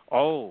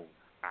 Oh,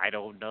 I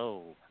don't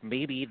know.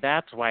 Maybe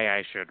that's why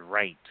I should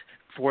write,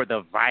 for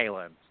the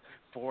violence,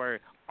 for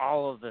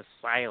all of the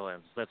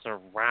silence that's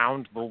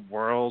around the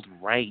world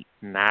right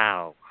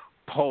now.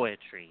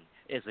 Poetry.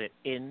 Is it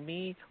in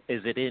me?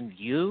 Is it in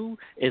you?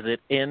 Is it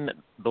in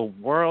the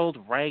world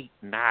right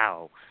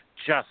now?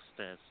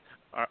 Justice.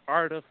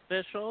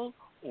 Artificial,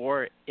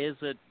 or is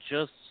it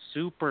just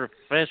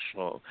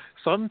superficial?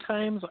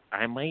 Sometimes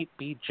I might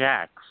be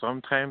Jack.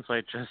 Sometimes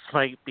I just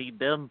might be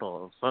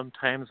nimble.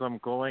 Sometimes I'm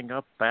going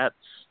up that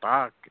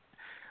stalk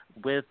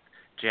with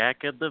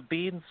Jack and the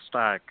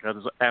Beanstalk,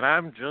 and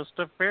I'm just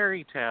a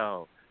fairy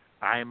tale.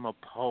 I'm a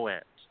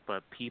poet,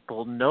 but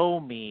people know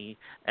me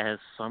as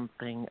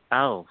something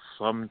else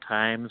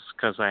sometimes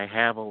because I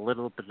have a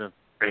little bit of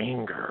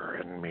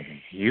anger in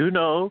me. You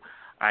know,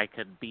 I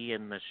could be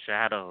in the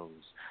shadows.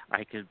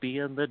 I could be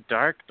in the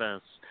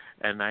darkness,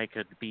 and I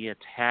could be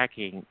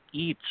attacking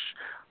each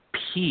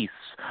piece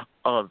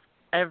of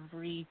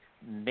every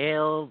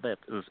nail that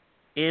is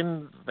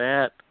in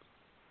that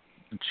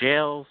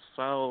jail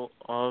cell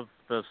of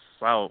the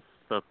self,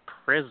 the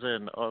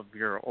prison of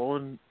your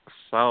own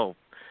self.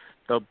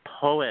 The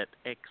poet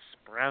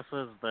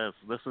expresses this.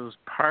 This is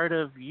part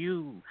of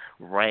you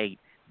right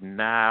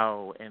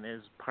now and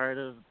is part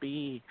of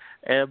me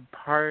and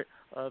part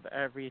of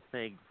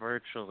everything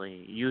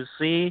virtually. You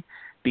see,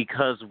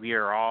 because we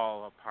are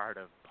all a part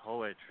of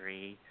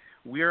poetry.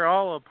 We are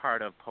all a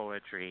part of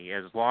poetry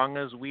as long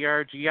as we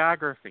are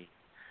geography,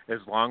 as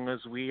long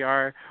as we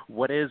are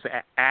what is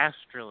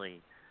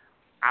astrally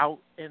out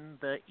in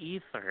the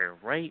ether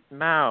right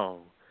now.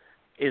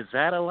 Is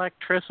that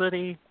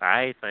electricity?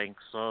 I think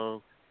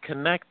so.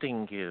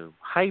 Connecting you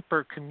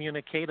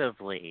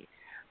hyper-communicatively,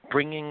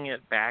 bringing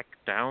it back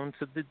down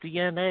to the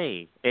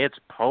DNA. It's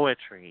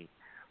poetry.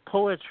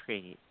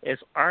 Poetry is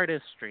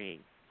artistry.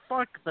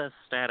 Fuck the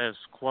status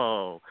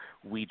quo.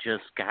 We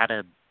just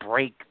gotta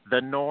break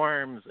the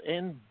norms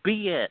and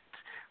be it.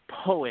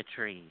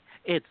 Poetry.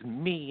 It's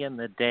me in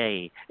the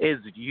day.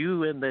 It's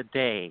you in the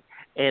day.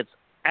 It's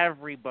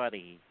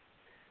everybody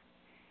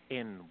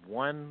in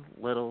one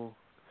little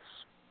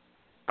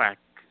speck.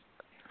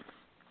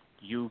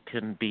 You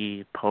can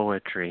be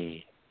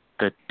poetry.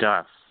 The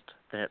dust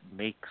that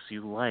makes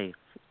you life.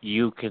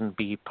 You can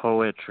be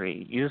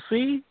poetry. You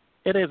see?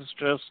 It is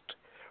just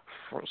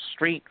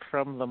straight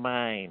from the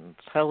mind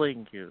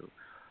telling you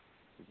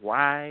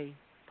why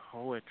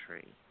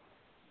poetry.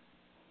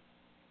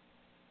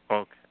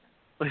 Okay.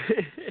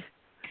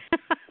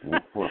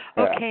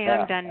 Okay,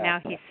 I'm done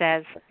now, he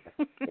says.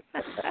 Go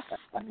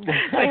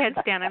ahead,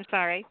 Stan, I'm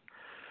sorry.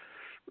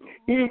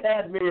 He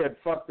had me at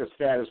fuck the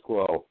status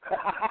quo.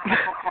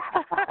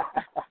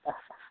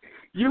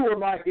 You were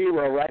my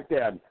hero right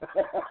then.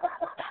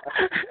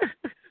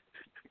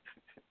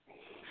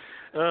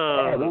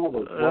 That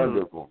was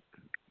wonderful.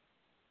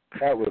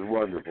 That was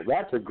wonderful.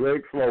 That's a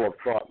great flow of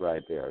thought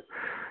right there.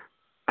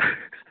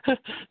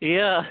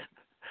 Yeah,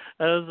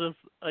 I was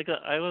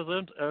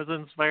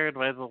inspired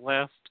by the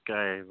last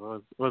guy.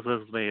 What was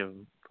his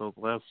name? The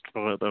last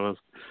poet that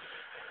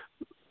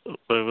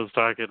was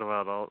talking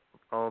about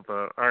all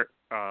the art,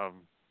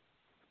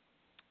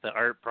 the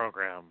art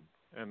program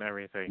and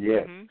everything.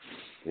 Yes.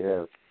 Mm-hmm.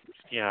 Yes.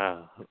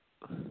 Yeah.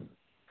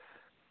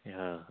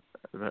 Yeah.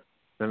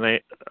 And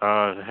they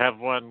have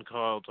one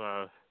called.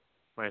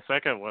 My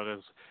second one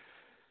is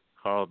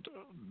called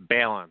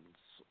Balance.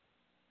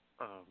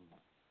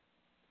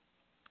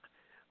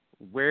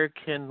 Where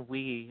can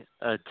we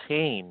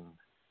attain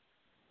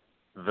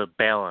the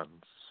balance?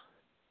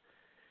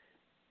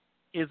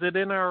 Is it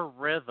in our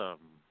rhythm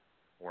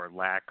or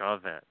lack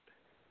of it?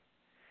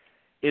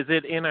 Is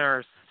it in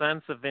our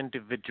sense of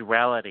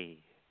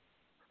individuality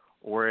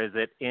or is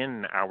it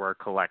in our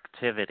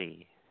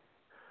collectivity?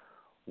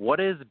 What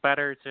is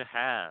better to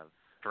have,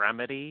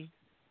 extremity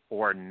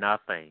or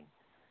nothing?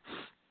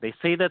 They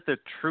say that the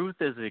truth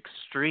is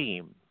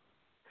extreme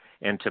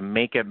and to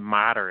make it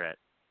moderate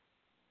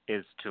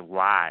is to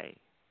lie.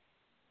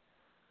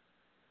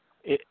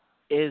 It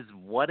is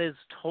what is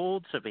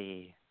told to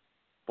be,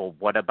 but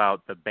what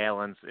about the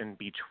balance in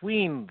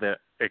between the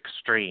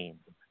extreme?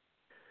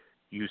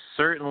 You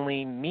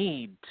certainly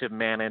need to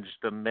manage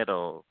the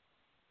middle.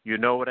 You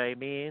know what I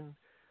mean?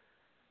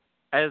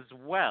 As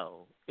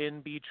well,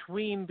 in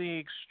between the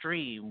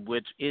extreme,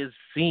 which is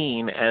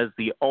seen as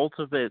the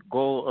ultimate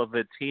goal of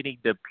attaining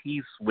the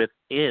peace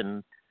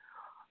within.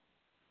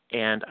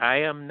 And I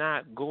am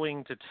not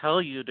going to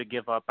tell you to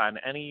give up on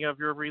any of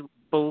your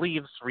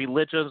beliefs,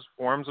 religions,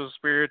 forms of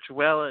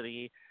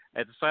spirituality,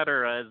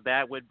 etc., as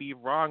that would be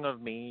wrong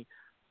of me,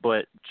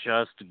 but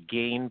just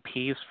gain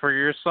peace for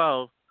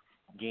yourself,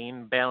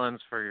 gain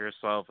balance for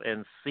yourself,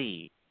 and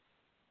see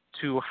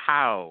to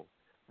how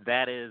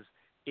that is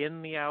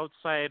in the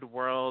outside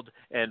world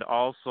and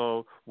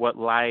also what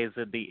lies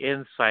in the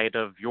inside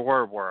of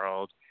your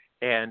world,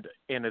 and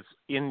it's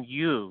in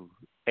you,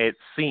 it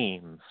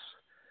seems.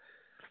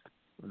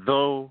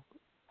 Though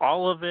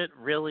all of it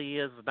really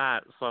is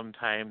not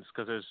sometimes,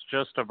 because it's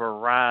just a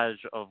mirage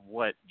of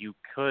what you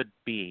could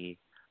be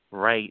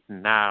right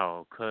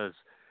now, because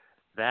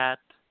that,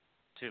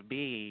 to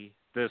me,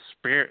 the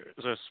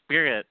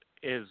spirit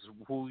is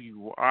who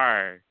you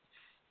are,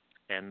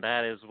 and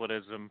that is what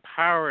is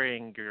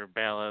empowering your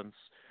balance.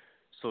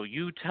 So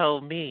you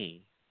tell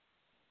me,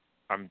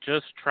 I'm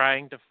just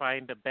trying to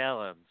find a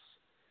balance,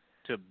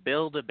 to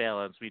build a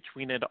balance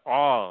between it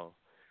all,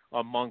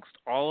 amongst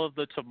all of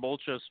the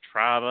tumultuous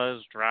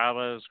traumas,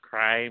 dramas,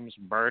 crimes,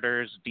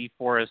 murders,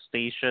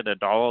 deforestation,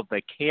 and all of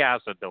the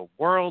chaos in the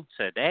world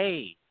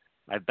today.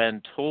 I've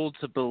been told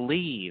to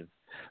believe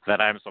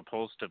that I'm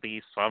supposed to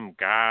be some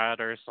god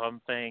or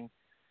something,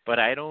 but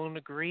I don't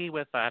agree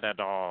with that at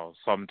all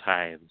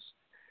sometimes.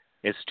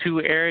 It's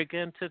too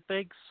arrogant to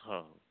think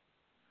so.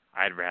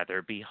 I'd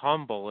rather be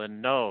humble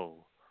and know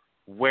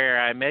where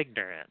I'm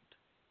ignorant.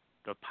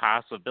 The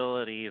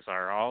possibilities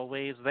are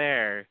always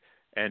there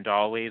and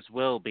always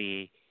will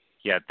be,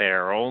 yet they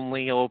are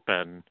only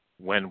open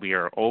when we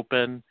are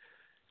open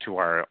to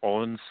our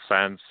own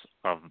sense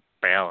of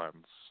balance.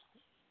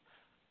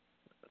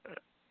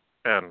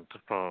 And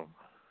boom.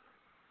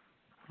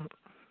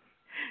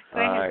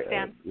 I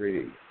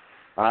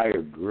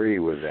agree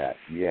with that,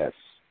 yes.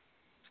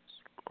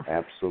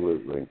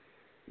 Absolutely.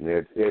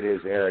 It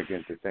is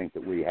arrogant to think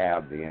that we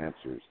have the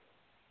answers.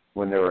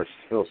 when there are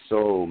still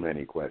so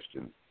many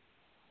questions.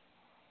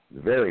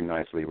 Very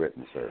nicely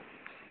written, sir.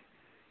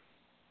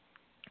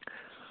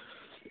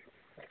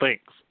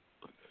 Thanks.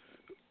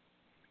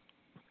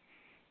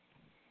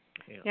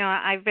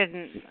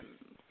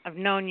 I've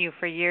known you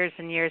for years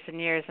and years and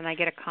years, and I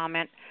get a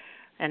comment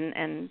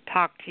and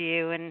talk to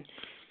you and,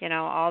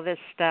 all this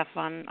stuff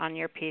on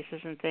your pieces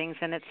and things,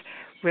 and it's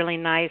really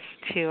nice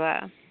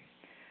to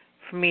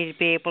for me to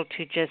be able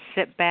to just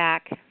sit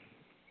back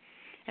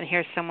and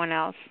hear someone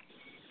else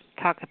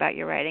talk about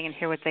your writing and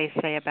hear what they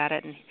say about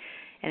it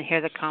and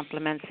hear the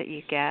compliments that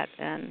you get,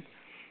 and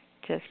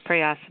just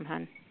pretty awesome,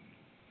 hon.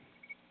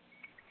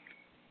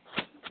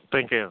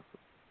 Thank you.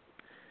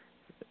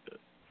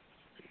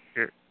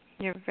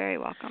 You're very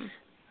welcome.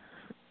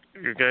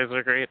 You guys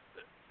are great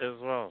as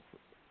well.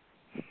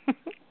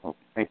 Oh,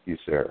 thank you,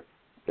 sir.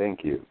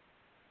 Thank you.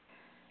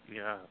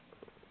 Yeah.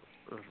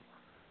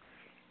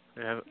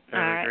 Have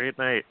a great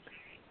night.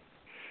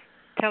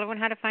 Tell everyone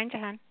how to find you,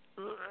 hon.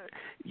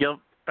 Yep.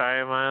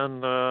 I'm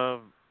on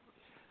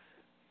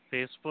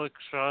Facebook,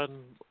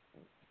 Sean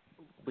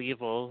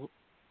Weevil.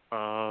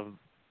 I'm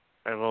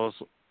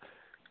also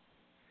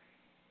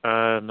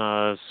on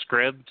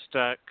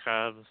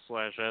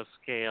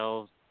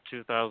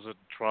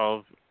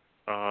scribd.com/skl2012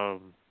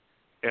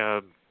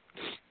 and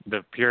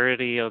the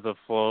purity of the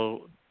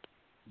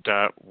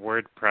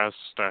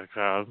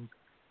flow.wordpress.com.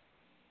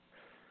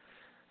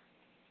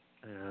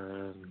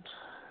 And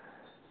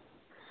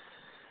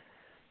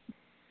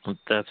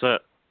that's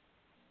it.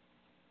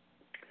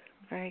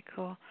 Very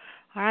cool.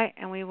 All right,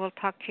 and we will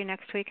talk to you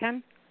next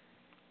weekend.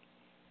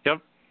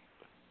 Yep.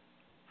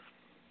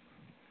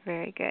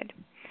 Very good.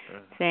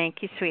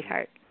 Thank you,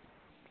 sweetheart.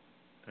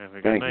 Have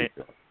a good night.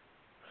 You.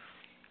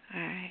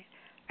 All right.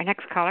 Our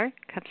next caller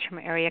comes from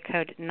area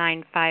code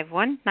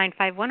 951.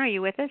 951, are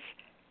you with us?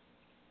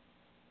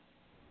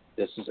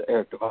 This is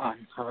Eric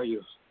Devine. How are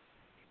you?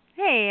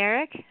 Hey,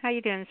 Eric. How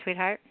you doing,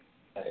 sweetheart?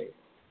 Hey.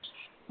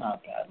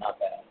 Not bad, not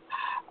bad.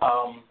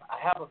 I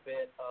have a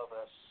bit of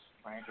a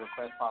strange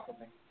request,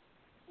 possibly.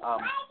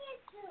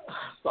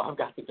 So I've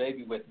got the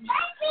baby with me.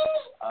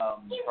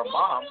 Her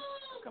mom is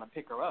going to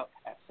pick her up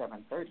at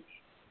 7:30.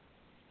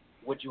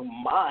 Would you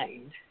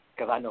mind,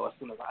 because I know as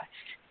soon as I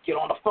get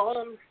on the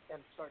phone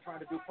and start trying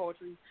to do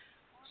poetry,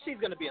 she's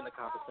going to be in the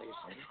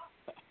conversation.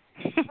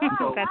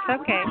 So that's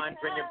okay. I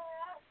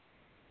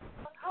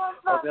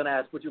was going to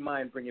ask, would you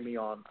mind bringing me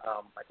on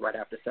like right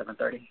after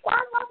 7:30? Is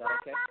that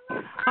okay?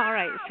 All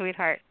right,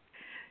 sweetheart.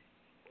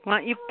 Why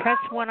don't you press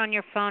 1 on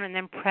your phone and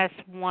then press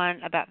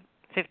 1 about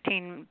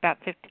 15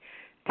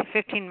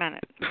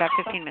 minutes. Press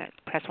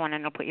 1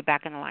 and it'll put you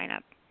back in the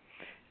lineup.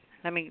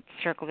 Let me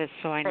circle this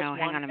so I know.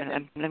 Hang on a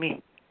minute. Let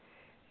me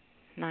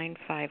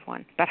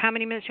 951. About how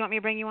many minutes do you want me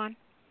to bring you on?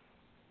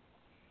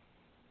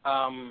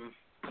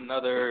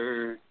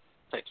 Another,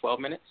 say, 12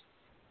 minutes.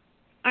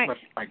 All right.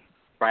 Like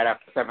right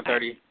after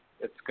 7:30,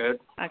 it's good.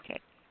 Okay.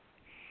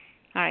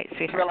 All right,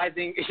 sweetheart.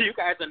 Realizing you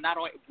guys are not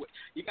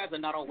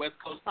on West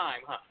Coast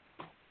time, huh?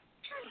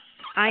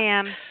 I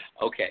am.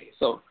 Okay,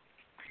 so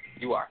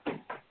you are.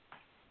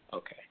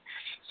 Okay.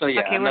 So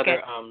yeah, okay,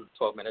 another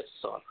 12 minutes.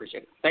 So I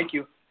appreciate it. Thank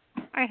you.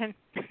 All right, hon.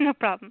 No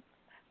problem.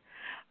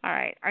 All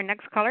right. Our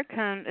next caller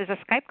is a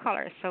Skype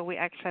caller. So we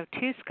actually have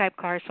 2 Skype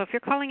callers. So if you're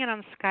calling in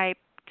on Skype,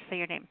 say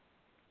your name.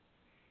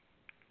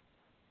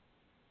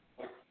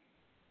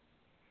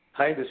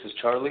 Hi, this is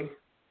Charlie.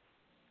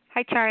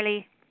 Hi,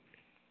 Charlie.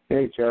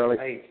 Hey, Charlie.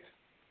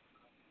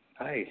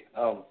 Hi.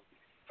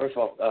 First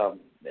of all,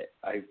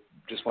 I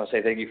just want to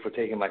say thank you for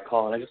taking my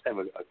call. And I just have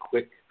a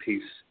quick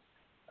piece,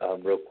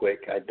 real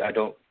quick. I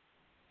don't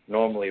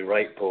normally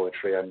write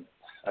poetry. I'm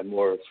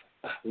more of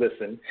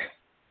listen.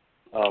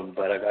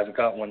 But I've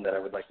got one that I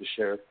would like to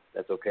share.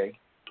 That's okay.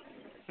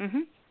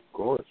 Mhm. Of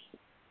course.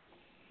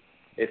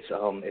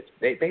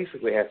 It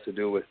basically has to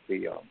do with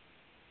the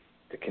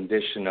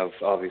condition of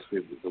obviously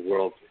the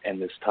world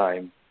and this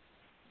time,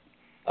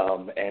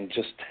 and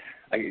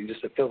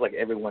it feels like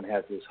everyone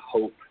has this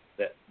hope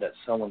that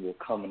someone will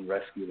come and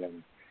rescue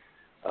them.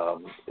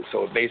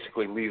 So it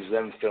basically leaves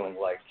them feeling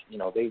like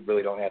they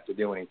really don't have to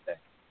do anything.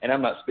 And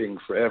I'm not speaking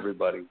for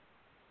everybody,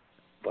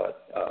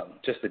 but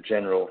just a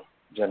general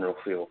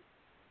feel.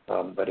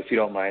 But if you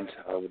don't mind,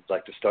 I would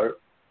like to start.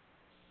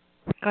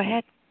 Go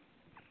ahead.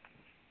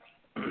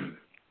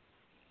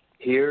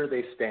 Here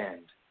they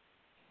stand,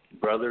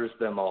 brothers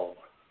them all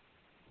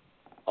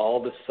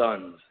the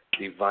sons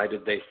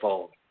divided they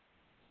fall.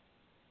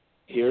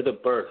 Hear the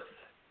birth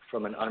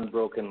from an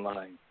unbroken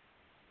line,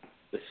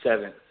 the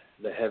seventh,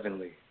 the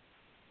heavenly,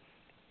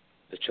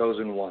 the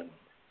chosen one.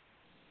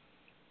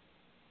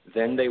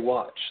 Then they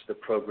watch the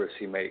progress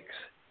he makes,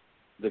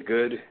 the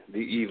good, the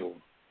evil,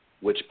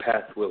 which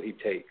path will he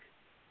take?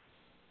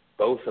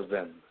 Both of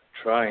them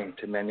trying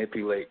to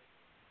manipulate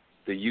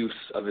the use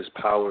of his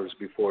powers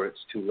before it's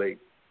too late.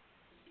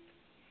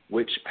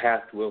 Which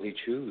path will he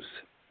choose?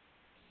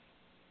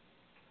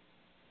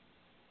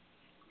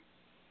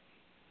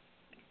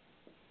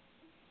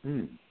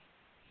 Is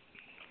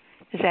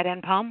that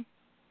end poem?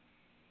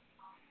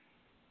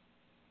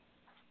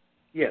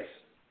 Yes.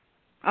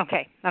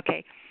 Okay.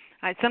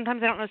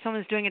 Sometimes I don't know if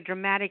someone's doing a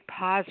dramatic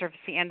pause or if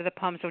it's the end of the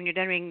poem, so when you're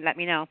done reading, let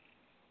me know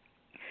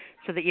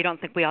so that you don't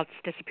think we all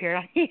just disappeared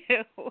on you.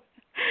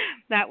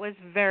 That was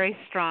very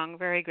strong,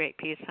 very great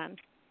piece, hon.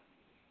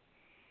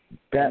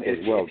 That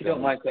is well If you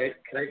don't mind, can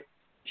I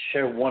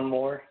share one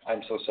more?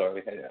 I'm so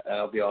sorry.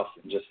 I'll be off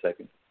in just a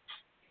second.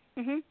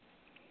 Mm-hmm.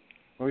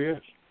 Oh,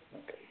 yes.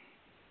 Okay.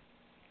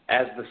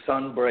 As the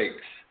sun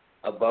breaks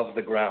above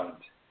the ground,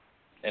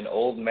 an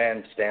old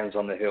man stands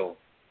on the hill.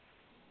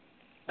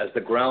 As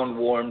the ground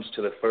warms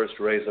to the first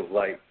rays of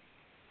light,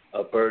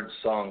 a bird's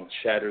song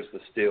shatters the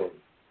still.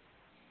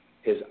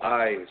 His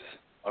eyes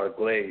are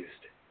glazed.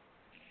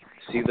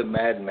 See the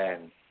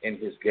madman in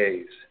his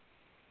gaze.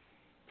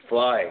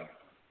 Fly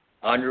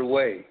on your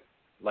way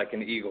like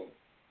an eagle.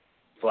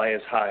 Fly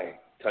as high,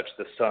 touch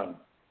the sun.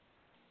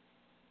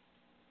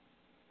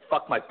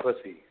 Fuck my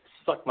pussy,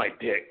 suck my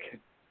dick,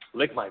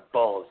 lick my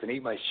balls and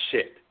eat my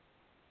shit.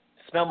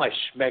 Smell my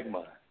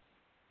schmegma.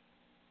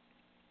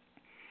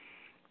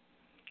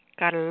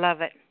 Gotta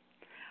love it.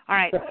 All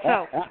right,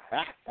 so.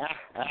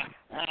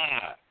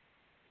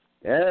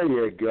 There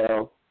you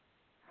go.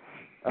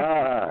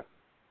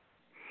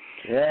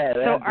 Yeah.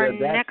 So our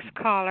next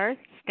caller,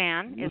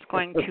 Stan, is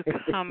going to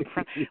come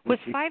from. Was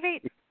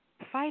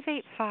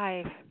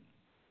 585?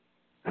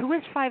 Who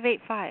is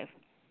 585?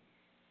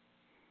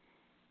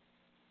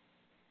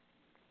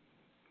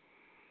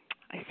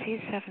 I see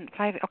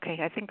 75. Okay,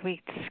 I think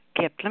we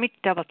skipped. Let me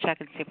double check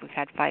and see if we've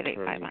had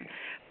 585 on.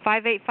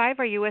 585,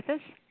 are you with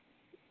us?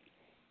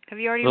 Have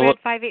you already read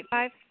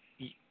 585?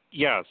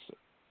 Yes.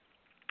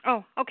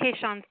 Oh, okay,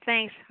 Sean.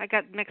 Thanks. I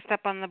got mixed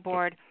up on the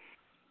board.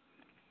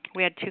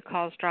 We had two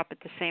calls drop at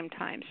the same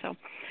time. So,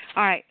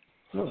 all right.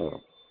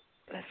 Oh.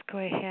 Let's go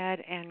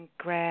ahead and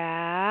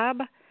grab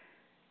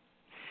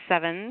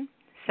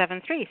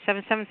 773.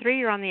 773,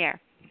 you're on the air.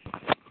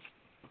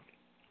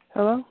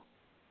 Hello?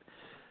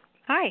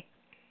 Hi.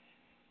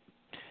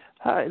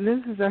 Hi, this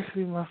is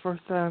actually my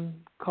first time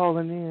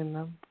calling in.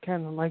 I'm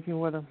kind of liking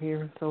what I'm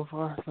hearing so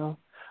far, so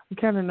I'm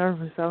kind of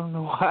nervous. I don't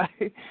know why.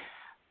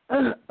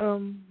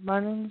 My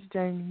name is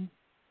Jamie.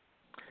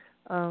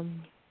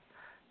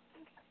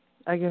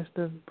 I guess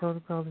the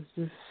protocol is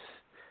just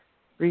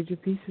read your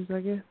pieces,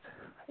 I guess.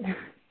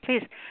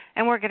 Please.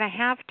 And we're going to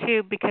have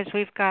to, because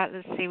we've got,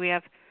 let's see, we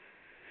have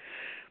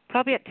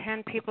probably at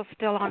 10 people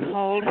still on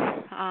hold.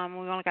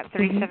 We've only got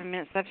 37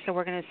 minutes left, so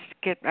we're going to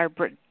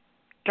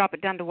drop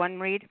it down to one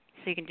read,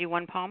 so you can do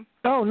one poem.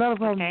 Oh, not a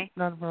problem. Okay.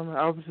 Not a problem.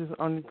 I was just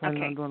only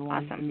planning on doing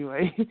one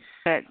anyway.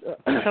 But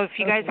so if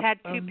you guys had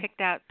two pick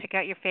out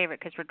your favorite,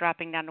 because we're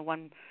dropping down to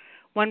one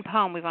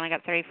poem. We've only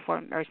got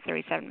 34 or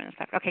 37 minutes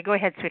left. Okay, go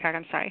ahead, sweetheart.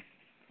 I'm sorry.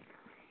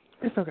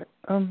 It's okay.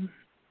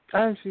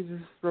 I actually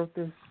just wrote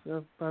this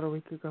about a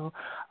week ago.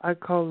 I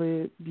call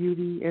it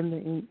Beauty in the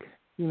Ink.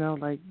 You know,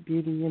 like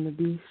Beauty and the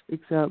Beast,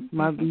 except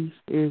my beast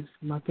is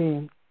my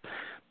pen.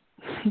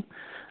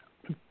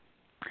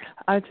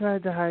 I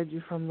tried to hide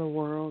you from the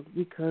world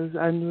because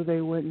I knew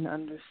they wouldn't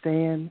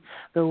understand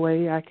the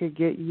way I could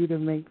get you to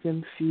make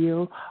them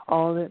feel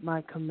all at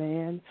my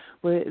command.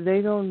 But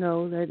they don't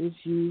know that it's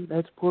you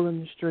that's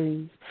pulling the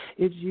strings.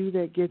 It's you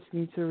that gets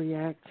me to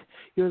react.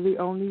 You're the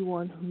only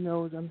one who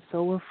knows I'm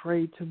so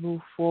afraid to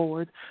move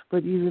forward,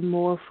 but even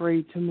more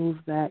afraid to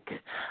move back.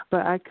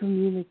 But I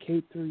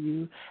communicate through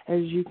you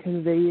as you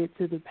convey it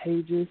to the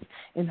pages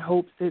in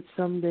hopes that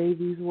someday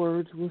these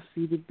words will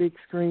see the big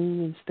screen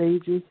and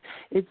stages.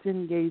 It's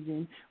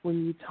engaging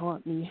when you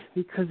taunt me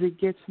because it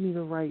gets me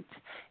to write,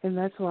 and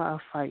that's why I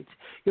fight.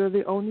 You're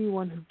the only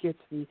one who gets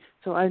me,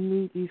 so I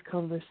need these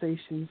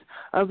conversations.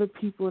 Other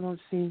people don't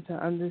seem to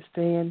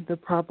understand the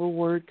proper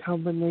word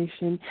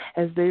combination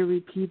as they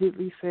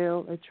repeatedly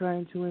fail at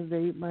trying to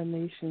invade my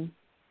nation.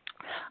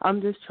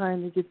 I'm just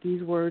trying to get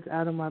these words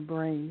out of my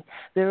brain.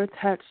 They're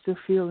attached to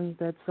feelings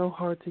that's so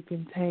hard to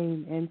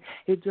contain, and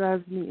it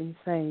drives me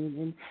insane,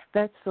 and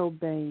that's so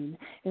Bane,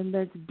 and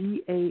that's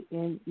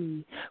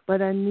B-A-N-E,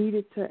 but I need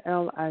it to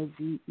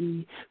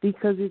L-I-V-E,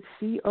 because it's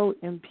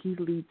C-O-M-P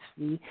leads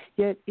me,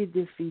 yet it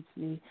defeats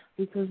me,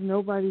 because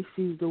nobody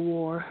sees the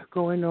war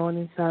going on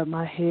inside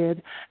my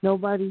head.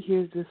 Nobody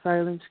hears the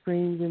silent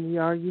screams and the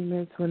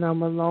arguments when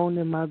I'm alone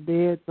in my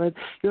bed, but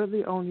you're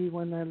the only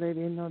one I let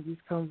in on these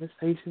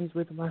conversations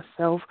with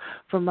myself,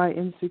 from my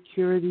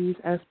insecurities,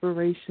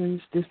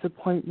 aspirations,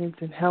 disappointments,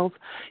 and health.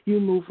 You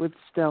move with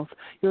stealth.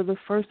 You're the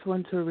first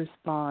one to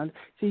respond.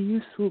 See,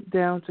 you swoop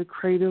down to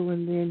cradle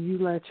and then you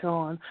latch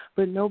on,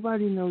 but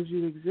nobody knows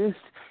you exist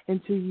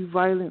until you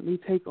violently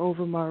take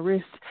over my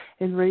wrist,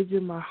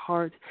 enraging my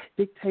heart,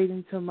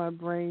 dictating to my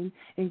brain,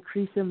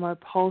 increasing my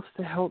pulse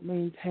to help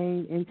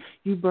maintain, and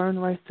you burn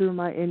right through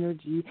my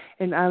energy,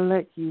 and I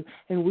let you,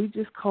 and we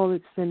just call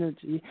it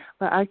synergy.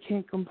 But I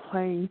can't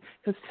complain,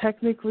 because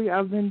technically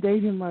I've been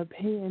dating my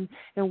pen,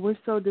 and we're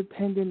so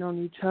dependent on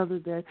each other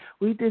that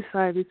we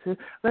decided to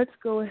let's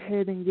go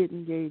ahead and get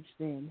engaged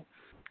then.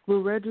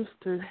 were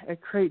registered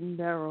at Crate and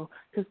Barrel,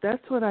 because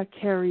that's what I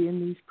carry in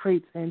these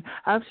crates, and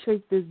I've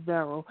shaped this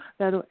barrel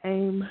that'll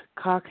aim,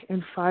 cock,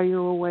 and fire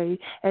away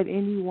at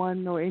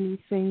anyone or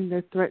anything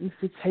that threatens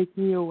to take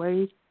me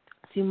away.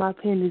 See, my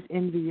pen is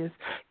envious,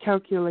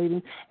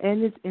 calculating,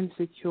 and it's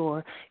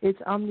insecure. It's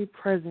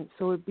omnipresent,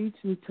 so it beats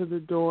me to the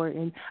door,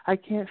 and I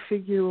can't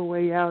figure a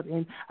way out,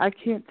 and I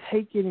can't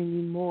take it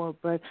anymore,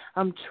 but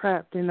I'm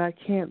trapped, and I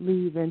can't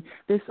leave, and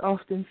this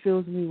often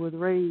fills me with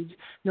rage,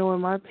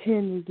 knowing my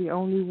pen is the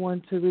only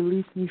one to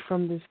release me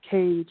from this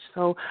cage.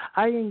 So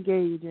I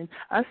engage, and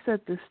I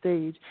set the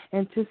stage,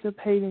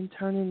 anticipating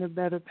turning a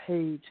better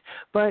page.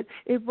 But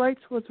it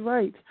writes what's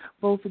right,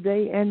 both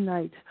day and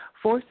night,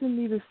 forcing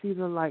me to see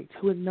the light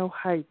with no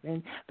hype,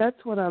 and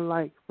that's what I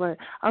like. But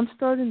I'm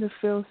starting to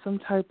feel some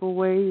type of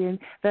way, and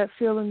that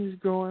feeling is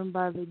growing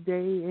by the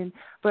day.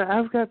 But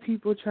I've got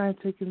people trying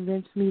to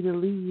convince me to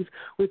leave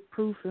with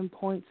proof and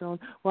points on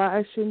why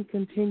I shouldn't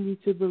continue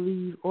to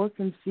believe or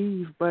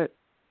conceive. But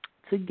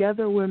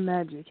together we're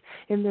magic,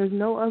 and there's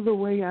no other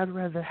way I'd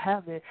rather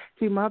have it.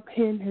 See, my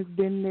pen has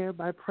been there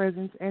by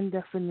presence and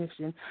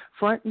definition,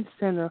 front and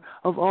center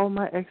of all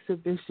my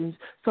exhibitions.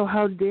 So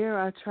how dare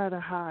I try to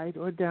hide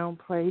or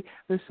downplay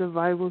the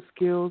survival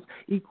skills,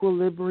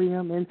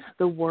 equilibrium, and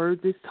the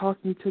words it's taught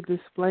me to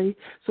display?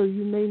 So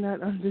you may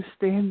not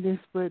understand this,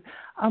 but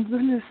I'm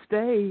going to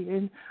stay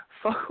and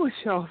fuck what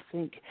y'all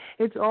think.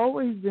 It's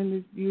always been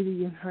this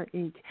beauty in her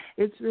ink.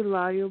 It's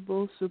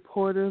reliable,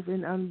 supportive,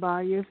 and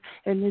unbiased,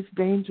 and it's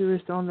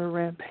dangerous on the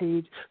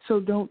rampage.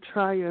 So don't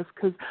try us,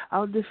 because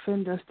I'll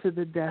defend us to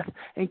the death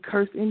and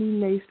curse any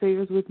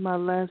naysayers with my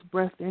last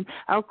breath, and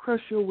I'll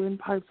crush your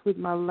windpipes with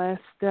my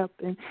last step,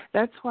 and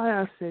that's why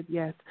I said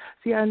yes.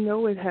 See, I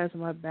know it has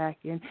my back,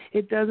 and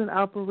it doesn't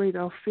operate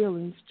off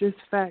feelings, just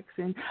facts,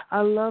 and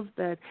I love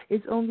that.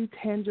 It's only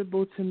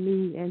tangible to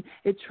me, and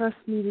it trusts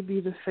me to be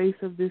the face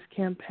of this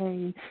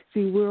campaign.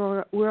 See,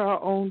 we're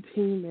our own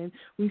team, and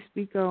we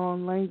speak our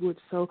own language,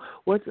 so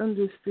what's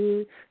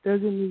understood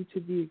doesn't need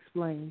to be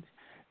explained.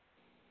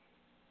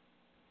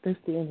 That's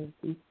the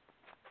energy.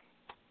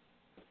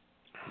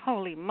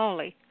 Holy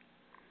moly.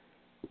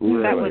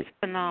 Really? That was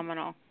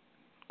phenomenal.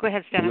 Go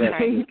ahead, Stan. I'm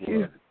sorry. Thank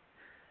you.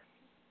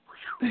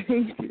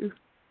 Thank you.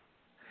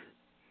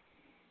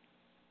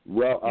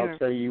 Well, I'll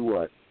tell you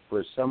what.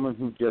 For someone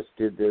who just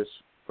did this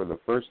for the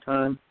first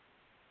time,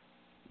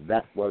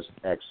 that was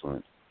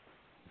excellent.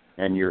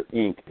 And your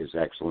ink is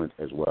excellent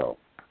as well.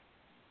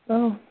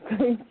 Oh,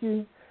 thank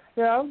you.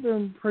 Yeah, I've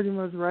been pretty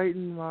much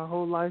writing my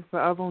whole life,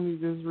 but I've only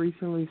just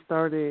recently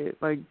started,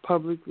 like,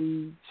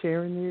 publicly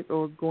sharing it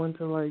or going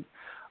to, like,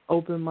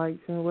 open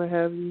mics and what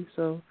have you.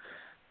 So,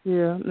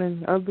 yeah,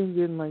 and I've been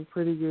getting, like,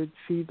 pretty good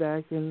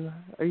feedback, and,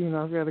 you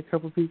know, I've got a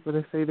couple people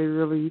that say they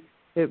really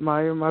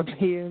admire my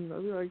pen.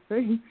 I'll be like,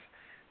 thanks.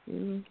 You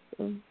know,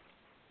 so.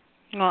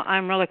 Well,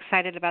 I'm real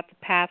excited about the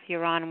path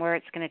you're on and where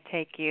it's going to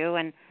take you,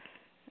 and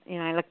you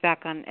know, I look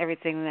back on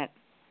everything that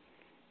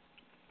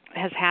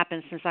has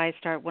happened since I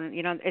started. When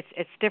you know,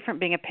 it's different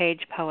being a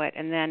page poet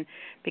and then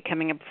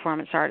becoming a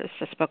performance artist,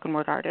 a spoken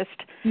word artist.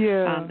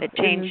 Yeah, it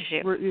changes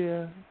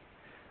you.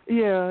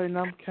 Yeah, and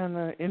I'm kind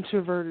of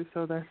introverted,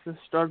 so that's a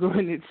struggle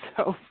in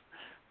itself.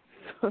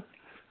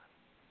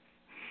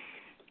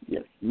 Yeah,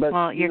 but,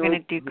 well, you're going to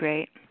do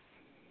great.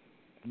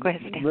 Go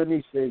ahead, Stan. Let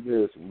me say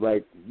this: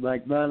 like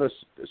Nyla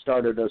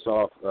started us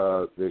off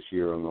this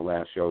year on the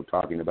last show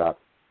talking about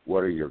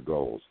what are your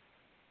goals.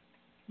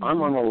 Mm-hmm.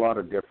 I'm on a lot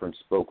of different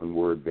spoken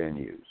word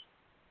venues.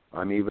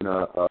 I'm even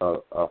a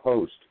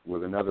host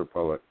with another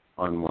poet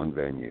on one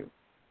venue.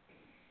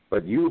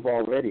 But you've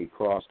already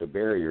crossed a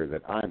barrier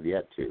that I've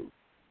yet to.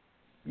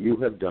 You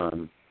have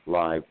done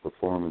live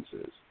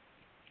performances.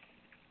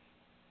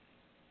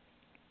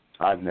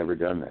 I've never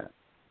done that.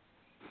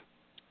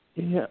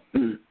 Yeah.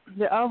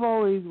 Yeah, I've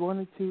always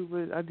wanted to,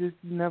 but I just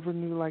never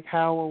knew like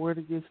how or where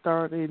to get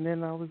started. And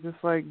then I was just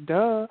like,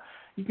 duh,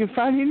 you can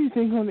find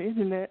anything on the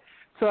internet.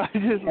 So I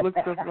just looked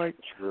up like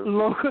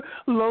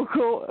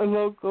local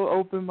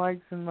open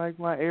mics in like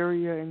my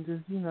area and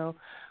just, you know,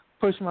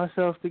 push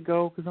myself to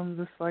go because I'm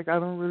just like, I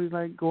don't really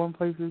like going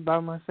places by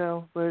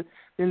myself. But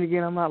then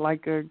again, I'm not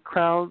like a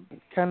crowd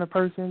kind of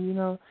person, you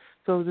know.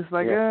 So just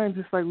like,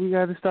 just like we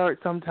got to start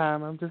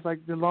sometime. I'm just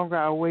like, the longer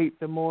I wait,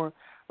 the more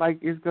like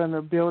it's going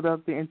to build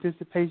up the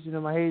anticipation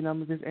in my head and I'm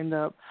going to just end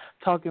up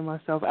talking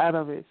myself out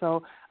of it.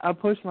 So I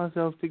pushed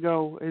myself to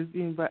go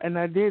and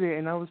I did it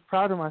and I was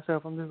proud of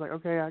myself. I'm just like,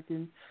 okay, I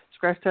can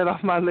scratch that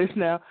off my list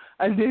now.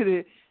 I did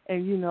it.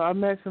 And, you know, I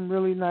met some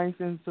really nice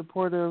and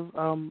supportive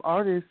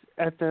artists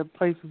at the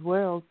place as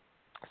well.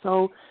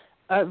 So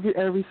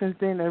ever since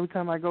then, every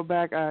time I go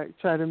back, I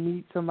try to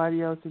meet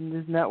somebody else and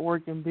just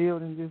network and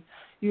build and just,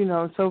 you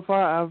know, so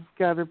far I've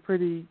got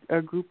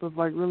a group of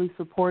like really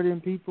supporting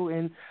people,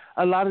 and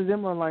a lot of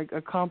them are like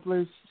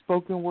accomplished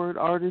spoken word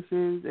artists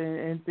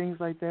and things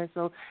like that.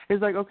 So it's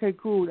like, okay,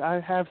 cool. I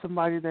have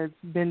somebody that's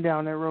been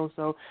down that road.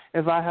 So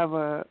if I have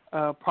a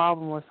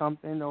problem or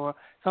something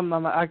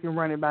I can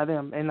run it by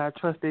them, and I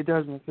trust their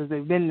judgment because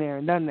they've been there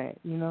and done that,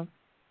 you know.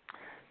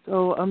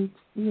 So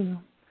you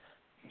know,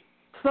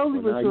 slowly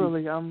Well, but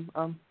surely,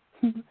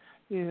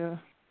 yeah.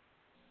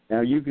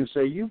 Now you can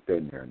say you've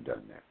been there and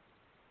done that.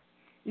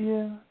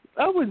 Yeah,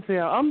 I wouldn't say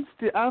I'm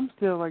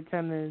still like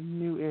kind of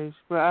new-ish,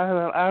 but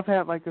I've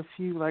had like a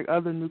few like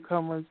other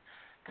newcomers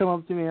come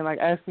up to me and like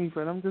ask me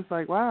for it. I'm just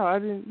like, wow, I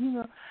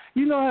didn't,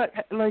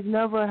 like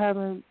never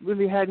having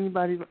really had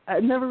anybody,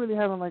 never really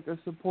having like a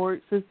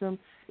support system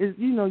is,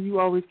 you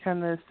always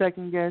kind of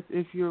second guess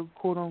if you're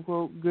quote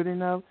unquote good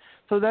enough.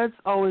 So that's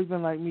always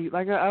been like me.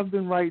 Like I've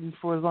been writing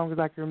for as long as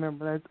I can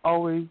remember. That's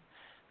always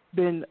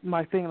been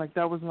my thing. Like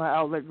that was my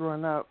outlet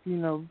growing up.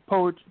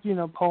 Poetry,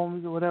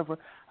 poems or whatever.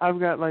 I've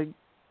got like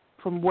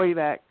from way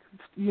back,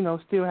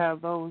 still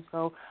have those.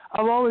 So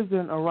I've always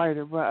been a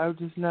writer, but I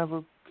just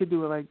never could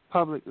do it like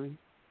publicly.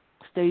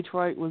 Stage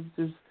fright was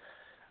just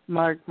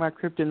my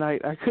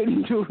kryptonite. I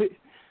couldn't do it.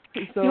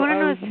 So you want to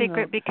know a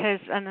secret? Because,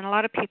 and a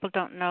lot of people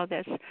don't know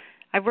this,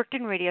 I've worked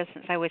in radio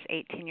since I was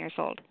 18 years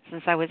old,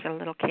 since I was a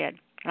little kid,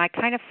 and I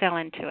kind of fell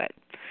into it.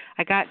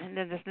 And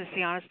this is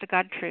the honest to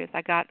God truth,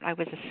 I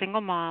was a single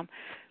mom,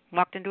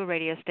 walked into a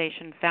radio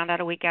station, found out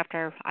a week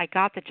after I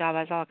got the job,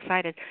 I was all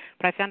excited,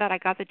 but I found out I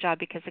got the job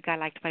because the guy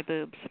liked my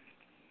boobs.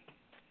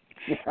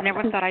 I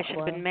never thought I should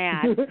have been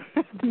mad,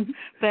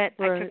 but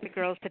I took the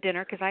girls to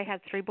dinner because I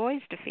had 3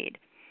 boys to feed.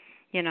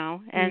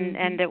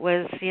 And it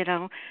was,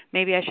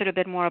 maybe I should have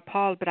been more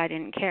appalled, but I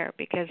didn't care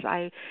because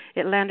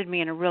it landed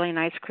me in a really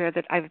nice career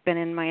that I've been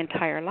in my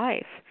entire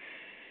life.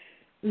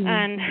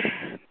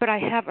 But I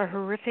have a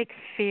horrific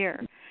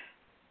fear.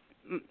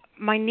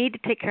 My need to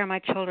take care of my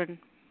children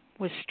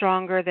was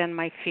stronger than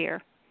my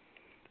fear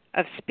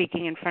of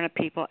speaking in front of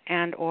people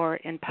and or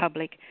in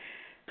public.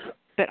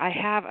 But I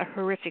have a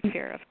horrific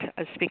fear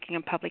of speaking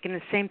in public, and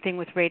the same thing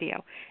with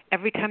radio.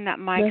 Every time that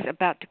mic's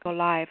about to go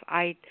live,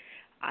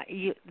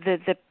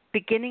 the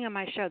beginning of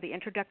my show, the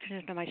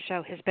introduction to my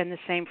show has been the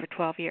same for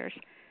 12 years,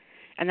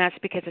 and that's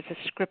because it's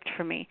a script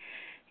for me.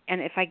 And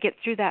if I get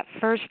through that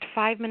first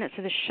 5 minutes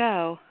of the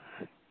show,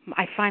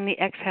 I finally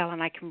exhale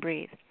and I can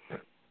breathe.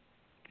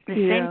 The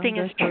same thing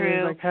is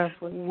true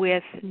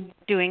with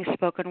doing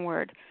spoken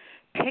word.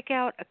 Pick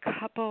out a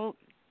couple,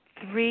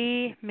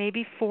 3,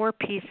 maybe 4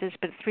 pieces,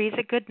 but 3 is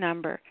a good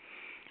number,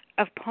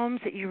 of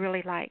poems that you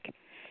really like,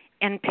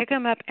 and pick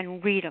them up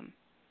and read them.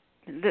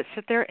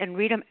 Sit there and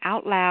read them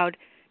out loud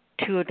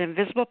to an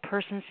invisible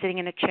person sitting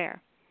in a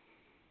chair.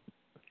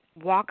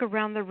 Walk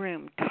around the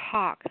room,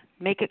 talk,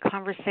 make it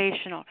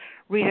conversational,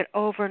 read it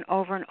over and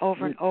over and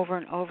over and over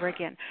and over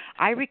again.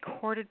 I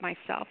recorded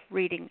myself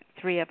reading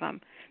 3 of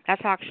them.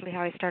 That's actually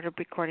how I started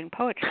recording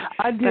poetry.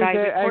 I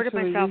recorded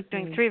myself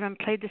doing 3 of them,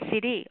 played the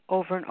CD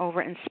over and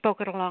over, and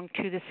spoke it along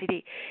to the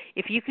CD.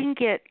 If you can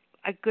get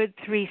a good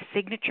 3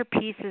 signature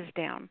pieces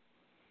down,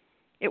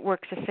 it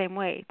works the same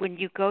way. When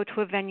you go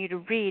to a venue to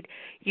read,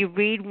 you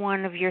read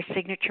one of your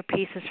signature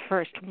pieces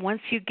first. Once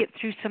you get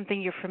through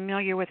something you're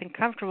familiar with and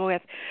comfortable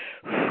with,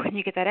 and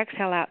you get that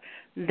exhale out,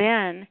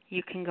 then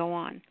you can go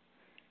on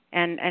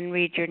and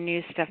read your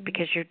new stuff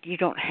because you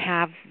don't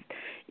have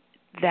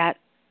that.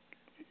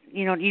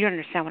 You don't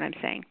understand what I'm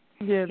saying.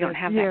 Yeah, you don't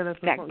have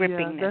that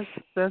grippingness.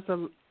 That's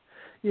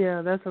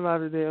a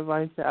lot of the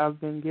advice that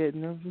I've been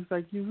getting. I'm just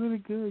like, you're really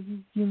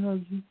good.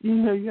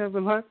 You have a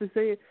lot to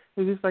say.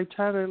 It's just like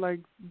try to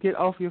like get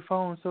off your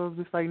phone. So it's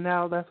just like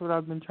now that's what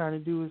I've been trying to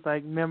do is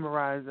like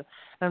memorize it.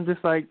 And I'm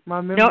just like my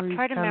memory. Don't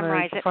try to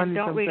memorize it and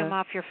don't read them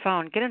off your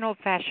phone. Get an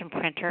old-fashioned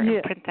printer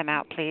and print them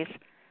out, please.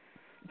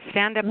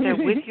 Stand up there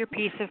with your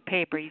piece of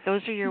paper.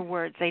 Those are your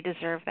words. They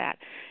deserve that.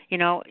 You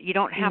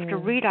don't have to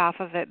read off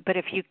of it, but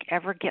if you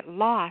ever get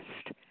lost,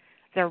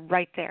 they're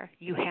right there.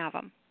 You have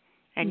them.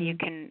 And you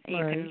can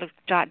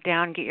jot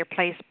down, get your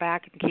place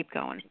back, and keep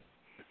going.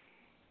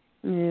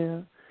 Yeah.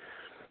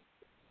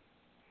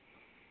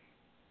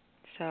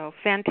 So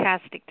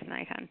fantastic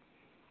tonight, hon.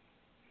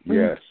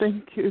 Yes.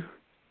 Thank you.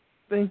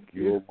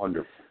 You were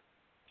wonderful.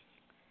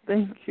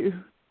 Thank you.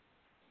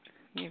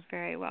 You're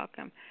very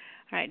welcome.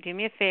 All right, do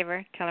me a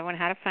favor. Tell everyone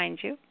how to find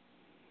you.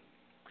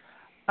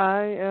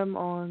 I am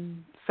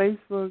on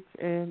Facebook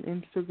and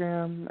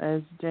Instagram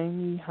as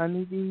Jamie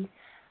Honeybee.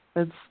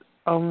 That's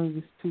only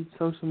just 2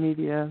 social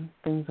media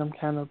things I'm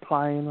kind of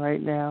applying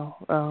right now.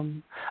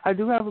 I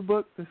do have a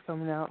book that's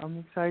coming out. I'm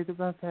excited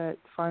about that.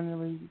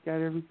 Finally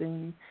got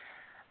everything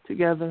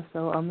together,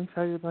 so I'm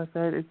excited about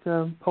that. It's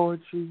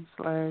poetry /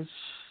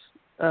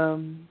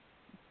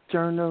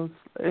 journals,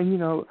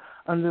 and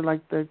under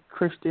like the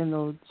Christian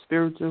or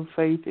spiritual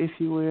faith, if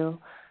you will.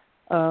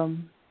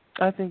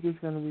 I think it's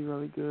going to be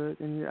really good,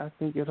 and I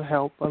think it'll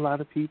help a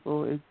lot of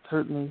people. It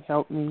certainly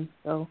helped me,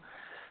 so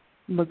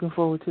looking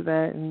forward to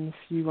that. And if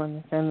you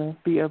want to kind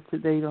of be up to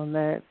date on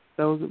that,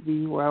 those would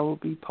be where I will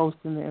be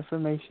posting the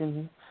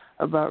information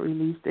about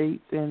release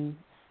dates and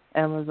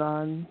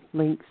Amazon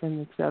links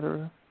and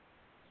etc.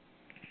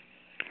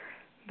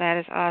 That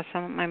is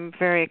awesome. I'm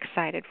very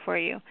excited for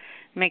you.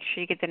 Make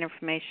sure you get that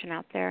information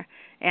out there.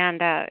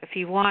 And if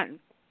you want,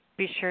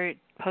 be sure to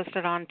post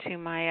it onto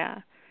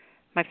my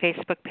my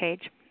Facebook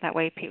page. That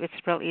way it's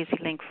a real easy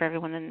link for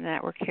everyone in the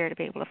network here to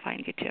be able to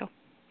find you too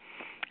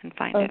and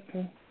find it.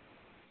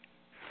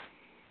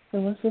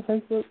 And what's your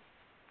Facebook?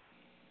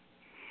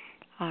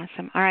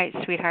 Awesome. All right,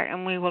 sweetheart,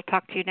 and we will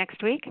talk to you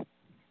next week?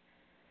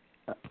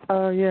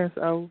 Yes,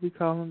 I will be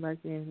calling back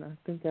in. I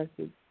think I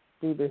could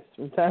do this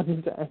from time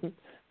to time.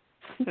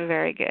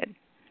 Very good.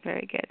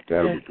 Very good.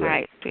 That'll be All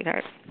right,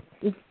 sweetheart.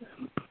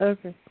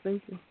 Okay,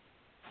 thank you.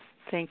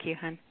 Thank you,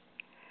 hon.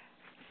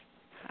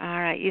 All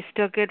right, you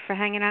still good for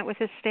hanging out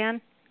with us, Stan?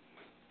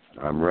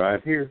 I'm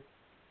right here.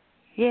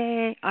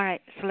 Yay. All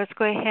right, so let's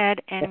go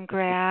ahead and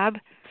grab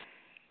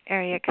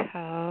area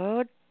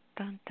code.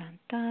 Dun, dun,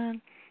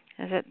 dun.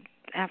 Is it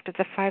after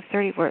the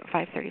 5:30? We're at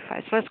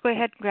 5:35. So let's go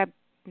ahead and grab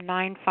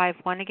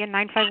 951 again.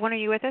 951, are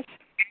you with us?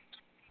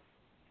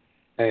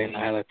 Hey,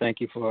 Nyla, thank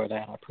you for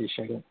that. I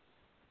appreciate it.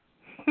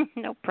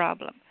 No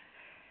problem.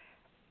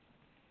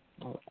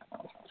 So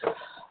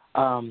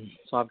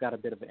I've got a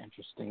bit of an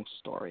interesting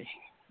story.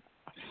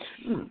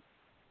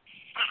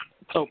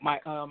 So my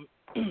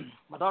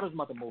my daughter's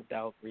mother moved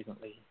out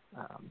recently.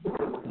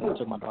 I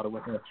took my daughter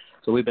with her.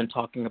 So we've been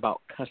talking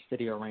about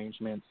custody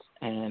arrangements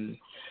and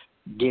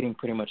getting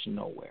pretty much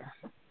nowhere.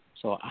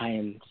 So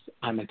I'm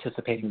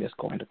anticipating this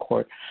going to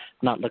court.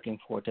 I'm not looking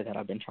forward to that.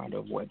 I've been trying to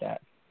avoid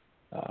that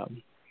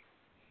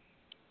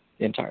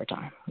the entire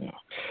time. You know.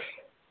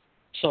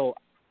 So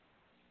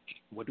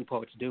what do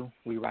poets do?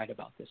 We write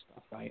about this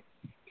stuff, right?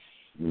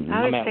 Mm-hmm.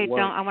 I would say don't.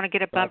 I want to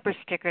get a bumper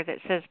sticker that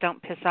says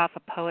 "Don't piss off a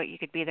poet." You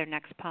could be their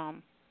next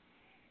poem.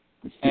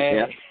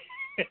 Yeah.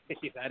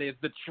 That is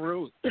the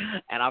truth.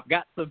 And I've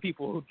got some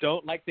people who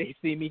don't like to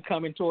see me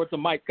coming towards the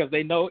mic because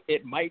they know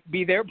it might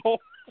be their poem.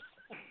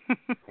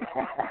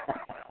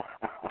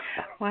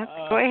 Well,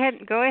 go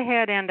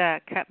ahead and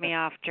cut me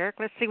off, jerk.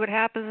 Let's see what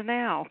happens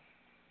now.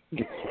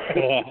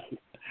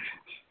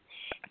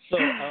 So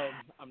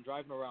I'm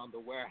driving around the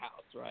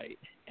warehouse, right,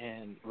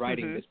 and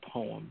writing this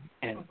poem.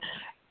 And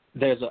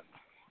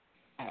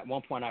at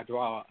one point I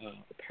draw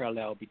a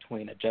parallel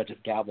between a judge's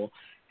gavel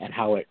and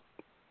how it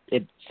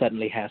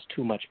suddenly has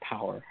too much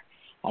power,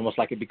 almost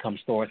like it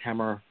becomes Thor's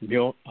hammer,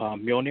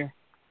 Mjolnir.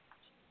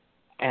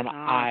 And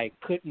I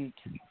didn't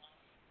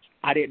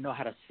know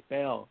how to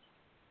spell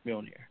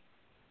Mjolnir.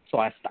 So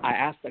I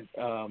asked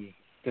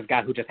this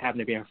guy who just happened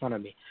to be in front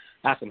of me,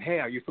 asked him, hey,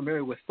 are you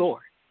familiar with Thor?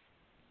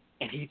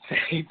 And he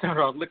turned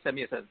around, looks at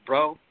me and says,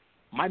 bro,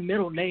 my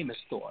middle name is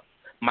Thor.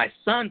 My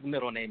son's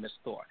middle name is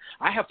Thor.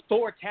 I have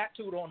Thor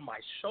tattooed on my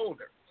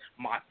shoulder.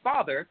 My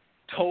father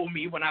told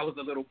me when I was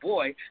a little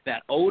boy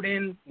that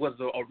Odin was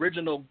the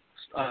original,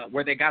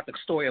 where they got the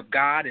story of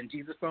God and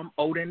Jesus from.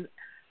 Odin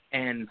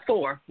and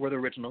Thor were the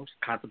original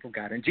concept of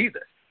God and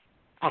Jesus.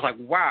 I was like,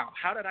 wow,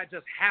 how did I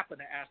just happen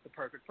to ask the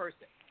perfect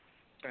person?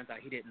 Turns out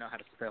he didn't know how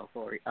to spell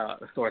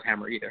Thor's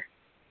hammer either.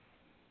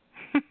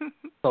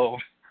 So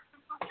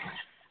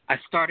I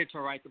started to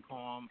write the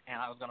poem,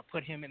 and I was going to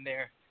put him in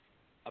there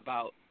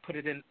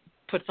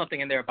put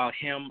something in there about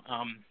him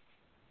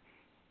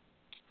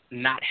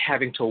not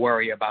having to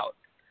worry about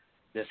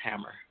this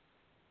hammer.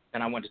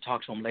 And I went to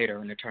talk to him later,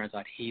 and it turns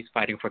out he's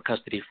fighting for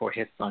custody for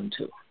his son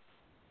too.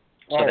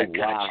 So that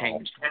kind of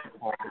changed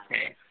all the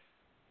game,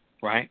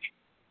 right?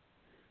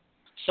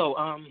 So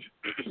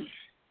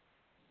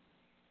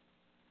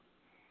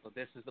so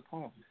this is the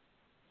poem.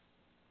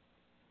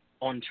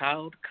 On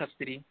child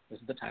custody, this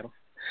is the title.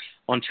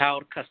 On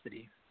child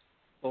custody,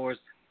 Thor's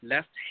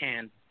left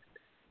hand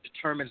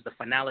determines the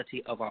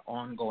finality of our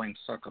ongoing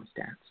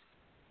circumstance.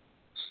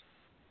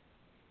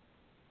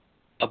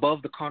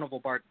 Above the carnival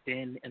bark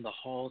din in the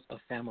halls of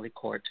family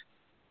court,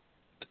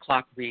 the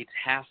clock reads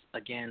half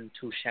again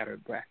 2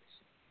 shattered breaths.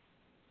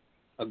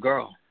 A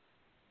girl,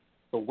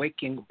 the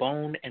waking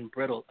bone and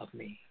brittle of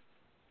me,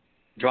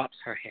 drops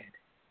her head.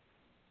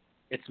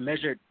 Its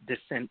measured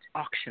descent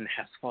auction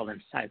has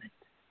fallen silent.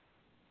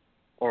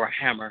 Or a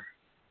hammer,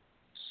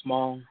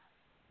 small,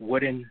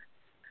 wooden,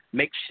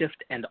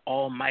 makeshift and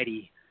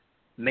almighty,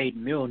 made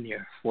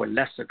Mjolnir for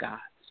lesser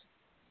gods.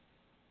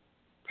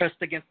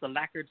 Pressed against the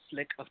lacquered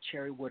slick of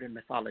cherry wood in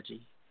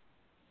mythology,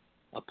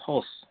 a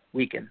pulse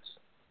weakens,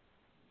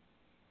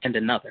 and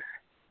another.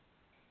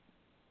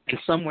 And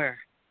somewhere,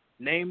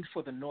 named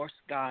for the Norse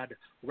god,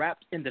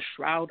 wrapped in the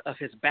shroud of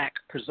his back,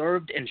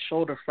 preserved in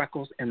shoulder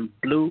freckles and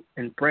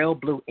braille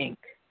blue ink,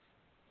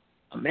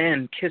 a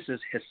man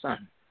kisses his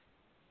son,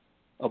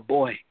 a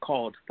boy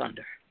called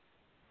Thunder.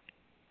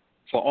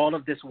 For all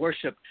of this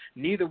worship,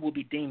 neither will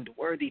be deemed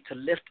worthy to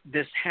lift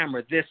this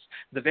hammer, this,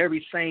 the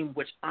very same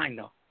which I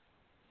know.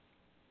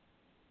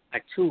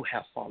 I too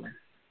have fallen,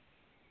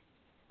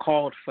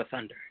 called for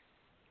thunder,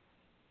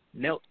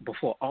 knelt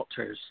before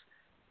altars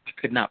I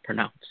could not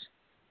pronounce.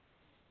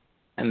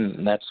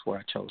 And that's where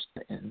I chose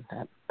to end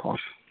that poem.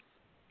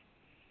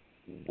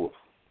 Woof.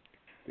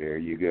 There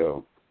you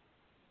go.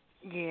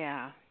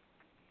 Yeah.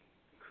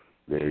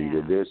 There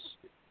you go.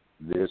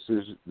 This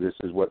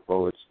is what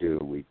poets do.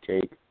 We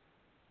take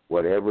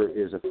whatever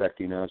is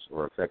affecting us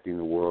or affecting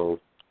the world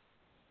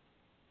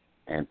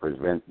and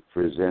present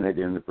it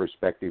in the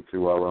perspective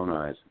through our own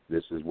eyes.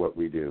 This is what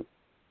we do.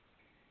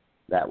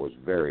 That was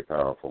very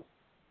powerful.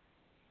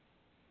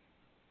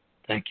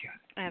 Thank you.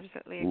 I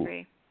absolutely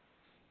agree.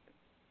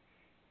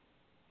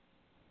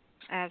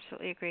 I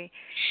absolutely agree.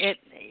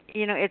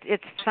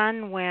 It's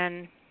fun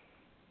when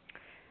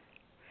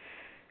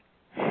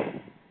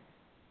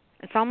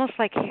it's almost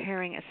like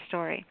hearing a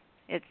story.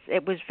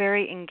 It was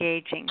very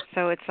engaging.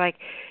 So it's like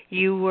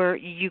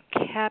you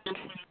kept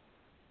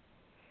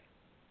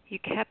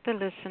the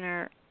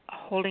listener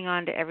holding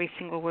on to every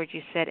single word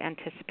you said,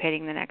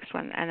 anticipating the next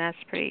one, and that's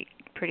pretty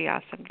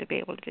awesome to be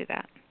able to do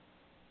that.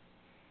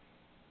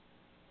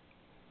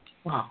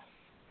 Wow.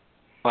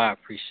 Well, I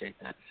appreciate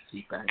that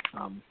feedback.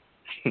 I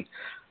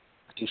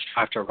do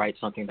strive to write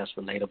something that's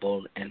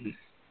relatable and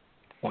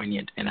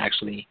poignant and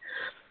actually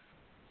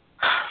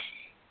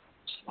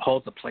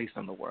holds a place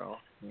in the world,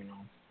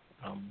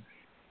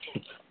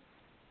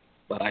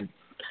 But I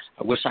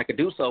wish I could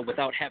do so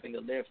without having to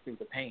live through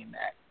the pain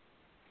that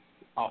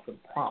often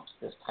prompts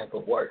this type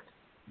of work.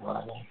 You know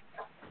what I mean?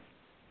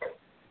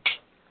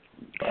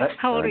 But,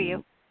 how old are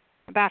you?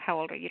 About how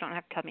old are you? You don't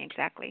have to tell me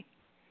exactly.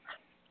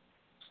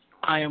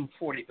 I am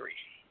 43.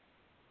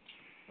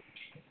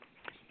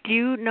 Do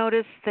you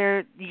notice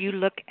you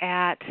look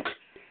at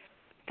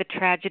the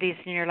tragedies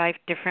in your life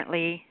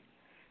differently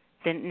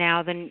than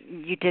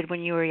you did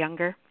when you were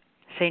younger,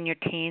 say in your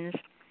teens?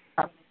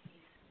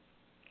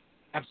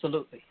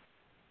 Absolutely.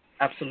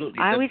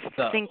 I always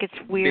think it's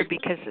weird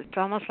because it's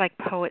almost like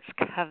poets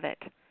covet.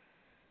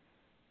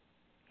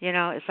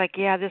 It's like,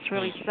 yeah, this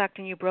really sucked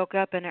and you broke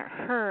up and it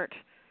hurt,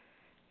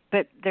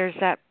 but there's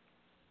that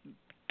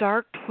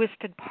dark,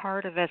 twisted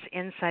part of us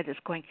inside that's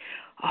going,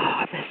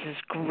 oh, this is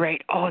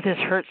great. Oh, this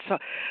hurts so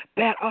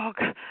bad. Oh,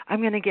 God,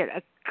 I'm going to get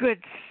a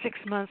good 6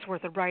 months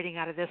worth of writing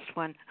out of this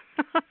one.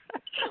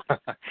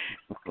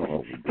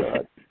 Oh,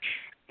 God.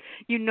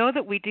 You know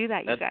that we do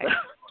that, you guys.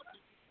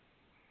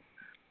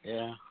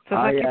 Yeah. So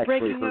like you're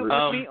breaking up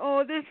with me.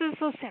 Oh, this is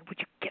so sad. Would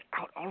you get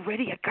out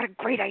already? I've got a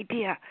great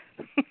idea.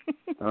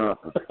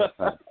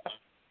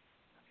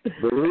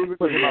 Believe it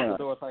or not,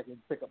 so I can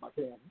pick up my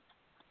pen.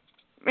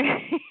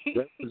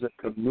 there was a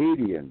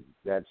comedian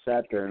that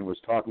sat there and was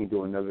talking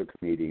to another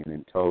comedian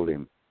and told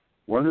him,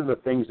 one of the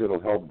things that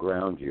will help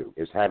ground you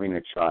is having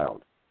a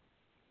child.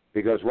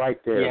 Because right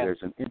there,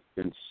 there's an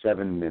instant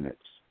 7 minutes.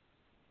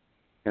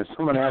 And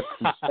someone asked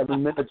him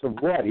 7 minutes of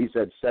what? He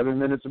said 7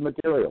 minutes of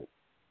material.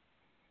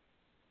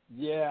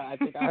 Yeah, I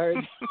think I heard.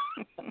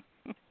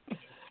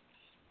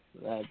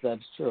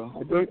 That's true.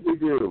 I think we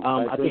do.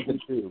 I think we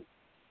do.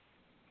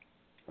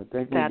 I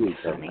think we do.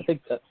 Funny. I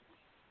think that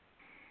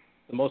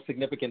the most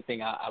significant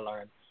thing I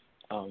learned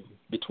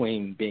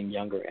between being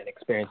younger and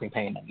experiencing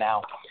pain and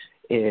now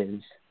is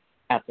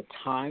at the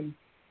time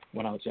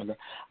when I was younger,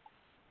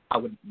 I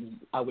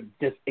would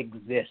just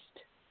exist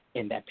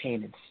in that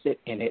pain and sit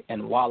in it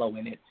and wallow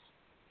in it,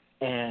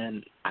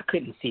 and I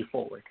couldn't see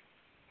forward.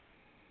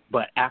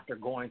 But after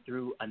going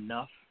through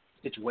enough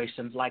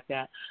situations like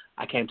that,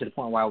 I came to the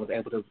point where I was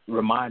able to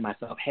remind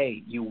myself,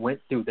 hey, you went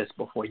through this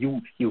before.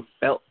 You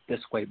felt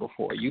this way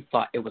before. You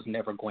thought it was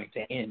never going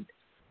to end,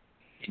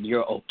 and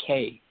you're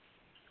okay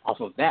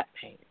off of that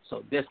pain.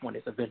 So this one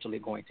is eventually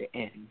going to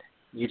end.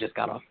 You just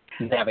got to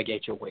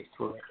navigate your way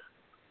through it.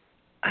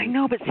 I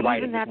know, but see,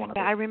 even that,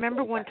 I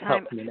remember one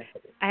time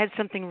I had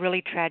something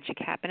really tragic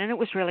happen, and it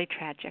was really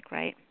tragic,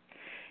 right?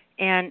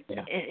 And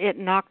it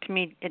knocked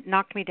me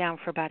down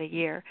for about a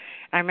year.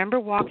 I remember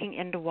walking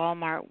into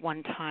Walmart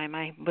one time.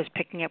 I was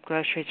picking up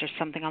groceries or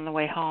something on the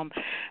way home.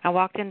 I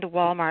walked into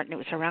Walmart, and it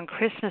was around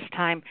Christmas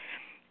time,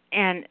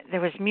 and there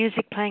was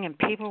music playing and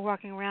people were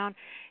walking around,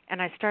 and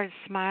I started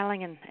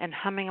smiling and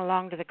humming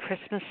along to the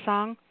Christmas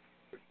song.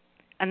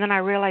 And then I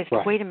realized,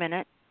 wait a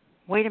minute,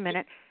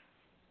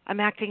 I'm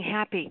acting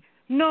happy.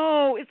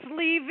 No, it's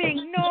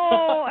leaving.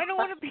 No, I don't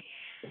want to be.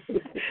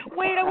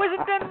 Wait, I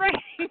wasn't done writing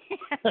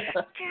yet.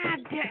 God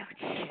damn.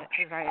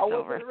 Shit, right, it's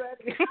over.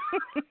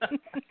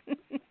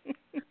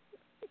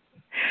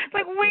 It's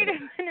like, wait a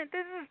minute,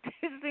 this is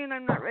too soon.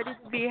 I'm not ready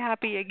to be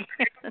happy again.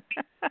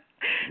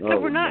 So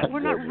we're not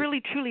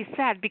really truly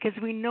sad because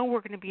we know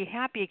we're going to be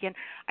happy again.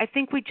 I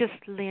think we just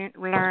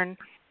learn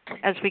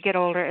as we get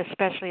older,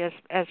 especially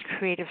as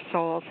creative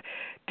souls,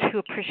 to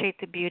appreciate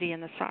the beauty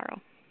and the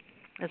sorrow,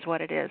 is what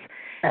it is,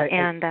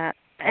 and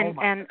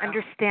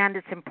understand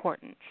its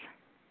importance.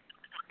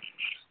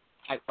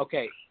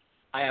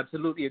 I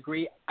absolutely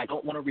agree. I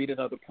don't want to read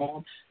another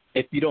poem.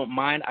 If you don't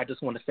mind, I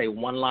just want to say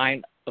one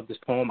line of this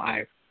poem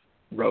I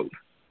wrote.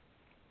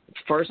 The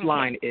first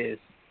line is,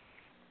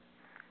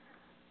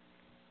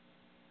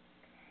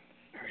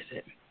 where is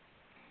it?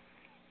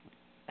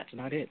 That's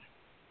not it.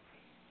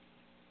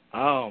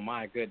 Oh,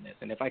 my goodness.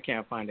 And if I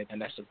can't find it, then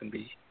that's just going to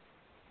be...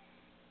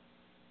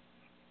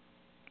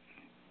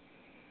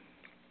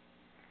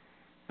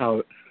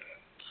 How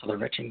the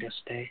wretching this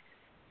day.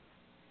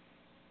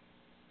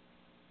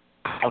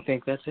 I don't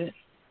think that's it.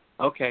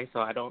 Okay, so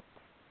I don't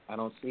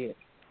see it.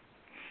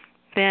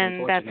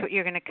 Then that's what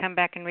you're going to come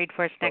back and read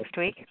for us next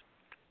week?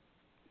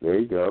 There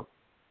you go.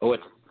 Oh,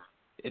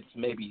 it's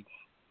maybe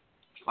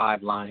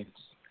 5 lines.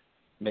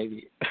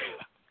 Maybe.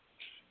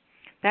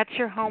 That's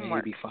your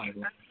homework. Maybe 5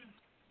 lines.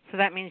 So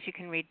that means you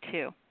can read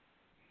 2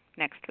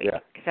 next week.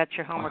 Because that's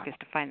your homework is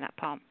to find that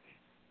poem.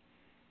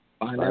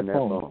 Find that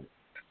poem.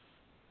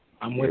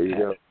 I'm with there you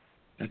go.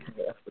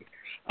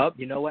 Oh,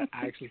 you know what?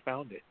 I actually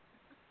found it.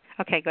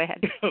 Okay, go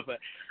ahead. But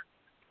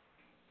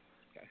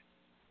okay.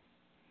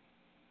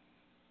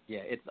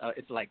 Yeah,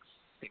 it's like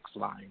 6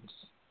 lines.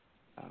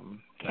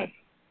 Okay.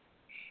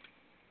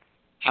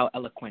 How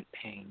eloquent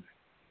pain,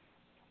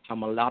 how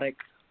melodic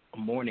a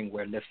morning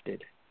we're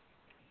lifted,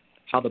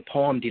 how the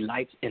poem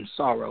delights in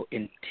sorrow,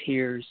 in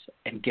tears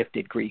and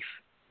gifted grief.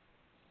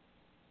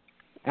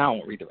 I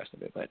won't read the rest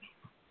of it, but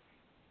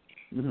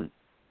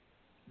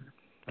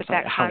but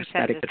that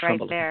concept is right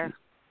there.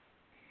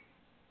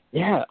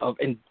 Yeah,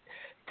 and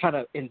kind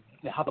of in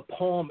how the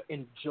poem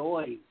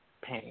enjoys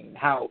pain,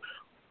 how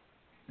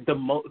the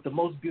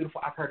most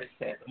beautiful, I've heard it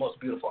said, the most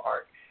beautiful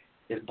art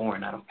is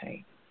born out of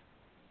pain.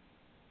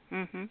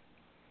 Mhm.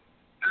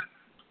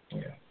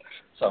 Yeah.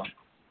 So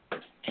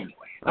anyway,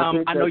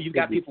 I know you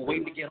got people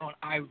waiting to get on.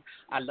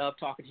 I love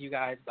talking to you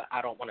guys, but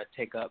I don't want to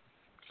take up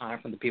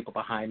time from the people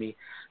behind me.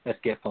 Let's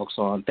get folks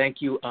on.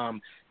 Thank you,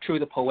 True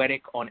the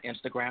Poetic on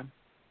Instagram,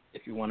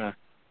 if you want to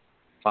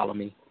follow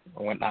me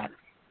or whatnot.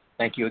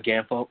 Thank you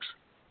again, folks.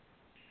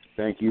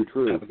 Thank you,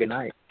 True. Have a good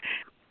night.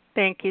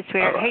 Thank you,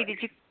 sweetheart. Right. Hey,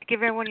 did you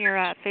give everyone your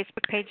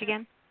Facebook page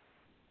again?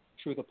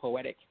 True the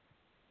Poetic.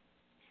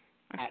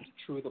 At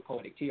True the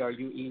Poetic.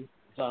 TRUE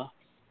the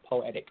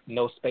Poetic.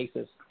 No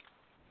spaces.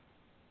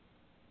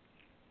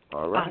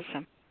 All right.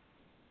 Awesome.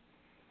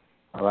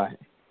 All right.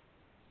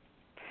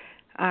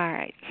 All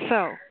right.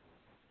 So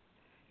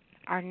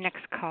our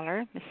next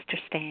caller, Mr.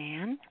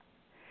 Stan,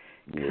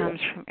 comes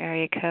from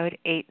area code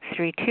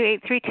 832.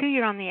 832,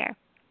 you're on the air.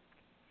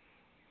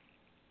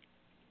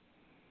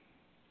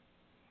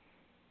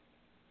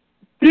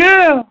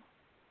 Yeah.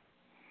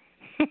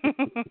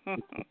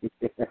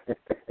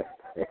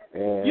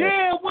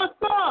 Yeah,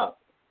 what's up?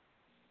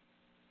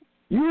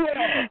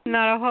 Yeah.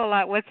 Not a whole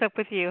lot. What's up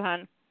with you,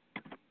 hon?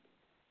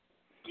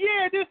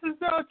 Yeah, this is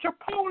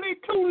Chipotle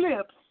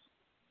Tulips.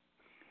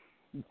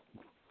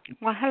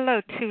 Well,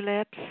 hello,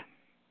 Tulips.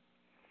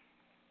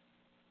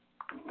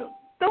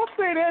 Don't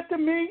say that to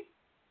me.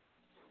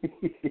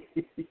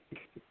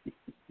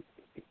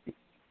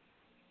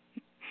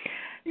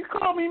 You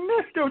call me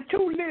Mr.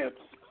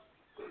 Tulips.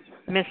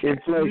 Mr.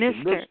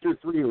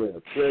 Three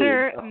Lips.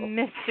 Sir,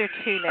 Mr.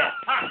 Tulips.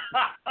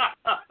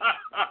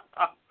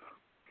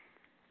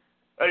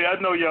 Hey, I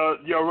know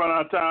y'all run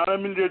out of time.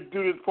 Let me just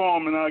do this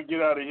form and I'll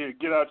get out of here.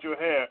 Get out your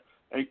hair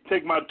and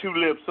take my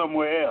tulips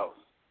somewhere else.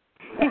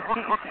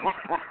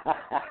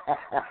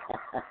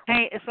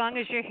 Hey, as long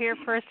as you're here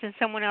first and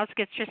someone else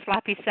gets your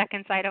sloppy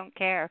seconds, I don't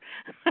care.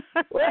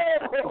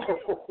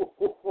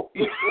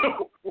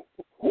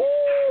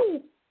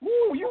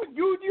 Ooh,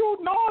 you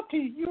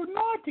naughty. You're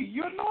naughty.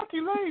 You're a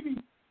naughty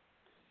lady.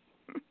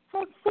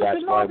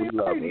 That's why we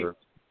love her.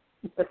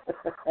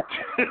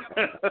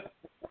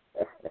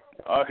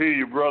 I hear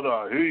you, brother.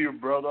 I hear you,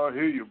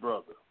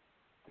 brother.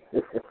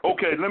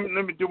 Okay,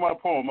 let me do my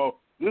poem. Oh,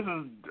 this is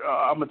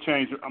I'm gonna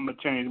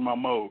change my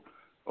mode.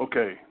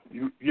 Okay,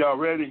 y'all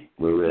ready?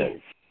 We're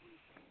ready.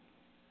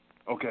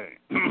 Okay.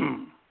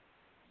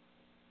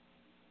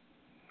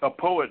 A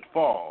poet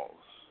falls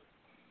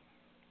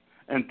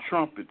and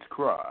trumpets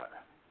cry.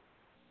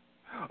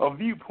 A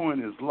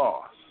viewpoint is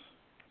lost.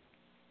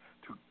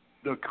 To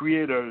the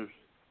creator's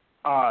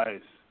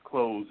eyes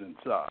close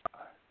inside.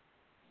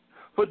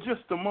 For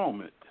just a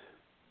moment,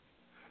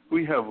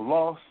 we have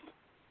lost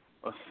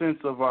a sense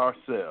of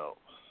ourselves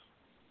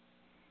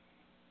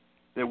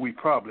that we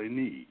probably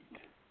need,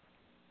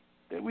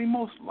 that we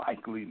most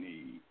likely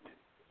need.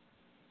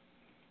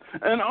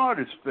 An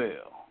artist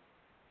fell.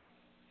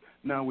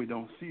 Now we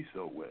don't see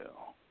so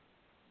well.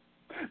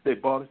 They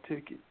bought a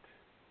ticket.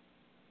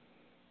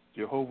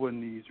 Jehovah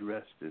needs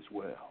rest as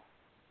well.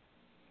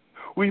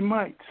 We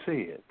might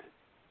say it,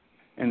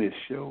 and it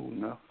sure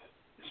enough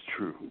is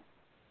true.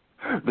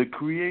 The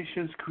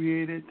creations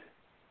created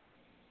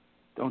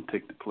don't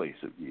take the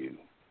place of you.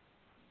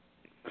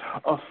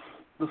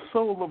 The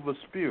soul of a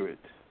spirit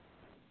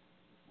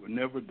will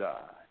never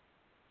die.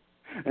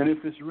 And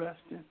if it's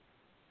resting,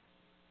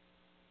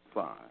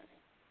 fine.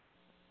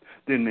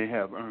 Then they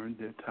have earned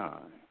their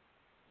time.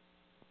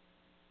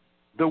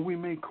 Though we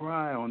may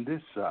cry on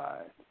this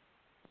side,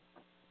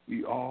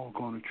 we all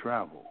gonna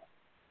travel.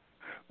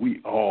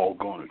 We all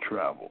gonna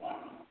travel.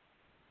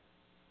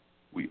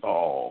 We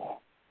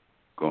all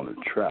gonna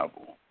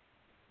travel.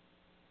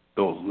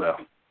 Those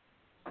left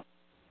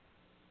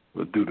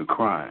will do the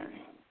crying.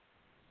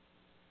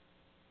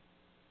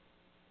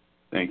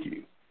 Thank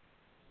you.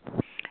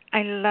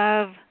 I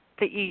love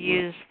that you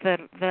use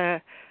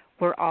the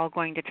we're all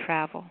going to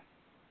travel.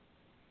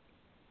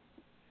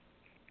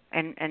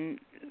 And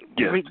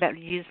yes.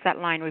 Use that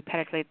line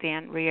repetitively at the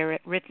end,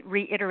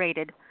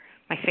 reiterated.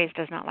 My face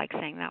does not like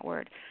saying that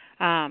word.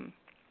 That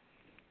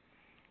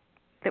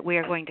we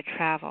are going to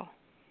travel.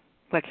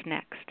 What's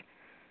next?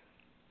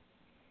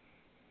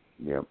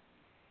 Yep.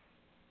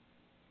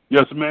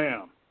 Yes,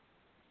 ma'am.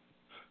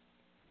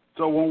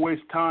 So I won't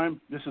waste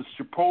time. This is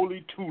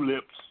Chipotle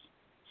Tulips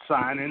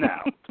signing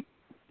out.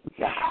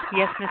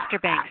 Yes, Mr.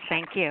 Banks.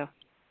 Thank you.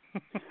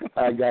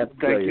 I got to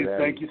tell you that.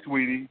 Thank you,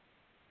 sweetie.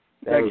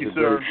 Thank you,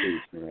 sir. Great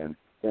speech, man.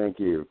 Thank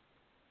you.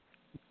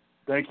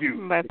 Thank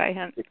you. Bye-bye,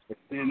 hon.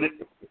 See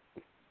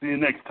you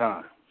next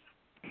time.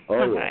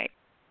 All right.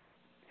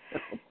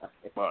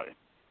 Bye.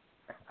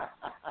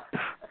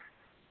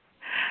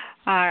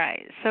 All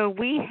right. So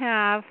we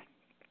have,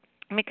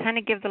 let me kind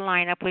of give the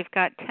lineup. We've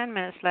got 10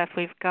 minutes left.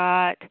 We've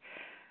got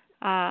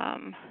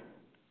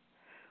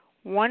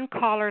one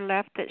caller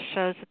left that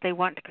shows that they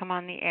want to come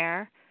on the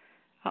air.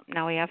 Oh,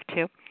 now we have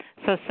two.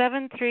 So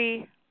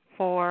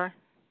 734-765-562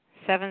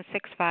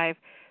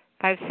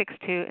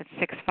 and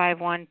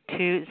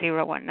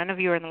 651-201. None of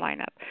you are in the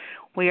lineup.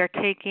 We are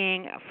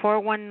taking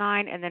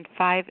 419 and then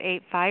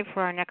 585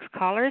 for our next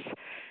callers.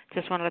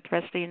 Just want to let the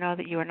rest of you know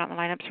that you are not in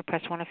the lineup, so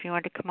press 1 if you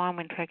want to come on.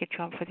 We'll try to get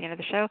you on for the end of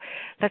the show.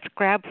 Let's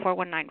grab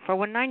 419.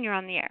 419, you're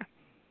on the air.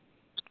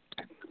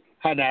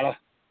 Hi, Nyla.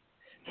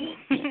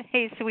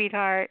 Hey,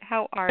 sweetheart.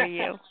 How are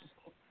you?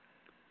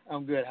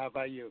 I'm good. How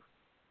about you?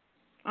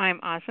 I'm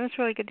awesome. It's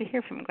really good to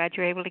hear from you. Glad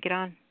you're able to get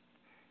on.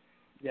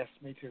 Yes,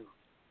 me too.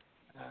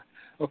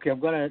 Okay, I'm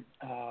going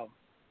to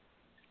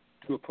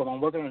do a poem.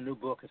 I'm working on a new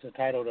book. It's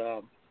entitled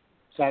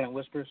Silent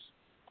Whispers.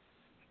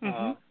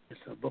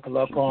 It's a book of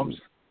love poems.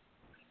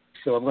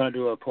 So I'm going to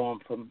do a poem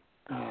from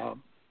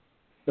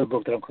the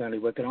book that I'm currently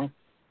working on.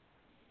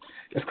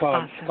 It's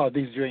called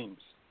These Dreams.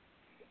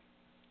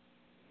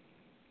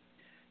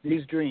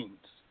 These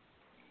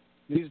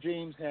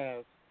dreams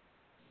have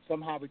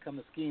somehow become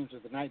the schemes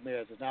of the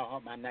nightmares that now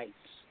haunt my nights.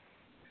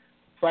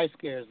 Fright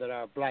scares that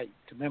are a blight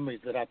to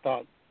memories that I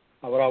thought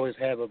I would always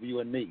have of you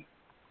and me.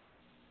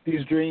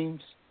 These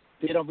dreams,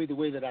 they don't be the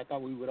way that I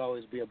thought we would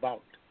always be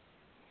about.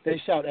 They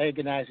shout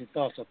agonizing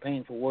thoughts of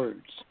painful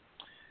words,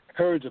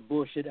 herds of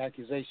bullshit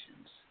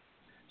accusations,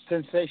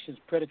 sensations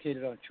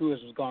predicated on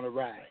truisms gone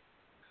awry,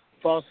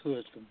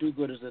 falsehoods from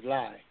do-gooders that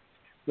lie,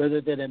 rather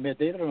than admit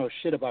they don't know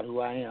shit about who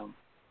I am,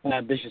 my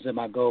ambitions and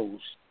my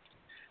goals.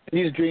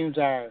 These dreams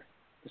are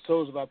the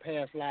souls of our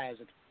past lives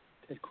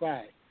that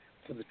cry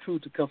for the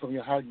truth to come from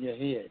your heart and your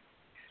head,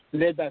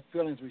 led by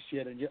feelings we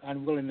shared and your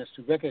unwillingness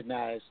to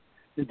recognize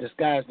the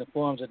disguise and the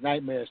forms that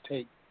nightmares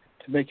take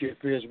to make your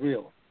fears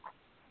real.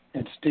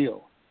 And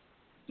still,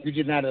 you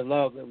did not the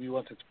love that we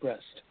once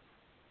expressed.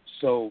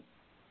 So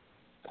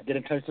I get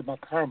in touch with my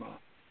karma,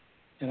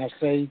 and I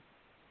say,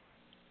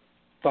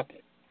 fuck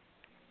it.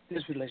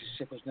 This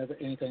relationship was never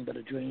anything but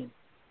a dream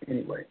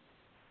anyway.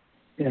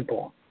 End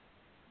poem.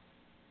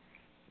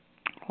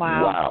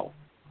 Wow.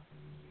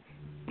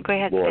 Go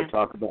ahead, Boy, Stan.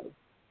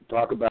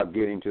 talk about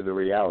getting to the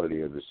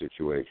reality of the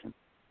situation.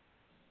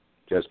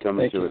 Just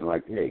coming to it and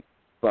like, hey,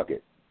 fuck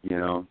it. You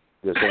know,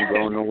 this ain't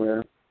going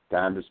nowhere.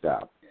 Time to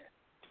stop.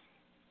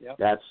 Yep.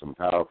 That's some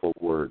powerful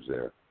words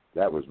there.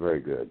 That was very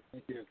good.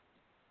 Thank you.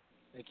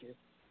 Thank you.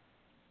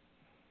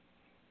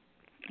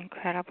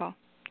 Incredible.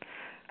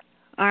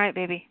 All right,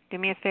 baby. Do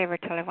me a favor.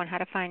 Tell everyone how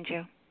to find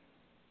you.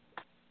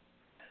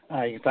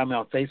 You can find me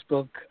on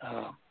Facebook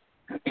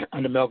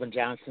under Melvin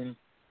Johnson,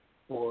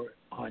 or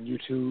on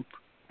YouTube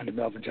under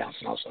Melvin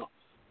Johnson also.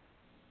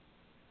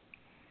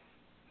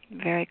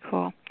 Very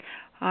cool.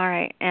 All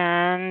right,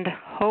 and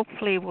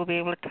hopefully we'll be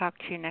able to talk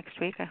to you next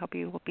week. I hope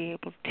you will be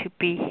able to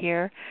be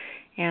here,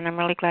 and I'm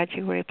really glad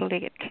you were able to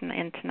get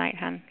in tonight,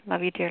 hon.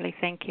 Love you dearly.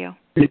 Thank you.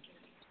 Me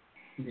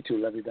too.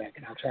 Love you back,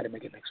 and I'll try to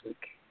make it next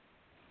week.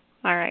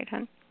 All right,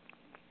 hon.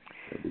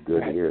 It'd be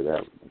good to hear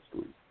that next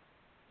week.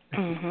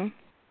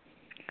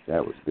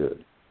 That was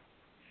good.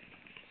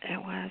 It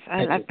was.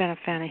 I've been a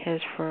fan of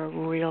his for a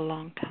real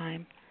long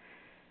time.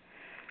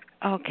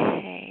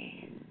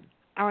 Okay.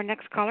 Our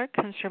next caller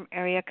comes from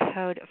area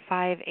code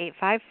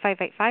 585.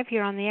 585,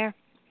 you're on the air.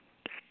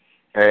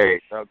 Hey,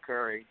 Doug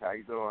Curry. How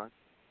you doing?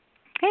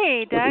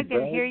 Hey, Doug,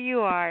 and here you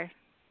are.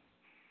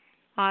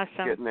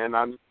 Awesome. Getting in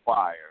on the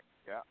fire.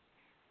 Yeah.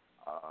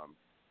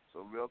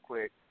 So real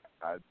quick,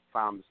 I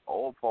found this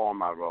old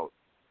poem I wrote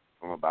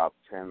from about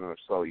 10 or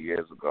so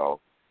years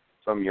ago.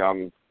 Some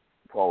young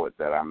poet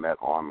that I met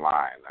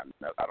online. I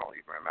don't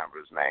even remember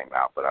his name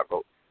now, but I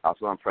was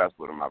so impressed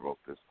with him, I wrote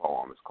this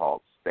poem. It's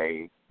called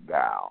Stay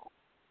Down.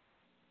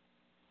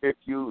 If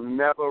you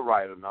never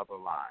write another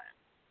line,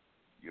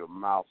 your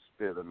mouth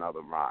spit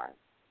another rhyme.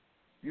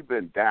 You've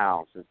been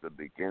down since the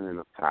beginning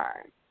of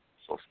time,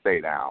 so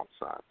stay down,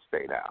 son,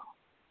 stay down.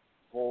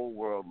 Whole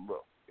world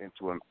look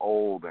into an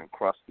old and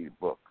crusty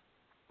book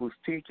whose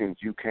teachings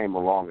you came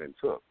along and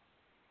took,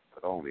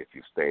 but only if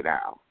you stay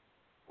down,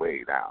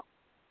 way down.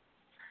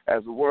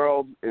 As the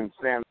world's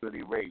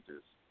insanity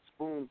rages,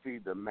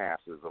 spoon-feed the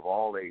masses of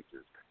all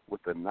ages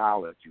with the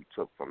knowledge you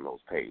took from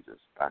those pages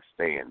by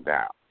staying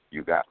down.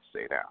 You got to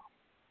stay down.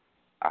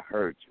 I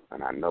heard you,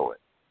 and I know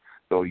it.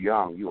 Though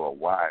young, you are a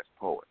wise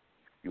poet.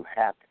 You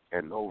have it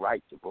and no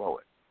right to blow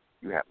it.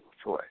 You have no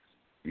choice.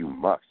 You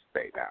must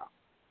stay down.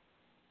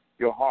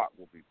 Your heart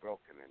will be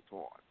broken and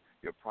torn,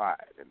 your pride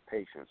and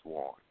patience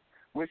worn,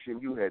 wishing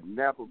you had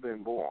never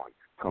been born,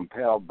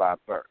 compelled by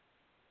birth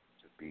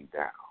to be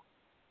down.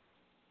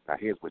 Now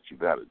here's what you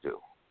better do.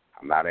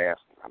 I'm not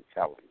asking, I'm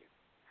telling you.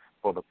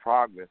 For the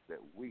progress that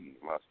we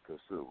must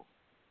pursue,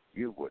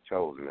 you were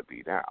chosen to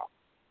be down.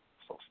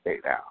 So stay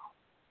down.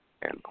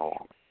 End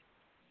poem.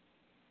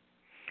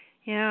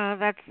 Yeah,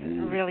 that's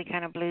really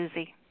kind of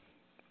bluesy.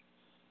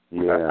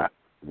 Yeah,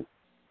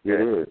 it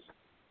is.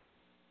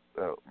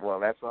 Well,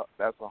 that's a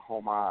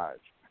homage.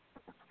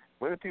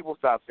 When do people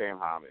stop saying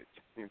homage?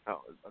 You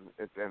know,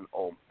 it's an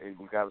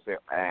you got to say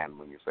 "and"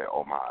 when you say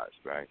homage,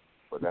 right?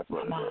 But that's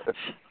what homage. It is.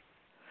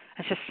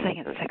 It's just saying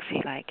it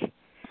sexy, like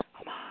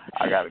homage.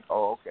 I got to.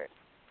 Oh, okay.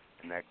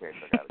 In that case,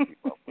 I got to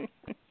keep up with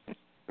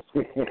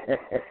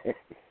it.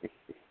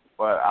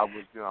 But I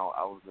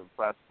was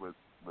impressed with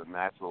the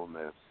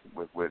naturalness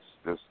with which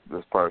this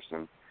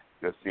person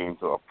just seemed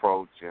to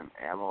approach and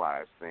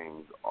analyze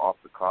things off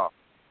the cuff.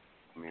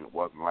 I mean, it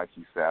wasn't like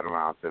he sat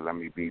around and said, "Let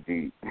me be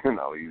deep." You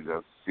know, you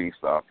just see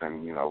stuff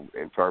and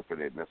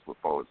interpret it, and that's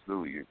what poets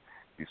do. You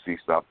see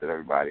stuff that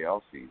everybody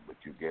else sees, but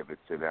you give it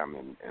to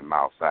them in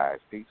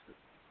mouth-sized pieces.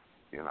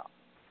 You know,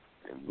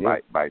 in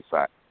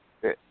bite-sized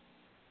bits.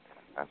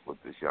 That's what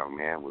this young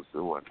man was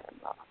doing, and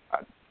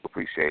I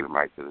appreciate him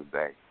right to this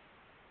day.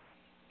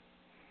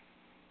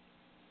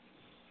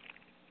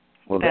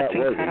 Well, that's that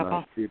was incredible. A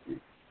nice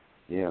tribute.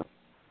 Yeah,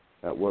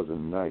 that was a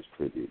nice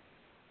tribute.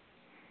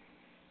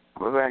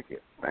 Well, thank you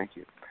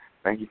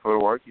for the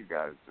work you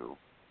guys do.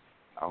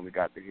 I only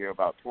got to hear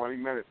about 20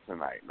 minutes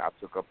tonight, and I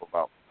took up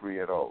about 3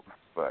 of those,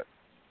 but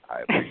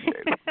I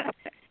appreciate it.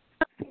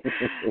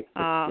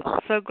 Oh,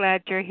 so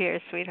glad you're here,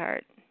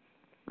 sweetheart.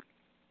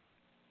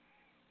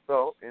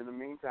 So, in the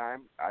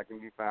meantime, I can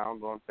be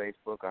found on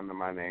Facebook under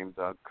my name,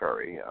 Doug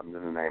Curry, under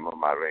the name of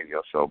my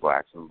radio show,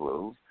 Blacks and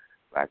Blues.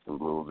 Blacks and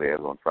Blues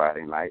airs on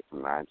Friday night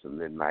from 9 to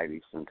midnight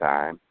Eastern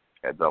Time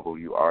at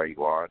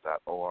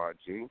WRUR.org.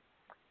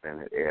 And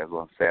it airs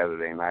on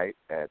Saturday night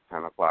at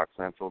 10 o'clock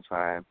Central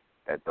Time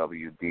at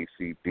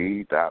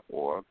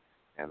WDCB.org.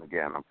 And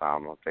again, I'm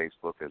found on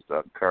Facebook as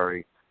Doug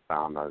Curry,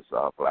 found as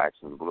Blacks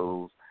and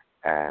Blues,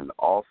 and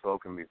also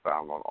can be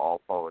found on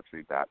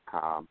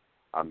allpoetry.com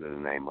under the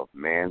name of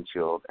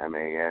Manchild,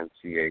 MANCHILLD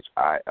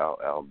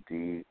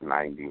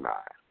 99.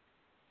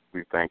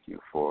 We thank you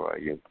for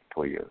your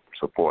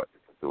support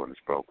doing this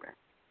program.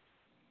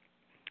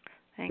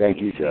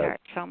 Thank you,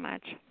 sweetheart, so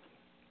much.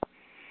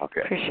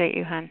 Okay. Appreciate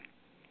you, hon.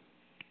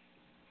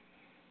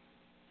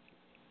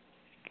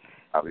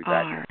 I'll be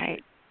back.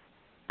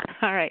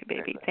 All right,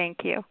 baby.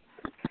 Thank you.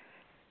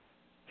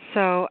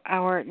 So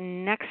our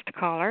next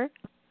caller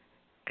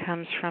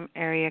comes from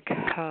area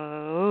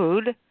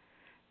code.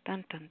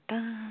 Dun, dun,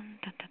 dun,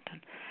 dun, dun,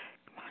 dun.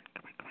 Come on.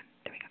 There we go.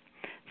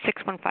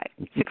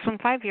 615.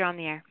 615, you're on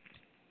the air.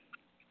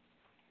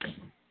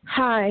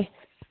 Hi.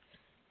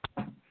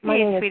 My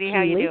hey, name sweetie, is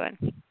how you Julie. doing?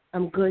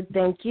 I'm good,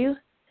 thank you.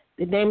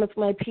 The name of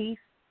my piece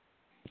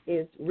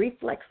is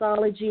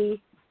Reflexology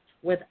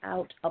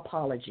Without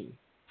Apology.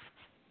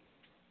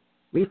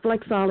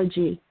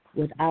 Reflexology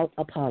without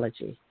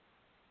apology.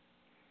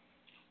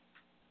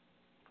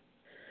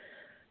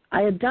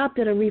 I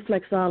adopted a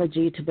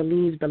reflexology to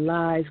believe the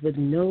lies with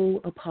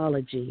no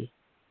apology.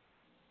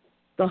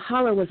 The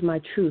horror was my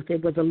truth.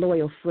 It was a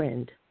loyal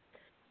friend.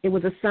 It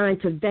was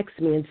assigned to vex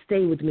me and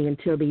stay with me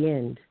until the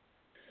end.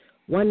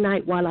 One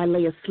night while I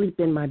lay asleep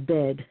in my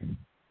bed,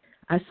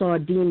 I saw a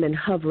demon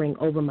hovering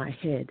over my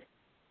head.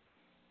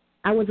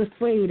 I was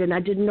afraid and I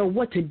didn't know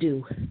what to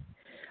do.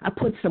 I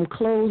put some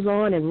clothes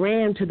on and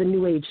ran to the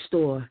New Age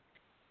store.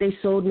 They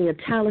sold me a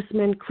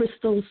talisman,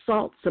 crystals,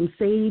 salt, some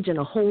sage, and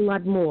a whole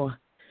lot more.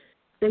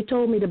 They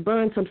told me to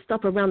burn some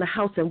stuff around the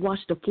house and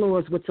wash the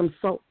floors with some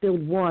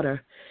salt-filled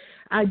water.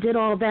 I did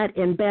all that,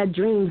 and bad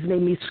dreams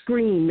made me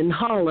scream and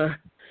holler.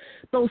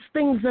 Those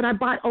things that I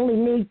bought only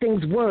made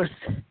things worse.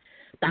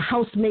 The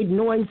house made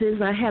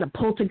noises. I had a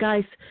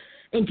poltergeist.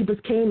 Incubus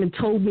came and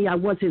told me I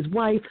was his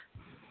wife.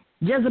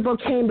 Jezebel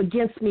came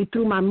against me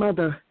through my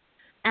mother.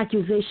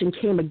 Accusation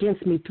came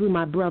against me through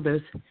my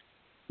brothers.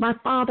 My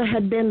father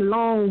had been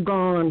long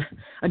gone.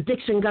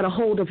 Addiction got a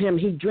hold of him.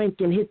 He drank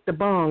and hit the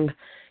bong.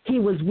 He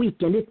was weak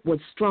and it was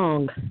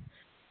strong.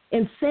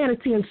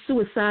 Insanity and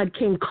suicide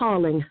came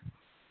calling.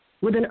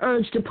 With an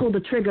urge to pull the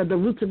trigger, the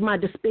roots of my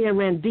despair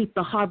ran deep.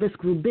 The harvest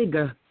grew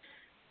bigger.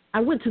 I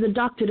went to the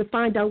doctor to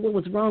find out what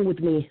was wrong with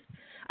me.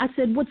 I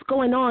said, "What's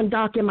going on,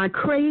 doc? Am I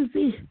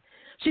crazy?"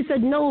 She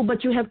said, "No,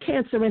 but you have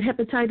cancer and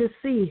hepatitis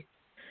C."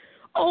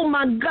 Oh,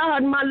 my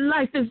God, my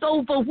life is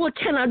over. What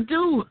can I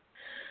do?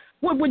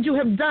 What would you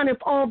have done if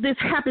all this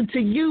happened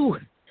to you?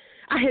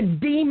 I had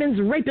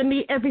demons raping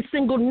me every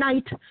single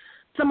night.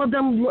 Some of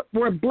them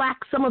were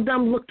black. Some of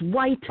them looked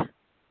white.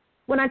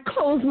 When I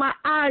closed my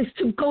eyes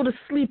to go to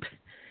sleep,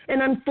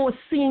 an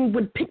unforeseen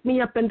would pick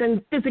me up and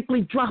then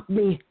physically drop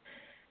me.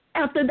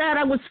 After that,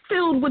 I was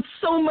filled with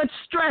so much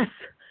stress.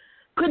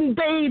 Couldn't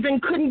bathe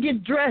and couldn't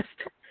get dressed.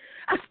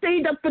 I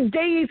stayed up for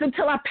days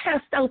until I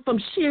passed out from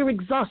sheer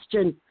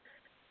exhaustion.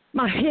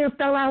 My hair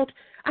fell out.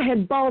 I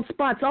had bald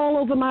spots all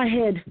over my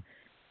head.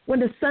 When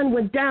the sun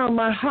went down,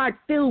 my heart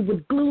filled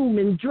with gloom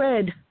and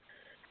dread.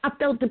 I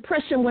felt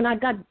depression when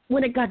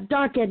it got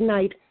dark at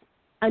night.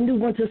 I knew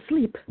when to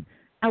sleep.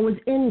 I was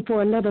in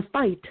for another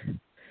fight.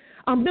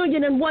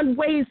 1,000,001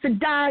 ways to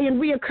die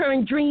and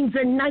reoccurring dreams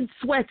and night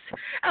sweats.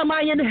 Am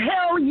I in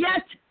hell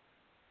yet?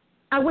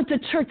 I went to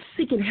church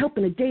seeking help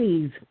in a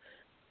daze.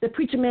 The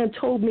preacher man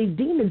told me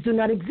demons do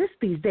not exist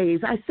these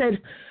days. I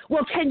said,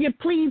 well, can you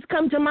please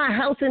come to my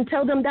house and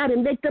tell them that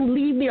and make them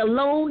leave me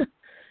alone?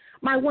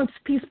 My once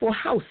peaceful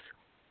house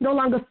no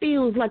longer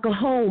feels like a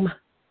home.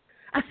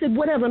 I said,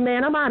 whatever,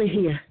 man, I'm out of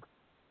here.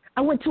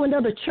 I went to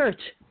another church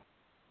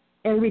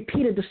and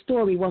repeated the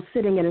story while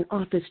sitting in an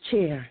office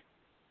chair.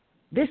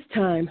 This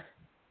time,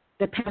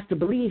 the pastor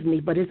believed me,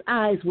 but his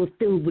eyes were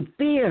filled with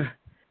fear.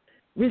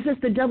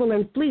 Resist the devil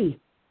and flee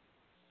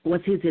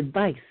was his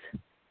advice.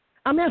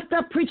 I'm effed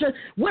up, preacher.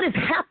 What is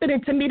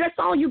happening to me? That's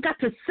all you got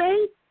to say?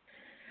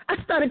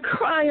 I started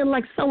crying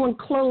like someone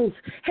close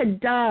had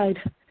died.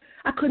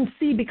 I couldn't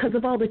see because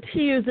of all the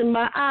tears in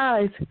my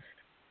eyes.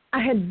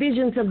 I had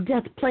visions of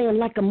death playing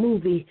like a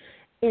movie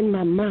in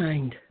my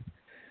mind.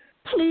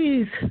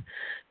 Please,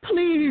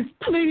 please,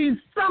 please,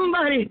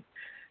 somebody,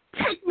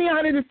 take me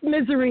out of this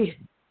misery.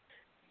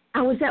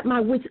 I was at my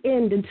wit's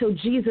end until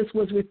Jesus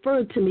was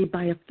referred to me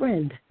by a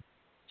friend.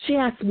 She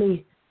asked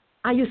me,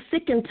 are you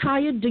sick and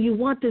tired? Do you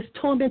want this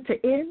torment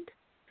to end?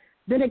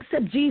 Then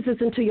accept Jesus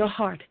into your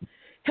heart.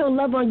 He'll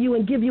love on you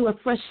and give you a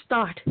fresh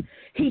start.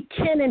 He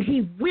can and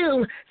he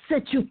will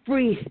set you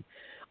free.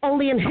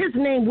 Only in his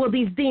name will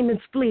these demons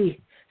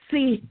flee.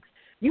 See,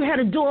 you had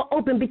a door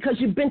open because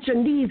you bent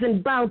your knees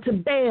and bowed to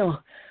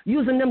Baal,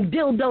 using them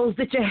dildos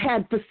that you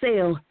had for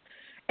sale.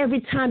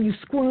 Every time you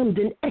squirmed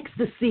in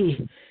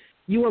ecstasy,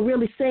 you were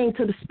really saying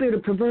to the spirit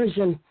of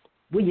perversion,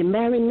 will you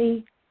marry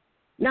me?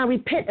 Now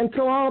repent and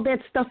throw all that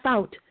stuff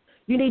out.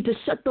 You need to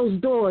shut those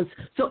doors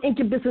so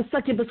incubus and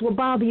succubus will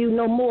bother you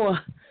no more.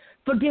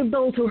 Forgive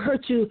those who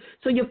hurt you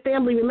so your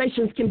family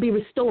relations can be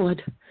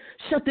restored.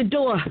 Shut the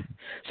door.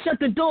 Shut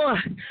the door.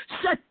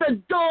 Shut the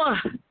door.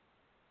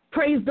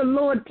 Praise the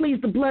Lord.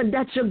 Please the blood.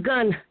 That's your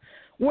gun.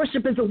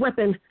 Worship is a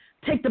weapon.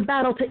 Take the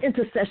battle to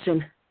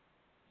intercession.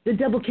 The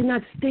devil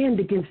cannot stand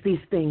against these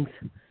things.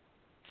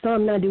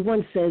 Psalm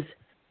 91 says,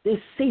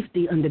 there's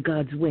safety under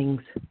God's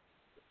wings.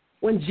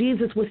 When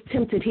Jesus was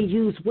tempted, he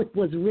used what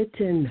was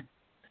written.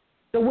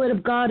 The word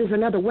of God is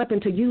another weapon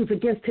to use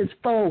against his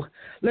foe.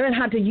 Learn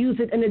how to use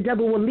it and the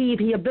devil will leave.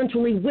 He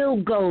eventually will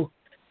go.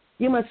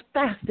 You must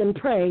fast and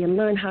pray and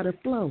learn how to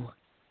flow.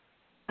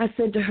 I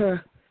said to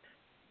her,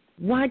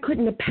 why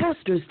couldn't the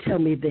pastors tell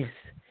me this?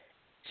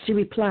 She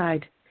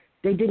replied,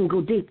 they didn't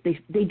go deep.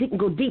 They didn't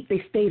go deep.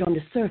 They stayed on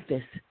the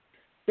surface.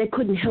 They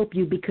couldn't help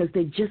you because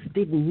they just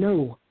didn't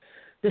know.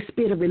 The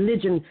spirit of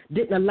religion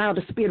didn't allow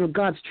the spirit of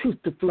God's truth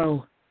to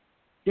flow.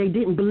 They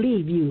didn't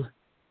believe you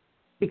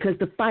because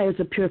the fires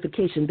of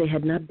purification they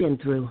had not been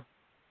through.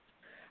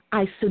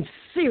 I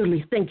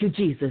sincerely thank you,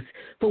 Jesus,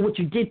 for what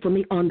you did for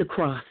me on the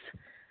cross.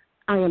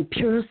 I am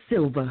pure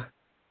silver,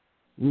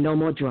 no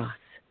more dross.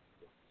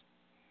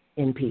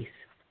 In peace.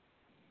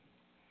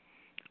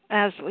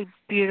 Absolutely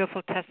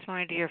beautiful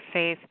testimony to your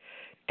faith,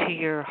 to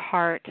your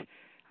heart.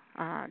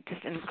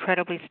 Just an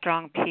incredibly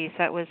strong piece.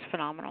 That was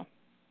phenomenal.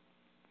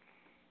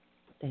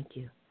 Thank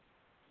you.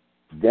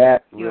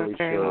 That You're really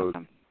very showed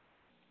welcome.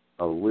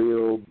 a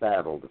real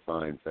battle to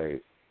find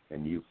faith,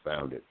 and you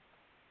found it.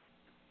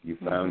 You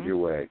found your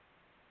way.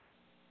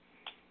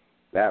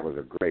 That was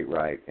a great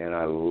write, and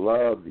I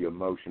love the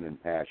emotion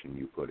and passion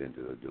you put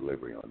into the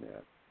delivery on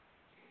that.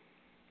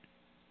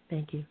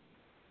 Thank you.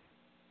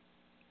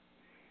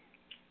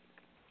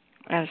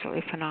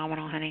 Absolutely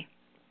phenomenal, honey.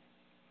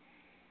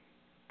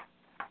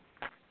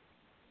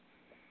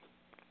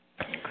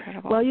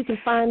 Incredible. Well, you can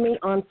find me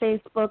on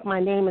Facebook. My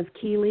name is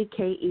Keely,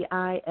 Keily,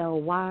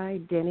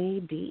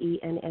 Denny, Denny.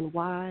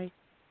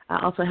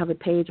 I also have a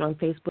page on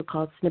Facebook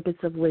called Snippets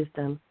of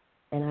Wisdom,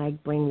 and I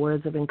bring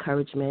words of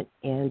encouragement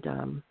and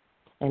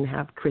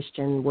have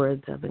Christian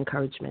words of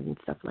encouragement and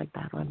stuff like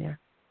that on there.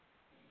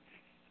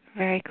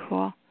 Very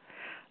cool.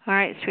 All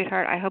right,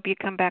 sweetheart, I hope you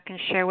come back and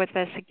share with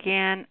us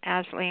again.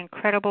 Absolutely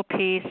incredible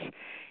piece.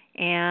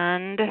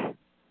 And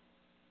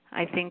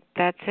I think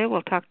that's it.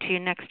 We'll talk to you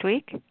next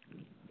week.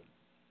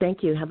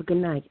 Thank you. Have a good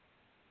night.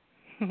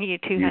 You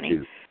too, honey. You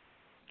too.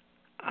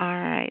 All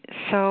right.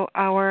 So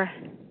our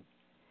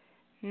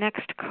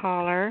next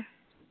caller,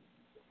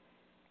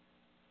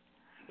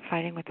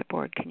 fighting with the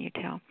board, can you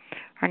tell?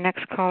 Our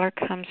next caller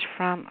comes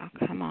from, oh,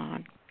 come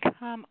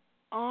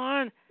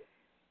on,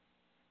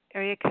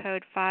 area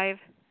code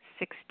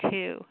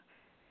 562.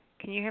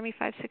 Can you hear me,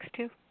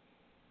 562?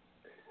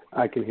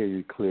 I can hear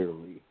you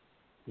clearly.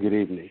 Good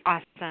evening.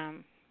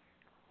 Awesome.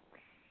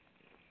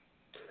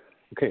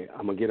 Okay,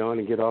 I'm going to get on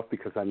and get off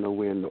because I know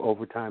we're in the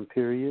overtime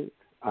period.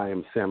 I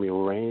am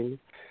Samuel Rain,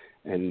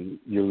 and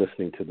you're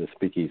listening to the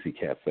Speakeasy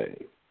Cafe.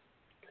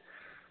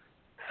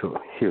 So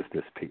here's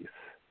this piece.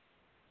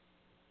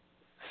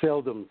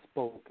 Seldom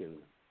spoken,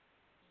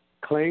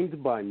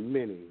 claimed by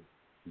many,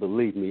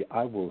 believe me,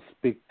 I will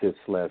speak this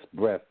last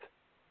breath.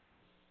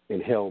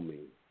 Inhale me.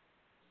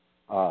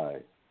 I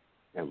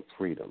am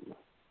freedom.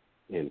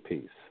 In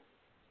peace.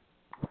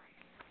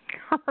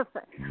 Okay,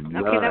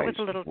 that was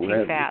a little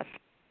too fast.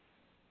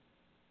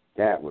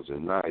 That was a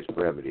nice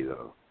brevity,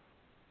 though.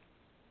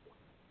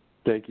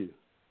 Thank you.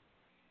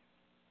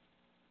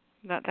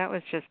 That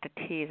was just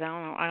a tease.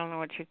 I don't know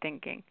what you're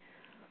thinking.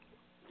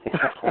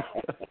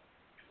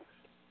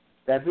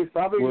 That's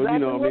probably well,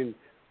 exactly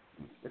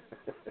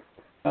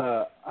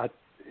I mean,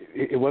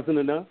 it wasn't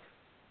enough.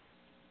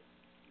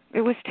 It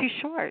was too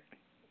short.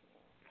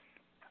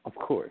 Of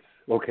course.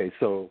 Okay,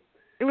 so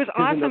it was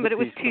awesome, but it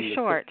was too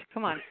short.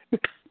 Come on.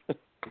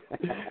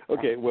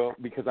 Okay, well,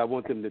 because I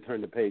want them to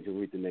turn the page and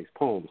read the next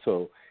poem.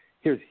 So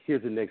here's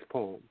the next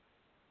poem.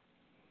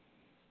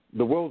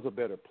 The world's a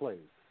better place,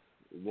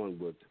 one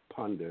would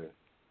ponder.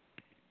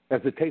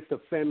 As the taste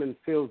of famine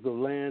fills the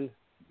land,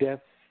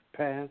 death's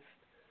past,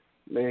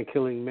 man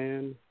killing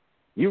man.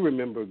 You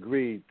remember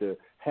greed, the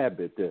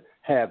habit, the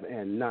have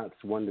and nots,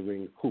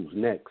 wondering who's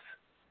next.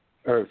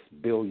 Earth's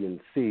billion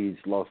seeds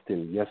lost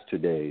in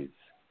yesterday's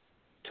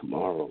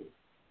tomorrow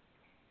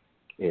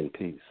in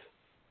peace.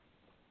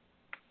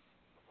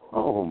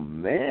 Oh,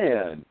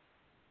 man.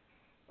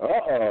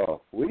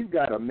 Uh-oh. We've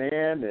got a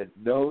man that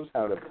knows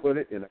how to put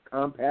it in a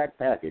compact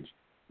package.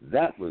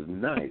 That was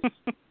nice.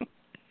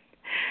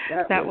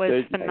 that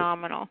was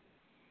phenomenal. Nice.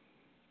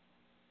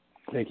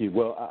 Thank you.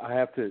 Well, I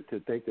have to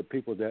thank the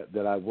people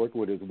that I've worked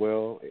with as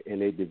well,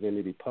 NA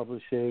Divinity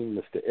Publishing,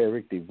 Mr.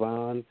 Eric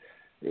Devon.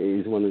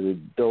 He's one of the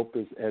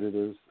dopest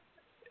editors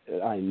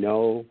I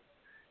know,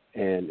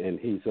 and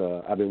he's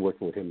I've been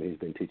working with him, and he's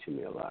been teaching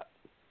me a lot.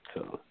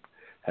 So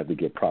I have to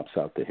give props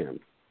out to him.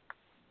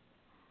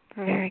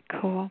 Very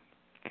cool.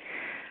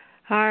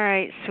 All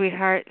right,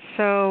 sweetheart.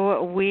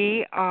 So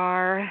we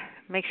are.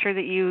 Make sure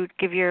that you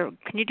give your.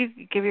 Can you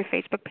give your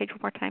Facebook page one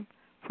more time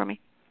for me?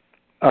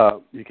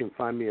 You can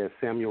find me as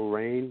Samuel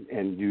Rain,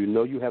 and you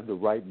know you have the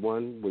right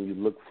one when you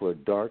look for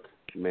Dark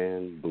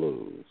Man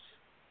Blues.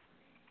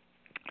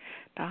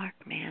 Dark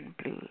Man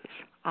Blues.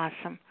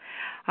 Awesome.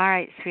 All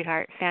right,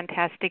 sweetheart.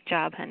 Fantastic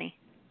job, honey.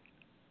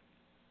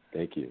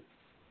 Thank you.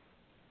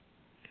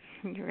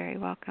 You're very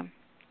welcome.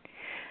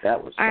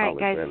 That was all solid, right,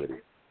 guys.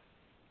 brevity.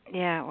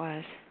 Yeah, it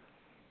was.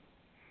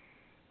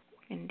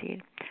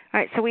 Indeed.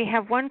 All right, so we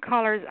have one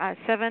caller,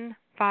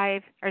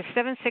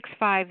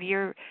 765.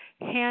 Your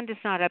hand is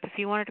not up. If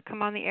you wanted to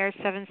come on the air,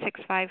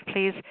 765,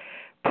 please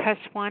press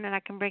 1 and I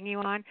can bring you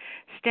on.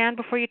 Stan,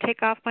 before you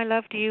take off, my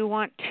love, do you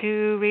want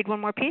to read one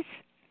more piece?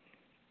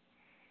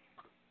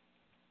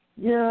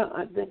 Yeah,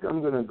 I think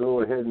I'm going to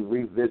go ahead and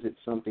revisit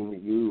something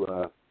that you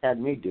had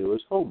me do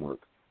as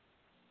homework.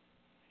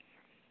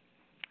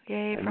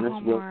 Yay for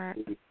homework.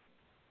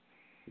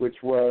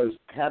 Which was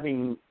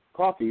having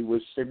coffee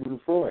with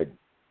Sigmund Freud.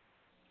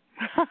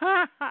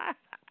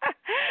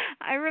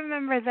 I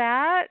remember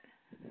that.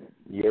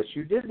 Yes,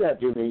 you did that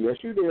to me.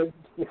 Yes, you did.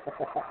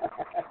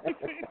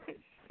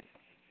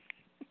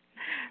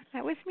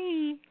 That was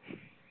me.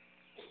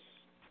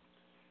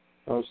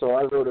 Oh, so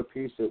I wrote a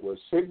piece that was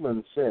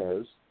Sigmund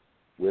Says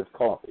with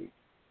coffee.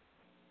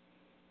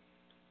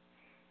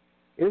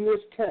 In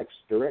this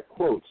text, direct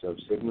quotes of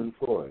Sigmund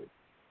Freud,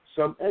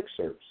 some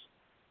excerpts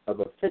of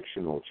a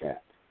fictional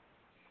chat.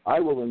 I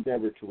will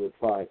endeavor to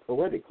reply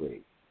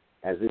poetically,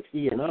 as if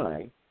he and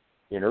I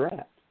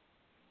interact.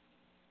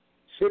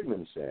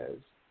 Sigmund says,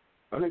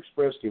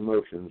 unexpressed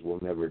emotions will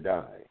never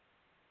die.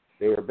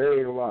 They are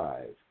buried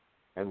alive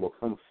and will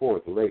come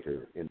forth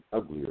later in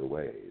uglier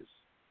ways.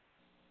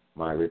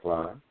 My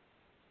reply,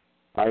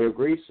 I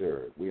agree,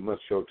 sir. We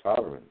must show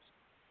tolerance.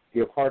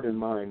 Give heart and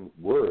mind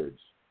words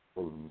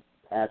for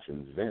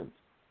passions vent.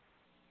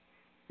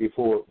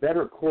 Before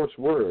better coarse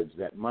words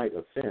that might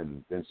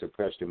offend than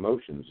suppressed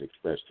emotions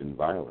expressed in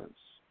violence.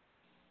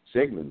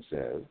 Sigmund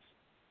says,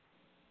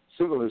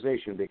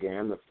 civilization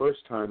began the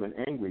first time an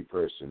angry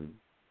person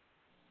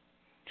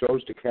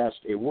chose to cast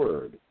a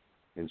word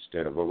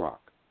instead of a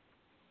rock.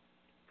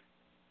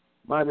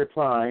 My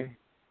reply,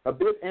 a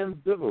bit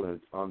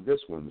ambivalent on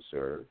this one,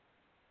 sir.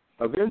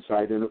 Of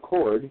insight and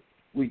accord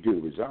we do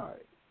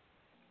reside.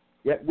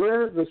 Yet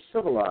where the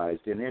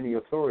civilized in any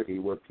authority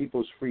where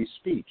people's free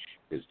speech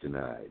is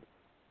denied?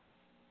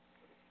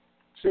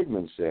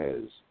 Sigmund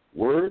says,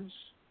 words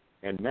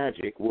and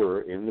magic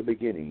were in the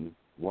beginning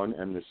one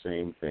and the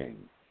same thing.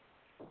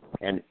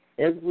 And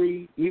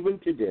even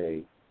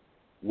today,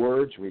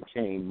 words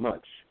retain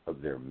much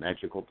of their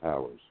magical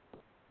powers.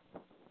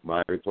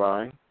 My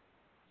reply,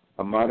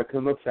 a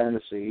modicum of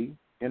fantasy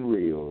and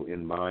real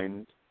in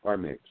mind are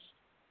mixed.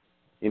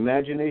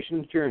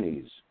 Imagination's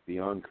journeys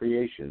beyond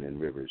creation in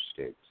rivers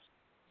Styx,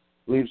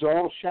 leaves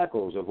all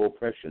shackles of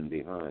oppression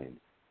behind,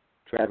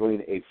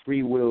 traveling a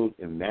free-willed,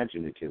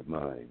 imaginative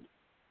mind.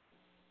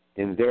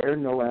 In there,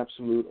 no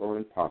absolute or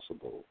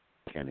impossible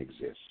can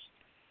exist.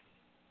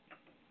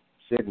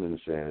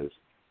 Sigmund says,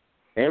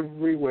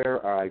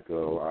 everywhere I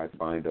go, I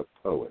find a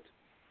poet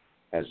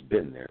has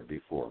been there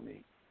before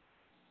me.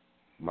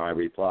 My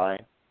reply,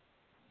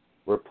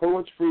 where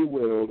poets'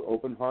 free-willed,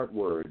 open-heart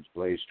words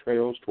blaze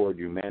trails toward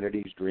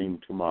humanity's dream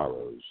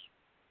tomorrows,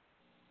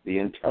 the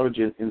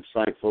intelligent,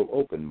 insightful,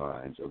 open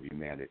minds of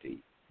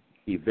humanity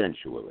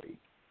eventually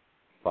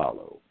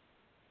follow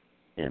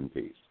in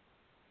peace.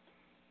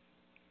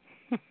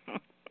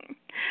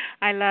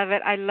 I love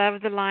it. I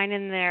love the line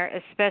in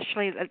there,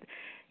 especially,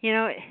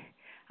 I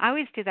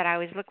always do that. I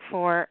always look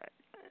for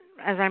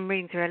as I'm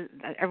reading through,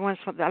 every once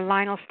in a while, a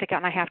line will stick out,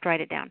 and I have to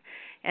write it down.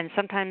 And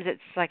sometimes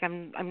it's like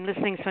I'm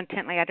listening so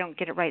intently I don't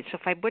get it right. So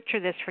if I butcher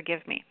this,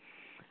 forgive me,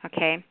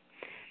 okay?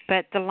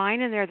 But the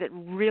line in there that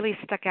really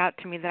stuck out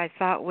to me that I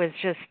thought was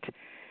just,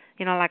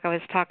 like I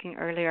was talking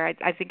earlier,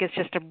 I think it's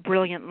just a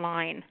brilliant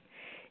line,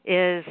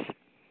 is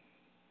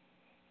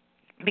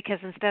because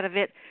instead of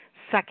it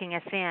sucking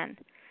us in,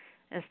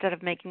 instead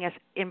of making us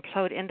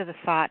implode into the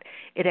thought,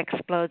 it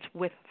explodes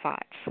with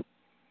thoughts. Does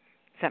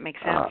that make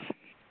sense?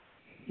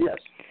 Yes.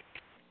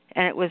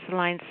 And it was the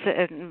line,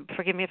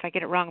 forgive me if I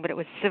get it wrong, but it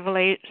was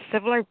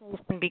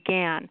civilization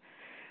began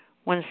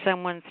when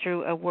someone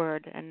threw a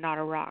word and not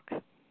a rock.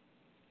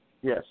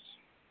 Yes.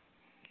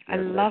 I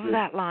love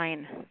that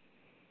line.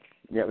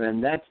 Yeah,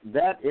 and that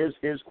is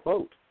his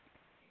quote.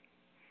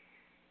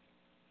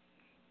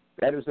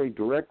 That is a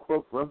direct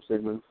quote from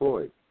Sigmund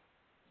Freud.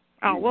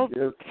 Oh, well,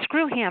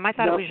 screw him. I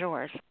thought it was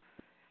yours.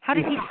 How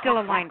did he steal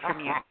a line from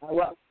you?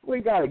 Well, we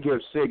got to give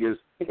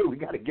we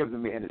got to give the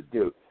man his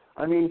due.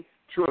 I mean,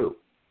 true.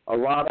 A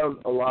lot of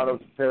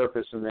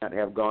therapists in that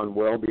have gone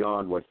well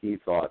beyond what he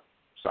thought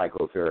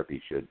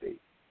psychotherapy should be.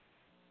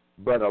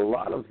 But a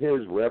lot of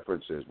his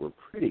references were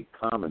pretty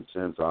common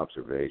sense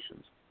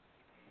observations.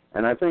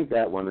 And I think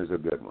that one is a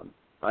good one.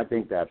 I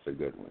think that's a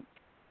good one.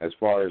 As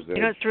far as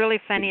what's really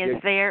funny is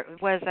there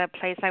was a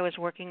place I was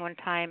working one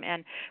time,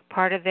 and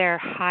part of their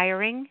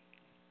hiring,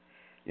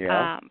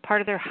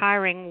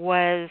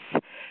 was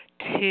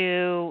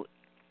to,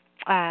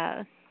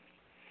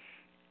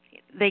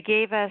 they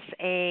gave us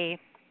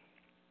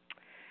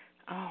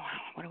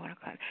what do I want to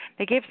call it?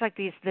 They gave us like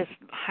this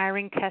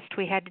hiring test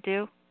we had to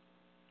do.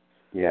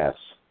 Yes.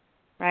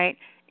 Right,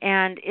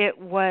 and it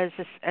was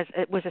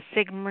a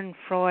Sigmund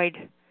Freud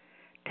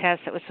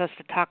test that was supposed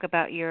to talk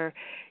about your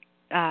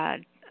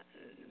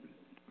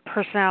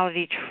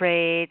personality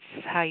traits,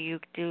 how you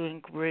do in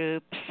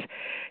groups,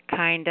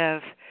 kind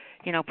of,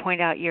 point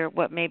out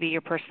what may be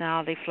your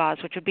personality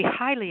flaws, which would be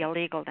highly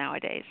illegal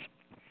nowadays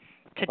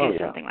to do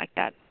something like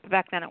that.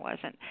 Back then it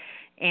wasn't.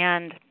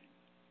 And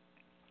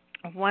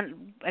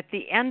at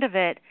the end of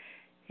it,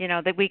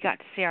 that we got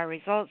to see our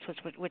results,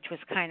 which was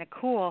kind of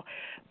cool.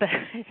 But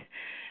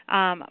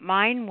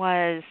mine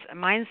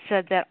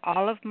said that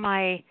all of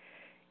my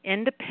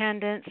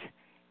independence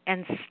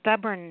and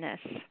stubbornness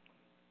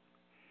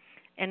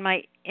and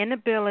my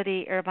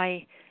inability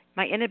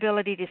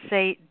to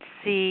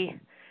see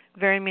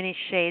very many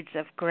shades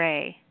of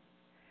gray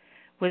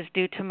was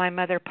due to my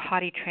mother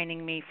potty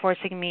training me,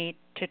 forcing me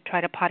to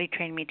try to potty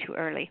train me too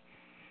early.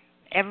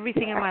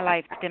 Everything in my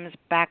life stems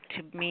back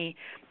to my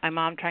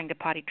mom trying to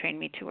potty train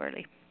me too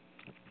early.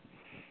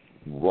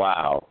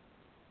 Wow.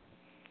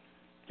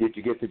 Did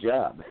you get the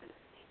job?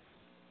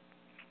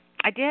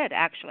 I did,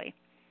 actually.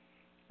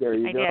 There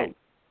you go. I did.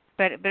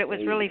 But it was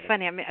really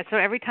funny. I mean, so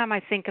every time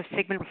I think of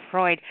Sigmund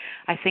Freud,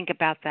 I think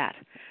about that.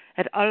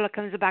 It all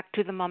comes back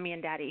to the mommy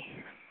and daddy.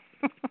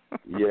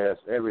 Yes,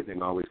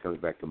 everything always comes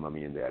back to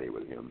mommy and daddy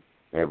with him.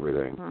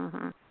 Everything.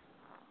 Mm-hmm.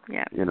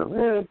 Yeah.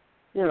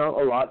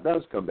 A lot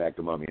does come back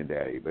to mommy and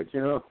daddy, but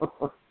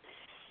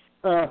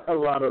a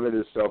lot of it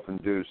is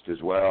self-induced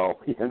as well.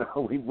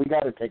 We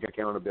got to take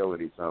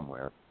accountability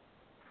somewhere.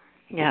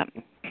 Yeah.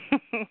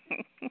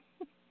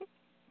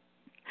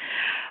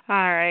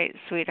 All right,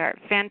 sweetheart.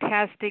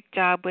 Fantastic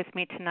job with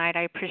me tonight.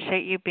 I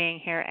appreciate you being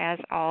here as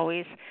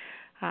always.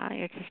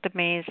 You're just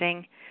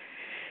amazing.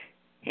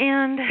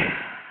 And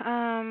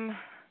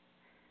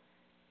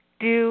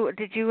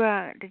did you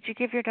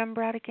give your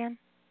number out again?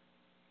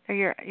 Or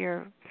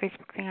your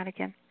Facebook thing out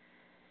again?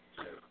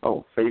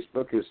 Oh,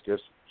 Facebook is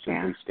just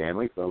simply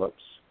Stanley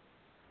Phillips.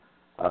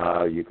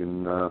 You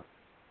can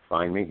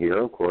find me here,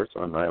 of course,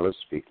 on Nyla's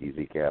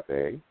Speakeasy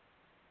Cafe.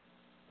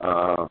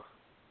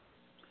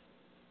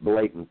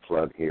 Blatant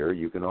plug here.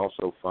 You can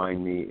also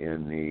find me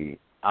in the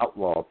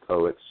Outlaw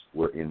Poets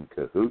Were in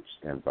Cahoots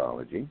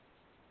anthology.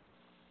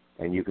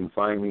 And you can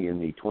find me in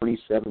the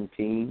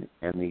 2017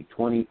 and the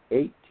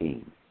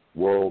 2018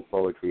 World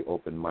Poetry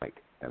Open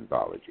Mic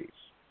anthologies.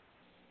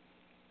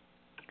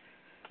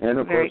 And,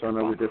 of course, on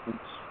other different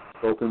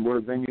spoken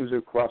word venues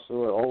across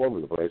all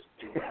over the place.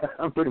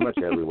 I'm pretty much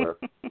everywhere.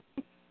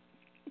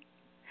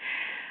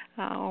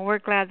 Oh, we're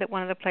glad that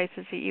one of the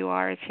places that you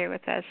are is here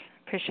with us.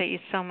 Appreciate you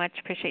so much.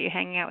 Appreciate you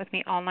hanging out with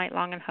me all night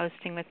long and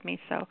hosting with me.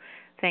 So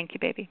thank you,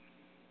 baby.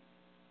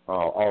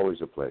 Oh,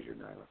 always a pleasure,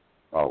 Nyla.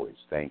 Always.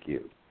 Thank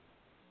you.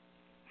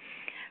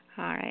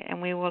 All right.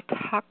 And we will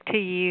talk to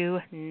you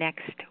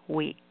next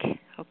week,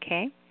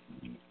 okay?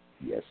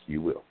 Yes,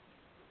 you will.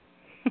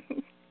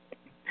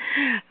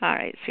 All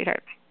right,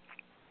 sweetheart.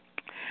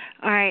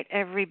 All right,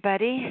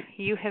 everybody.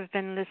 You have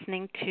been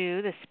listening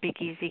to the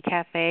Speakeasy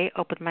Cafe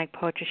Open Mic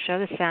Poetry Show,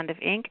 The Sound of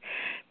Ink.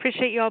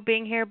 Appreciate you all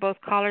being here, both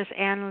callers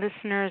and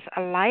listeners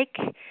alike.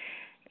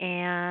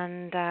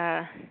 And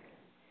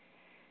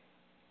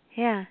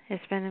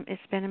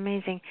it's been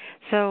amazing.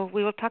 So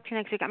we will talk to you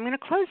next week. I'm going to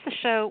close the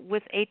show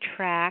with a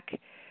track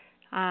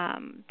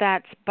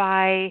that's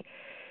by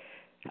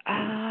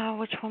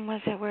which one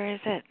was it? Where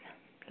is it?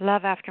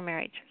 Love After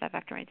Marriage. Love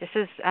After Marriage. This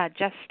is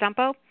Jess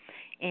Stumpo,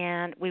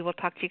 and we will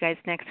talk to you guys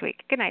next week.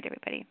 Good night,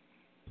 everybody.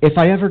 If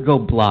I ever go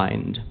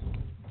blind,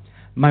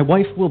 my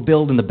wife will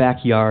build in the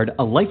backyard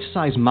a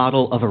life-size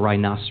model of a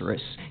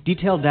rhinoceros,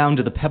 detailed down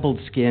to the pebbled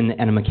skin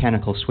and a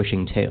mechanical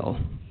swishing tail.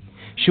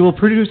 She will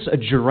produce a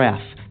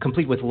giraffe,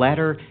 complete with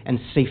ladder and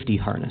safety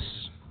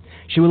harness.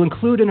 She will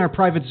include in our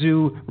private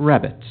zoo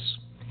rabbits,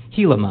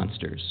 Gila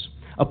monsters,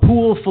 a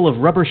pool full of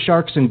rubber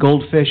sharks and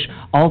goldfish,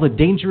 all the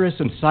dangerous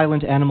and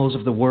silent animals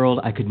of the world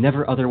I could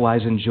never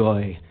otherwise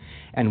enjoy,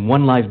 and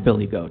one live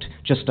billy goat,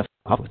 just to f***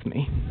 up with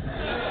me.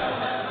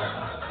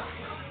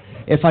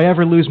 If I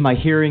ever lose my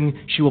hearing,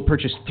 she will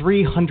purchase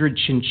 300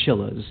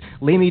 chinchillas,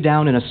 lay me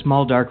down in a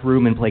small dark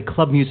room and play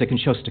club music and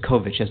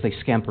Shostakovich as they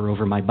scamper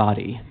over my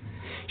body.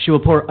 She will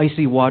pour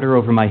icy water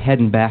over my head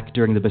and back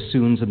during the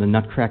bassoons in the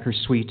Nutcracker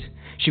Suite.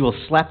 She will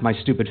slap my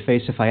stupid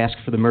face if I ask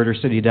for the Murder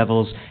City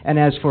Devils, and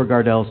as for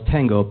Gardell's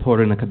Tango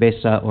por una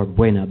cabeza or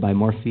Buena by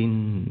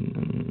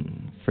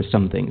Morphine, for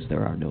some things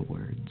there are no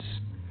words.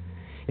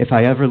 If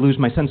I ever lose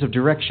my sense of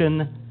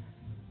direction,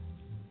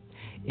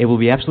 it will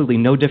be absolutely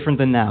no different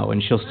than now,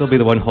 and she'll still be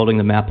the one holding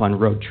the map on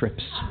road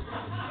trips.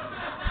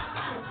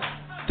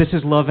 This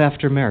is Love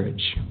After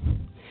Marriage.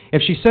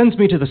 If she sends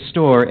me to the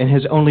store and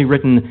has only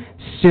written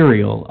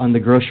cereal on the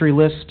grocery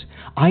list,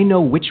 I know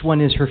which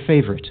one is her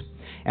favorite,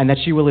 and that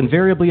she will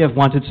invariably have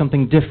wanted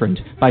something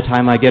different by the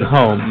time I get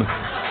home.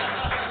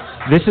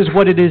 This is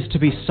what it is to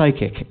be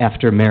psychic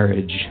after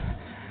marriage.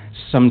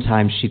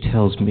 Sometimes she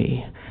tells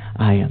me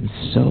I am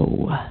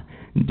so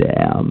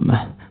damn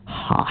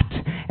hot,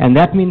 and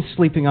that means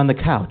sleeping on the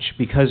couch,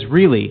 because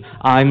really,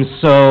 I'm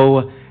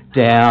so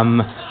damn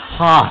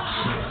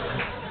hot.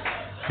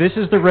 This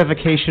is the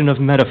revocation of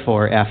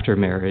metaphor after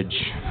marriage.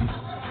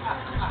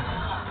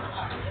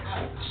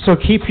 So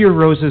keep your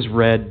roses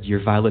red,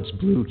 your violets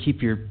blue,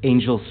 keep your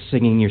angels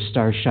singing, your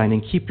stars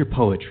shining, keep your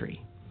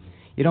poetry.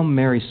 You don't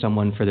marry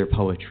someone for their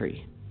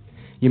poetry.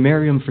 You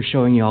marry them for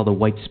showing you all the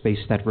white space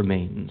that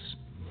remains,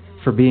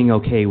 for being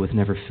okay with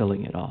never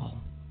filling it all.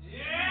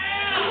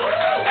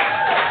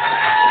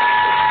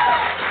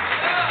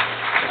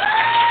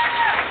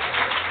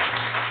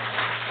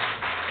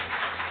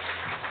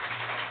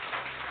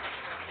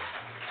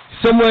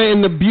 Somewhere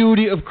in the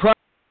beauty of Christ.